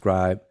to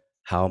describe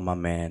how my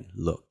man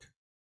looked.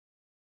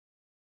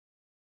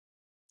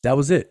 That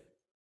was it.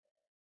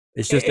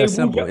 It's just that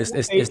simple.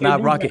 It's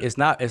not rocket. It's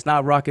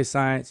not rocket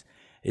science.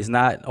 It's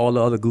not all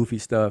the other goofy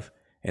stuff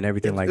and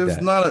everything like that.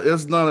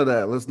 It's none of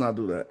that. Let's not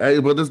do that. Hey,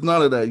 but it's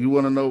none of that. You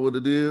want to know what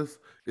it is?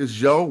 It's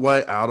your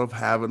way out of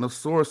having a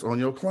source on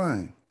your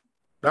claim.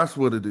 That's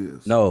what it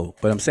is. No,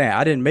 but I'm saying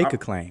I didn't make a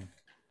claim.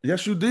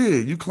 Yes, you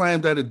did. You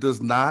claimed that it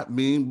does not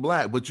mean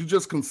black, but you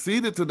just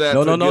conceded to that.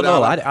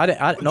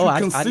 No. I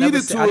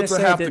conceded to it to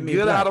have to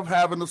get out of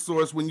having a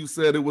source when you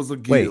said it was a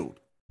guild. Wait,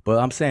 but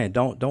I'm saying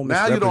don't now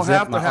misrepresent you don't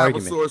have to my have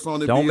argument. a source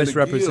on it. Don't being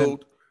misrepresent. a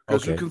guild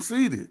because you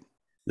conceded.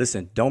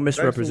 Listen, don't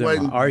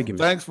misrepresent my argument.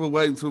 Thanks for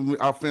waiting till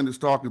I finish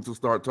talking to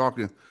start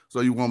talking,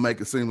 so you won't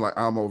make it seem like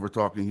I'm over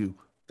talking you.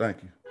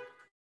 Thank you.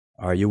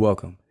 All right, you're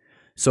welcome.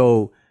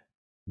 So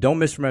don't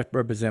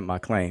misrepresent my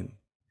claim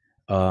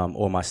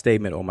or my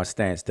statement or my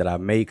stance that I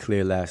made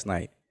clear last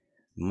night.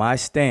 My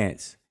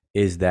stance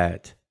is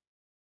that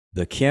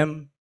the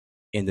Kim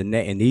in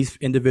these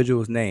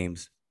individuals'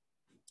 names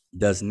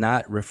does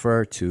not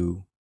refer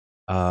to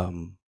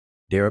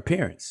their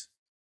appearance.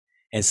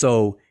 And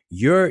so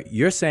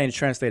you're saying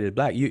translated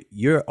black.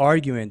 You're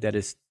arguing that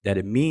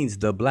it means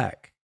the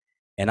black.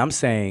 And I'm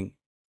saying,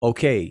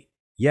 okay,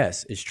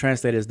 yes, it's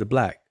translated as the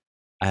black.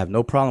 I have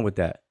no problem with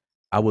that.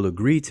 I will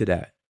agree to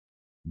that.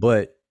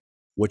 But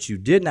what you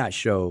did not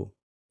show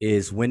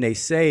is when they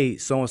say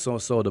so and so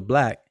and so the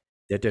black,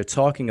 that they're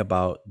talking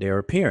about their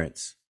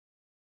appearance.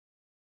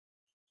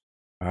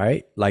 All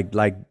right? Like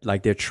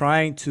they're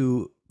trying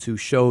to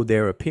show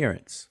their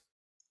appearance.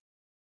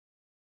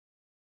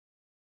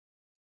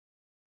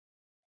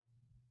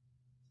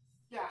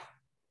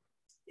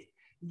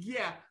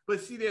 Yeah,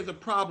 but see, there's a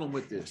problem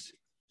with this.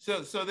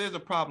 So there's a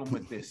problem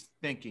with this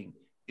thinking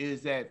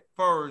is that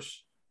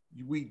first,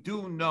 we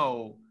do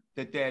know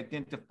that they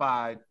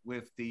identified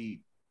with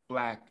the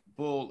black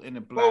bull in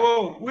the black.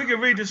 Whoa, we can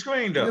read the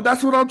screen though. Yeah,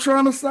 that's what I'm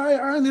trying to say.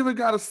 I ain't even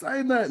got to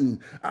say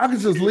nothing. I can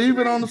just leave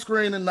it on the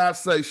screen and not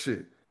say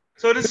shit.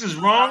 So this is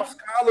wrong?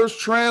 Scholars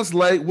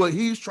translate what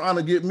he's trying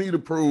to get me to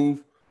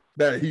prove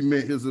that he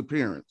meant his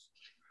appearance.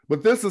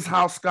 But this is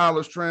how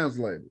scholars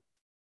translate it.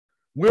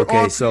 We're Okay,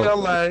 on so-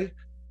 TLA.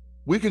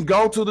 We can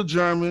go to the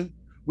German.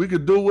 We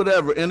could do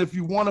whatever. And if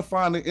you want to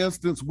find an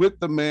instance with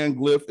the man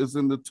glyph, is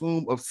in the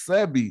tomb of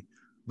Sebi,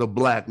 the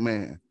black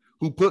man,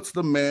 who puts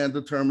the man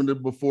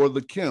determinative before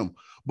the Kim.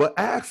 But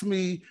ask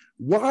me,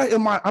 why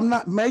am I'm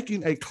not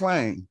making a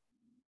claim.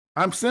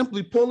 I'm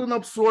simply pulling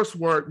up source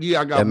work. Yeah,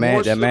 I got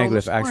more that shit man on the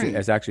glyph actually screen.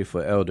 is actually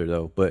for elder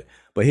though. But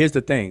here's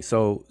the thing.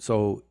 So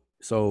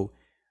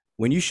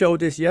when you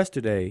showed this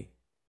yesterday,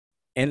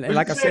 and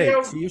like I said,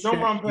 yo? see, you're Don't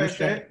saying- run you're past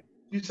saying- that.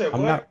 You said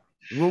I'm what? not-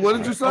 Well, what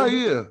did you say?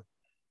 Yeah.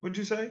 What'd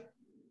you say?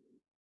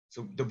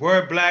 So the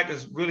word black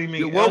is really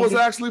mean. What was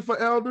elder? actually for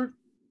elder?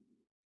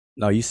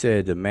 No, you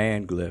said the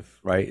man glyph,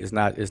 right? It's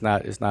not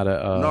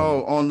a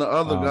No, on the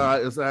other guy,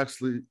 it's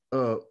actually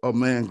a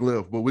man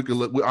glyph, but we can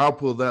look. I'll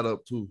pull that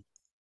up too.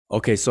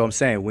 Okay, so I'm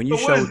saying when you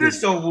So what showed is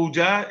this though, Wu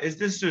Jai? Is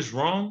this just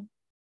wrong?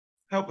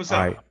 Help us all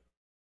out. right.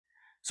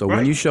 So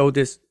when you showed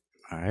this,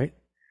 all right,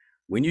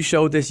 when you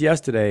showed this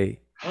yesterday,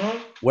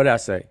 what did I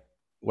say?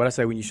 What did I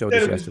say when you showed You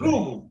this said it was yesterday?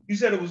 Google. You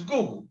said it was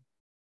Google.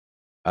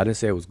 I didn't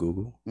say it was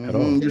Google at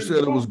all. You said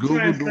it was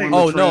Google doing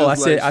Oh the no,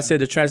 translation. I said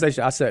the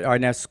translation. I said, all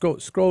right, now scroll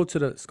to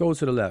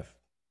the left.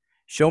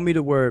 Show me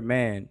the word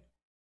man.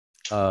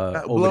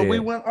 Over Well, there. we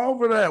went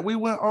over that. We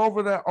went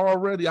over that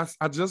already.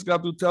 I just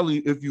got to tell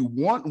you, if you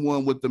want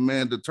one with the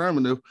man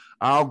determinative,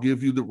 I'll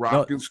give you the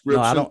rock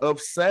inscription of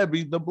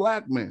Sabi, the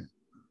black man.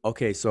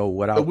 Okay, so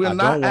what But we're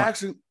not don't want-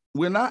 asking.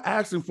 We're not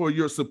asking for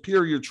your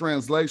superior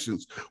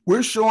translations.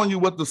 We're showing you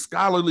what the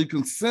scholarly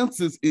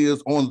consensus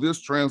is on this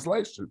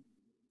translation.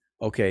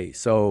 Okay,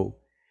 so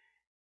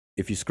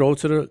if you scroll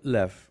to the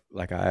left,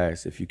 like I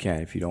asked, if you can,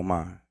 if you don't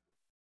mind,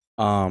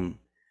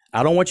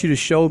 I don't want you to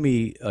show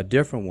me a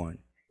different one.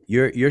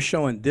 You're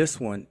showing this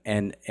one,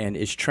 and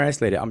it's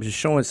translated. I'm just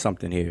showing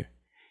something here.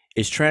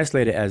 It's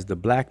translated as the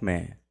black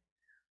man,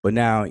 but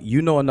now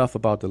you know enough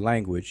about the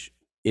language.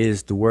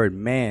 Is the word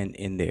man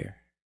in there?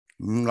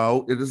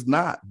 No, it is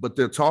not. But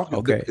they're talking.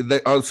 Okay.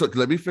 So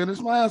let me finish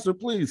my answer,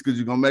 please, because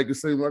you're gonna make it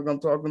seem like I'm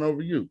talking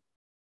over you.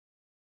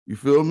 You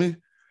feel me?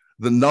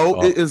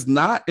 It is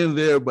not in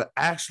there, but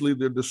actually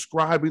they're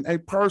describing a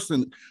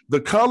person. The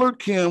colored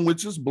Kim,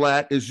 which is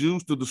black, is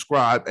used to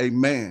describe a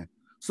man.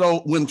 So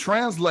when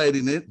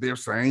translating it, they're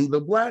saying the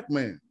black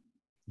man.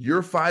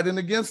 You're fighting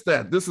against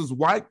that. This is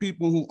white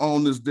people who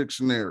own this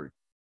dictionary.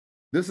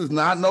 This is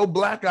not no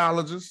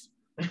blackologist.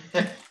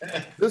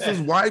 This is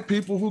white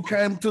people who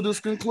came to this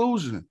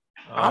conclusion.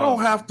 I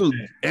don't have to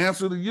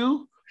answer to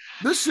you.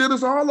 This shit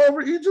is all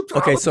over Egypt.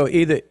 Okay, so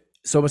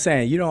I'm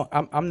saying you don't.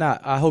 I'm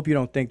not. I hope you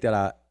don't think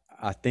that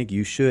I think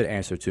you should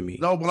answer to me.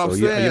 No, but so I'm you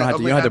saying don't have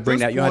to. You don't have to bring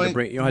that. You don't have to point,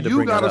 bring. You don't have to you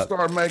bring that gotta up.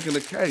 start making a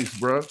case,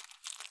 bro.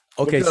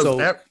 Okay, Because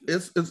so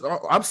it's.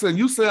 I'm saying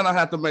you saying I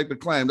have to make the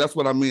claim. That's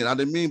what I mean. I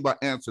didn't mean by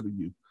answer to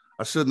you.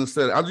 I shouldn't have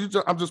said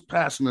it. I'm just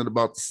passionate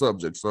about the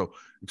subject. So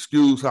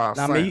excuse how I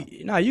sound.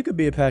 you could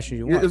be a passion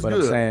you want. It's but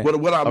good. I'm saying, But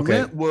what I okay.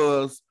 meant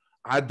was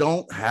I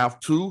don't have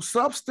to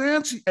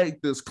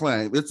substantiate this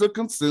claim. It's a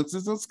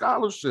consensus in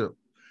scholarship.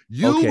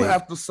 You Okay.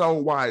 have to show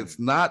why it's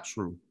not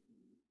true.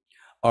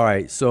 All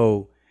right.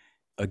 So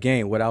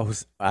again,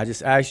 I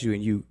just asked you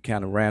and you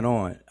kind of ran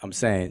on. I'm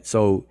saying,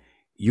 so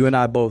you and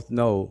I both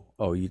know.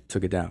 Oh, you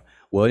took it down.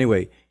 Well,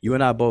 anyway, you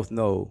and I both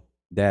know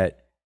that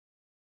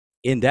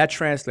in that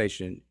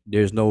translation,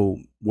 there's no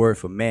word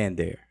for man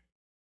there.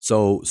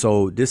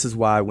 So this is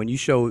why when you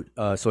showed,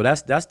 so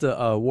that's the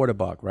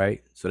Waterbach,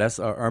 right? So that's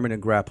Ermin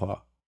and Grandpa.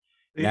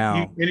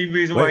 Now, Any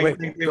reason why you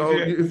think they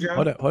was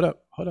hold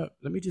up.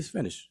 Let me just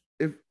finish.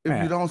 If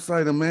you don't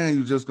say the man,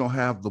 you're just gonna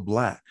have the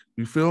black.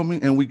 You feel me?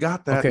 And we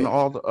got that in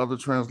all the other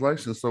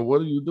translations. So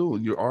what are you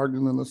doing? You're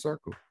arguing in a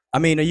circle. I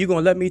mean, are you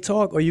gonna let me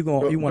talk, or you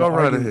want to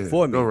right argue ahead.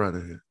 for me? Go right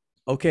ahead.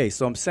 Okay,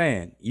 so I'm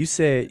saying you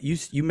said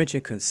you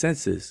mentioned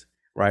consensus,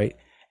 right?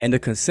 And the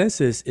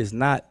consensus is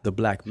not the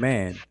black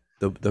man.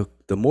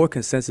 The more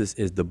consensus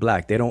is the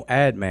black. They don't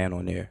add man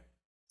on there.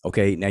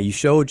 Okay, now you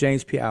showed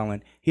James P.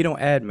 Allen. He don't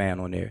add man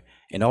on there.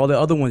 And all the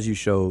other ones you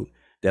showed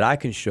that I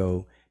can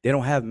show, they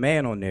don't have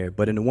man on there.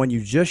 But in the one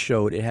you just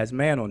showed, it has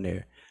man on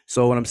there.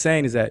 So what I'm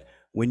saying is that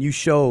when you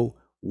show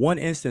one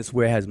instance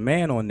where it has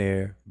man on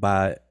there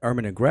by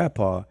Ermin and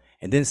Grandpa,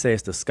 and then say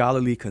it's the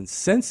scholarly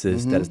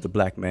consensus that it's the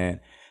black man,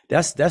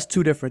 that's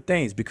two different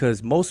things,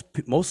 because most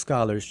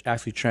scholars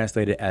actually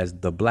translate it as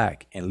the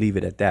black and leave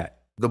it at that.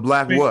 The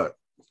black what?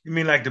 You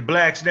mean like the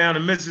blacks down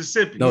in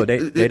Mississippi? No,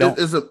 they don't.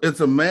 It's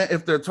a man.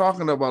 If they're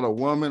talking about a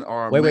woman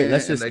or a man,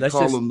 and they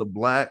call them the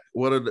black,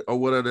 what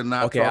are they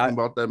not talking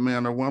about that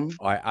man or woman?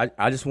 All right,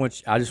 I just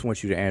want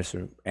you to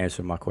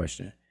answer my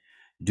question.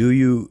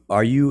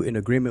 Are you in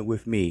agreement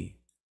with me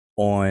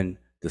on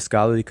the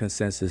scholarly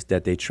consensus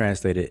that they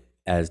translated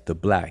as the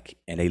black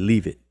and they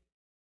leave it?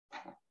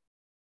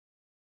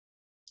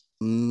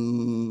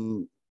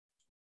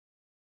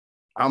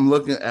 I'm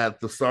looking at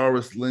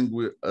Thesaurus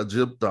Lingua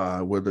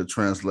Egypti, where they're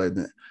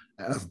translating it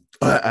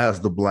as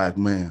the black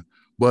man.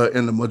 But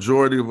in the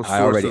majority of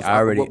sources,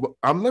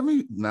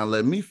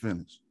 let me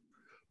finish.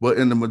 But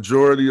in the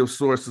majority of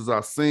sources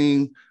I've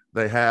seen,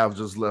 they have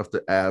just left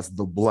it as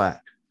the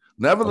black.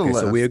 Nevertheless,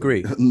 Okay, so we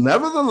agree.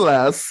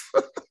 Nevertheless,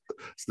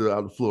 still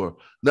on the floor.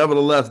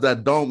 Nevertheless,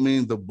 that don't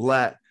mean the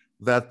black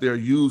that they're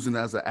using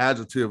as an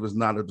adjective is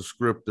not a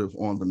descriptive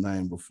on the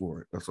name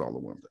before it. That's all I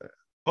wanted to add.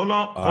 Hold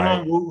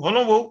on,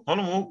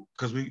 Woo,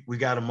 because we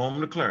got a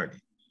moment of clarity.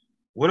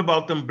 What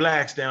about them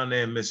blacks down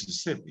there in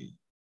Mississippi?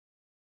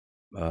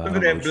 Look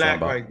at that black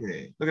right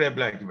there. Look at that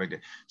black right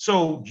there.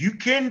 So you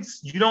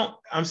don't,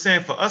 I'm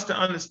saying for us to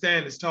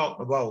understand this talk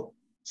about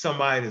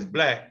somebody that's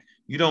black,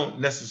 you don't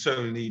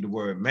necessarily need the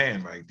word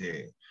man right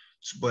there.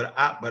 But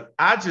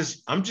I'm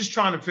just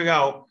trying to figure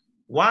out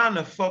why in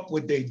the fuck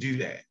would they do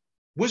that?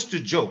 What's the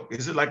joke?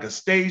 Is it like a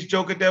stage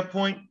joke at that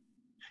point?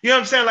 You know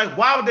what I'm saying? Like,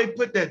 why would they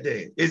put that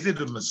there? Is it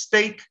a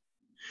mistake?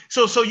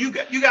 So you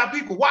got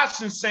people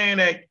watching saying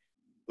that,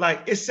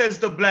 like, it says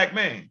the black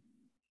man,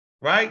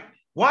 right?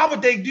 Why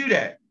would they do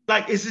that?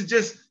 Like, is it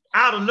just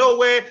out of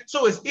nowhere?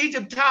 So is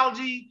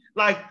Egyptology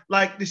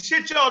like the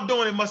shit y'all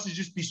doing? It must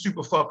just be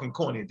super fucking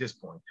corny at this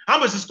point.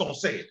 I'm just gonna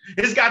say it.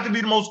 It's got to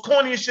be the most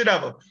corniest shit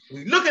ever.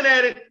 We looking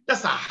at it.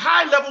 That's a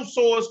high level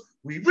source.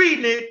 We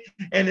reading it,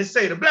 and it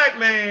say the black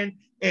man,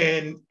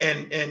 and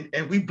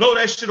we blow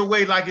that shit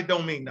away like it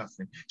don't mean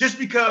nothing. Just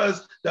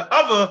because the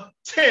other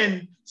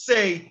 10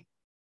 say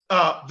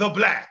the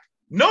black.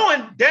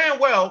 Knowing damn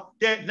well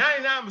that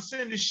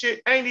 99% of this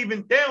shit they ain't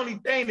even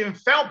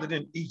found it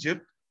in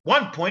Egypt.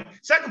 One point.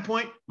 Second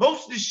point,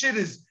 most of this shit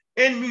is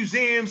in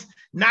museums,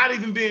 not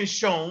even being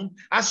shown.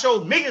 I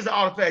showed millions of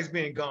artifacts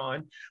being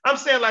gone. I'm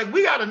saying, like,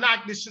 we gotta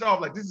knock this shit off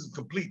like this is a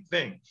complete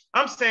thing.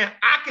 I'm saying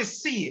I can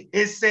see it.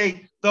 It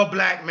say the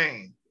black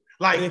man.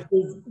 Like,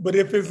 but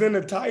if it's in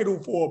the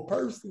title for a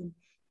person,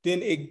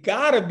 then it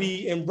gotta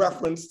be in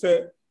reference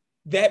to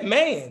that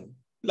man.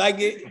 Like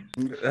it.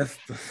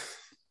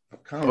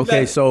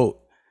 Okay, so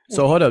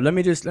hold up. Let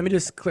me just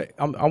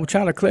I'm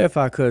trying to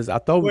clarify because I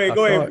thought you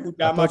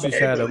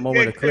had a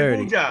moment of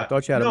clarity. I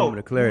thought you had a moment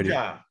of clarity.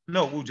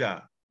 No,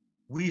 Wuja.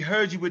 We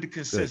heard you with the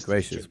consistency. Good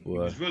gracious, boy. You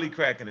was really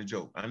cracking a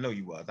joke. I know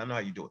you was. I know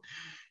how you do it.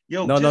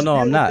 Yo, no,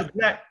 I'm not.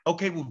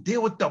 Okay, well,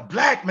 deal with the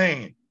black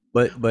man.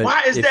 But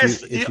why is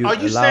that? Are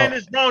you saying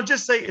it's wrong?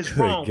 Just say it's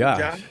wrong,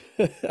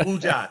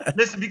 Wuja.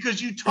 Listen,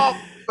 because you talk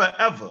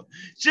forever.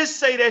 Just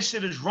say that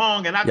shit is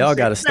wrong, and y'all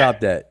got to stop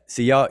that.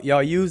 See,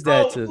 y'all use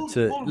that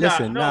to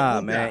listen.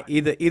 Man.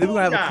 Either we're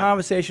gonna have a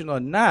conversation or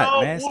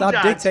not, man.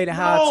 Stop dictating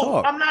how I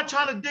talk. I'm not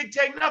trying to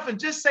dictate nothing.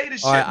 Just say the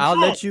shit. All right, I'll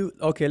let you.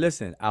 Okay,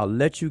 listen. I'll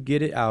let you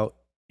get it out,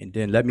 and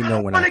then let me know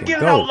when I can go.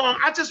 Get it out long.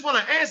 I just want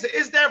to answer.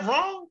 Is that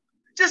wrong?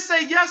 Just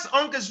say yes,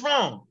 Unc, is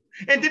wrong.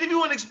 And then if you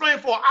want to explain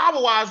for an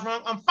hour why it's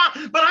wrong, I'm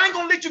fine. But I ain't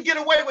gonna let you get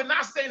away with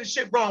not saying the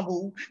shit wrong,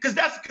 Woo, because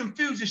that's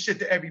confusing shit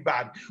to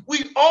everybody.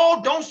 We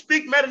all don't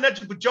speak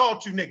metanetric but y'all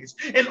two niggas.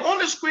 And on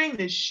the screen,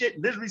 this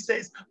shit literally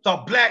says the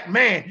black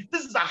man.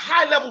 This is a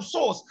high-level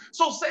source.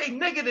 So say,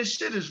 nigga, this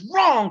shit is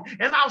wrong,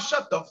 and I'll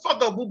shut the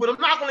fuck up, Woo. But I'm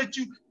not gonna let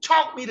you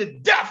talk me to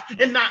death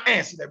and not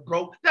answer that,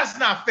 bro. That's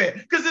not fair.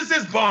 Because this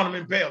is Barnum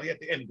and Bailey at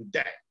the end of the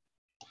day.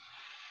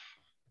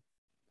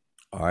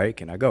 All right,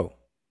 can I go?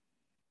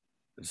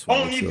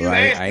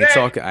 I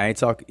ain't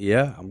talking.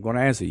 Yeah, I'm gonna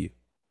answer you.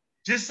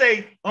 Just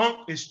say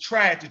is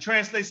trash. The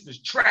translation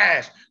is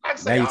trash.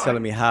 Now you're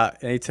telling me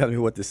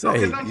what to say.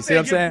 You see what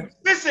I'm saying?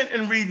 Listen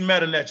and read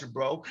metanetric,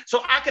 bro.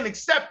 So I can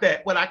accept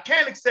that. What I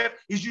can't accept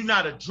is you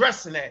not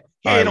addressing that.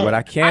 All right, what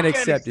I can't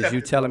accept is you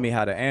telling me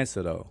how to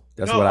answer though.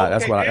 That's what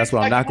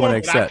I'm not going to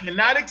accept. I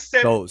cannot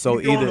accept. So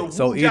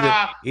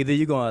either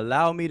you're going to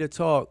allow me to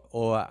talk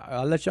or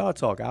I'll let y'all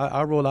talk.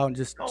 I'll roll out and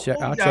just check.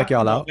 I'll check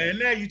y'all out. Man,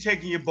 now you're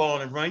taking your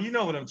ball and run. You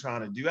know what I'm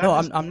trying to do. No,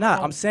 I'm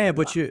not. I'm saying,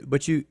 but you.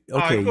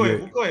 Okay, go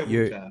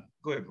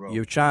ahead, bro.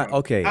 You're trying.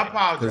 Okay. I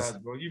apologize,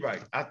 bro. You're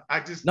right. I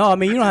just. No, I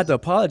mean you don't have to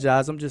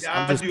apologize. I'm just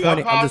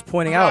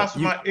pointing out.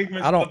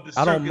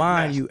 I don't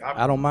mind you.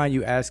 I don't mind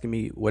you asking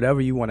me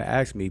whatever you want to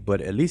ask me, but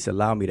at least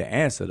allow me to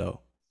answer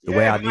though. The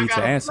way I need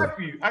to answer.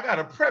 I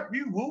gotta prep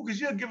you, Woo,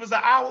 because you'll give us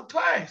an hour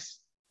class.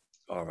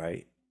 All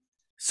right.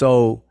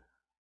 So,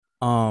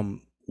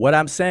 what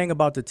I'm saying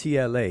about the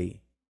TLA,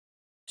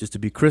 just to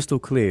be crystal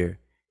clear,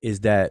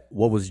 is that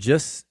what was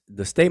just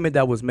the statement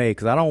that was made,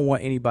 because I don't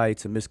want anybody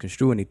to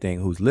misconstrue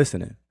anything who's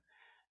listening.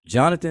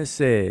 Jonathan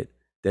said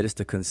that it's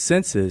the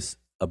consensus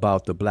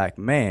about the black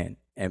man,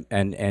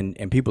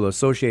 and people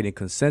associating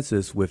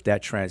consensus with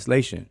that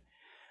translation.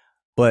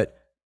 But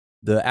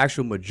the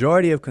actual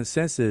majority of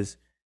consensus,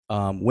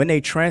 when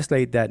they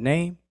translate that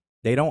name,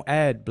 they don't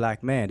add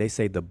black man. They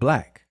say the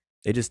black.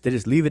 They just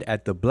leave it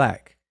at the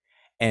black.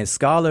 And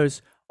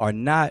scholars are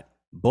not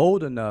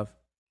bold enough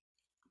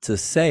to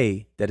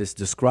say that it's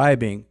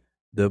describing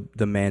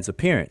the man's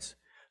appearance.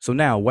 So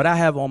now what I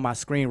have on my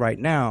screen right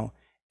now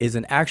is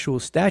an actual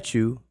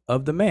statue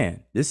of the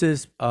man. This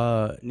is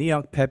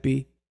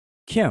Neonk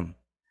Kim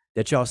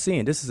that y'all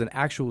seeing. This is an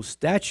actual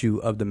statue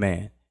of the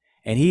man.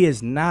 And he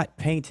is not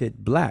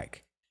painted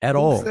black at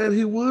all. Who said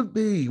he would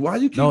be? Why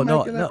you keep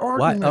making that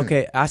argument?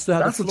 Okay, I still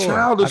have the floor. That's a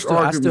childish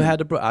argument.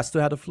 I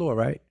still had the floor,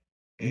 right?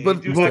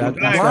 But You why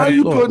black are man.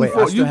 you putting Wait, I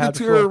forth? still You have the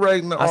floor.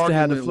 deteriorating the I still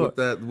have the argument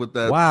floor. with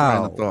that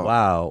train of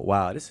thought.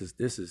 Wow. This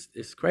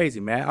is crazy,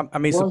 man. I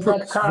mean, Was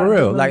that for car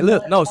real. given Like,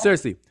 look, black? no,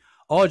 seriously.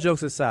 All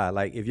jokes aside,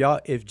 like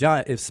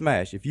if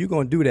Smash, if you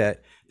gonna do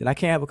that, then I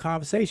can't have a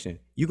conversation.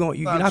 You're not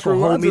Not gonna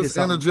true. I hold me to just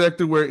something.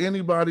 interjected where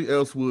anybody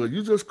else would.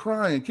 You just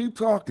crying. Keep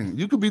talking.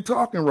 You could be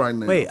talking right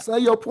now. Wait. Say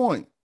your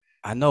point.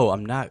 I know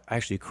I'm not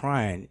actually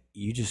crying.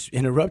 You just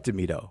interrupted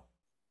me though.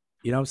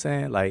 You know what I'm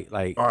saying? Like.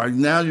 All right,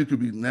 now you could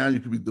be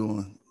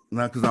doing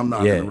not because I'm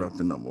not Yeah.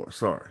 interrupting no more.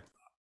 Sorry.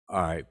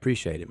 All right,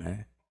 appreciate it,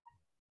 man.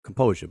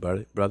 Composure,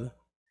 brother.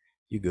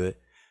 You good.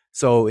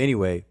 So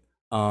anyway,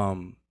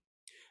 and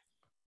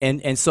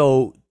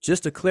so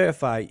just to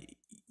clarify,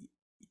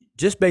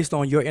 just based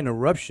on your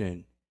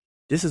interruption,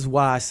 this is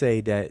why I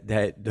say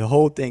that the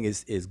whole thing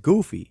is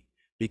goofy,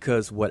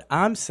 because what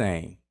I'm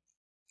saying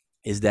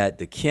is that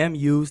the Kim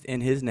used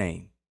in his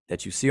name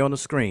that you see on the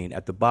screen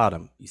at the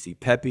bottom, you see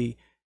Pepe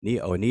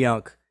or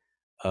Neunk,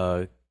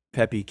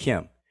 Pepe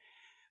Kim.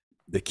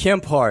 The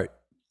Kim part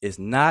is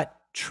not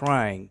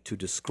trying to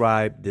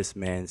describe this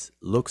man's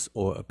looks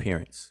or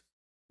appearance.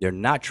 They're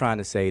not trying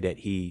to say that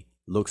he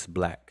looks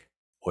black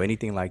or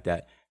anything like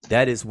that.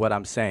 That is what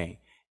I'm saying.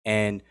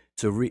 And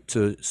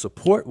to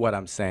support what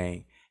I'm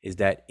saying is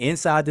that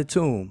inside the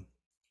tomb,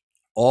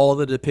 all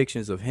the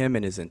depictions of him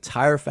and his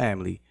entire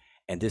family,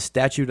 and this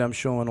statue that I'm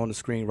showing on the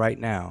screen right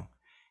now,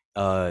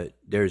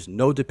 there's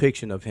no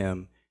depiction of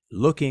him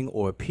looking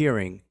or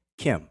appearing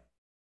Kim,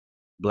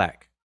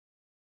 black.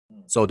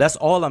 So that's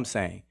all I'm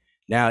saying.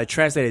 Now it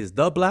translated as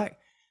the black,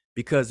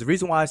 because the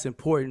reason why it's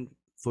important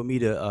for me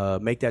to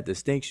make that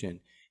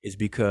distinction is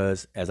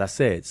because, as I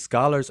said,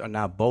 scholars are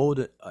not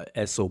bold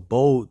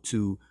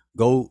to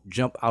go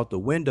jump out the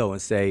window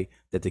and say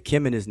that the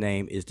Kim in his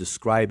name is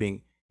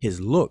describing his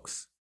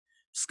looks.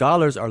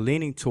 Scholars are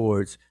leaning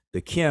towards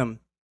the Kim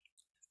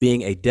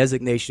being a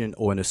designation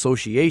or an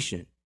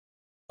association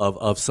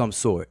of some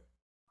sort.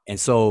 And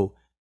so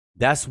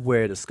that's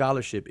where the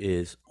scholarship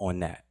is on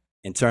that,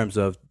 in terms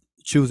of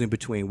choosing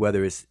between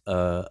whether it's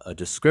a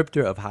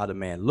descriptor of how the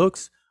man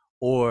looks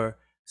or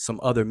some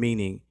other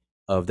meaning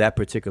of that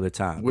particular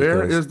time.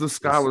 Where is the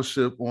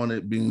scholarship on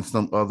it being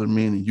some other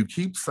meaning? You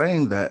keep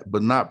saying that,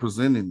 but not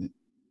presenting it.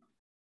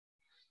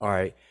 All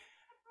right.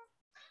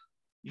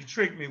 You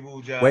tricked me,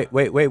 Wu Jai.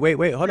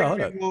 Wait. Hold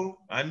on.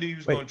 I knew you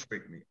was going to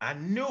trick me. I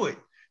knew it.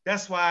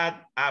 That's why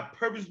I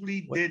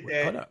purposely did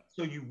that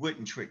so you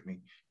wouldn't trick me.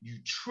 You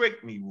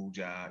tricked me, Wu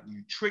Jai.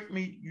 You tricked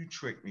me,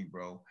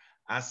 bro.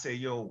 I say,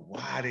 yo,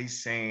 why they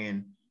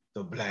saying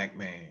the black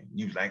man?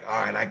 You like,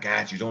 all right, I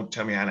got you. Don't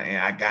tell me how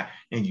to,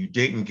 and you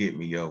didn't get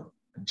me, yo.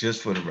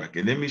 Just for the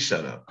record. Let me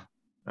shut up.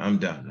 I'm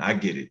done. I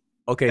get it.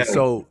 Okay,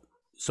 so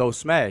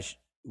Smash,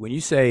 when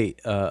you say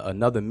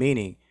another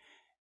meaning,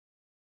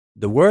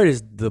 the word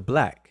is the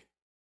black.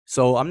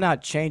 So I'm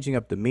not changing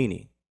up the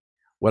meaning.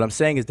 What I'm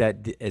saying is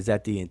that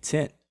the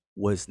intent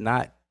was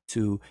not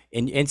to,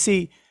 and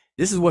see,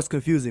 this is what's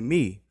confusing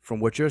me from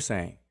what you're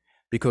saying,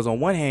 because on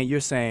one hand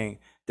you're saying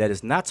that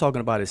it's not talking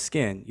about his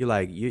skin. You're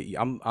like,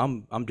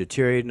 I'm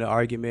deteriorating the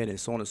argument and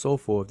so on and so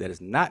forth. That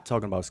it's not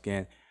talking about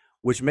skin,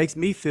 which makes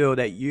me feel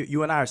that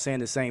you and I are saying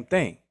the same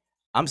thing.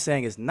 I'm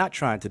saying it's not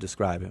trying to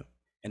describe him,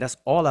 and that's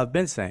all I've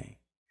been saying.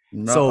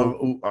 No,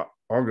 so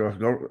I'll go.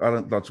 I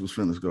didn't thought you was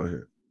finished. Go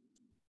ahead.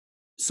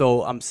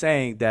 So I'm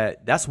saying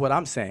that's what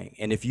I'm saying.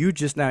 And if you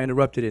just now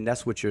interrupted and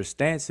that's what your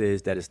stance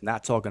is, that it's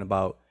not talking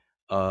about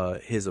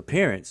his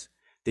appearance,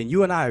 then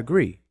you and I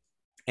agree.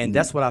 And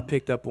that's what I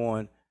picked up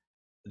on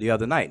the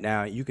other night.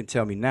 Now you can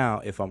tell me now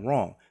if I'm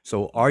wrong.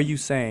 So are you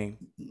saying?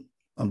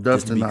 I'm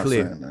definitely not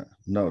saying that.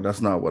 No,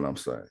 that's not what I'm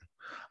saying.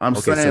 I'm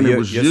saying it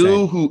was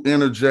you who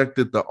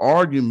interjected the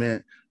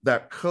argument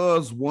that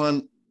because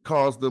one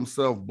calls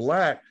themselves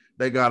black,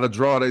 they got to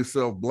draw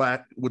themselves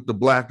black with the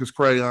blackest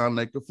crayon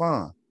they could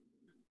find.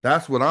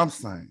 That's what I'm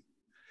saying.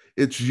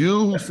 It's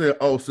you who said,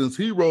 oh, since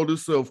he wrote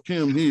himself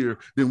Kim here,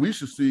 then we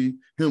should see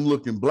him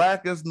looking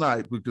black as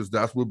night, because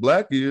that's what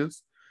black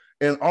is.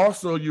 And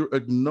also you're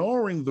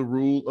ignoring the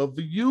rule of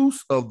the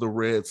use of the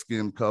red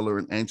skin color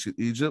in ancient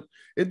Egypt.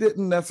 It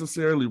didn't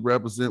necessarily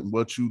represent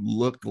what you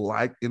looked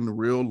like in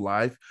real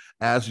life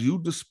as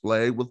you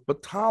displayed with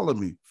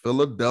Ptolemy,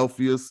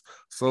 Philadelphus,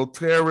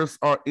 Soterus,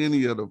 or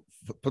any of the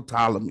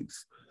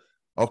Ptolemies,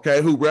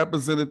 okay, who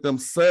represented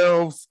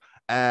themselves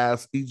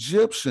as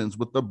Egyptians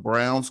with the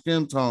brown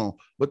skin tone,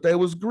 but they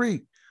was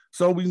Greek.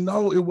 So we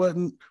know it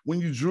wasn't,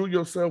 when you drew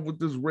yourself with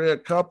this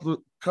red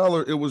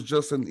color, it was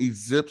just an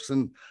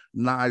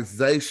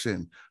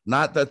Egyptianization,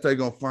 not that they're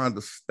going to find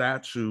a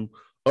statue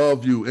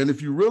of you. And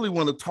if you really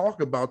want to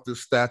talk about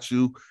this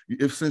statue,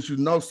 since you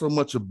know so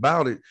much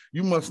about it,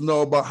 you must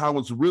know about how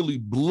it's really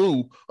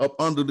blue up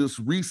under this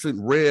recent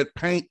red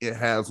paint it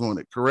has on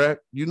it,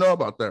 correct? You know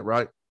about that,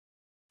 right?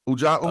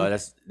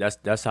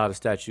 That's how the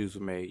statues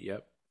were made,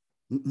 yep.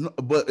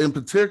 But in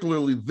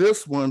particularly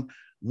this one,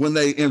 when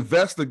they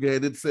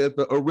investigated, said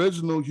the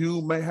original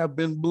hue may have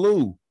been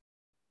blue.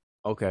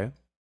 Okay.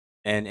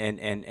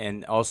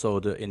 And also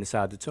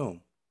inside the tomb.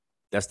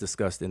 That's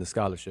discussed in the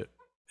scholarship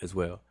as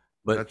well.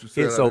 But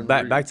so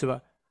back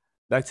to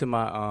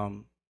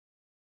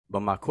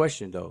my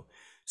question though.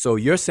 So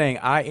you're saying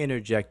I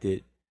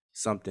interjected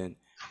something,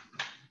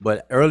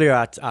 but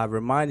earlier I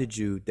reminded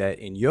you that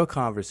in your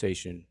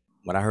conversation,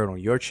 when I heard on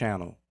your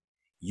channel,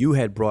 you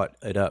had brought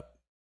it up,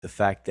 the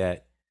fact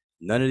that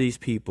none of these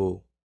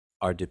people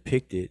are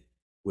depicted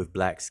with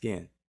black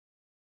skin.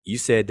 You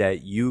said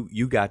that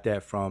you got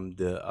that from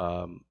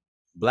the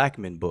Black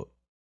Men book.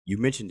 You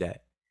mentioned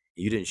that.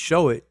 You didn't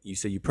show it. You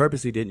said you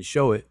purposely didn't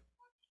show it,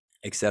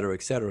 et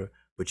cetera,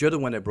 but you're the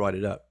one that brought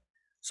it up.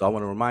 So I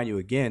want to remind you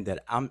again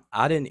that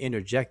I didn't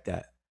interject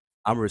that.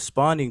 I'm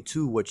responding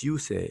to what you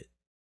said.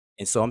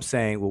 And so I'm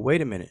saying, well,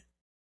 wait a minute.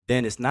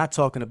 Then it's not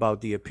talking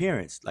about the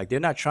appearance. Like, they're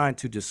not trying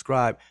to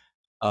describe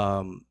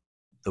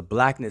the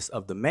blackness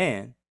of the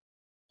man,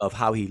 of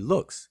how he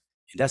looks.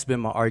 And that's been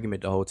my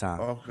argument the whole time.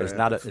 Okay. It's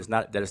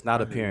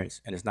not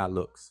appearance and it's not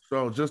looks.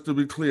 So just to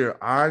be clear,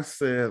 I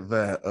said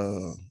that,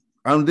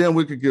 and then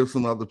we could give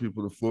some other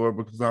people the floor,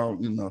 because I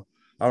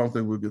don't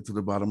think we'll get to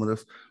the bottom of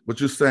this. But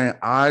you're saying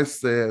I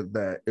said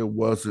that it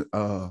wasn't.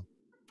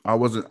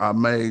 I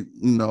made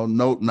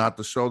note not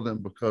to show them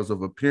because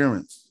of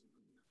appearance,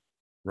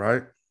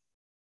 right?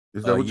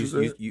 Is that what you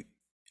said?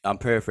 I'm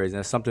paraphrasing.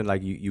 That's something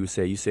like you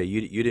said. You said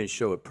you didn't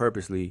show it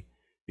purposely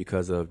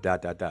because of ...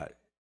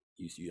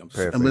 I'm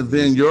paraphrasing. I mean,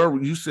 then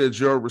you said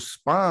your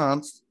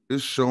response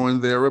is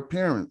showing their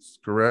appearance,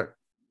 correct?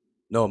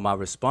 No, my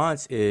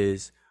response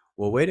is,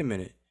 well, wait a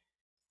minute.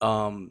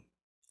 I'm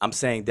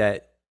saying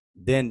that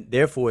then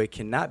therefore it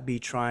cannot be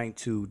trying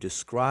to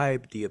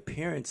describe the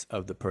appearance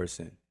of the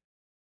person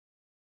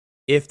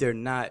if they're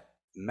not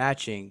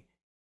matching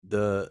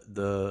the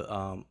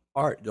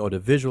art or the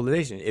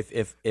visualization.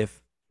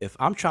 If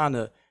I'm trying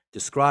to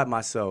describe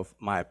myself,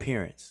 my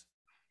appearance,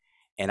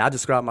 and I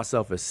describe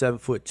myself as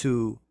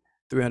 7'2",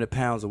 300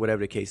 pounds, or whatever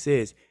the case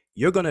is,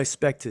 you're gonna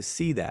expect to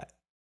see that.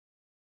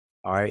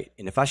 All right.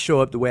 And if I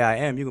show up the way I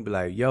am, you're gonna be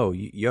like, yo,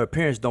 your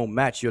appearance don't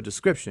match your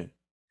description.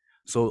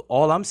 So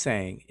all I'm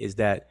saying is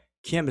that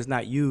Kim is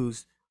not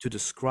used to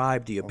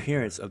describe the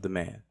appearance of the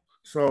man.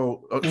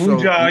 So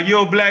Wuja, are you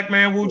a black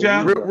man,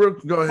 Wuja?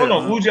 Go ahead. Hold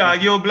on, Wuja, are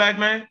you a black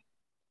man?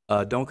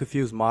 Don't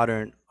confuse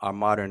modern. No,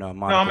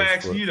 I'm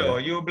asking you though. Are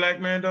you a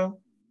black man though?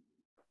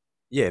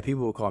 Yeah,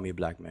 people will call me a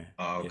black man.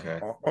 Oh,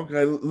 okay. Yeah.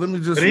 Okay, let me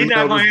just. But he's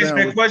not gonna answer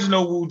that question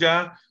though,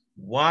 Wuja.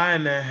 Why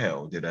in the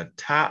hell did a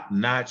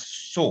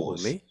top-notch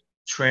source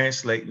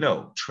translate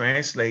the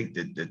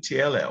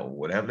TLL,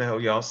 whatever the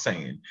hell y'all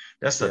saying?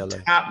 That's TLL.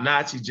 A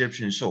top-notch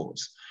Egyptian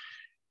source.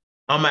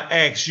 I'm gonna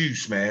ask you,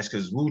 Smash,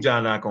 because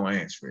Wuja not gonna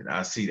answer it.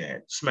 I see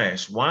that.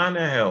 Smash, why in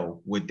the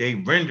hell would they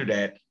render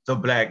that the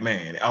black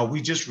man? Are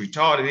we just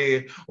retarded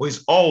here, or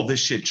is all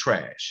this shit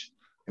trash?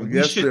 I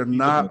guess they're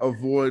not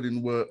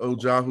avoiding what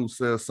Ojahu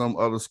says some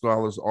other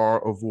scholars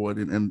are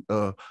avoiding, and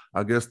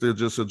I guess they're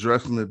just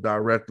addressing it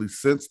directly.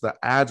 Since the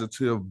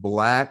adjective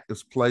black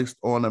is placed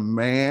on a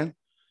man,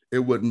 it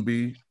wouldn't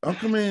be. I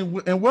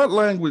mean, in what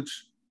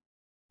language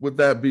would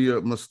that be a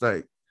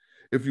mistake?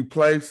 If you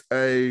place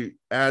a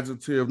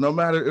adjective, no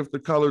matter if the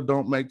color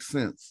don't make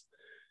sense,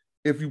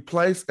 if you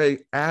place a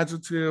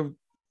adjective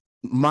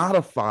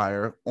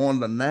modifier on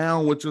the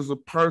noun, which is a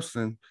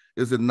person,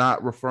 is it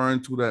not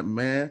referring to that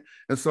man?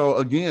 And so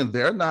again,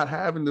 they're not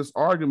having this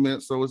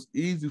argument. So it's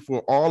easy for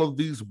all of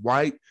these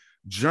white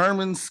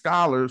German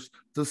scholars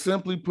to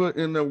simply put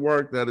in their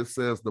work that it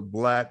says the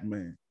black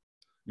man.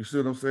 You see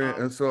what I'm saying?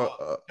 And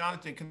so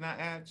Jonathan, can I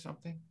add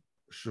something?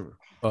 Sure.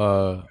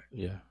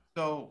 Yeah.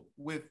 So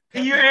with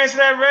can you answer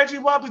that, Reggie?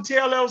 Why would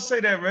TLL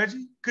say that,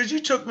 Reggie? Because you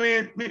took me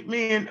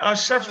and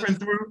Sheffrin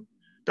through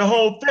the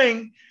whole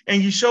thing,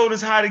 and you showed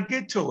us how to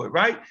get to it,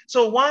 right?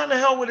 So why in the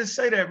hell would it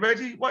say that,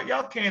 Reggie? What,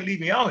 y'all can't leave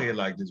me out here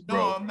like this, bro.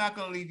 No, I'm not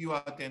gonna leave you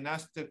out there. And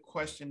that's the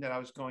question that I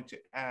was going to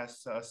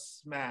ask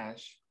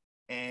Smash,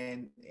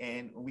 and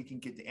we can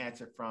get the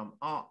answer from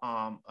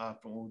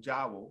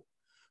Ujawu.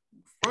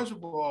 First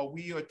of all,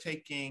 we are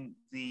taking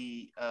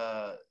the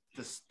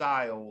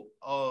style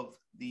of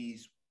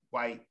these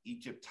white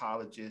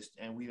Egyptologists,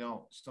 and we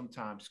don't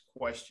sometimes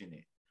question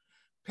it.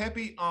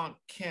 Pepi Ankh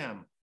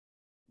Kim,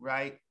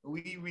 right?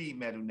 We read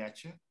Medu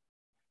Neter.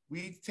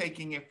 We're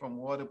taking it from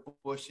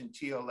Waterbush and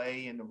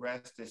TLA and the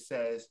rest that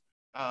says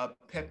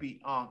Pepi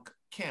Ankh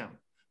Kim.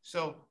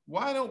 So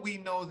why don't we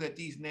know that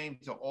these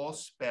names are all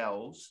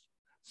spells?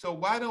 So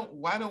why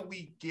don't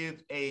we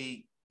give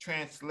a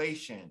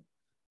translation?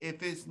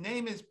 If his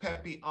name is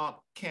Pepi Ankh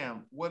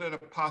Kim, what are the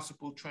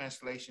possible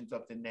translations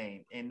of the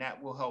name? And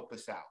that will help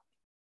us out.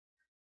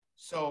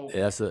 So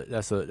yeah,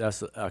 that's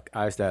a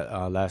I asked that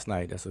last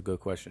night. That's a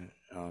good question.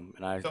 And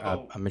I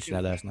mentioned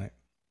that last night.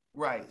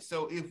 Right.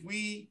 So if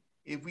we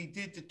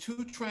did the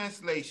two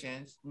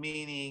translations,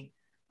 meaning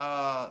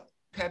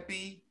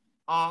Pepi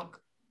Ankh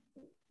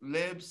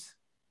libs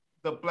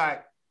the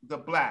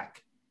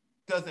black,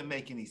 doesn't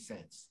make any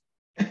sense.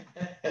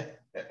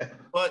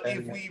 But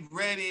if we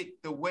read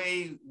it the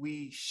way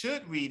we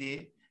should read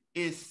it,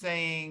 is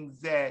saying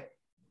that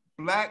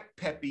black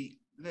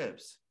Pepi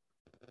lives.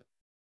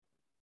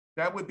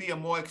 That would be a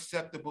more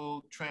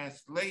acceptable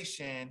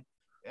translation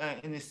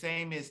and the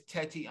same as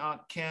Teti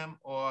Ankh Kim,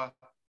 or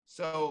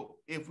so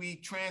if we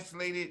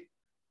translate it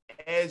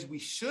as we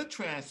should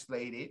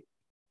translate it,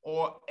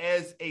 or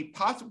as a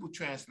possible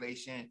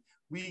translation,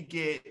 we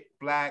get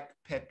black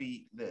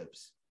peppy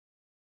lips.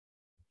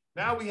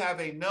 Now we have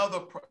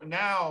another,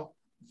 now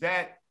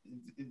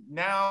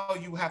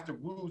you have to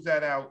rule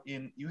that out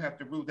in,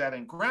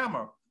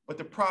 grammar. But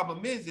the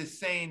problem is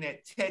saying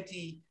that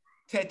Teti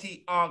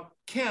Ankh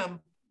Kim,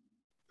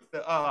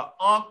 the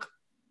Ankh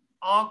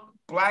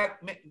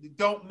black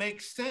don't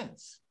make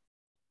sense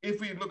if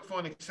we look for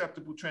an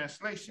acceptable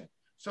translation.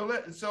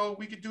 So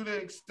we could do the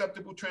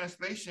acceptable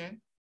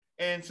translation.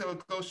 And so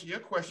it goes to your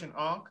question,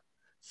 Ankh.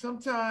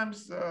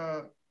 Sometimes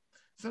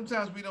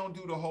we don't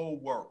do the whole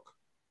work.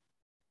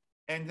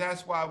 And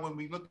that's why when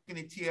we look at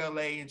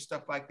TLA and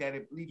stuff like that,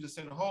 it leaves us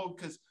in the hole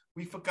because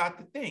we forgot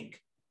to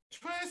think.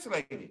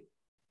 Translate it.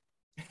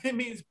 It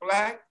means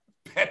black,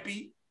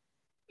 peppy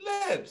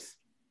lips.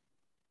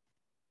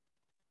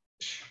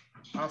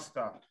 I'll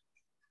stop.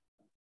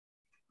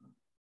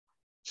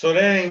 So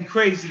that ain't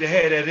crazy to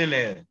have that in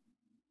there.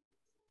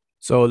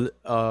 So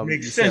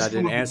makes sense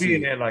to be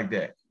in there like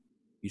that.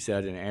 You said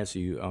I didn't answer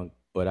you,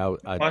 but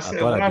I said,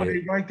 thought why I would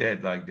did. they write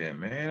that like that,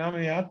 man? I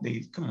mean, I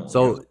think, come on.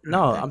 So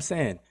no, I'm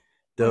saying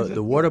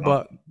the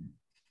Waterbuck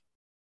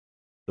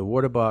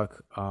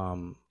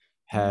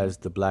has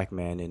the black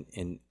man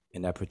in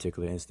that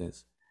particular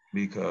instance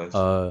because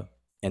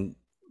and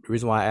the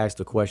reason why I asked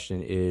the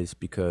question is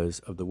because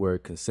of the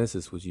word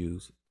consensus was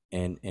used,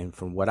 and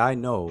from what I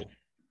know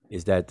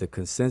is that the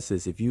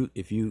consensus, if you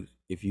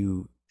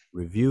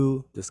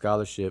review the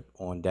scholarship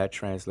on that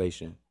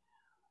translation,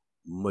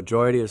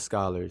 majority of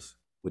scholars,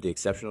 with the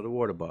exception of the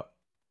Waterbuck,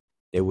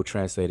 they will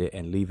translate it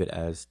and leave it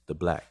as the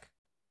black.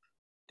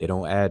 They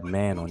don't add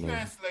man on there.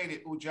 Translate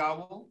it,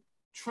 Ujawu.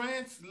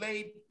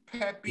 Translate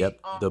peppy. Yep,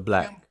 the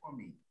black. For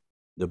me.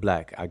 The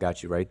black. I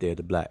got you right there.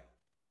 The black.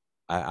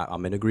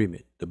 I'm in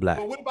agreement. The black.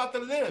 But what about the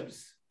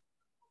libs?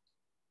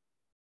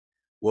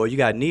 Well, you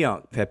got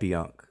Neonk, Peppy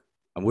Unk.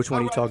 And which one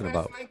are you talking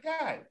about?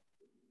 That?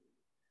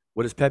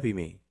 What does Peppy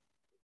mean?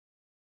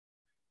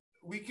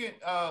 We can.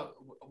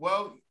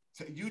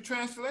 You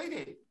translate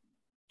it.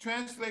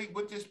 Translate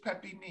what does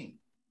peppy mean?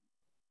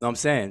 No, I'm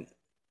saying,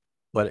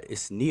 but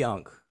it's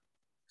Neonk.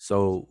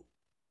 So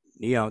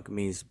Neonk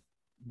means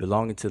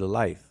belonging to the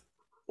life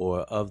or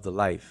of the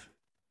life.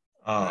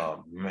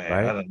 Oh man,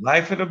 right? The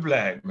life of the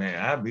black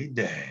man, I'd be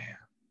damned.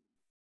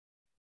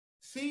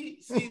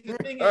 See, the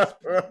thing is,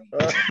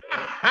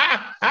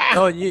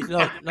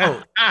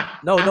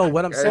 no.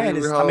 What I'm saying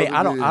is, I mean,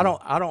 I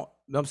don't.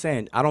 I'm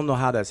saying I don't know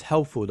how that's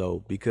helpful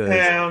though, because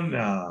hell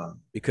no.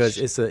 Because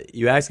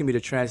you're asking me to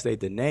translate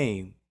the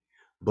name,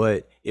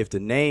 but if the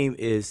name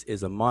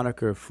is a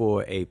moniker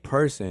for a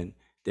person,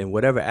 then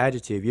whatever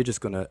adjective you're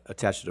just gonna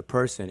attach to the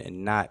person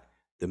and not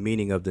the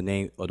meaning of the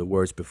name or the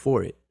words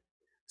before it.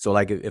 So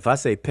like if I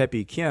say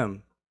Peppy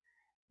Kim,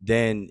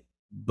 then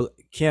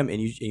Kim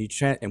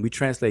and we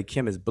translate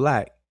Kim as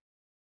black,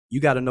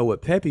 you got to know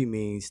what Peppy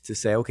means to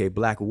say, okay,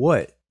 black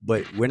what?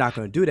 But we're not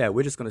going to do that.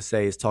 We're just going to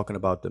say it's talking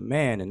about the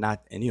man and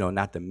not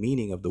the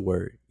meaning of the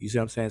word. You see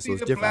what I'm saying? So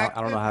it's different.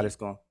 I don't know how this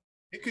going.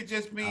 It could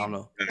just mean I don't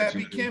know.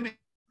 Peppy Kim.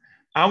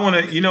 I want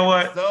to, you know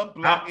what? The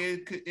black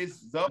is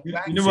the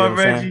black. You know what,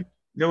 Reggie? You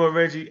know what,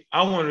 Reggie?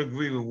 I want to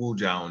agree with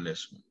Wuja on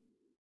this one.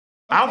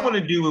 Okay. I want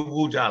to do what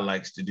Wuja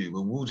likes to do,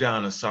 what Wuja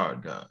and Asar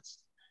does.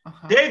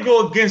 They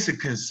go against the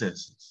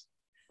consensus,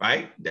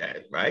 right?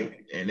 Right?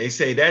 And they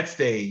say that's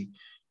wait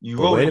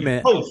a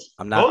minute. Post.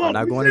 I'm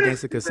not going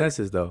against the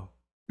consensus though.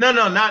 No. You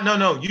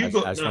I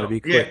just want to be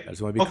clear. Yeah. I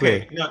just want to be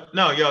clear.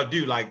 No, y'all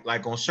do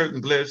like on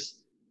certain glyphs,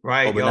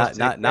 right? Oh, but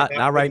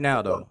not right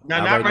now though.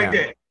 Not right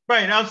there.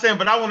 Right. I'm saying,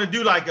 but I want to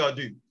do like y'all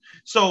do.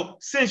 So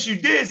since you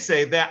did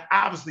say that,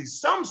 obviously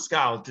some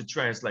scholars to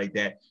translate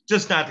that,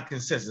 just not the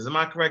consensus. Am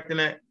I correct in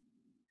that?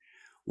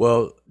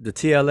 Well, the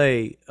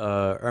TLA,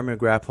 Ermin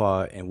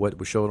Grappa, and what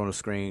was showed on the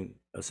screen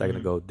a second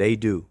ago, they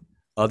do.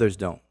 Others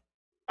don't.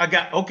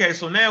 Okay,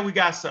 so now we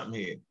got something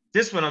here.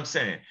 This is what I'm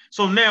saying.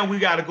 So now we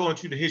got to go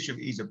into the history of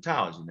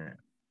Egyptology now.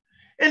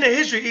 In the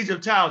history of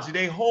Egyptology,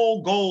 their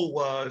whole goal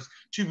was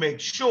to make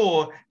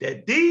sure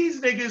that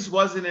these niggas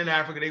wasn't in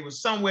Africa. They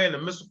was somewhere in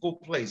a mystical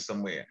place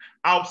somewhere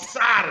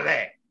outside of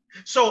that.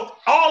 So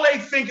all they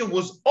thinking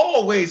was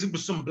always it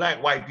was some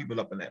black white people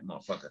up in that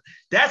motherfucker.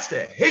 That's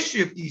the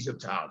history of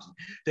Egyptology.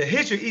 The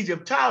history of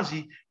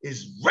Egyptology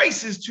is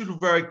racist to the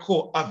very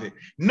core of it.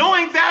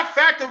 Knowing that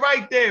factor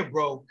right there,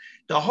 bro,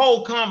 the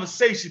whole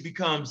conversation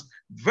becomes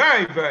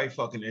very, very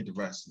fucking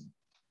interesting.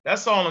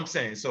 That's all I'm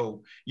saying.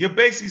 So you're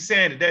basically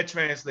saying that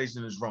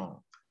translation is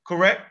wrong,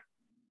 correct?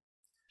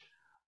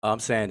 I'm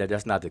saying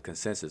that's not the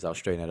consensus. I'll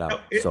straighten it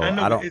out.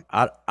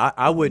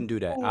 I wouldn't do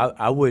that.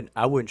 I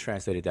wouldn't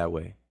translate it that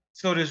way.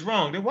 So it's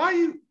wrong. Then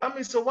why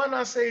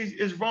not say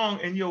it's wrong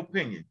in your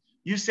opinion?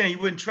 You saying you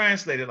wouldn't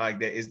translate it like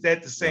that? Is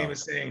that the same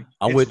as saying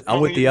I'm with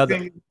the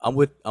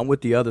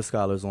other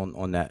scholars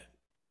on that?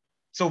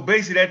 So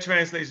basically, that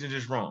translation is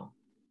just wrong.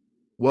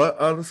 What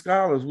other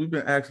scholars? We've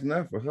been asking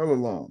that for hella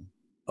long.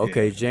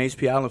 Okay, James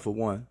P. Allen for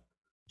one.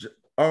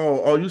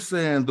 Oh, you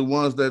saying the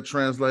ones that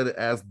translated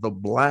as the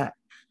black?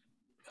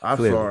 I'm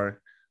Clearly. sorry.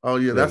 Oh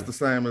yeah, Clearly. that's the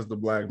same as the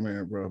black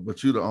man, bro.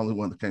 But you're the only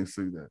one that can't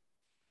see that.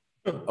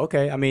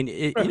 Okay, I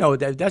mean,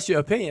 that's your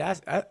opinion.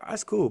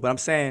 That's cool. But I'm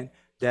saying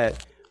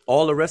that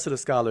all the rest of the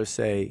scholars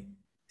say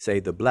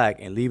the black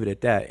and leave it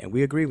at that, and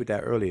we agree with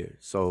that earlier.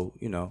 So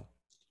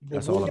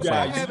that's all I'm saying.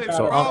 I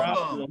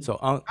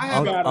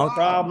have a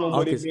problem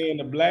with it being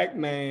a black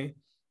man.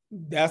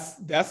 That's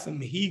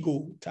some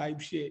Hegel type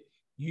shit.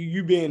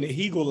 You being a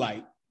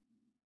Hegelite.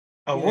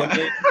 Oh, what?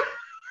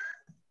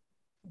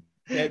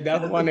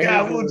 That's one the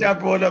guy who just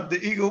brought up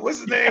the eagle. What's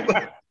his name?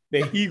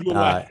 The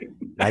Hegelite.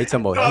 Nah, he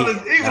talking about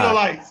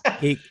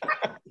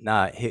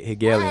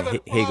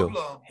Hegel.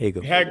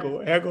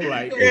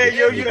 Hegelite. Yeah,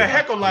 you're a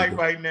Hegelite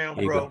right now,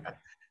 bro.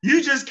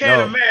 You just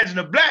can't imagine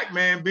a black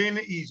man being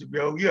in Egypt,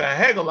 yo. You're a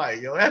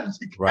Hegelite, yo.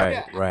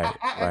 Right.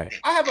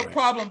 I have a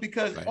problem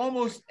because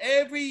almost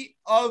every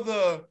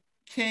other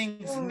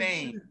king's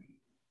name,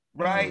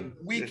 right?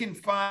 We can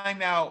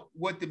find out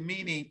what the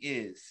meaning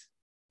is,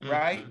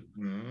 right?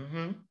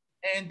 Mm-hmm.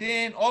 And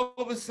then all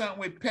of a sudden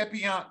with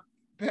Pepi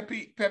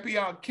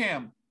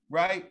Kem,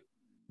 right?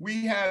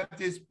 We have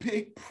this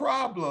big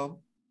problem,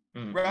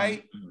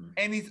 right?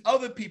 And these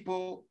other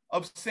people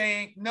of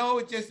saying, no,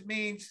 it just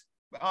means,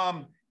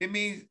 it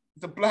means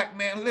the black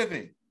man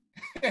living.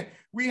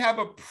 We have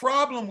a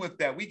problem with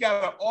that. We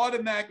got to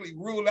automatically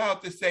rule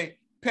out to say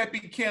Pepi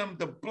Kem,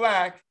 the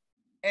black,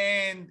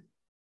 and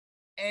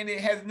it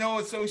has no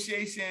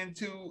association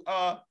to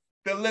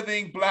the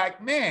living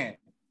black man.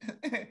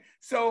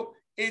 So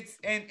it's,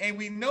 and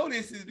we know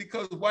this is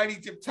because white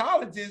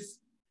Egyptologists,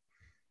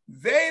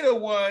 they the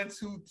ones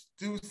who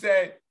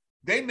said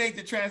they made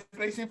the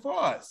translation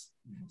for us.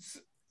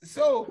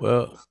 So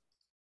well,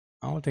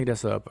 I don't think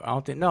that's up. I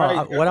don't think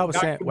what I was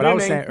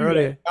saying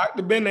earlier.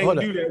 Dr. Ben ain't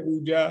do that,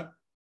 Wuja.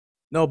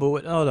 No,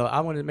 but no. I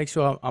wanted to make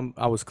sure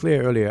I was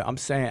clear earlier. I'm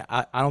saying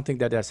I don't think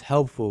that's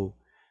helpful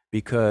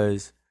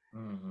because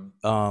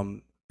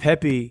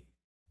Pepi,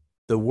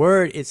 the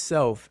word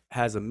itself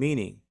has a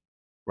meaning,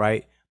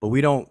 right? But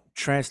we don't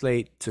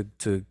translate to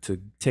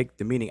take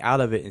the meaning out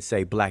of it and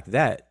say black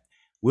that.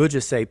 We'll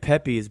just say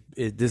Pepi is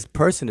this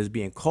person is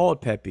being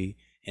called Pepi,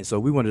 and so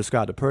we want to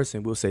describe the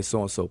person. We'll say so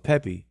and so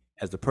Pepi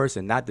as the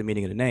person, not the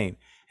meaning of the name.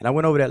 And I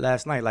went over that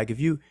last night. Like if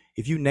you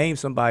name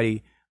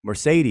somebody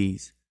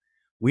Mercedes,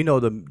 we know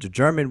the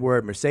German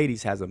word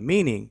Mercedes has a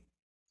meaning,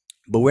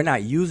 but we're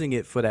not using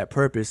it for that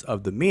purpose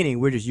of the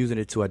meaning. We're just using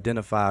it to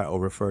identify or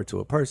refer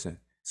to a person.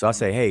 So I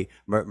say, hey,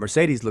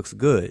 Mercedes looks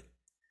good.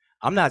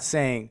 I'm not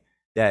saying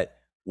that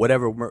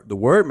whatever the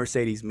word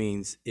Mercedes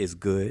means is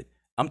good.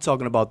 I'm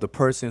talking about the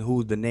person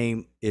who the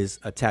name is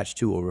attached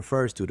to or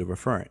refers to, the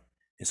referent.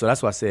 And so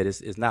that's why I said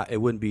it's not, it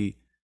wouldn't be,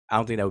 I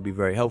don't think that would be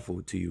very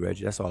helpful to you,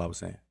 Reggie. That's all I was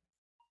saying.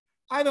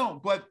 I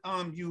don't, but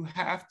you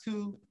have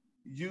to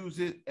use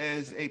it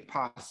as a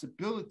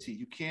possibility.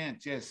 You can't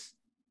just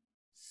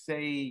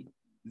say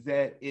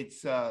that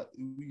it's,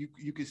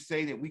 you could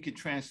say that we could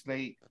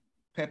translate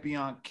Pepi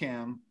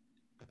Kem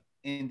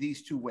in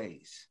these two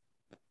ways,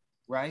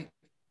 right?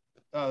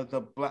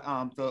 The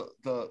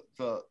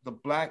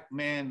black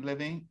man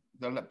living,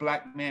 the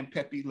black man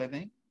Pepi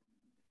living,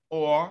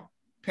 or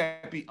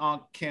Pepi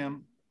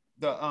Kem,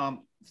 the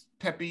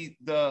Pepi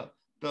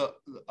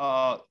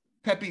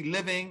Pepi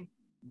living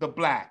the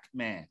black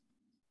man.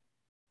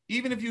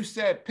 Even if you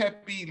said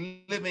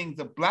Pepi living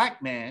the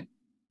black man,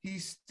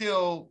 he's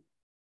still,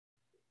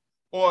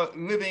 or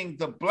living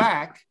the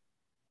black,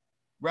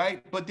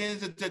 right? But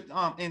there's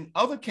in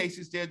other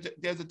cases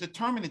there's a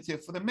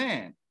determinative for the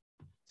man.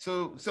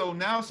 So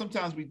now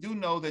sometimes we do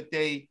know that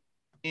they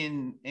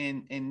in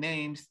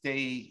names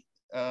they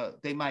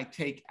might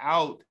take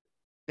out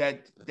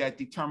that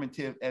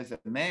determinative as a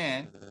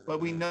man, but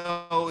we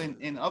know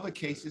in other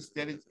cases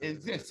that it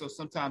exists. So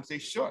sometimes they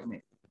shorten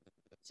it.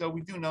 So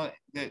we do know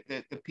that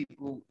the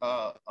people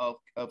of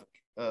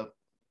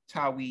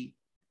Tawi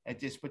at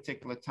this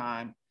particular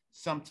time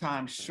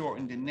sometimes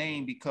shortened the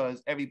name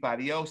because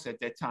everybody else at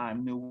that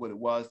time knew what it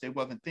was. They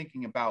wasn't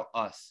thinking about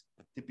us,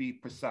 to be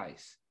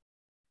precise.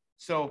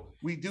 So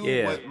we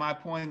do, what my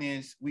point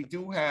is, we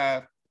do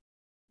have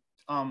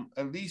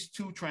at least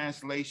two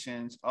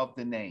translations of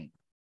the name.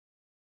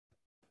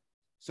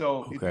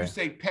 So if you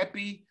say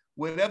Pepi,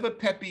 whatever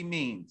Pepi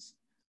means,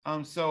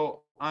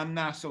 so I'm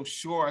not so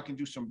sure. I can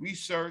do some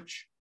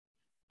research,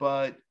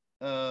 but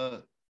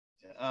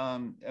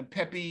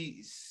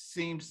Pepi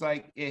seems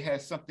like it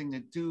has something to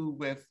do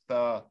with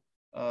a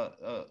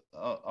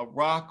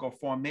rock or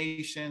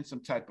formation,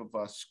 some type of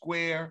a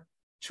square.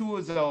 Two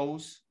of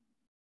those,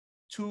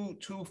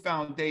 two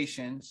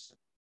foundations,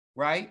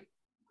 right?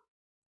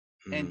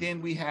 And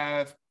then we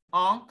have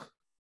Ankh,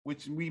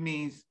 which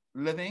means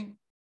living.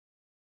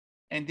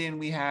 And then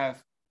we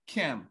have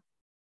Kem,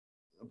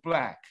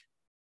 black.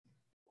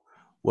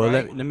 Well,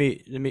 right? let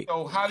me.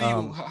 So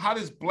how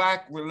does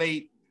black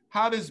relate?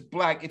 How does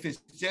black, if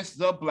it's just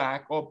the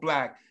black or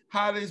black,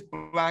 how does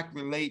black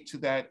relate to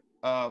that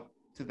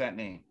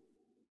name?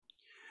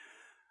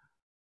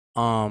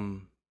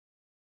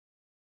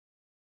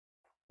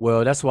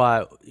 Well, that's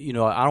why,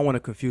 I don't want to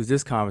confuse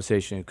this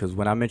conversation, because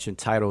when I mentioned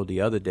title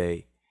the other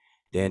day,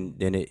 then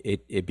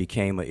it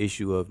became an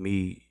issue of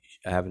me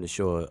having to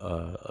show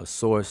a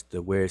source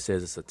to where it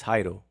says it's a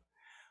title.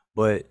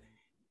 But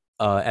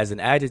as an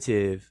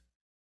adjective,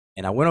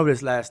 and I went over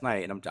this last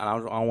night, and I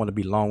don't want to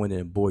be long-winded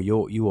and bore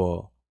you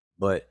all,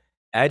 but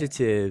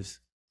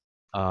adjectives,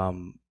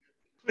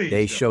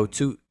 they show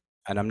two,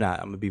 and I'm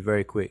gonna be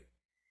very quick.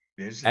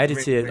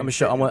 Adjectives, I'm gonna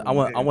show. I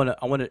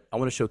want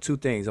to show two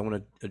things. I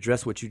want to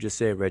address what you just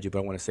said, Reggie, but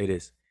I want to say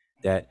this: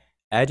 that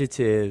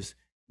adjectives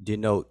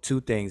denote two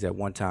things at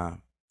one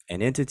time: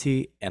 an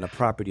entity and a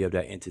property of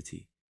that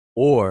entity,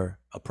 or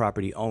a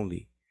property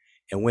only.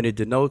 And when it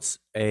denotes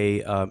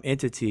a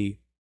entity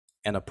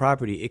and a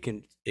property,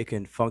 it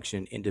can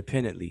function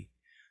independently.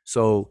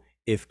 So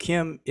if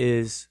Kim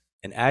is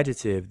an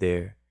adjective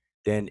there,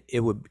 then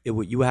you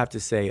would have to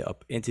say a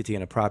entity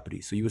and a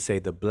property. So you would say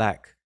the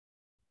black.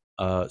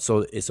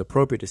 So it's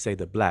appropriate to say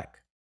the black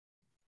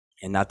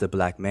and not the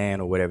black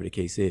man or whatever the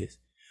case is.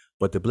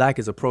 But the black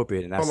is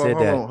appropriate, and I said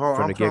that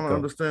from the get-go. I'm trying to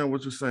understand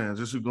what you're saying.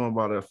 Just you going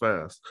by that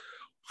fast.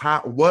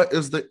 What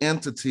is the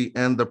entity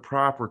and the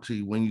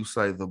property when you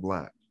say the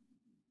black?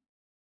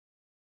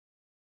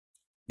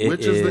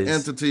 Which is the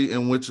entity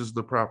and which is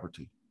the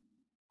property?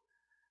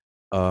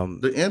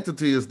 The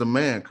entity is the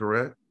man,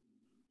 correct?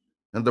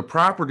 And the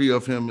property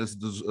of him is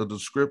a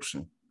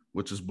description,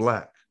 which is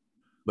black.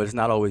 But it's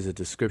not always a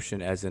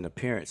description as an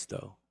appearance,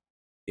 though.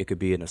 It could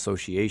be an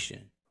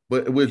association.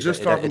 But we're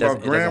just talking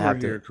about grammar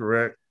here,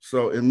 correct?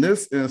 So in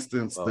this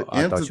instance, the entity.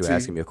 I thought you were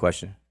asking me a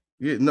question.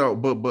 Yeah, no,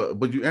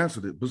 but you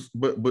answered it.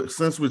 But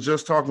since we're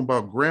just talking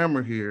about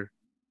grammar here,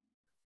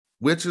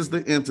 which is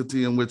the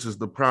entity and which is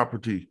the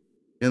property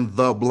in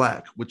the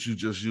black, which you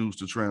just used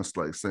to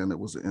translate, saying it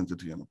was an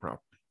entity and a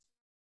property?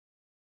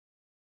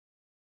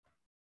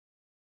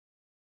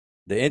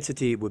 The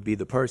entity would be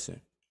the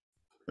person.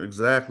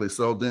 Exactly.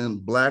 So then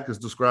black is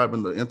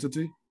describing the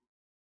entity?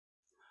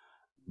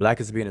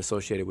 Black is being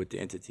associated with the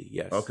entity,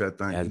 yes. Okay,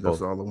 thank you.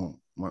 That's all I want.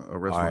 I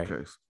rest my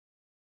case.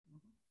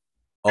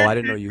 Oh, I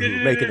didn't know you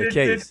were making a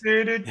case.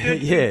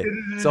 Yeah.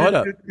 So hold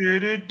up.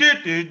 You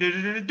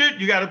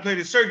got to play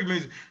the circuit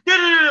music.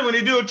 When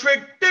they do a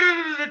trick. Yeah.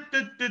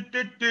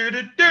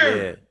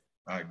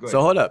 All right, go ahead.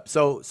 So hold up.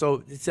 So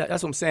that's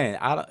what I'm saying.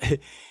 I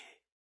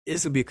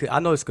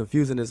know it's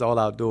confusing this all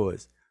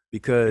outdoors,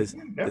 because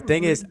the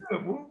thing is,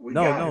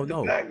 no.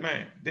 The black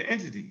man, the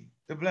entity,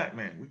 the black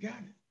man, we got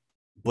it.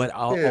 But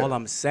all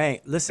I'm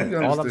saying, listen,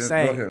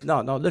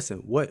 listen,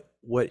 what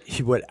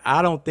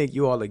I don't think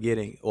you all are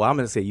getting, or I'm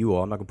going to say you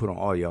all, I'm not going to put on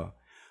all y'all,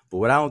 but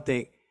what I don't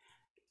think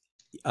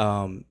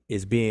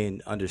is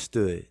being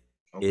understood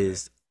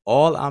is,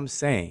 all I'm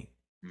saying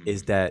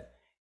is that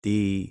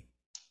the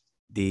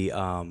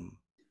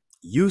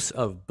use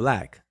of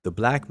black, the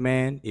black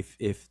man,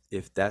 if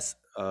that's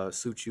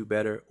suits you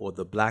better, or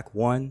the black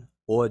one,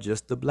 or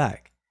just the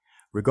black,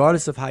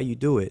 regardless of how you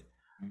do it,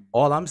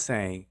 all I'm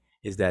saying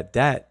is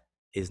that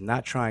is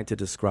not trying to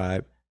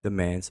describe the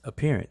man's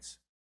appearance.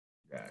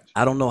 Gotcha.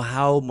 I don't know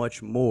how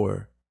much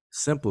more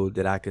simple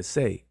that I could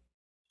say,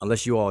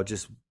 unless you all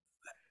just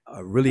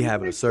really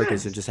having a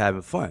circus and just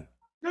having fun.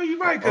 No, you're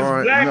right,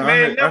 because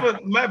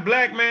my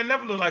black man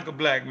never look like a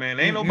black man.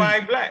 Ain't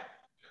nobody black.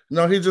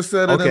 No, he just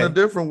said it in a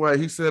different way.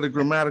 He said it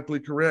grammatically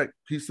correct.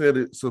 He said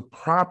it's a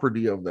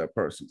property of that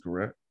person,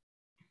 correct?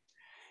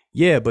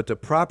 Yeah, but the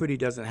property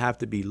doesn't have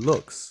to be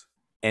looks.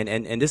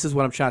 And this is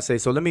what I'm trying to say.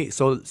 So let me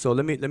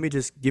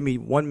just give me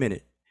 1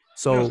 minute.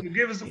 So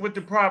give us what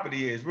the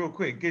property is real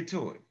quick. Get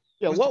to it.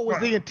 Yeah, what was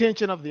the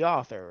intention of the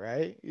author,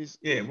 right?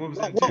 What was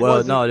it?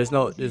 Well, no, there's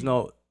not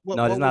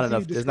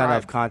enough. There's not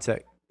enough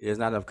context. There's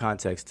not enough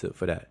context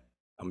for that.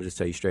 I'm gonna just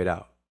tell you straight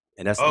out.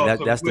 And that's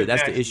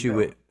the issue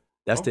with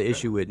the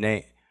issue with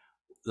name.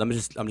 I'm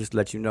just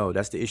let you know,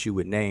 that's the issue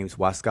with names.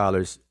 Why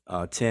scholars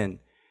tend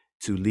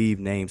to leave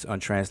names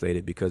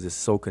untranslated, because it's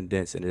so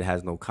condensed and it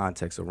has no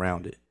context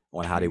around it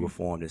on how they were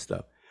formed and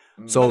stuff.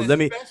 So let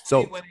me.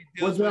 So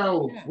what's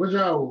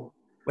y'all?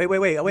 Wait,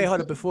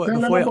 hold up before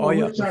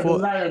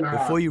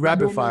you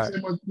rapid fire.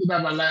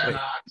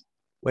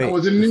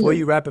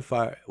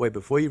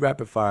 Before you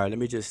rapid fire, let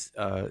me just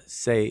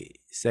say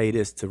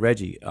this to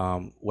Reggie.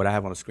 What I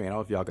have on the screen. I don't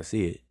know if y'all can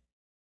see it.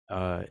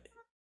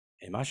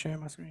 Am I sharing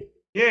my screen?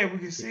 Yeah, we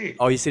can see it.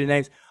 Oh, you see the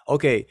names?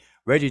 Okay,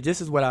 Reggie,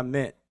 this is what I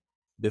meant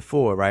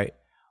before, right?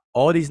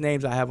 All these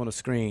names I have on the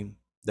screen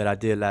that I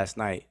did last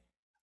night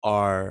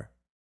are,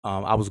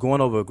 I was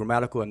going over a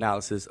grammatical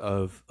analysis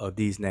of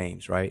these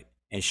names, right?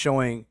 And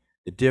showing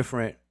the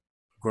different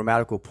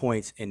grammatical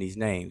points in these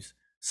names.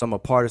 Some are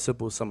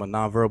participles, some are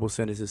nonverbal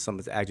sentences, some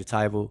is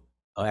adjectival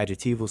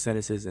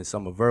sentences, and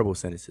some are verbal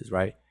sentences,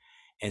 right?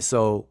 And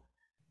so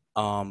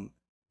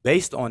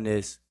based on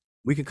this,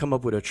 we can come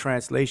up with a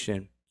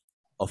translation,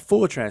 a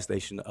full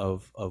translation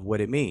of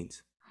what it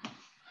means.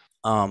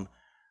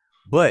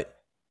 But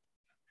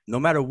no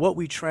matter what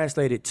we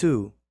translate it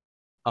to,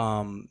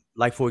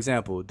 like for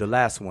example, the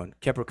last one,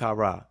 Keper Ka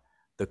Ra,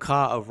 the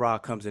Ka of Ra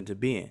comes into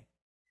being.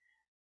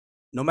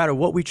 No matter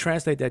what we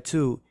translate that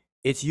to,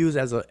 it's used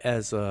as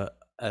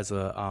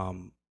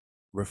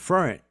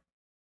referent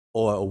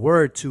or a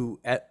word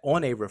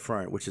on a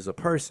referent, which is a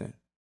person.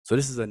 So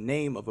this is a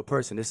name of a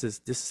person. This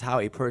is how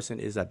a person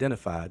is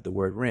identified. The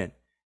word ren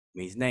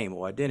means name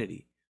or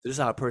identity. So this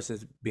is how a person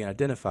is being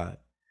identified.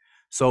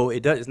 So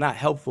it's not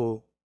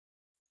helpful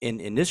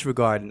in this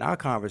regard in our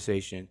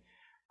conversation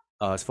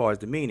as far as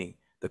the meaning.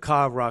 The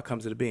Ka-Ra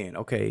comes into being,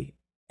 okay,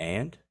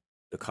 and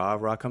the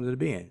Ka-Ra comes into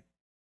being.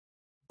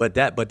 But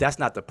that's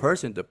not the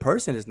person. The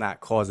person is not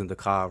causing the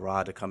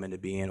Ka-Ra to come into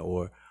being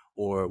or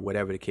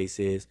whatever the case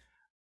is.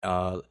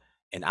 And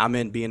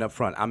Amen being up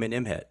front. I'm in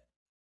Imhet.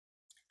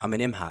 I'm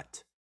in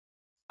Imhat.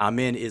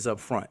 Amen is up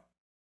front.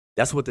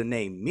 That's what the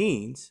name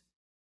means.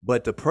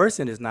 But the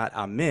person is not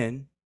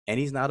Amen, and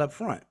he's not up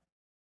front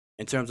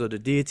in terms of the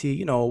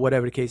deity,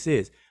 whatever the case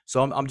is.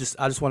 So I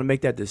just want to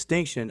make that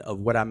distinction of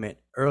what I meant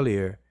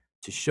earlier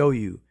to show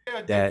you there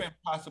are that different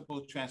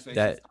possible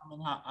translations.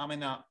 I'm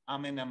in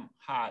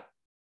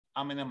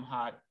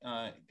hot.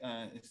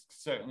 It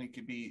certainly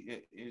could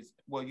be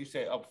you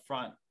say up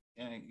front,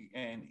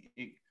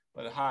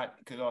 but hot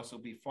could also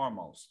be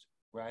foremost,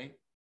 right?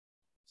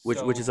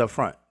 Which is up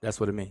front. That's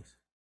what it means.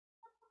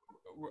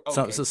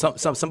 Okay,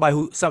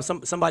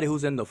 Somebody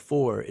who's in the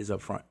fore is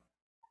up front.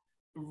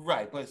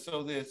 Right, but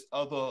so there's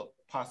other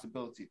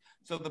possibilities.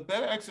 So the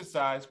better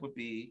exercise would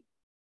be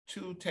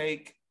to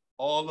take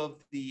all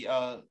of the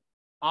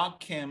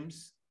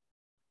Chems,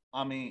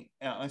 all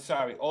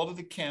of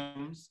the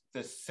Chems,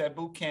 the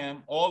Sebu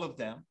Chem, all of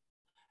them,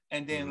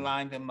 and then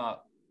line them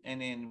up,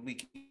 and then we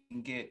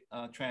can get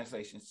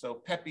translations. So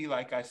Pepi,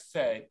 like I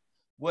said,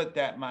 what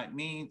that might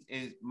mean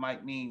it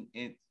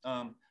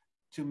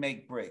to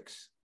make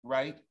bricks,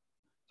 right?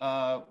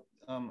 To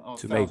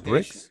make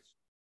bricks?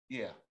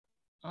 Yeah.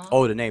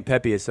 Oh, the name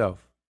Pepi itself.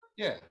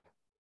 Yeah.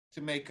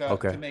 To make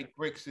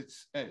bricks,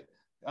 it's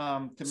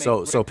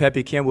so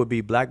Pepi Kim would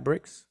be black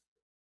bricks?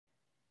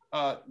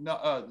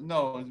 No,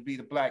 it would be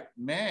the black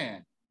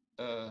man.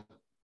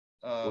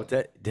 Well,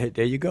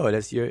 there you go.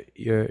 That's you're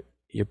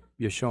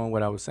showing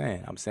what I was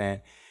saying. I'm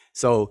saying,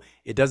 so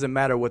it doesn't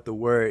matter what the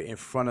word in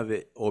front of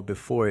it or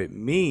before it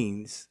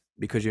means,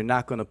 because you're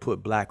not going to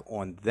put black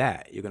on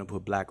that. You're going to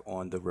put black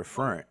on the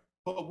referent.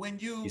 But when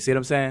you see what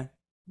I'm saying?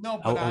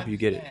 No, but I hope you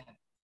get it.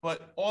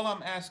 But all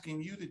I'm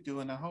asking you to do,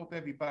 and I hope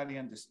everybody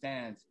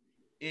understands,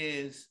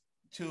 is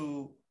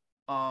to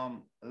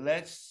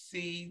let's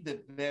see the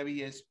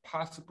various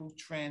possible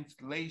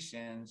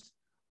translations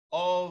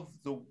of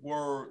the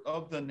word,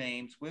 of the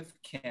names with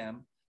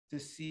Chem, to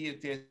see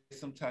if there's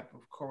some type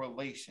of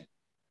correlation,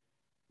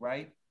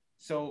 right?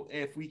 So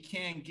if we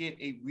can't get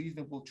a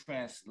reasonable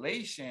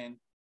translation,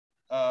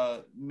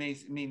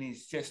 meaning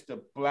it's just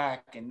the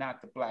black and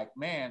not the black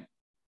man,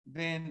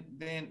 then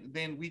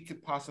we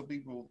could possibly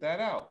rule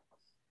that out.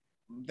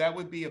 That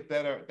would be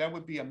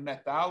a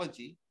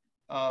methodology.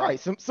 Right,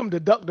 some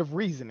deductive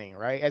reasoning,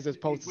 right? As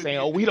opposed to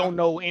saying, we don't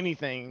know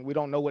anything, we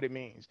don't know what it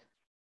means.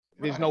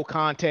 There's no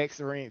context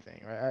or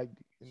anything, right?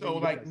 So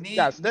like you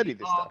gotta study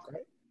this stuff,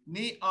 right?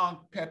 Ni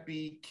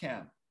Pepi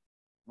Chem,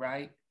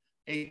 right?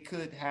 It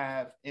could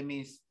have, it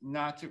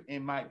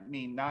might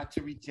mean not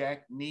to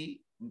reject,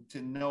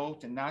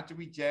 not to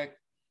reject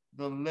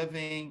the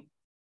living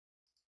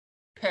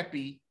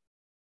Pepi,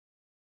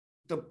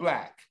 the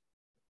black,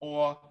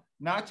 or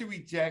not to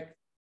reject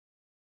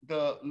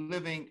the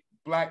living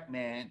black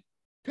man,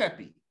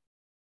 Pepi.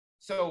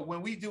 So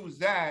when we do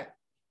that,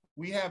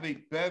 we have a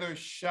better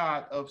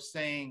shot of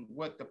saying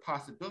what the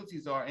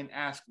possibilities are and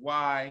ask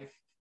why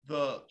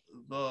the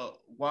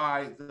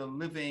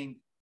living,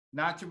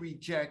 not to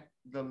reject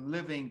the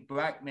living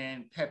black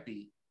man,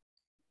 Pepi,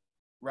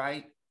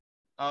 right,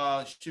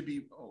 should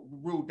be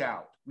ruled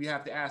out. We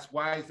have to ask,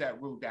 why is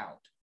that ruled out?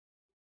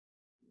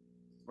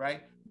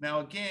 Right? Now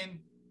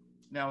again,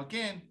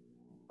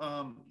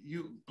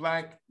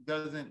 black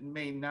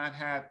may not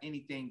have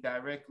anything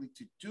directly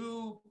to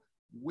do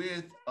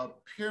with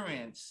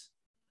appearance,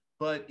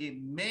 but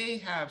it may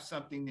have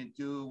something to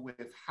do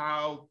with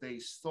how they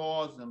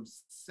saw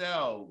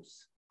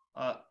themselves,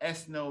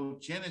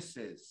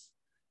 ethnogenesis,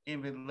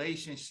 in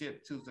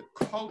relationship to the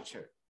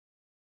culture.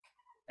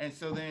 And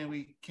so then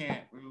we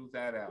can't rule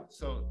that out.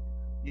 So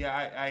yeah,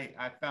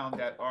 I found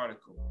that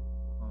article.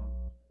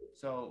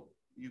 So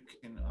you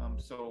can,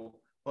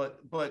 but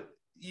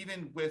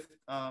even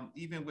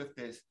with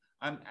this,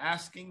 I'm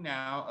asking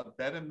now a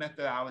better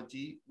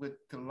methodology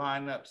to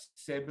line up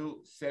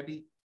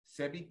Sebi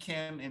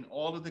Chem and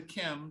all of the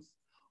chems,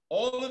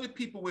 all of the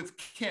people with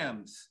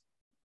chems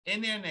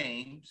in their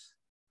names,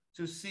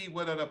 to see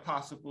what are the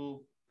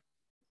possible,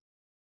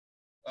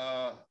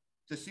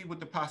 to see what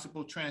the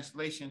possible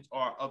translations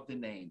are of the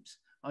names.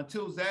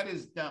 Until that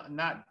is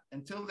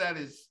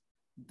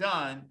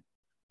done,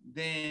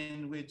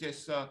 then we're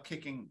just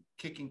kicking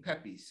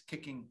peppies,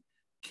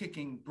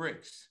 kicking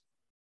bricks.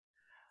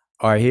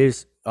 All right,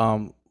 here's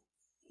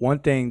one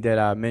thing that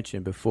I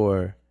mentioned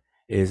before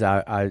is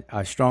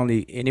I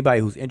strongly,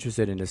 anybody who's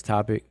interested in this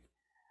topic,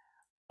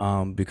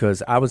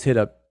 because I was hit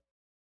up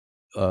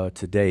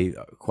today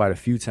quite a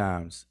few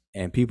times,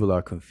 and people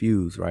are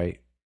confused, right,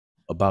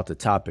 about the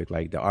topic,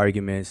 like the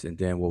arguments and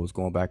then what was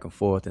going back and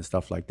forth and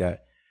stuff like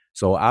that.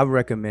 So I'm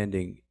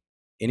recommending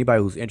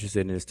anybody who's interested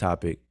in this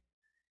topic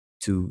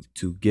to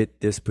get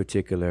this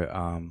particular,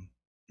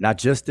 not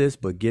just this,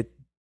 but get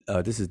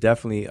this is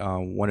definitely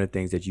one of the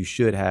things that you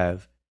should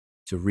have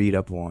to read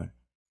up on,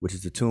 which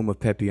is The Tomb of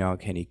Pepi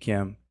Ankh Henny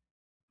Kim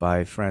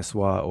by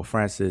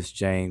Francis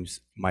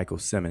James Michael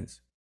Simmons.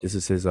 This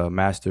is his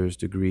master's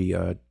degree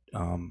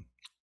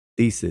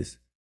thesis,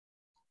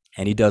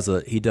 and he does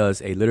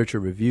a literature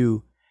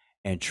review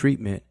and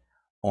treatment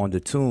on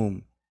the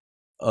tomb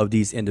of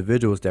these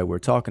individuals that we're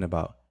talking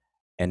about.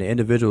 And the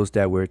individuals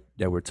that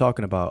we're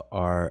talking about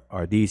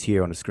are these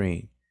here on the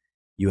screen.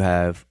 You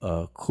have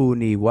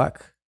Kuni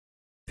Wak,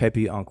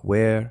 Pepi Ankh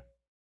Wer,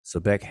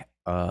 Sebek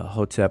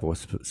Hotep or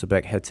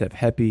Sebek Hetep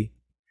Hepi,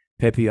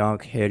 Pepi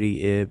Ankh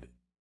Heri Ib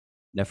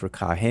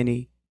Neferka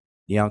Henny,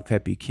 Nyank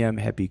Pepi Kim,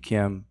 Hepi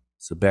Kim,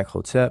 Sebek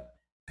Hotep,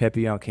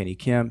 Pepi Ankh Henny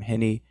Kim,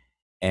 Henny,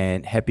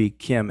 and Hepi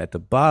Kim at the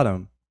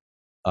bottom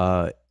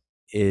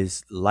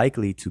is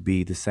likely to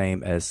be the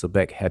same as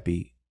Sebek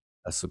Hepi,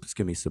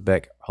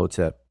 Sebek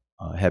Hotep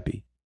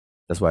Hepi.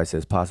 That's why it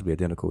says possibly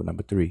identical with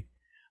number 3.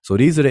 So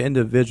these are the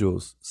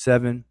individuals,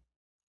 7,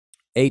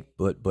 8,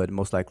 but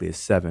most likely it's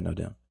 7 of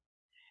them.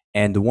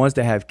 And the ones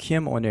that have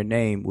Kim on their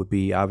name would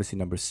be obviously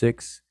number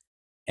 6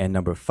 and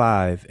number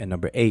 5 and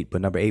number 8,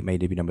 but number 8 may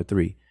be number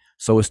 3.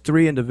 So it's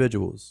 3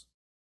 individuals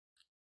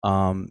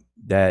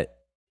that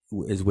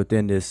is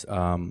within this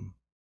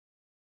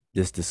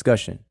this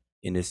discussion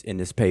in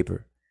this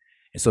paper.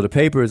 And so the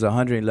paper is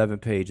 111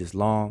 pages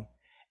long,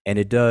 and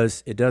it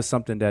does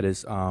something that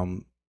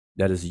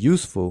is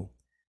useful,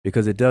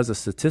 because it does a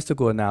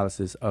statistical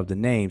analysis of the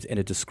names, and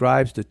it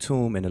describes the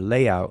tomb and the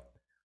layout,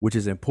 which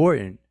is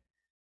important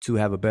to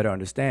have a better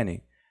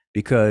understanding,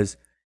 because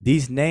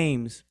these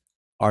names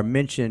are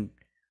mentioned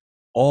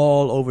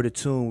all over the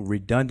tomb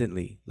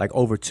redundantly, like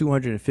over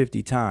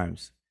 250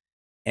 times.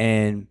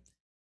 And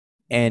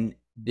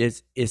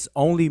it's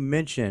only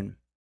mentioned,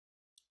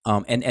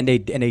 and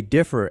they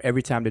differ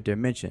every time that they're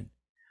mentioned.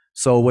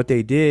 So what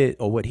he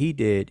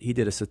did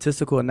a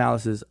statistical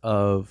analysis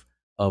of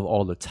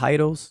all the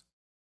titles,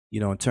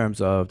 in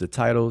terms of the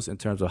titles, in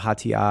terms of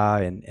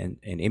Hati'a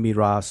and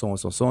Emira,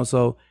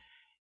 so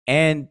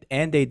and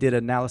they did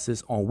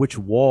analysis on which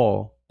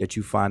wall that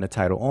you find the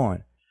title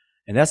on.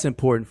 And that's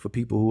important for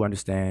people who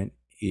understand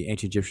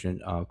ancient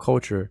Egyptian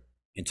culture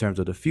in terms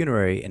of the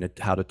funerary and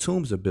how the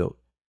tombs are built.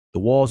 The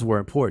walls were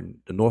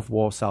important, the north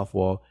wall, south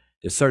wall.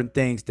 There's certain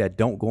things that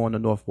don't go on the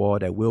north wall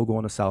that will go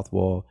on the south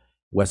wall,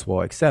 west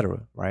wall,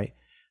 etc. Right?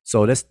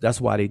 So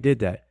that's why they did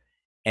that.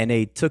 And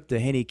they took the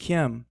Henny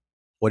Kim,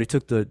 or they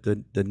took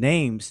the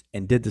names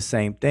and did the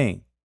same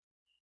thing.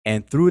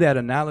 And through that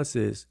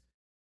analysis,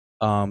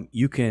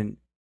 you can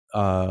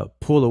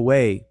pull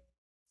away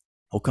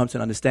or come to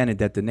an understanding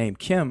that the name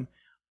Kim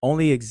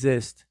only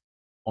exists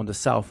on the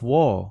south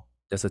wall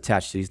that's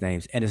attached to these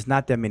names, and it's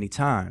not that many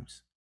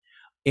times.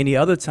 Any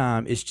other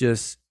time, it's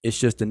just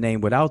the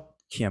name without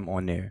Kim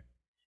on there.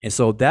 And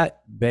so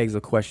that begs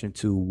a question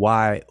to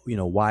why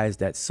is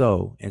that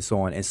so, and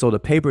so on. And so the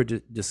paper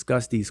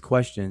discussed these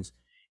questions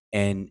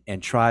and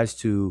tries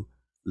to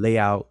lay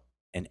out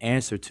an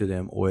answer to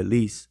them, or at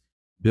least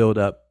build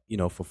up,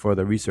 for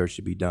further research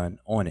to be done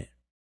on it.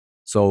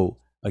 So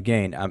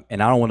again, I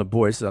don't want to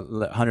bore, it's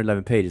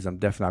 111 pages. I'm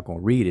definitely not going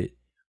to read it,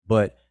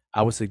 but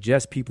I would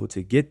suggest people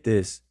to get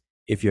this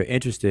if you're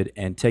interested,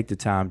 and take the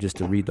time just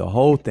to read the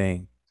whole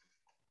thing,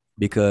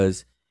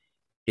 because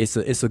it's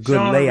a good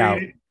Sean, layout.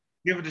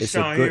 Give it to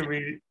Sean. He'll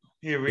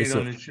read it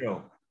on the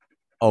show.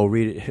 Oh,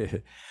 read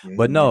it.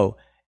 But no,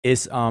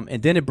 it's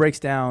and then it breaks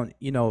down,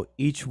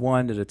 each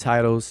one of the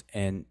titles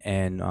and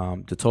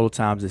the total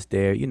times it's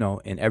there,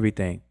 and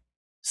everything.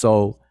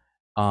 So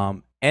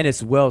and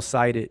it's well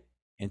cited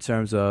in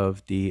terms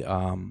of the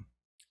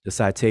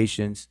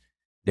citations.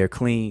 They're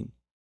clean,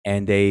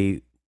 and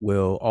they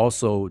will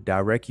also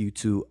direct you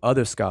to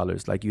other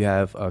scholars. Like you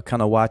have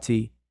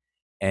Kanawati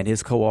and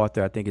his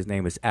co-author, I think his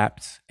name is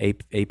Apts,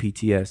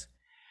 APTS.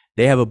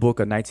 They have a book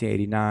of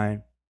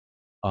 1989,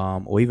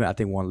 or even I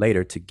think one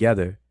later,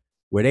 together,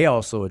 where they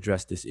also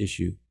address this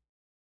issue.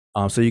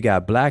 So you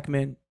got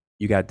Blackman,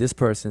 you got this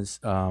person's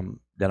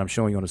that I'm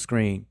showing you on the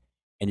screen,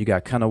 and you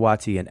got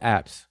Kanawati and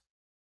Apps.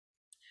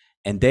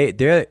 And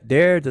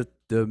they're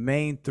the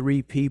main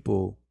 3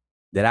 people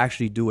that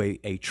actually do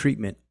a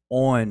treatment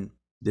on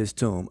this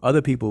tomb.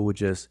 Other people would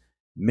just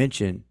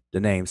mention the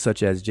name,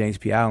 such as James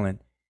P.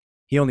 Allen.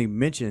 He only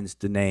mentions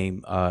the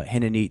name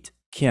Henanit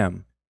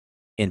Kim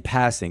in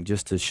passing,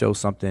 just to show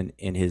something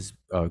in his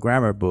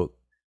grammar book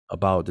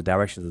about the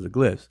directions of the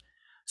glyphs.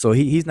 So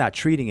he's not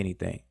treating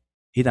anything.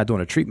 He's not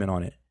doing a treatment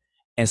on it.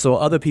 And so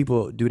other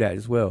people do that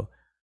as well.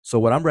 So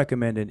what I'm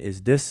recommending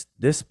is this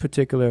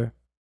particular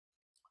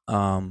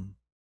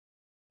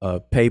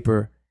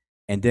paper,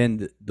 and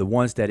then the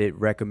ones that it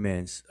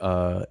recommends.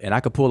 And I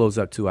could pull those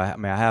up too. I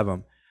have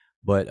them,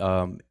 but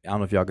I don't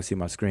know if y'all can see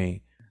my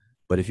screen.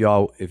 But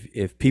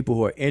if people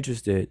who are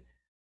interested,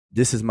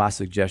 this is my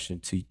suggestion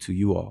to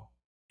you all,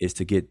 is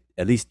to get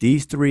at least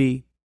these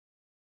 3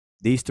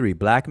 these three,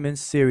 Blackman's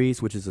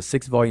series, which is a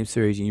 6-volume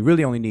series, and you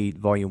really only need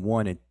volume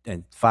 1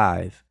 and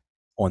 5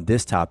 on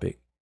this topic.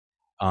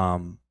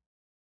 Volume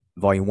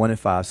 1 and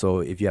 5.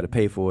 So if you had to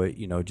pay for it,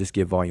 just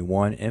get volume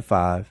 1 and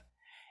 5,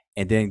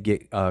 and then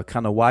get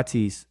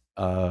Kanawati's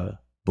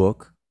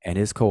book and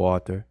his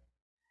co-author,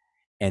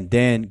 and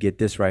then get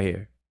this right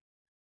here.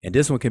 And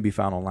this one can be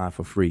found online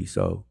for free.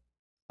 So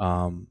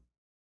that's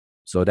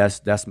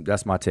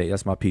my take.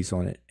 That's my piece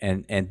on it.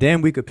 And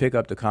then we could pick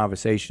up the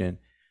conversation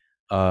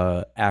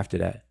after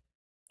that.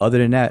 Other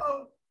than that,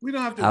 we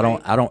don't have to. I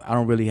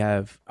don't really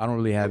have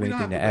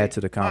anything to add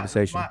to the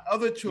conversation. My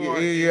other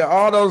choice. Yeah.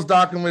 All those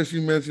documents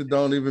you mentioned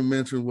don't even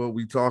mention what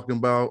we talking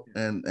about.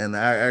 And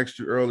I asked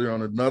you earlier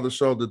on another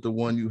show that the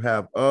one you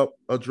have up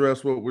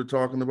address what we're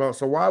talking about.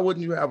 So why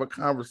wouldn't you have a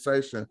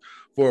conversation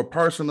for a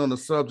person on the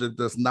subject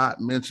that's not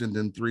mentioned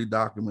in 3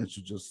 documents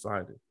you just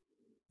cited?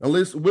 At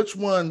least which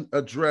one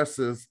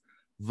addresses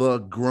the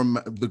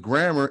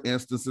grammar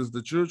instances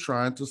that you're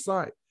trying to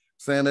cite,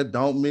 saying that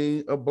don't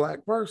mean a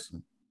black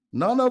person?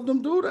 None of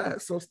them do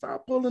that. So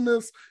stop pulling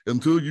this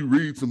until you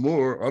read some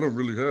more. I don't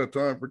really have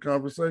time for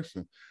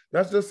conversation.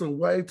 That's just a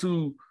way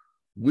to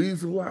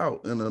weasel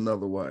out in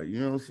another way. You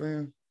know what I'm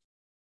saying?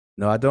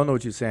 No, I don't know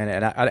what you're saying.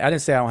 And I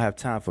didn't say I don't have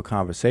time for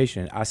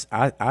conversation.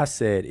 I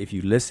said, if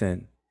you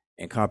listen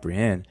and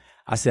comprehend,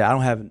 I said, I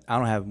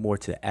don't have more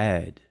to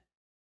add.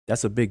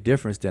 That's a big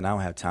difference than I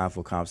don't have time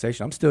for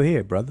conversation. I'm still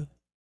here, brother.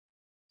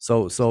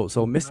 So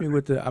miss me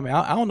with the,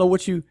 I don't know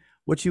what you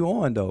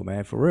on though,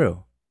 man, for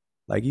real.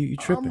 Like you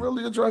tripping. I'm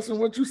really addressing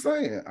what you're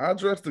saying. I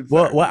addressed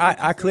exactly. Well,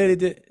 I clearly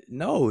did.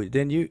 No,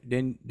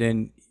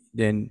 then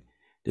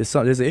there's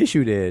an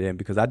issue there then,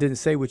 because I didn't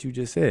say what you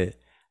just said.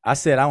 I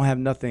said I don't have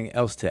nothing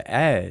else to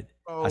add.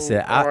 I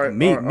said Let's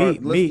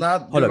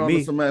not get on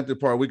the semantic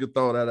part. We could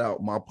throw that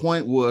out. My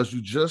point was, you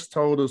just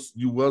told us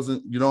you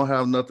don't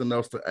have nothing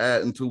else to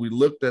add until we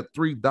looked at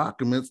 3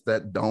 documents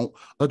that don't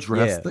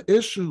address the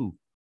issue.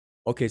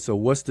 Okay, so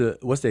what's the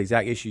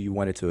exact issue you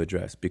wanted to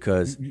address?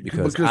 Because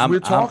we're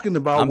talking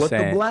about what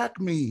the black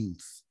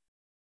means.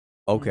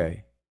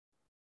 Okay,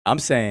 I'm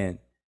saying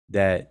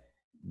that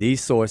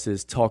these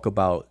sources talk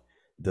about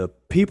the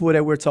people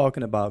that we're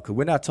talking about, because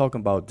we're not talking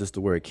about just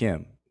the word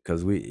Kim,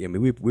 because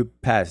we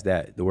passed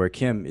that. The word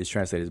Kim is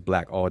translated as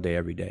black all day,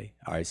 every day.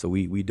 All right, so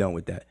we done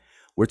with that.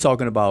 We're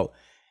talking about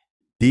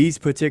these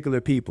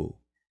particular people.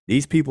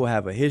 These people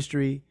have a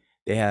history.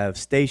 They have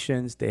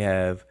stations. They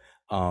have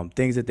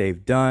things that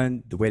they've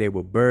done, the way they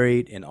were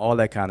buried, and all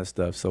that kind of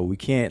stuff. So we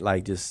can't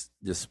like just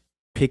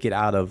take it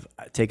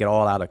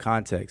all out of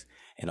context.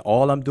 And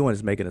all I'm doing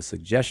is making a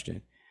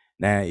suggestion.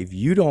 Now, if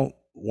you don't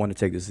want to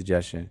take the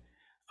suggestion,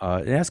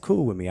 that's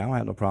cool with me. I don't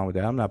have no problem with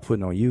that. I'm not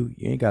putting on you.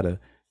 You ain't got to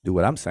do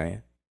what I'm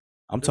saying.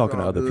 I'm talking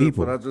to other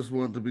people. But I just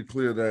wanted to be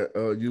clear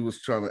that you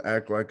was trying to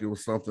act like it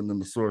was something in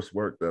the source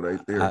work that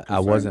ain't there. I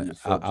wasn't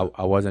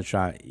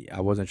trying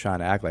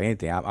to act like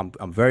anything.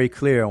 I'm very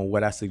clear on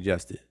what I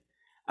suggested.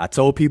 I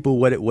told people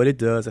what it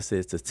does. I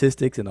said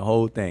statistics and the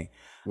whole thing.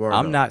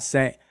 I'm not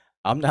saying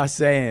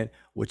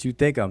what you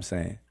think I'm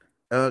saying.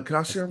 Can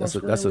I share my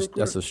screen?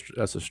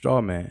 That's a straw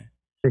man.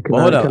 Hey,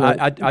 hold up.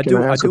 I do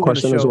want to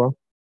show. Well?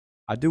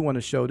 I do want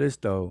to show this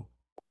though.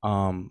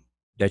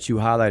 That you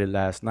highlighted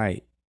last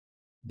night.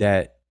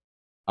 That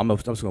I'm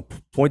just gonna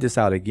point this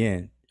out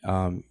again.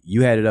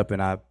 You had it up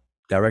and I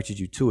directed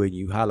you to it and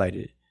you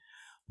highlighted it.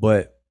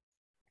 But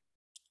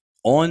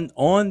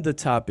on the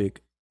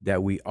topic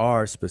that we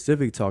are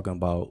specifically talking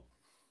about,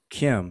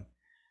 Kim,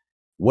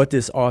 what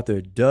this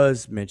author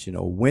does mention,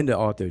 or when the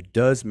author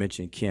does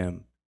mention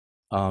Kim,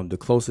 the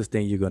closest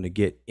thing you're going to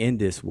get in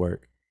this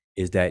work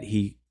is that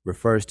he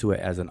refers to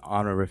it as an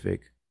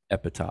honorific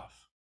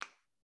epitaph.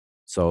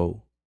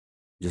 So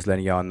just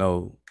letting y'all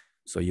know,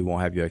 so you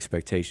won't have your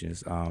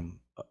expectations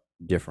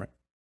different.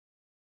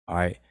 All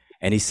right.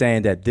 And he's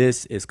saying that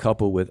this is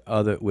coupled with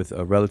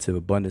a relative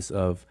abundance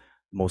of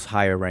most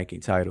higher ranking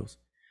titles.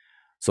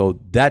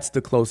 So that's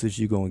the closest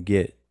you're going to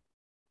get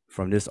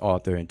from this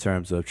author in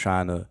terms of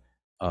trying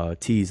to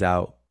tease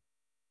out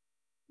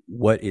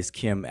what is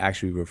Kim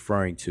actually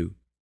referring to.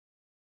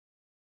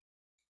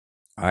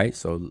 All right,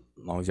 so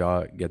as long as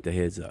y'all get the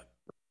heads up.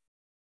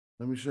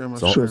 Let me share my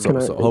screen.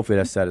 So hopefully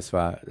that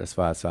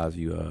satisfies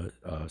you,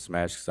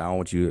 Smash, because I don't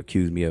want you to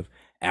accuse me of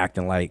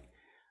acting like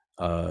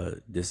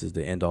this is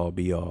the end all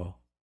be all.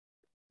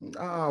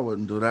 I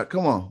wouldn't do that.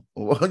 Come on.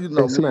 Well,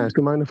 Smash,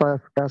 do you mind if I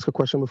ask a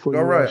question before go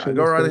you right?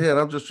 Go right ahead.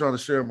 I'm just trying to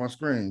share my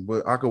screen,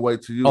 but I could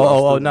wait till you.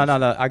 No.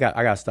 I got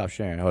to stop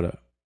sharing. Hold up.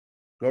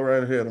 Go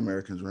right ahead,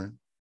 American Dream.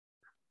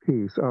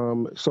 Peace.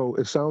 So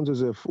it sounds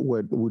as if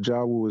what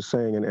Wujawu was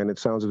saying, and it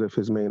sounds as if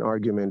his main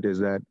argument is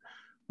that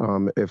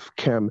if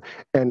Kim,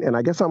 and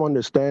I guess I'm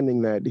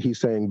understanding that he's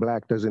saying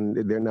black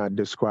they're not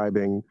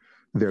describing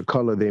their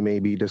color, they may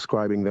be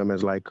describing them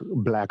as like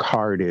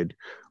black-hearted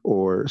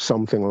or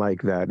something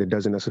like that. It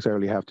doesn't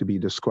necessarily have to be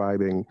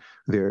describing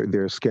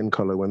their skin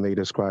color when they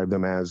describe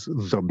them as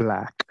the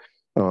black.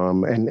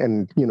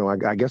 And you know,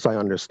 I guess I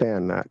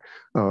understand that.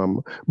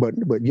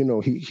 But you know,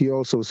 he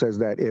also says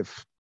that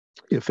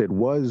if it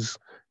was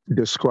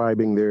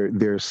describing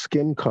their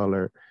skin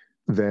color,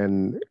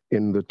 then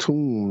in the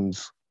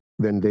tombs,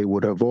 then they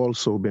would have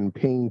also been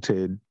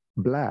painted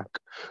black.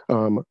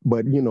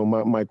 But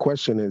my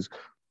question is,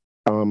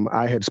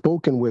 I had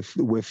spoken with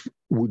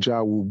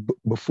Wujawu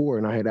before,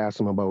 and I had asked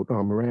him about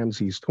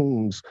Ramses'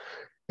 tombs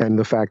and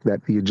the fact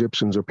that the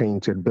Egyptians are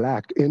painted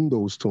black in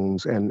those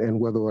tombs, and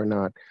whether or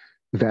not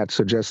that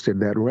suggested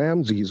that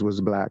Ramses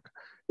was black.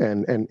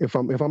 And if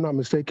I'm not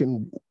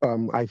mistaken,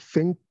 I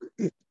think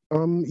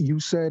you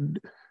said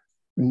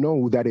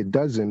no, that it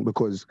doesn't,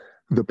 because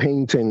the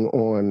painting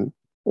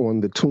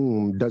on the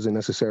tomb doesn't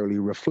necessarily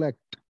reflect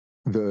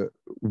the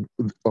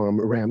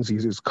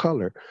Ramses's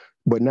color.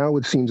 But now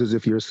it seems as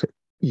if you're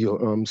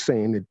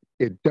saying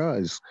it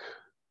does.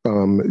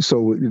 And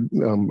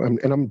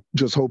I'm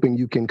just hoping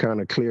you can kind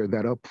of clear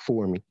that up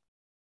for me.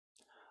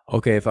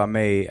 Okay, if I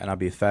may, and I'll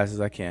be as fast as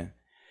I can.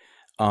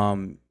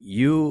 From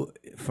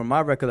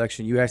my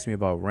recollection, you asked me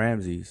about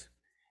Ramses,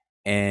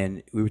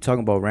 and we were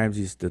talking about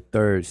Ramses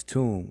III's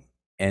tomb,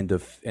 and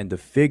the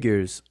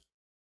figures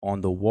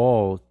on the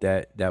wall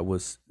that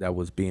was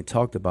being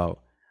talked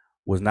about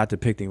was not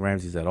depicting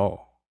Ramses at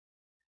all.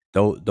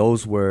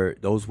 Those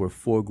were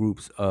 4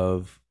 groups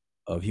of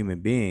human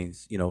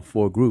beings,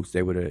 4 groups.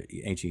 They were the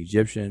ancient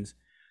Egyptians,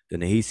 the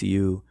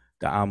Nehisiu,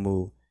 the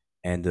Amu,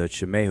 and the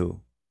Chemehu,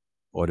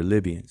 or the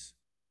Libyans.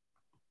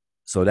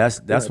 So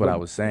that's what I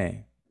was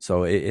saying.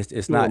 So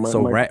it's not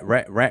so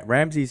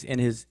Ramses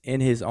in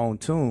his own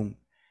tomb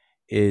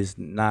is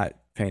not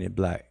painted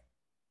black.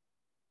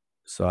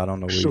 So I don't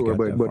know where you got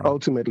that but from.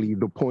 Ultimately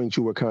the point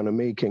you were kind of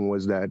making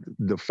was that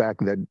the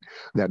fact that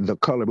the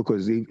color,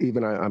 because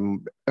even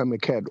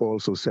Amiket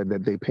also said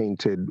that they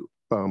painted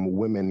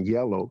women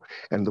yellow,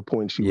 and the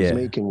point she was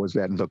making was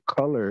that the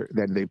color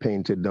that they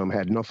painted them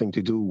had nothing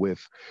to do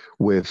with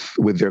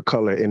their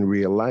color in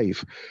real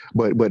life.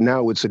 But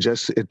now it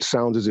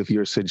sounds as if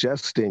you're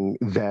suggesting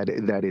that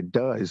it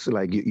does.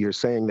 Like you're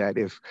saying that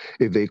if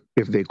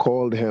they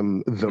called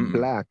him the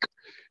black,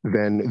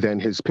 then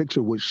his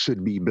picture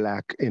should be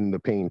black in the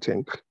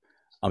painting.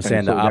 I'm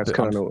saying the opposite.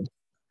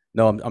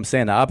 I'm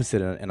saying the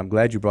opposite, and I'm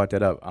glad you brought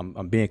that up.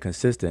 I'm being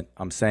consistent.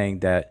 I'm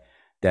saying that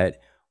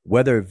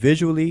whether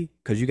visually,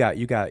 because you got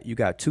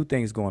 2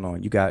 things going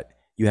on. You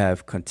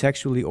have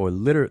contextually or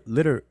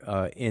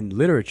in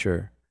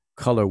literature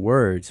color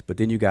words, but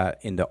then you got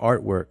in the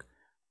artwork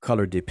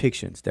color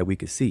depictions that we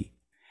could see.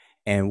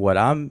 And what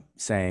I'm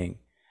saying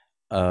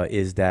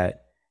is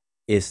that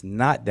it's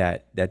not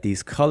that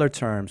these color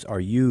terms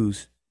are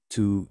used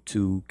to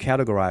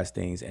categorize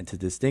things and to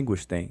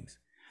distinguish things.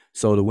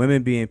 So the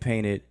women being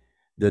painted,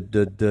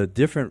 the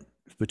difference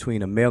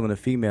between a male and a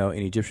female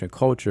in Egyptian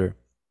culture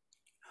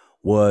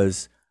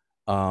was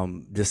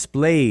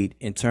displayed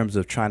in terms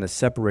of trying to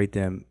separate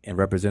them and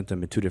represent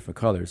them in 2 different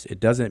colors. It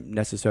doesn't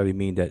necessarily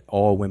mean that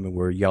all women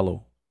were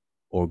yellow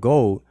or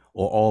gold,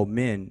 or all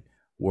men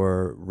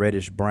were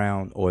reddish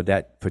brown, or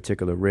that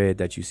particular red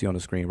that you see on the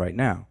screen right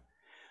now.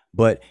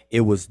 But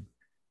it was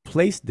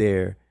placed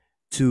there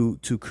to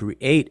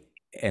create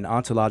an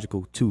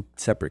ontological 2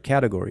 separate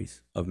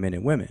categories of men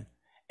and women.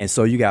 And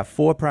so you got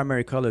 4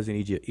 primary colors in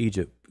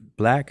Egypt: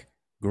 black,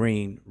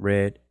 green,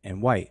 red,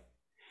 and white.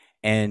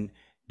 And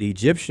the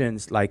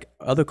Egyptians, like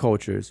other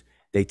cultures,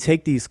 they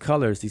take these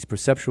colors, these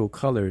perceptual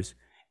colors,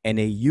 and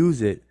they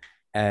use it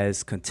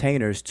as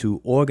containers to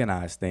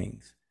organize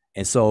things.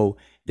 And so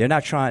they're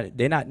not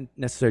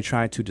necessarily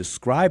trying to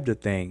describe the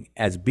thing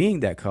as being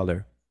that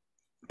color,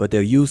 but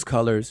they'll use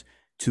colors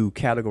to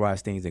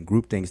categorize things and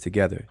group things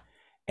together.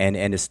 And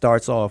it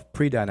starts off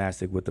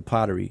pre-dynastic with the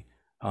pottery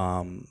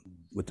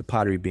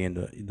being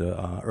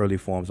the early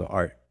forms of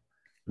art,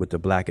 with the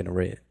black and the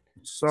red.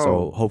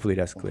 So hopefully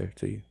that's clear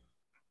to you.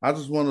 I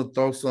just want to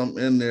throw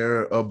something in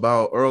there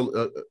about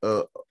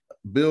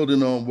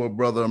building on what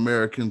Brother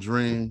American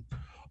Dream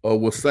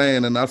was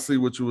saying, and I see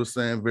what you were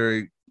saying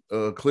very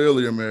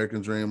clearly,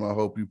 American Dream. I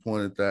hope you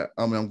pointed that.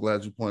 I'm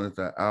glad you pointed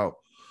that out.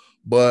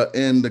 But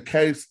in the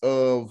case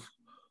of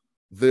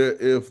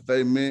if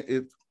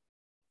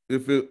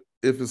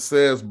it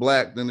says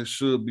black, then it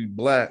should be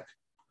black.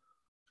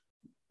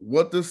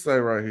 What this say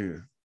right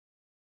here?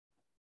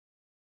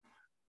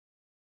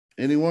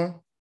 Anyone?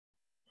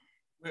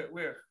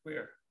 Where?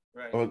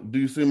 Right. Do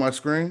you see my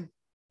screen?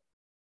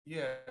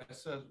 Yeah, it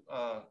says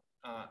on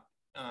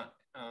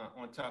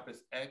top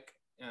is Ek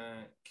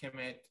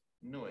Kemet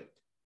Nuit.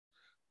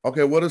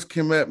 Okay, what does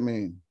Kemet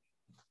mean?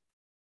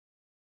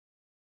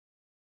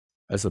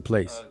 That's a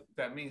place.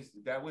 That means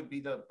that would be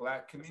the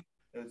black community.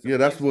 Yeah,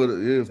 that's what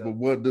it is. But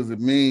what does it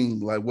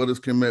mean? Like, what does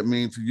Kemet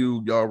mean to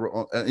you?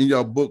 Y'all in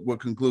your book, what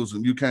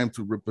conclusion? You came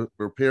to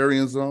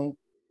riparian zone?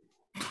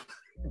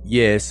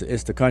 Yes,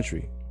 it's the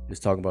country. It's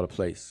talking about a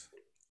place.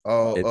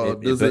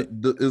 Is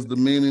the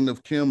meaning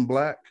of Kim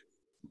black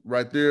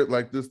right there?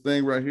 Like this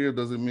thing right here,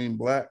 does it mean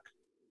black?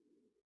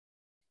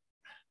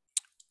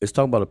 It's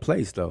talking about a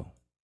place though.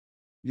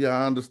 Yeah,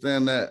 I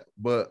understand that.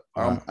 But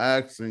I'm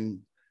asking,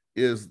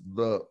 is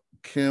the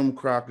Kim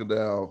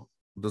crocodile,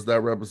 does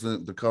that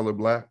represent the color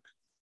black?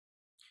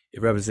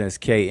 It represents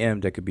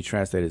KM that could be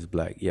translated as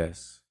black,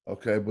 yes.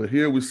 Okay, but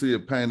here we see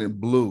it painted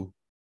blue.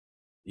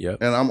 Yep.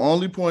 And I'm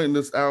only pointing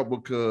this out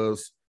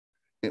because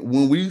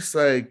when we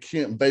say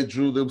Kim, they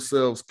drew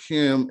themselves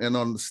Kim, and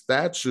on the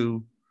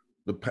statue,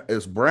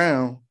 it's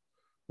brown.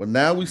 But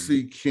now we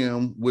see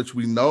Kim, which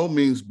we know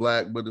means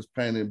black, but it's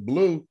painted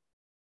blue.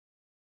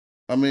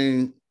 I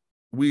mean,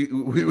 we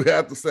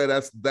have to say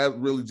that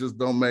really just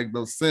don't make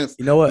no sense.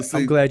 You know what?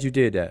 I'm glad you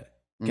did that.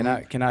 Can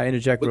I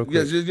interject real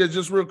quick? Yeah,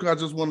 just real quick. I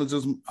just want to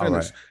just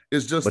finish. Right.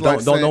 It's just but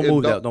like don't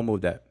move that. Don't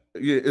move that.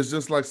 Yeah, it's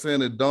just like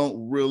saying it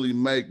don't really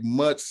make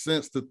much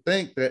sense to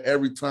think that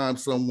every time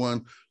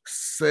someone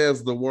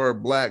says the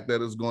word black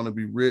that is going to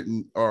be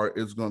written or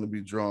it's going to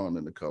be drawn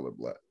in the color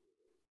black.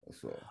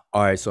 That's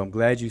all right, so I'm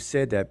glad you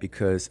said that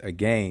because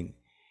again,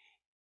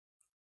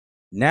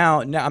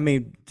 now I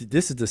mean,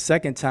 this is the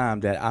second time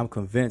that I'm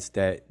convinced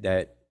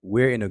that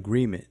we're in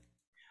agreement,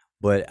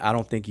 but I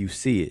don't think you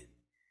see it.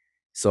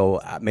 So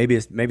maybe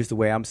it's the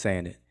way I'm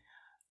saying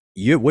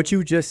it. What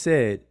you just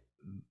said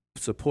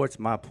supports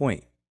my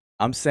point.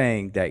 I'm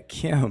saying that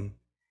Kim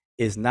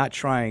is not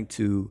trying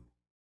to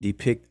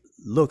depict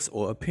looks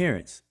or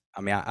appearance.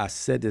 I mean, I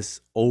said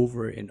this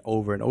over and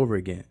over and over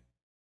again.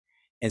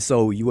 And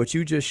so what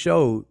you just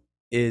showed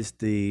is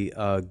the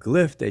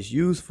glyph that's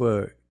used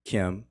for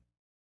Kim,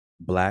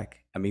 black.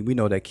 I mean, we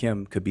know that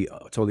Kim could be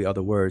totally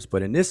other words,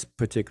 but in this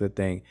particular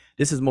thing,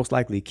 this is most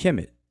likely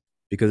Kemet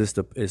because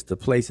it's the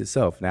place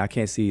itself. Now, I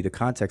can't see the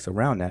context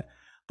around that,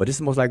 but this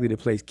is most likely the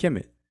place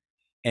Kemet.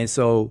 And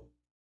so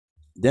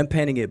them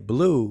painting it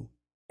blue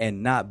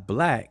and not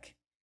black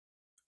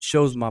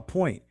shows my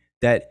point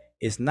that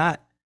it's not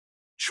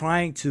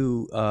trying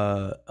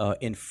to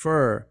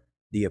infer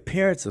the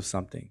appearance of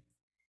something.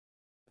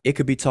 It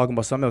could be talking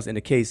about something else in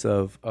the case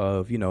of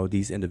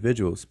these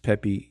individuals,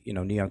 Pepe,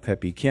 Neon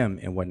Pepe Kim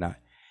and whatnot.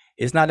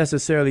 It's not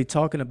necessarily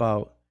talking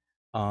about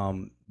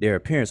their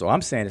appearance, or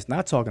I'm saying it's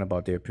not talking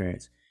about their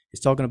appearance.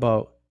 It's talking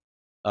about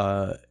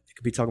it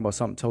could be talking about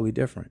something totally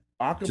different.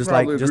 I can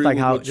probably agree with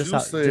what you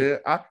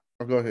said.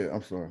 Go ahead.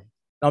 I'm sorry.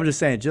 I'm just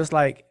saying, just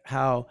like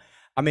how,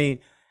 I mean,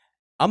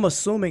 I'm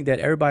assuming that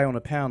everybody on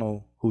the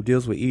panel who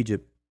deals with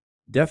Egypt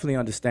definitely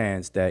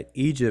understands that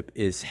Egypt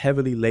is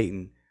heavily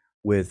laden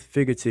with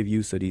figurative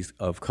use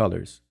of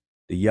colors,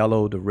 the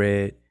yellow, the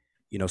red,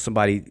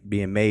 somebody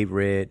being made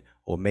red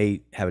or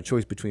have a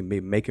choice between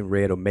making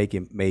red or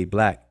making made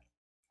black.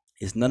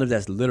 It's none of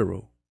that's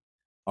literal.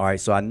 All right.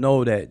 So I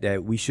know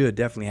that we should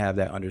definitely have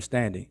that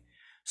understanding.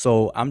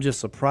 So I'm just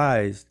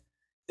surprised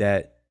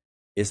that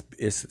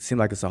it seems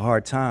like it's a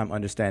hard time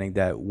understanding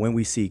that when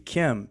we see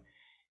Kim,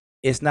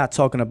 it's not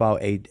talking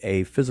about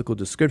a physical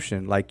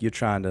description like you're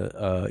trying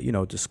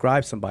to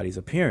describe somebody's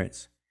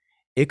appearance.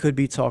 It could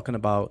be talking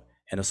about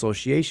an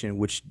association,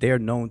 which they're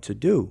known to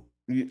do.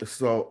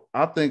 So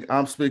I think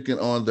I'm speaking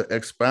on the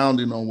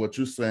expounding on what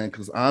you're saying,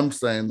 because I'm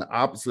saying the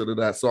opposite of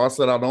that. So I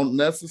said I don't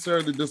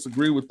necessarily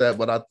disagree with that,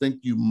 but I think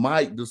you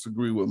might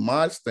disagree with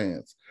my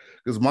stance,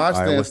 because my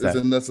stance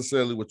isn't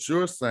necessarily what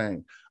you're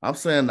saying. I'm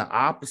saying the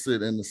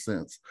opposite in the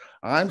sense.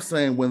 I'm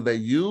saying when they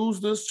use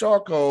this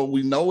charcoal,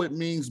 we know it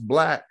means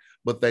black,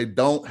 but they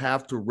don't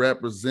have to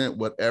represent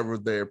whatever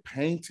they're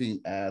painting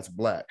as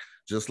black,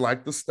 just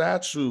like the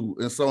statue.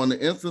 And so in the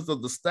instance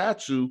of the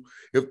statue,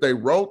 if they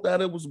wrote that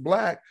it was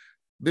black,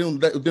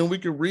 then we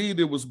could read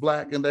it was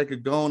black, and they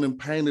could go on and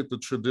paint it the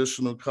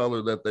traditional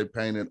color that they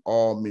painted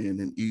all men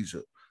in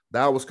Egypt.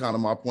 That was kind of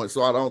my point.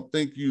 So I don't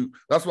think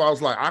that's why I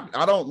was like,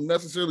 I don't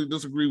necessarily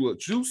disagree with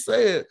what you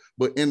said,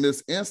 but in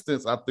this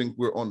instance, I think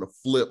we're on the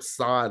flip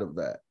side of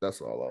that.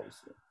 That's all I was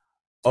saying.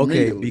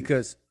 Okay,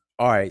 because,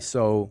 all right,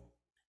 so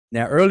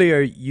now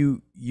earlier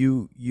you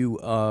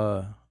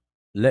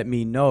let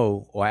me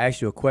know, or I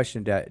asked you a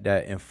question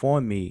that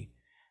informed me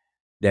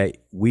that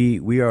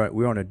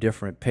we're on a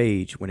different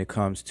page when it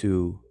comes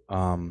to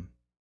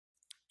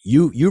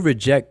you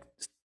reject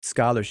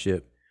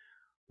scholarship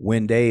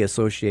when they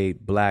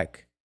associate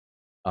black,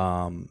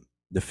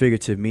 the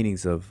figurative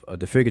meanings of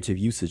the figurative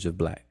usage of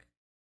black.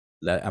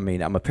 I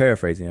mean, I'm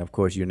paraphrasing. Of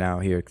course, you're now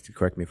here to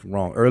correct me if I'm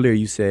wrong. Earlier,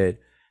 you said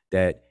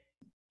that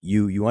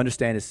you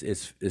understand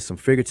it's some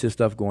figurative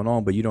stuff going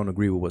on, but you don't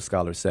agree with what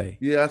scholars say.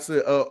 Yeah, I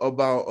said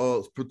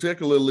about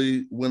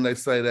particularly when they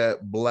say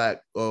that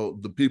black,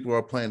 the people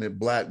are painted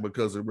black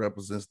because it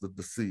represents the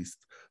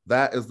deceased.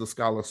 That is the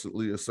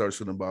scholarly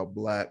assertion about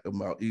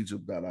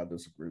Egypt that I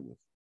disagree with.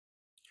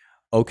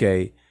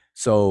 Okay,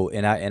 so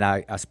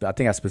I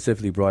think I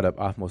specifically brought up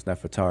Ahmose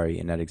Nefertari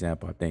in that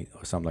example, I think,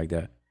 or something like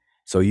that.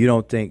 So you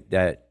don't think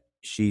that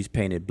she's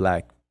painted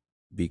black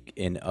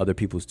in other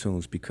people's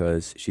tombs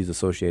because she's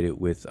associated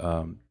with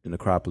the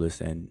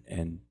necropolis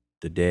and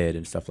the dead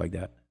and stuff like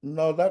that?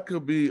 No, that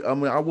could be. I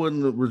mean, I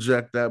wouldn't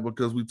reject that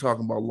because we're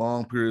talking about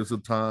long periods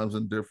of times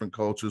in different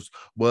cultures.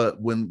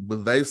 But when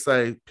they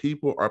say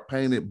people are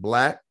painted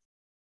black,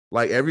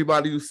 like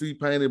everybody you see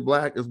painted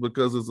black is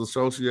because it's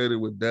associated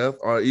with death,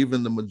 or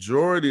even the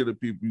majority of the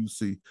people you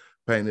see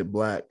painted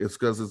black, it's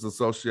because it's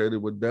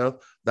associated with death.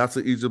 That's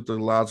an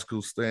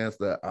Egyptological stance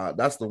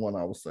that's the one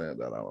I was saying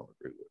that I don't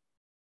agree with.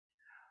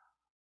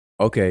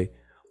 Okay,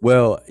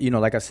 well,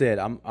 like I said,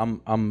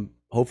 I'm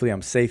hopefully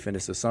I'm safe in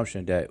this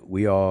assumption that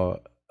we all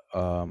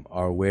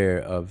are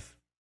aware of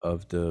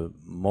the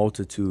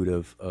multitude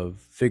of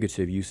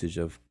figurative usage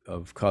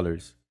of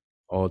colors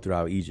all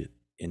throughout Egypt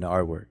in the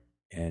artwork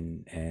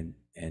and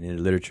in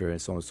the literature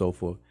and so on and so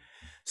forth.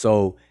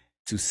 So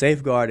to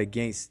safeguard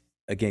against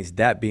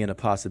that being a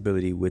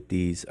possibility with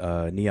these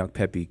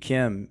Nyangpepi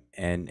Kim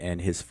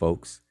and his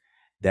folks,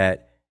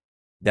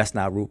 that's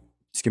not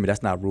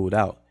ruled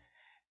out.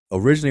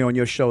 Originally on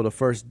your show,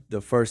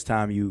 the first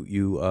time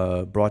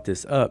you brought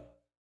this up,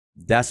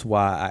 that's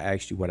why I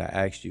asked you what I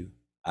asked you.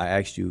 I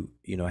asked you,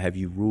 have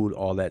you ruled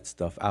all that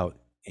stuff out?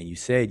 And you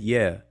said,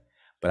 yeah,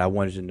 but I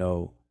wanted to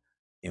know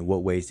in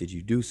what ways did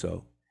you do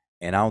so?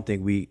 And I don't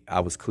think I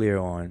was clear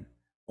on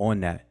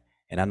that.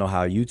 And I know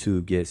how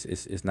YouTube gets.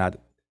 It's not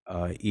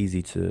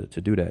easy to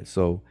do that.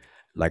 So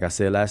like I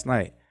said last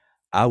night,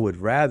 I would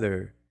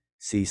rather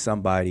see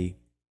somebody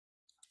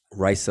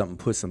write something,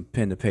 put some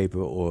pen to paper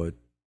or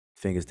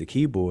fingers to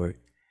keyboard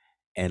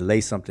and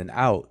lay something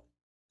out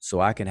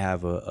so I can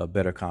have a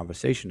better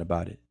conversation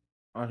about it.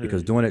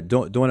 Because doing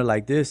it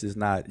like this is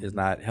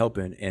not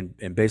helping.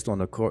 And based on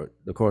the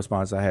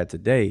correspondence I had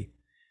today,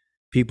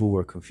 people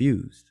were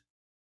confused.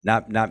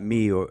 Not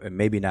me or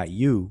maybe not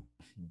you.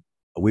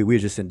 We're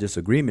just in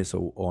disagreements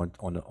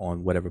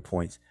on whatever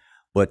points.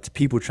 But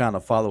people trying to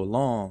follow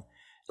along,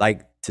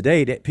 like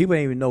today, that people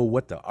didn't even know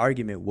what the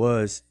argument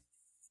was.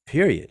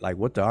 Period. Like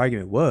what the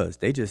argument was.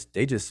 They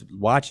just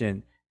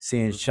watching,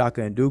 seeing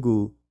Shaka and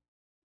Dugu,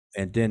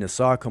 and then the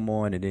Asar come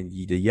on, and then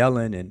the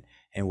yelling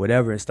and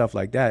whatever and stuff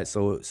like that.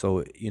 So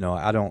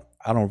I don't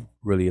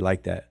really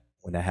like that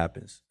when that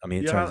happens. I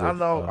mean, I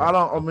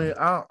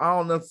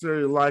don't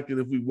necessarily like it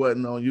if we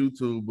wasn't on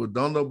YouTube, but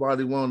don't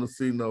nobody want to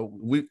see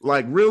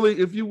really,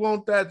 if you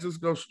want that, just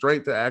go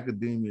straight to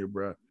academia,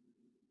 bro.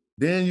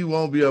 Then you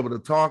won't be able to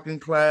talk in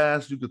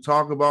class. You could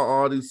talk about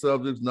all these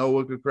subjects.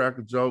 Noah could crack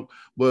a joke,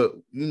 but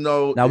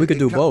now we could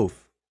do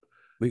both.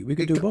 We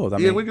could do both. I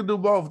mean, we could do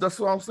both. That's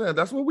what I'm saying.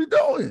 That's what we're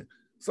doing.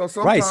 So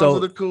sometimes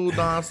it'll cool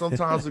down,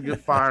 sometimes it'll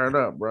get fired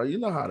up, bro. You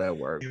know how that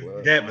works,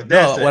 bro.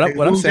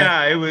 What I'm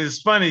saying, it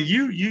was funny.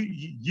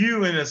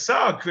 You and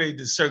Asar created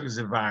the circus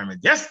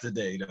environment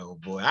yesterday, though,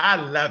 boy. I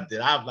loved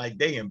it. I was like,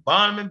 they in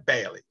Bonham and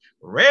Bailey,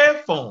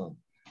 red foam.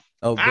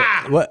 Oh,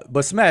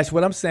 but Smash.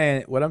 What I'm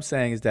saying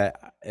is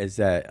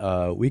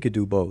that we could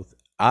do both.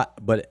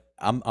 But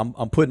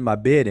I'm putting my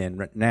bid in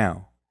right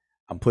now.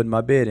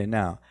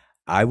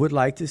 I would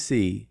like to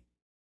see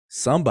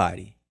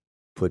somebody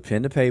put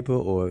pen to paper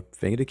or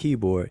finger to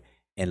keyboard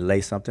and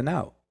lay something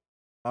out.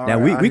 Now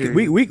we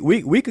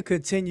could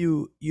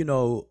continue,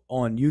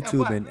 on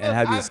YouTube and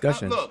have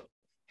discussions.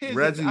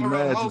 Reggie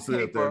mad you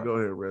said that. Go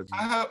ahead, Reggie.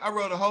 I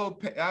wrote a whole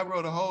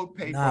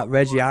paper. Nah,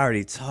 Reggie, I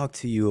already talked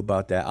to you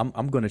about that.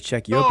 I'm gonna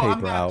check your paper out.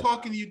 I'm not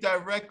talking to you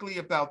directly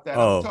about that.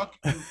 Oh. I'm talking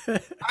to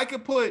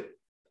you.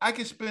 I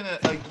could spend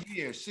a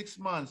year, 6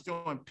 months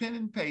doing pen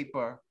and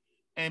paper,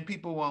 and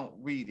people won't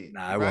read it.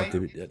 Nah, I won't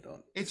do that.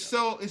 It's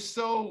so.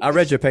 I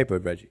read your paper,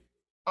 Reggie.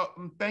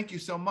 Thank you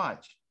so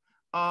much.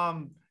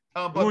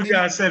 But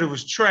y'all said it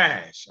was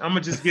trash. I'm gonna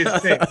just get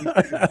sick.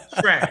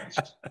 Trash.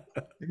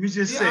 Let me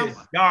just say it's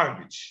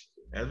garbage.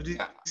 That's what he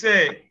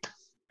said.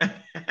 I'm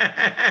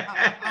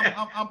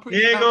pretty.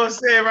 He ain't gonna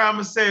say it right. I'm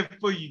gonna say it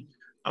for you.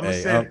 I'm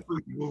gonna say it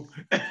for you.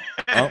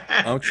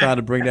 I'm trying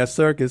to bring that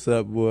circus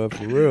up, boy,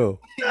 for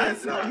real. Yeah,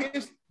 so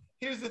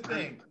here's the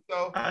thing.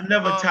 So I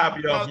never top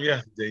you off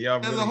yesterday.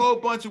 There's a whole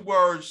bunch of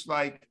words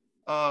like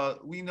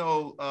we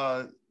know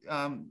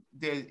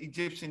there's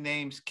Egyptian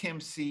names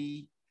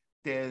Kimsi.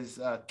 There's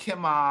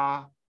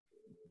Kema.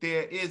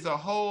 There is a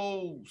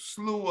whole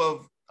slew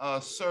of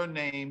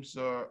surnames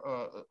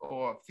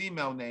or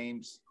female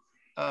names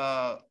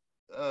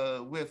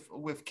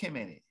with Kim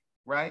in it,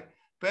 right?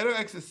 Better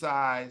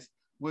exercise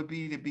would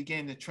be to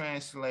begin to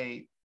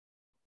translate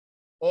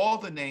all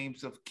the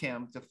names of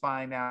Kim to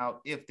find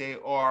out if they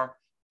are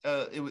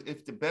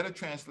if the better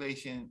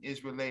translation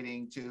is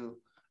relating to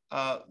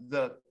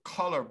the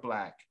color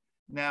black.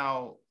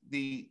 Now,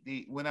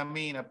 when I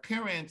mean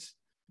appearance,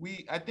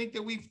 I think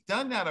that we've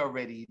done that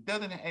already. It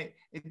doesn't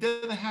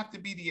have to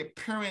be the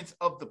appearance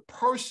of the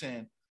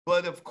person,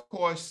 but of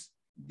course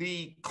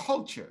the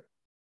culture,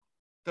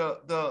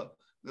 the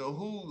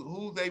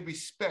who they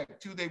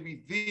respect, who they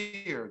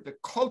revere, the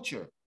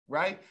culture,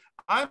 right?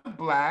 I'm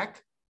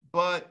black,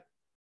 but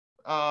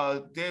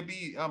there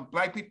be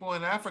black people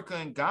in Africa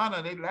and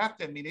Ghana. They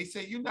laughed at me. They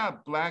say, "You're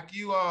not black.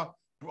 You are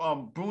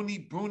Bruni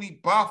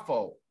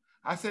Bafo."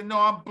 I said, "No,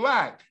 I'm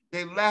black."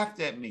 They laughed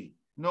at me.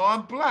 "No,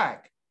 I'm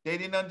black." They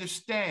didn't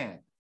understand,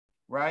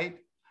 right?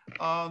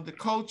 The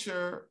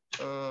culture,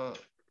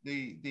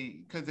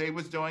 because they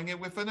was doing it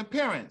with an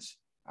appearance.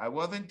 I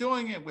wasn't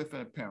doing it with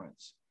an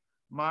appearance.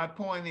 My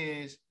point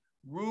is,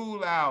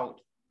 rule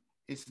out.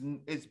 It's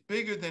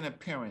bigger than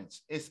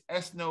appearance. It's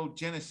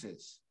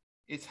ethnogenesis.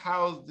 It's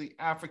how the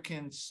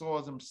Africans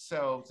saw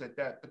themselves at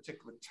that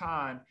particular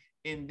time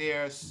in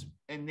their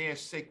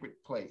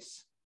sacred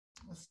place.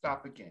 Let's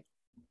stop again.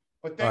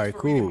 But thanks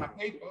for reading my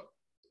paper.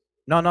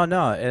 No.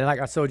 And like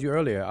I told you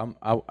earlier,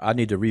 I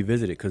need to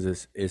revisit it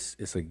because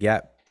it's a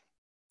gap.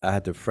 I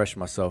had to fresh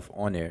myself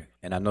on there,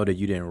 and I know that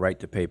you didn't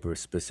write the paper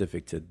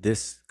specific to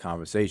this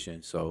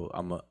conversation, so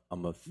I'm a.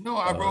 No,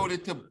 I wrote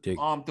it to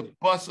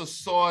bust a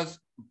saw's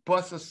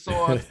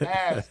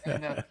ass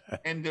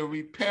and the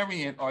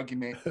riparian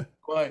argument,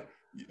 but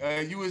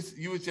you was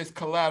just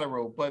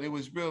collateral. But it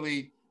was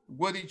really,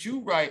 what did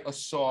you write,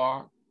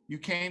 Asar? You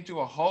came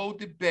to a whole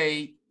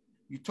debate.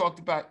 You talked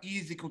about E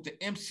is equal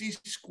to MC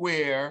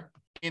square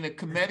in a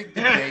comedic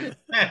debate,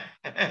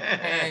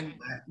 and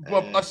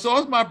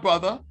Asar's my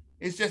brother.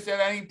 It's just that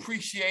I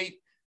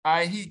appreciate.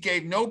 He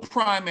gave no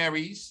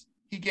primaries.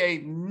 He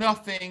gave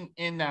nothing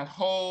in that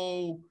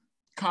whole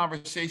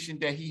conversation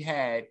that he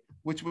had,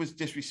 which was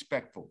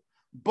disrespectful.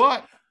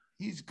 But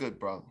he's good,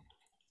 brother.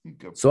 He's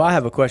good. So I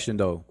have a question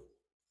though,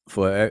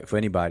 for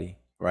anybody,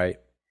 right?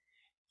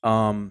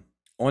 On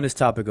this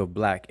topic of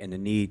Black and the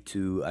need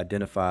to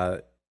identify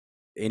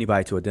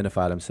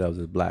themselves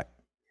as Black,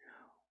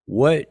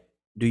 what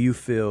do you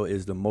feel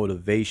is the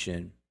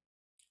motivation,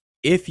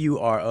 if you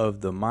are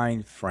of the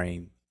mind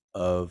frame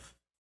of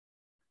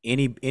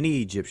any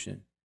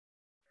Egyptian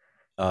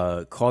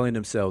calling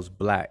themselves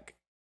Black,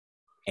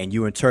 and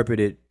you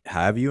interpret it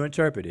however you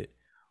interpret it,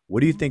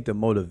 what do you think the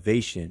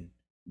motivation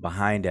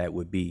behind that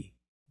would be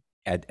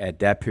at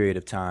that period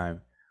of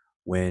time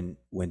when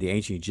the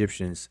ancient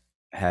Egyptians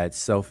had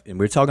and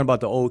we're talking about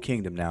the Old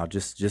Kingdom now,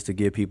 just to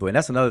give people, and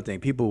that's another thing,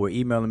 people were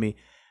emailing me,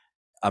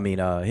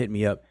 hitting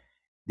me up,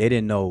 they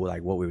didn't know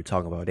like what we were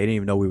talking about. They didn't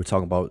even know we were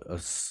talking about a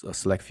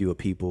select few of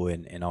people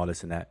and all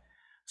this and that.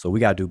 So we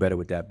got to do better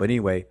with that. But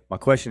anyway, my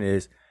question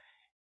is,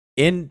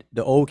 in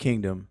the Old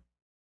Kingdom,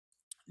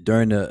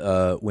 during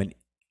the when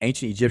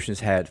ancient Egyptians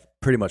had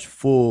pretty much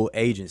full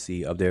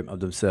agency of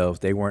themselves,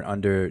 they weren't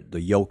under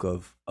the yoke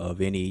of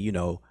any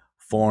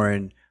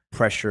foreign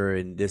pressure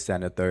and this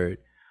and the third.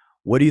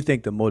 What do you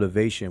think the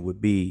motivation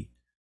would be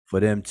for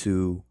them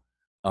to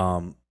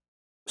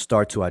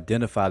start to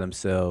identify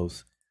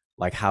themselves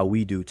like how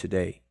we do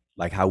today,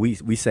 like how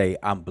we say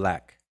I'm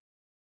Black,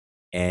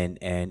 and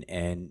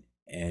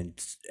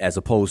as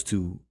opposed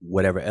to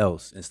whatever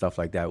else and stuff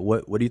like that?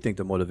 What do you think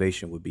the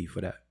motivation would be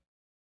for that?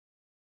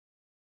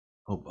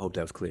 Hope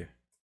that was clear.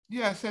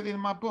 Yeah, I said it in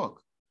my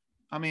book.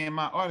 In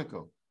my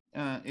article.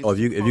 If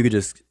you could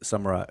just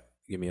summarize,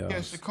 give me a.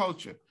 Yes, the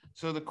culture.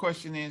 So the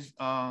question is,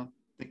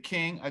 the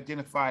king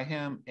identified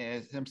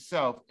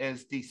himself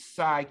as the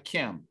Sai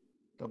Kim,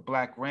 the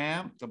Black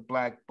Ram, the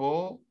Black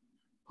Bull,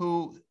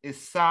 who is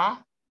Sa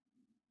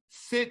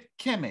Sit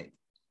Kemet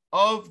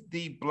of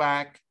the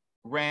Black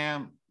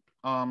Ram,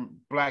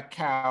 black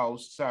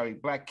cows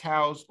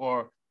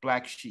or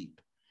black sheep.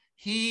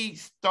 He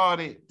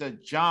started the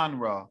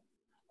genre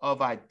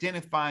of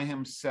identifying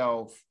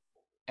himself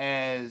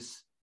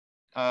as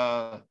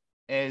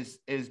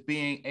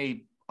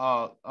being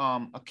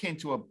akin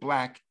to a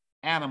Black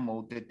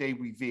animal that they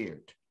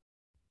revered,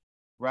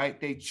 right?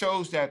 They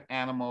chose that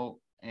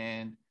animal,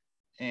 and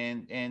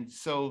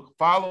so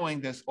following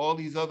this, all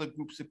these other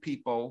groups of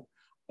people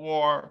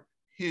or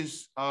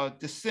his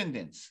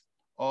descendants,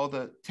 all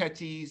the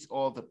Tetis,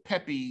 all the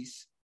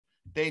Pepis,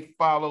 they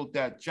followed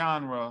that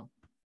genre.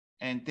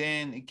 And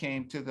then it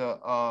came to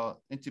the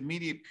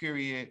intermediate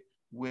period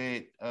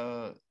with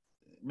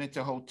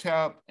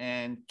Mentuhotep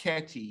and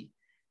Keti.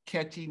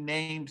 Keti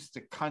names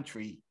the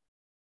country.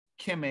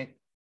 Kemet,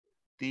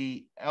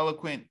 the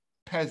eloquent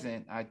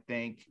peasant, I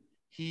think,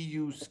 he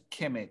used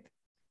Kemet.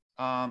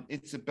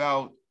 It's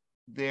about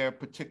their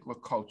particular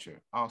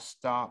culture. I'll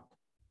stop.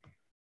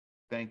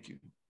 Thank you.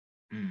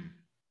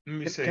 Let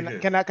me say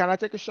this. Can I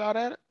take a shot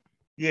at it?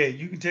 Yeah,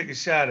 you can take a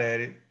shot at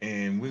it,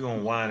 and we're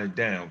gonna wind it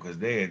down because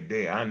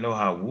I know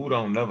how Wu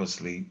don't never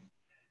sleep,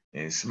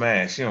 and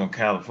Smash, he on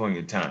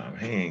California time.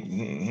 He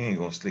ain't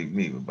gonna sleep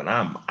neither, but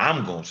I'm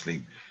gonna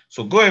sleep.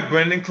 So go ahead,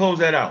 Brendan, close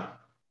that out.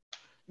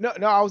 No,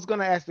 I was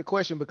gonna ask the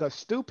question because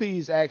Stu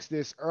Pease asked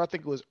this, or I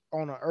think it was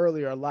on an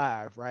earlier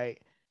live, right?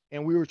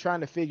 And we were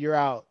trying to figure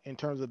out in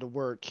terms of the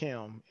word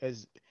Kim,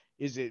 is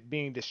it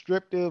being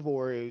descriptive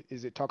or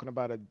is it talking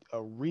about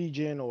a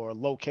region or a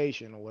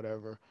location or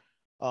whatever?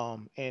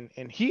 And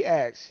he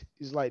asks,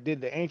 is like,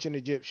 did the ancient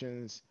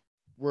Egyptians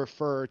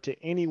refer to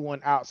anyone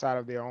outside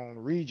of their own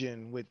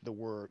region with the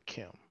word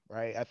Kim,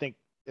 right? I think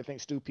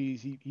Stu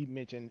Pease, he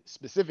mentioned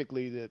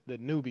specifically the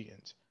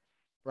Nubians,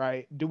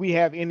 right? Do we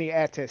have any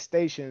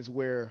attestations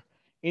where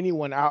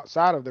anyone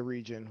outside of the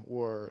region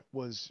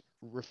was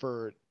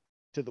referred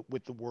to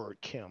with the word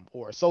Kim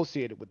or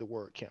associated with the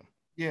word Kim?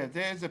 Yeah,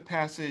 there's a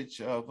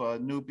passage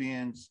of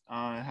Nubians.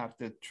 I have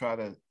to try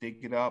to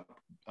dig it up.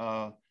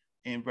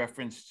 In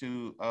reference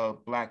to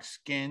Black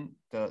skin,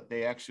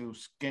 the actual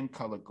skin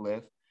color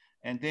glyph.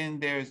 And then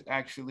there's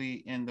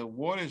actually in the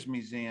Waters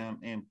Museum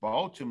in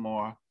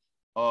Baltimore,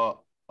 a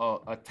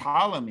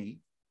Ptolemy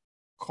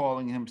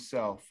calling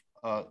himself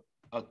a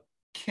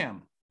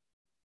Kim.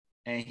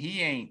 And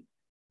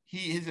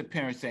his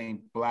appearance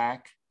ain't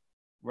Black,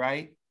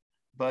 right?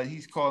 But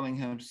he's calling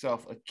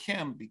himself a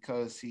Kim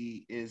because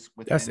he is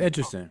within. That's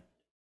interesting.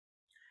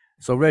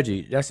 So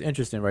Reggie, that's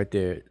interesting right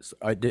there. So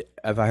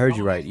if I heard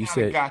you right, you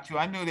said got you.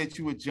 I knew that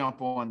you would jump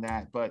on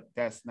that, but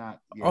that's not.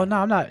 Yeah. Oh no,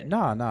 I'm not.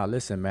 No.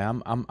 Listen,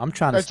 man, I'm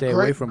trying to stay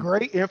away from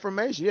great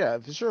information. Yeah,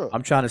 for sure.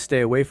 I'm trying to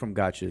stay away from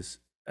gotchas,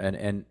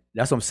 and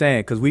that's what I'm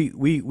saying because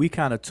we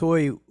kind of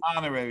toy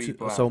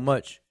so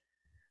much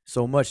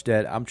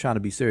that I'm trying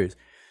to be serious.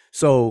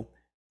 So,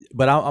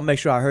 but I'll make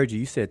sure I heard you.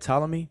 You said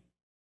Ptolemy.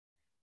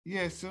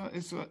 Yeah, so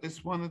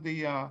it's one of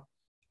the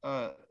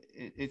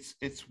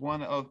it's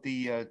one of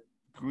the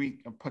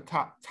Greek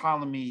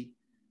Ptolemy,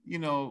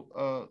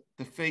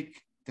 the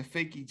fake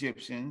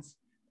Egyptians,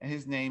 and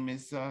his name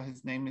is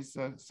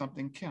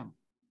something Kim.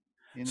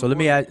 So let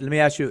me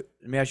ask you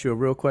a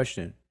real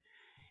question.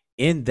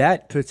 In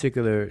that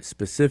particular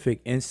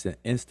specific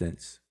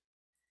instance,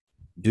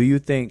 do you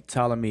think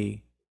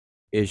Ptolemy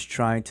is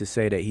trying to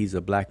say that he's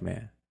a black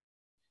man?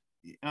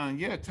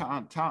 Yeah,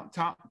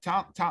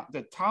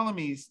 the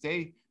Ptolemies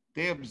they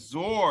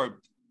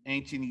absorbed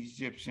ancient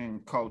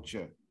Egyptian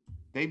culture.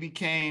 They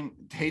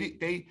became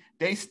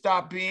they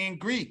stopped being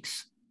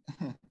Greeks.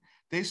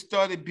 They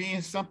started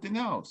being something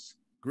else.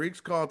 Greeks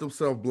called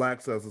themselves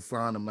blacks as a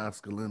sign of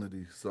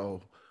masculinity.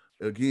 So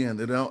again,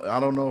 I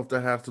don't know if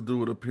that has to do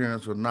with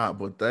appearance or not,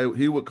 but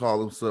he would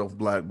call himself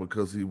black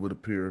because he would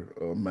appear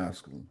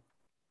masculine.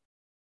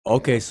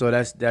 Okay, so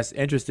that's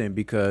interesting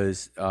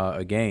because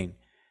again,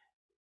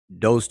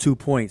 those 2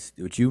 points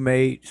which you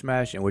made,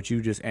 Smash, and what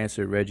you just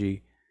answered,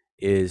 Reggie,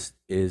 is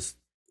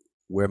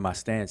where my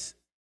stance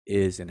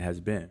is and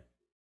has been.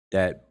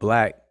 That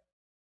black,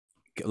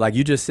 like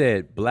you just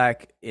said,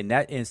 black, in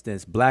that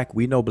instance, black,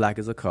 we know black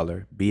is a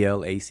color,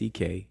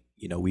 BLACK,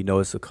 we know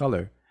it's a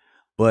color,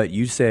 but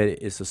you said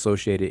it's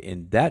associated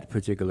in that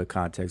particular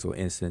context or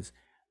instance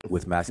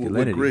with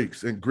masculinity.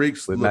 With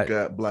Greeks look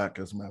at black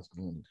as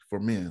masculinity for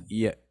men.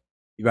 Yeah,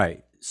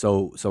 right.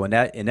 So in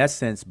that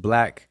sense,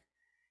 black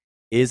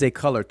is a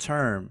color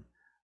term,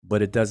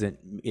 but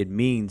it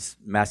means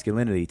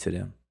masculinity to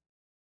them.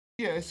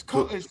 Yeah, it's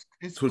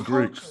to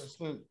Greeks.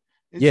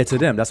 To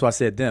them. That's why I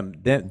said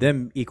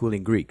them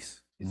equaling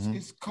Greeks.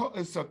 It's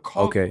a culture.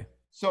 Okay.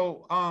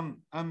 So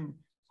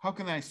how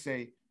can I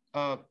say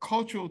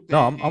cultural thing?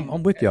 No,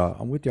 I'm with y'all.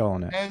 I'm with y'all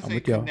on that. As I'm a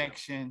with y'all.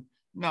 connection.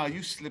 No,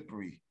 you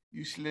slippery.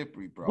 You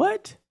slippery, bro.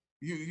 What?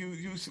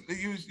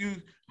 You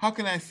how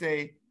can I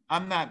say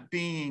I'm not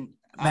being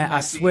Man, I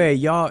swear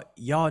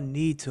y'all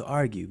need to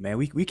argue, man.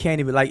 We can't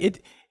even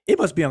it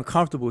must be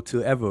uncomfortable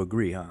to ever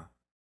agree, huh?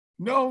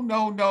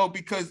 No,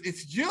 because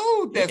it's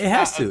you that's it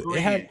has to.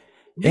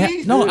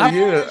 Agreeing.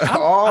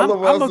 All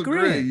of us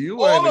agree.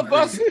 All of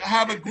us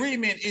have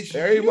agreement. It's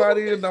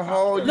everybody in the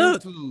whole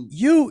Look, YouTube.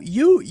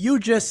 You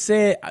just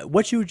said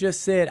what you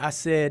just said. I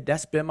said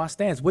that's been my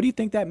stance. What do you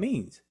think that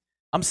means?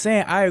 I'm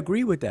saying I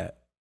agree with that.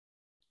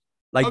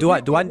 Like, do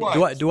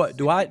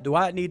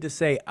I need to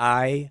say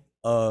I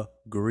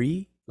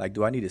agree? Like,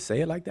 do I need to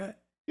say it like that?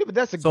 Yeah, but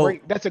that's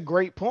a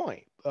great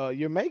point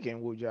you're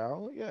making,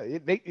 Wujao. Yeah,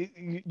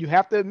 you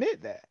have to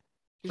admit that.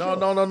 No.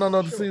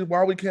 Sure. See,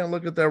 why we can't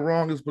look at that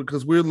wrong is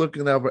because we're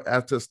looking at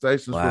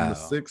attestations from the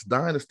 6th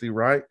dynasty,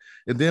 right?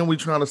 And then we're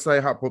trying to say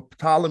how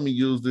Ptolemy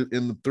used it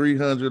in the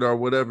 300 or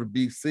whatever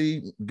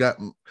BC,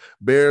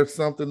 bears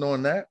something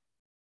on that.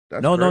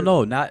 That's no,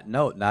 not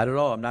at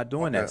all. I'm not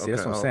doing that. See,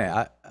 that's what I'm saying.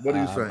 What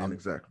are you saying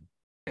exactly?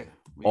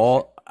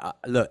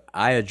 Look,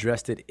 I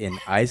addressed it in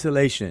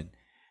isolation.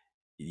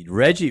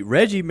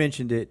 Reggie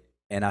mentioned it,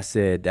 and I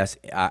said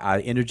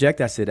I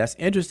interject. I said that's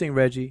interesting,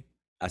 Reggie.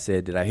 I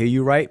said, did I hear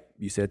you right?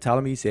 You said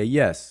Ptolemy. You said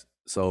yes.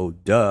 So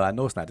I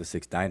know it's not the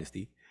 6th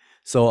dynasty.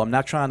 So I'm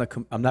not trying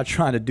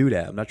to do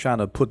that. I'm not trying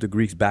to put the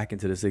Greeks back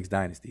into the 6th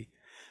dynasty.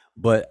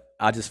 But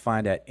I just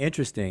find that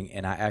interesting,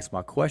 and I asked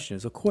my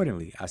questions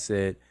accordingly. I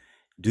said,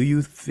 do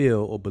you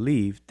feel or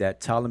believe that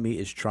Ptolemy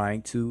is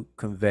trying to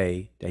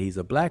convey that he's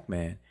a black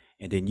man?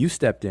 And then you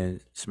stepped in,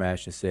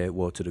 Smash, and said,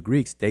 well, to the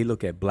Greeks, they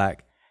look at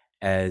black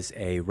as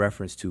a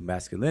reference to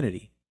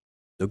masculinity.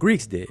 The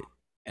Greeks did.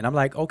 And I'm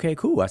like, okay,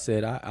 cool. I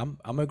said, I'm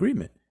in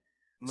agreement.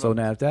 Look, so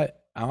now if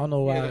that, I don't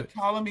know why. The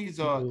Ptolemies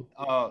are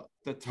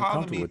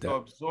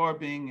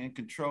absorbing and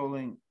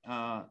controlling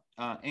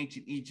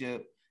ancient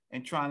Egypt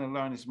and trying to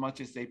learn as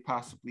much as they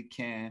possibly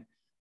can.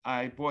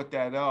 I brought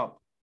that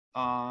up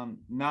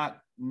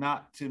not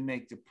to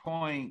make the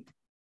point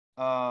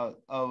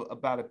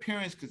about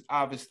appearance, because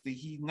obviously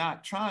he's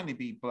not trying to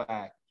be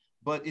black,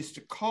 but it's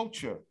the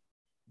culture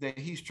that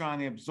he's trying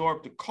to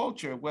absorb. The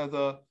culture,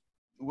 whether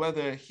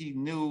he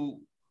knew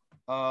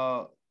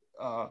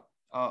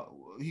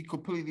he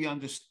completely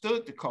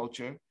understood the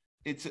culture.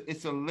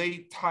 It's a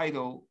late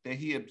title that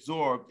he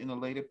absorbed in a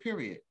later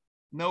period.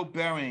 No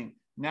bearing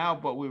now,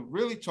 but we're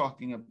really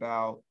talking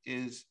about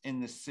is in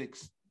the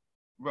 6th,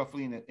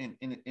 roughly in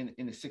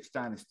the 6th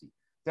dynasty.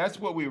 That's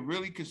what we're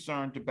really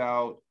concerned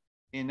about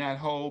in that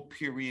whole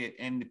period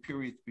and the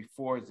periods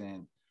before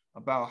then,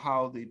 about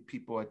how the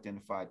people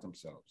identified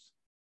themselves.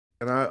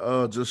 Can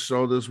I just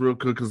show this real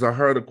quick? Because I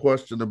heard a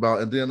question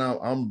about, and then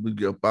I'm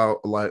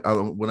about like I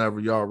don't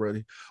whenever y'all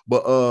ready.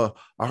 But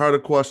I heard a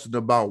question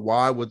about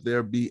why would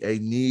there be a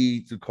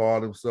need to call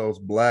themselves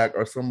black,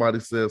 or somebody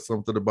said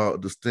something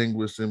about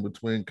distinguishing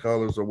between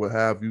colors or what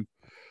have you.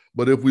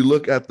 But if we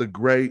look at the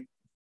great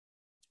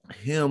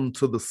hymn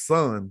to the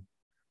sun,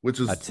 which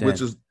is,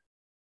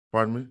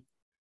 pardon me.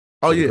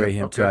 Oh yeah, great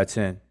hymn to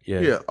I-10.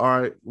 Yeah. All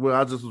right. Well,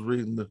 I just was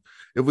reading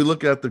if we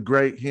look at the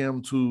great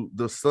hymn to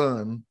the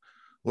sun,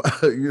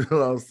 you know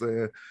what I'm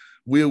saying,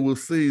 we will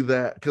see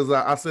that, because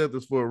I said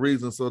this for a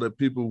reason, so that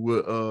people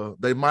would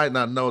they might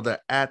not know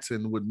that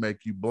Aten would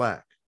make you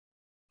black,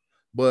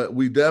 but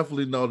we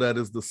definitely know that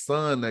it's the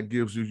sun that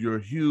gives you your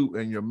hue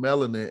and your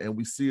melanin, and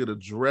we see it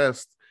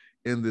addressed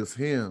in this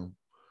hymn.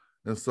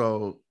 And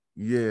so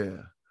yeah.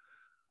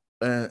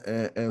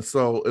 And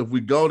so if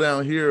we go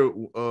down here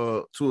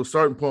to a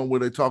certain point where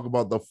they talk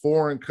about the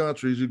foreign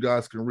countries, you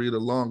guys can read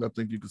along. I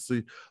think you can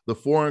see the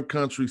foreign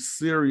countries,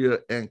 Syria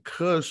and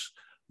Cush,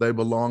 they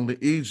belong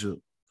to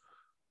Egypt.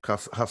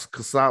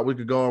 Kasat, we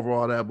could go over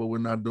all that, but we're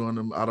not doing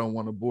them. I don't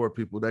want to bore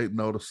people. They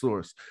know the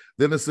source.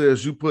 Then it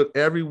says, you put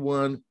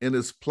everyone in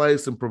his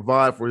place and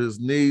provide for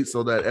his needs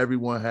so that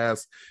everyone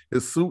has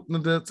his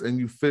sustenance, and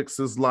you fix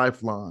his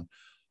lifeline.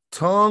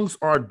 Tongues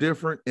are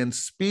different in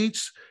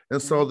speech, and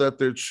so that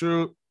they're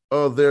true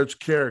of their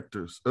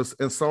characters,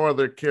 and so are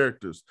their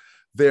characters.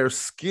 Their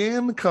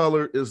skin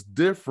color is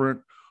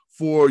different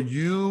for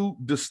you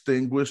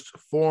distinguished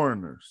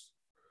foreigners.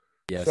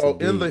 Yes, so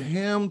indeed. In the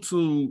hymn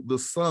to the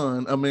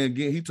sun, I mean,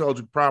 again, he told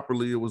you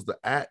properly it was the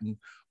Aten,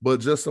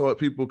 but just so that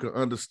people can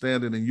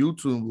understand it in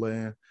YouTube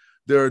land,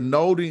 they're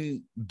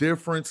noting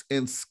difference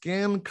in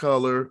skin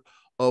color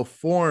of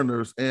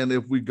foreigners. And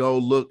if we go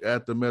look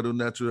at the Medu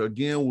Neter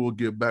again, we'll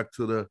get back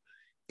to the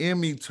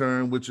Emi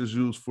term, which is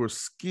used for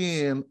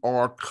skin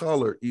or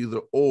color, either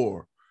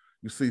or.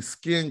 You see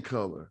skin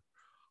color,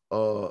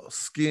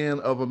 skin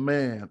of a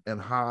man,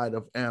 and hide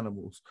of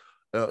animals.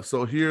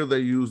 So here they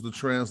use the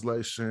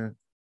translation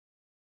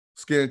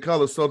skin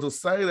color. So to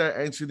say that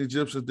ancient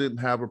Egyptians didn't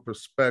have a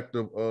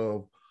perspective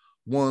of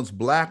one's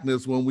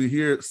blackness, when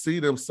we see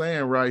them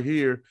saying right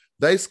here,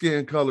 they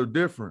skin color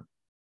different.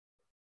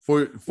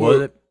 I'm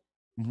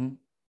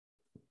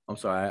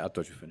sorry, I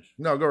thought you finished.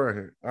 No, go right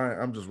here. All right,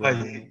 I'm just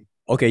ready.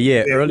 Okay,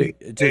 yeah, early.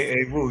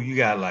 Hey, Wu, you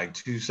got like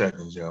 2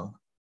 seconds, yo.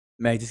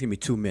 Man, just give me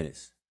 2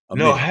 minutes.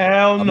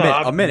 Hell no.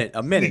 A minute.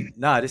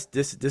 Nah, this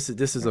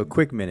is a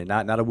quick minute,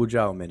 not a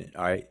Wujao minute.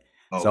 All right.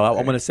 Oh, so okay.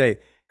 I'm gonna say,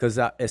 because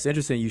it's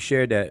interesting you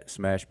shared that,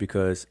 Smash,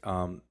 because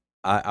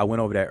I went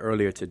over that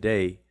earlier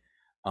today.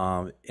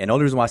 And the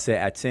only reason why I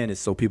said Aten is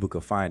so people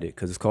could find it,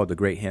 because it's called the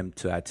Great Hymn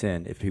to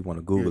Aten. If you want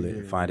to Google it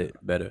and find it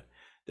better.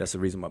 That's the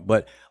reason why.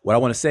 But what I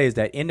want to say is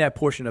that in that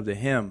portion of the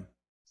hymn,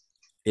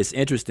 it's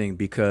interesting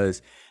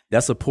because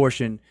that's a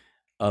portion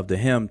of the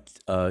hymn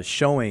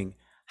showing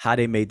how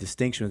they made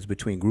distinctions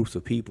between groups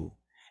of people.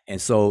 And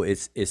so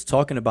it's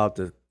talking about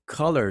the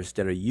colors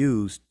that are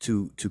used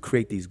to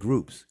create these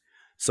groups.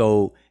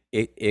 So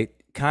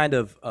it kind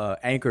of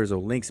anchors or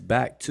links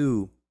back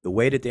to the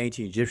way that the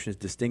ancient Egyptians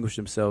distinguished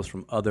themselves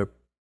from other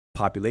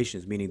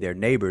populations, meaning their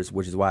neighbors,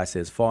 which is why it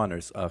says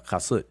foreigners,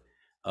 Kasut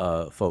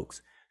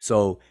folks.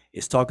 So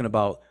it's talking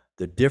about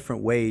the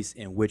different ways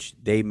in which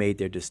they made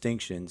their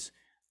distinctions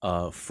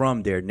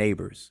from their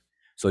neighbors.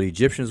 So the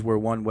Egyptians were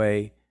one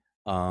way,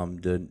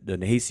 the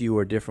Nahisiu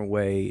were a different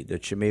way, the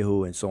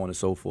Chimehu, and so on and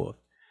so forth.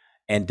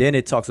 And then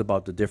it talks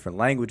about the different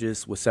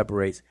languages, what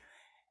separates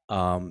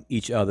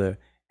each other.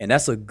 And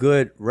that's a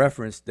good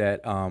reference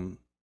that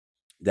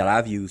that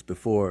I've used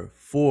before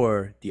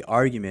for the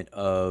argument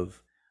of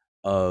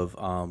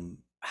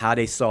how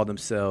they saw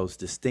themselves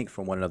distinct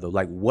from one another.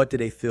 Like, what do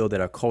they feel that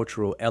are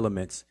cultural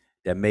elements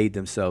that made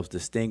themselves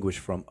distinguished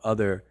from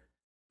other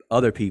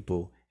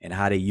people, and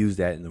how they use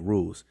that in the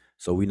rules.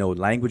 So we know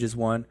language is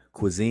one,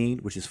 cuisine,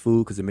 which is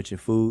food, because it mentioned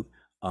food,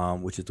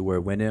 which is the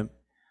word winim,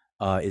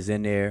 is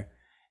in there.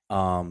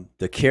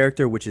 The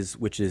character, which is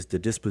the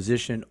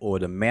disposition or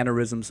the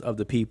mannerisms of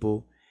the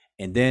people.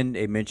 And then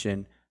they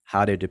mention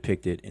how they're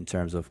depicted in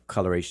terms of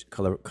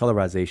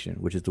colorization,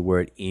 which is the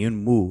word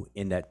inmu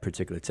in that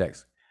particular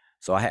text.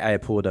 So I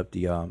had pulled up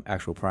the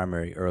actual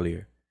primary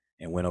earlier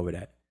and went over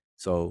that.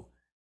 So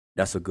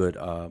that's a good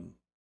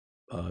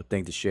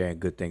thing to share, and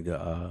good thing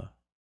to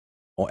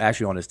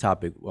actually on this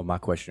topic of my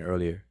question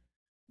earlier.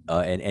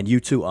 And you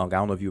too, Unc, I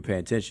don't know if you were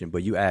paying attention,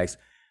 but you asked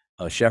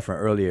Sheffrin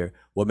earlier,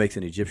 what makes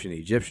an Egyptian an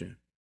Egyptian?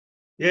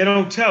 Yeah,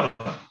 don't tell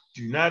them.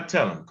 Do not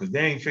tell them, because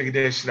they ain't figured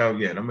that shit out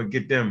yet. I'm going to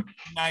get them.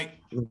 Good night.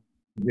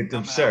 Get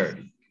them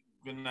started.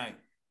 Good night.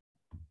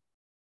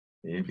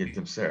 Yeah, get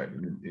them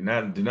started. Do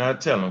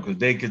not tell them, because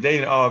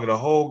they argue the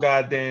whole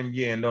goddamn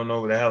year and don't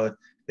know what the hell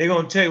they're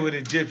going to tell you what an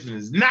Egyptian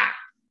is not,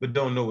 but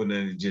don't know what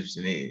an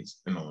Egyptian is.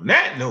 And on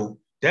that note,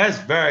 that's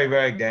very,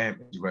 very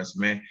damn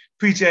interesting, man.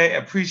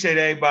 Appreciate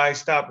everybody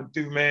stopping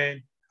through,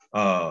 man.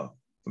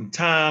 From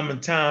time to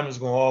time, there's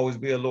gonna always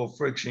be a little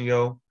friction,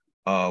 yo.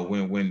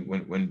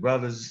 When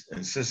brothers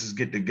and sisters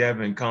get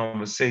together in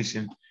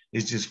conversation,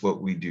 it's just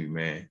what we do,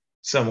 man.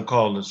 Some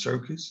call it a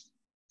circus,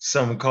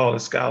 Some call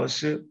it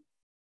scholarship.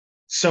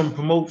 Some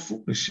promote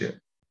foolishness.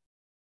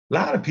 A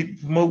lot of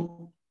people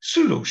promote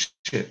pseudo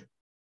shit.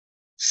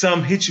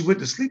 Some hit you with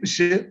the sleeper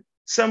shit.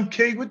 Some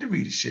kill you with the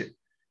reader shit.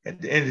 At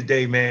the end of the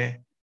day, man,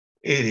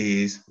 it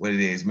is what it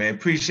is, man.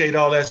 Appreciate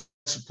all that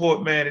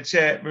support, man. The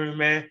chat room,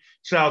 man.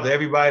 Shout out to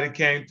everybody that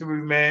came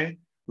through, man.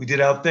 We did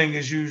our thing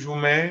as usual,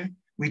 man.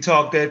 We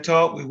talked that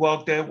talk. We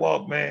walked that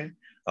walk, man.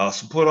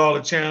 Support all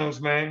the channels,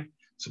 man.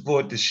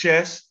 Support the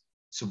chefs.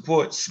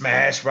 Support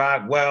Smash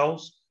Rock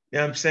Wells. You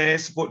know what I'm saying?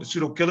 Support the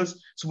Pseudo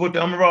Killers. Support the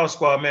Amaral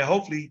Squad, man.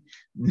 Hopefully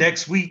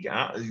next week,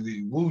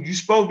 you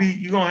supposed to be,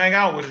 you're going to hang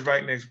out with us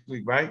right next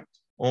week, right?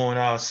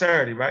 On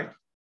Saturday, right?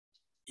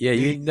 Yeah,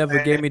 you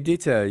never gave me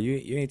detail.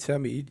 You ain't tell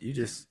me. You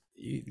just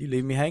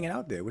leave me hanging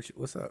out there.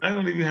 What's up? I ain't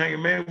gonna leave you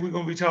hanging, man. We're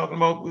gonna be talking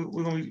about.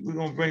 We're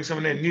gonna bring some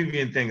of that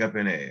Nubian thing up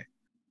in there.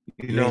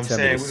 You know what I'm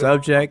saying? Me the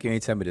subject. You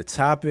ain't tell me the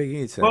topic. You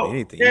ain't tell me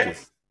anything. Yeah.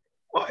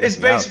 It's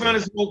based on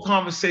this whole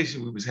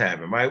conversation we was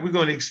having, right? We're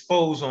gonna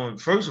expose on,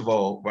 first of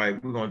all,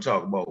 right? We're gonna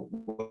talk about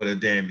what a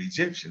damn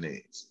Egyptian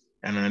is,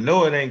 and I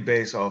know it ain't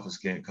based off of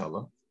skin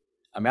color.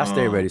 I mean, I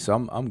stay ready, so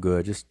I'm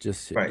good.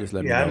 Just right.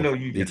 let me know. Yeah, I know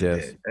you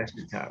details. That. That's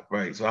the top,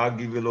 right? So I'll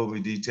give you a little bit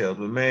of details.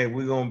 But man,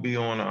 we're gonna be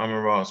on the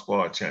Amaral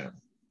Squad channel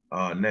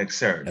next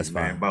Saturday. That's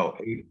man, fine.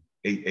 About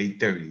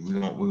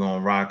 8:30. We're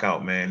gonna rock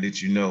out, man.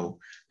 Let you know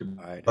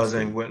the buzz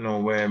ain't went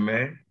nowhere,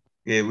 man.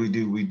 Yeah, we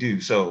do.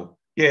 So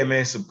yeah,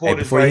 man, support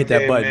us before right you hit that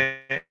there,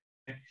 button.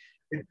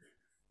 Man.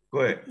 Go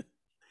ahead.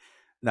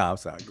 No, I'm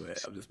sorry. Go ahead.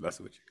 I'm just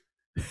messing with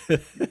you.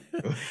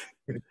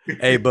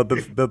 Hey, but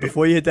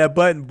before you hit that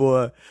button,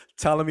 boy,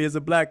 Ptolemy is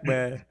a black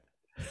man.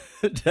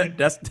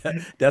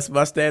 That's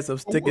my stance. I'm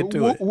sticking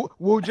to it.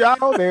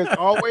 Wujao, there's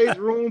always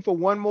room for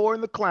one more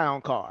in the clown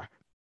car.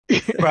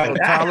 Right.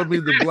 Ptolemy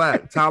the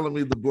black.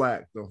 Ptolemy the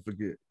black. Don't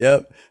forget.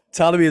 Yep.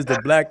 Ptolemy is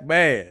the black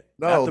man.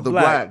 No, the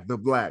black.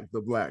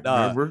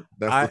 Nah, remember?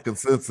 That's the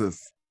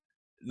consensus.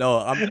 No,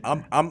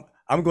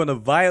 I'm going to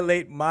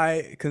violate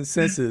my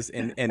consensus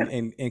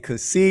and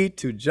concede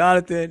to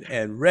Jonathan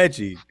and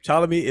Reggie.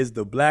 Ptolemy is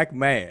the black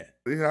man.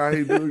 See how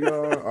he do,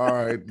 y'all? All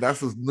right, that's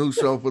his new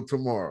show for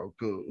tomorrow.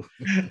 Cool.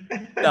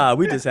 Nah,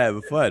 we just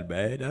having fun,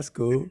 man. That's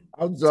cool.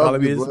 I'm joking.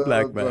 Ptolemy is the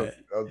black man.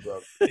 I'm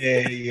joking.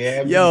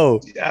 Yeah. Yo,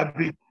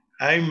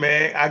 I ain't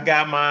mad. I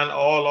got mine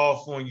all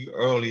off on you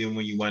earlier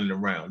when you wasn't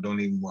around.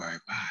 Don't even worry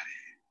about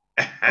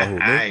it.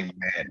 I ain't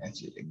mad at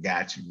you. I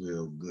got you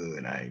real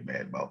good. I ain't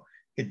mad about.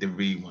 Hit the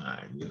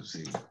rewind. You'll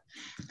see.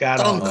 Got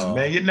all them,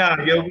 man. You know,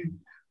 yo,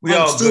 we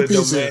all good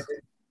though, man.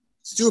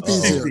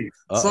 Stupid's here.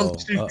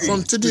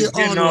 From today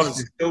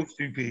onwards.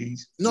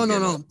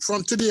 No.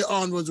 From today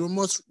onwards, we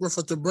must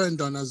refer to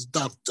Brendan as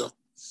doctor.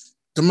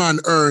 The man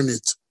earned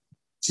it.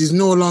 He's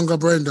no longer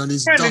Brendan.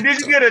 He's Brendan, doctor.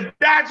 did you get a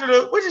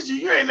doctorate? What did you?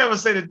 You ain't never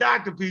say the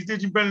doctor piece,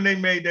 did you, Brendan? They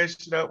made that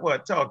shit up.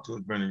 What? Talk to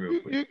us, Brendan, real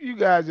quick. You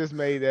guys just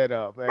made that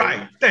up, man.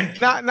 Right. Thank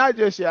you. Not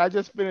just yet. I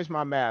just finished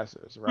my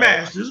master's. Right.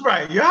 Master's,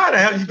 right? You how the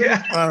hell you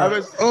get?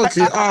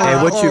 Okay.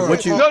 Hey,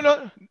 what you?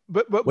 No.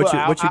 But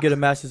what you get a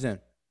master's in?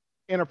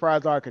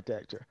 Enterprise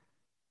architecture.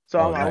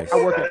 So nice. I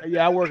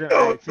work in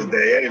IT.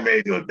 They ain't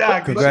made you a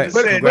doctor.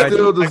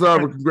 Still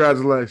deserve a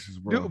congratulations,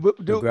 bro.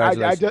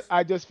 Congratulations.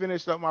 I just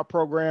finished up my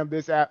program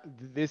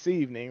this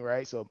evening,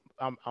 right? So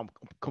I'm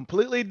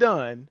completely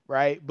done,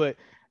 right? But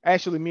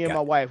actually, me and my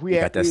wife, we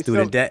got that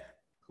student debt.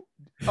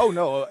 Oh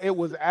no, it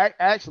was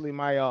actually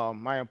my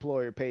my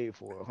employer paid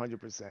for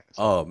 100%. So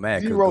oh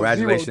man,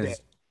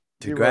 congratulations!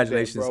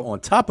 Congratulations on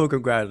top of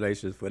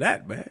congratulations for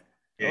that, man.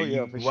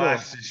 Yeah, for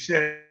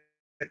sure.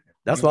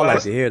 That's what I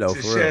like to hear, though.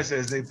 For real.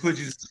 As they put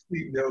you to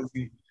sleep, yo,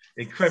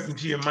 they crept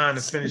into your mind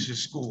to finish your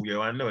school,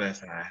 yo. I know that's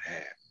how it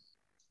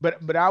happened.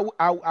 But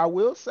I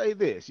will say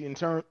this in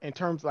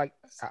terms like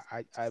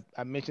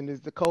I mentioned this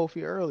to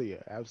Kofi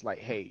earlier. I was like,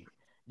 hey,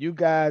 you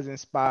guys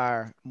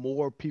inspire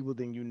more people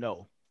than you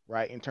know,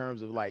 right? In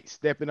terms of like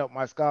stepping up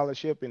my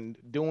scholarship and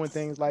doing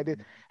things like this.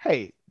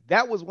 Hey,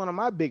 that was one of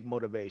my big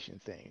motivation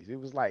things. It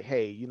was like,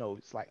 hey, you know,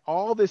 it's like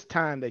all this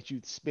time that you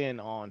spend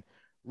on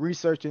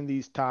researching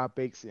these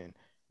topics and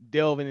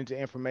delving into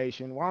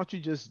information, why don't you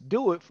just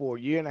do it for a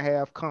year and a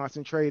half,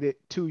 concentrated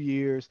 2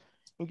 years,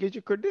 and get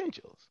your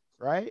credentials,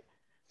 right?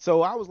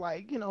 So I was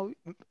like, you know,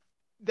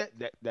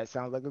 that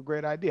sounds like a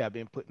great idea. I've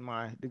been putting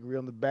my degree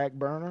on the back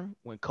burner.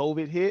 When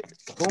COVID hit,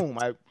 boom,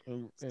 I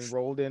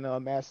enrolled in a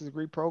master's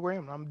degree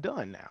program, and I'm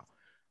done now,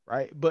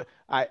 right? But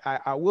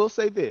I will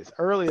say this.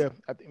 Earlier,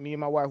 I think me and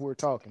my wife were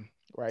talking,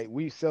 right?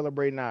 We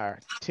celebrating our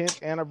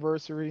 10th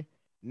anniversary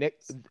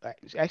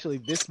actually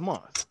this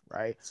month,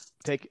 right?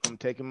 I'm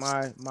taking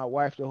my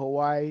wife to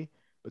Hawaii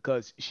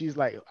because she's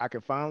like, I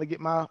can finally get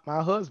my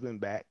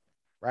husband back,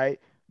 right?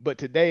 But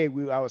today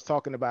I was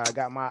talking about, I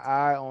got my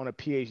eye on a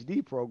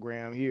PhD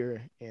program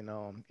here in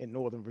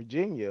Northern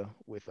Virginia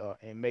with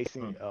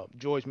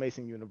George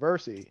Mason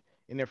University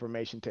in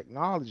information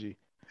technology.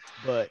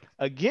 But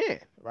again,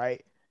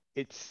 right?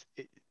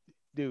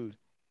 Dude,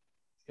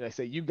 like I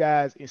say, you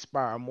guys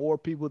inspire more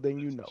people than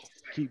you know.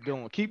 Keep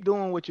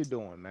doing what you're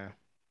doing, man.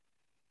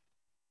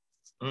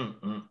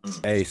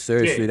 Hey,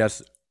 seriously,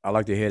 I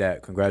like to hear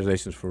that.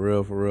 Congratulations for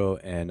real,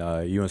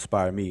 and you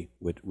inspire me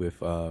with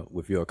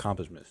your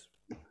accomplishments.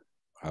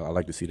 I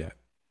like to see that.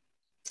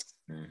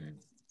 Mm-hmm.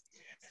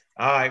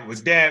 All right,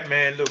 with that,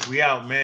 man. Look, we out, man.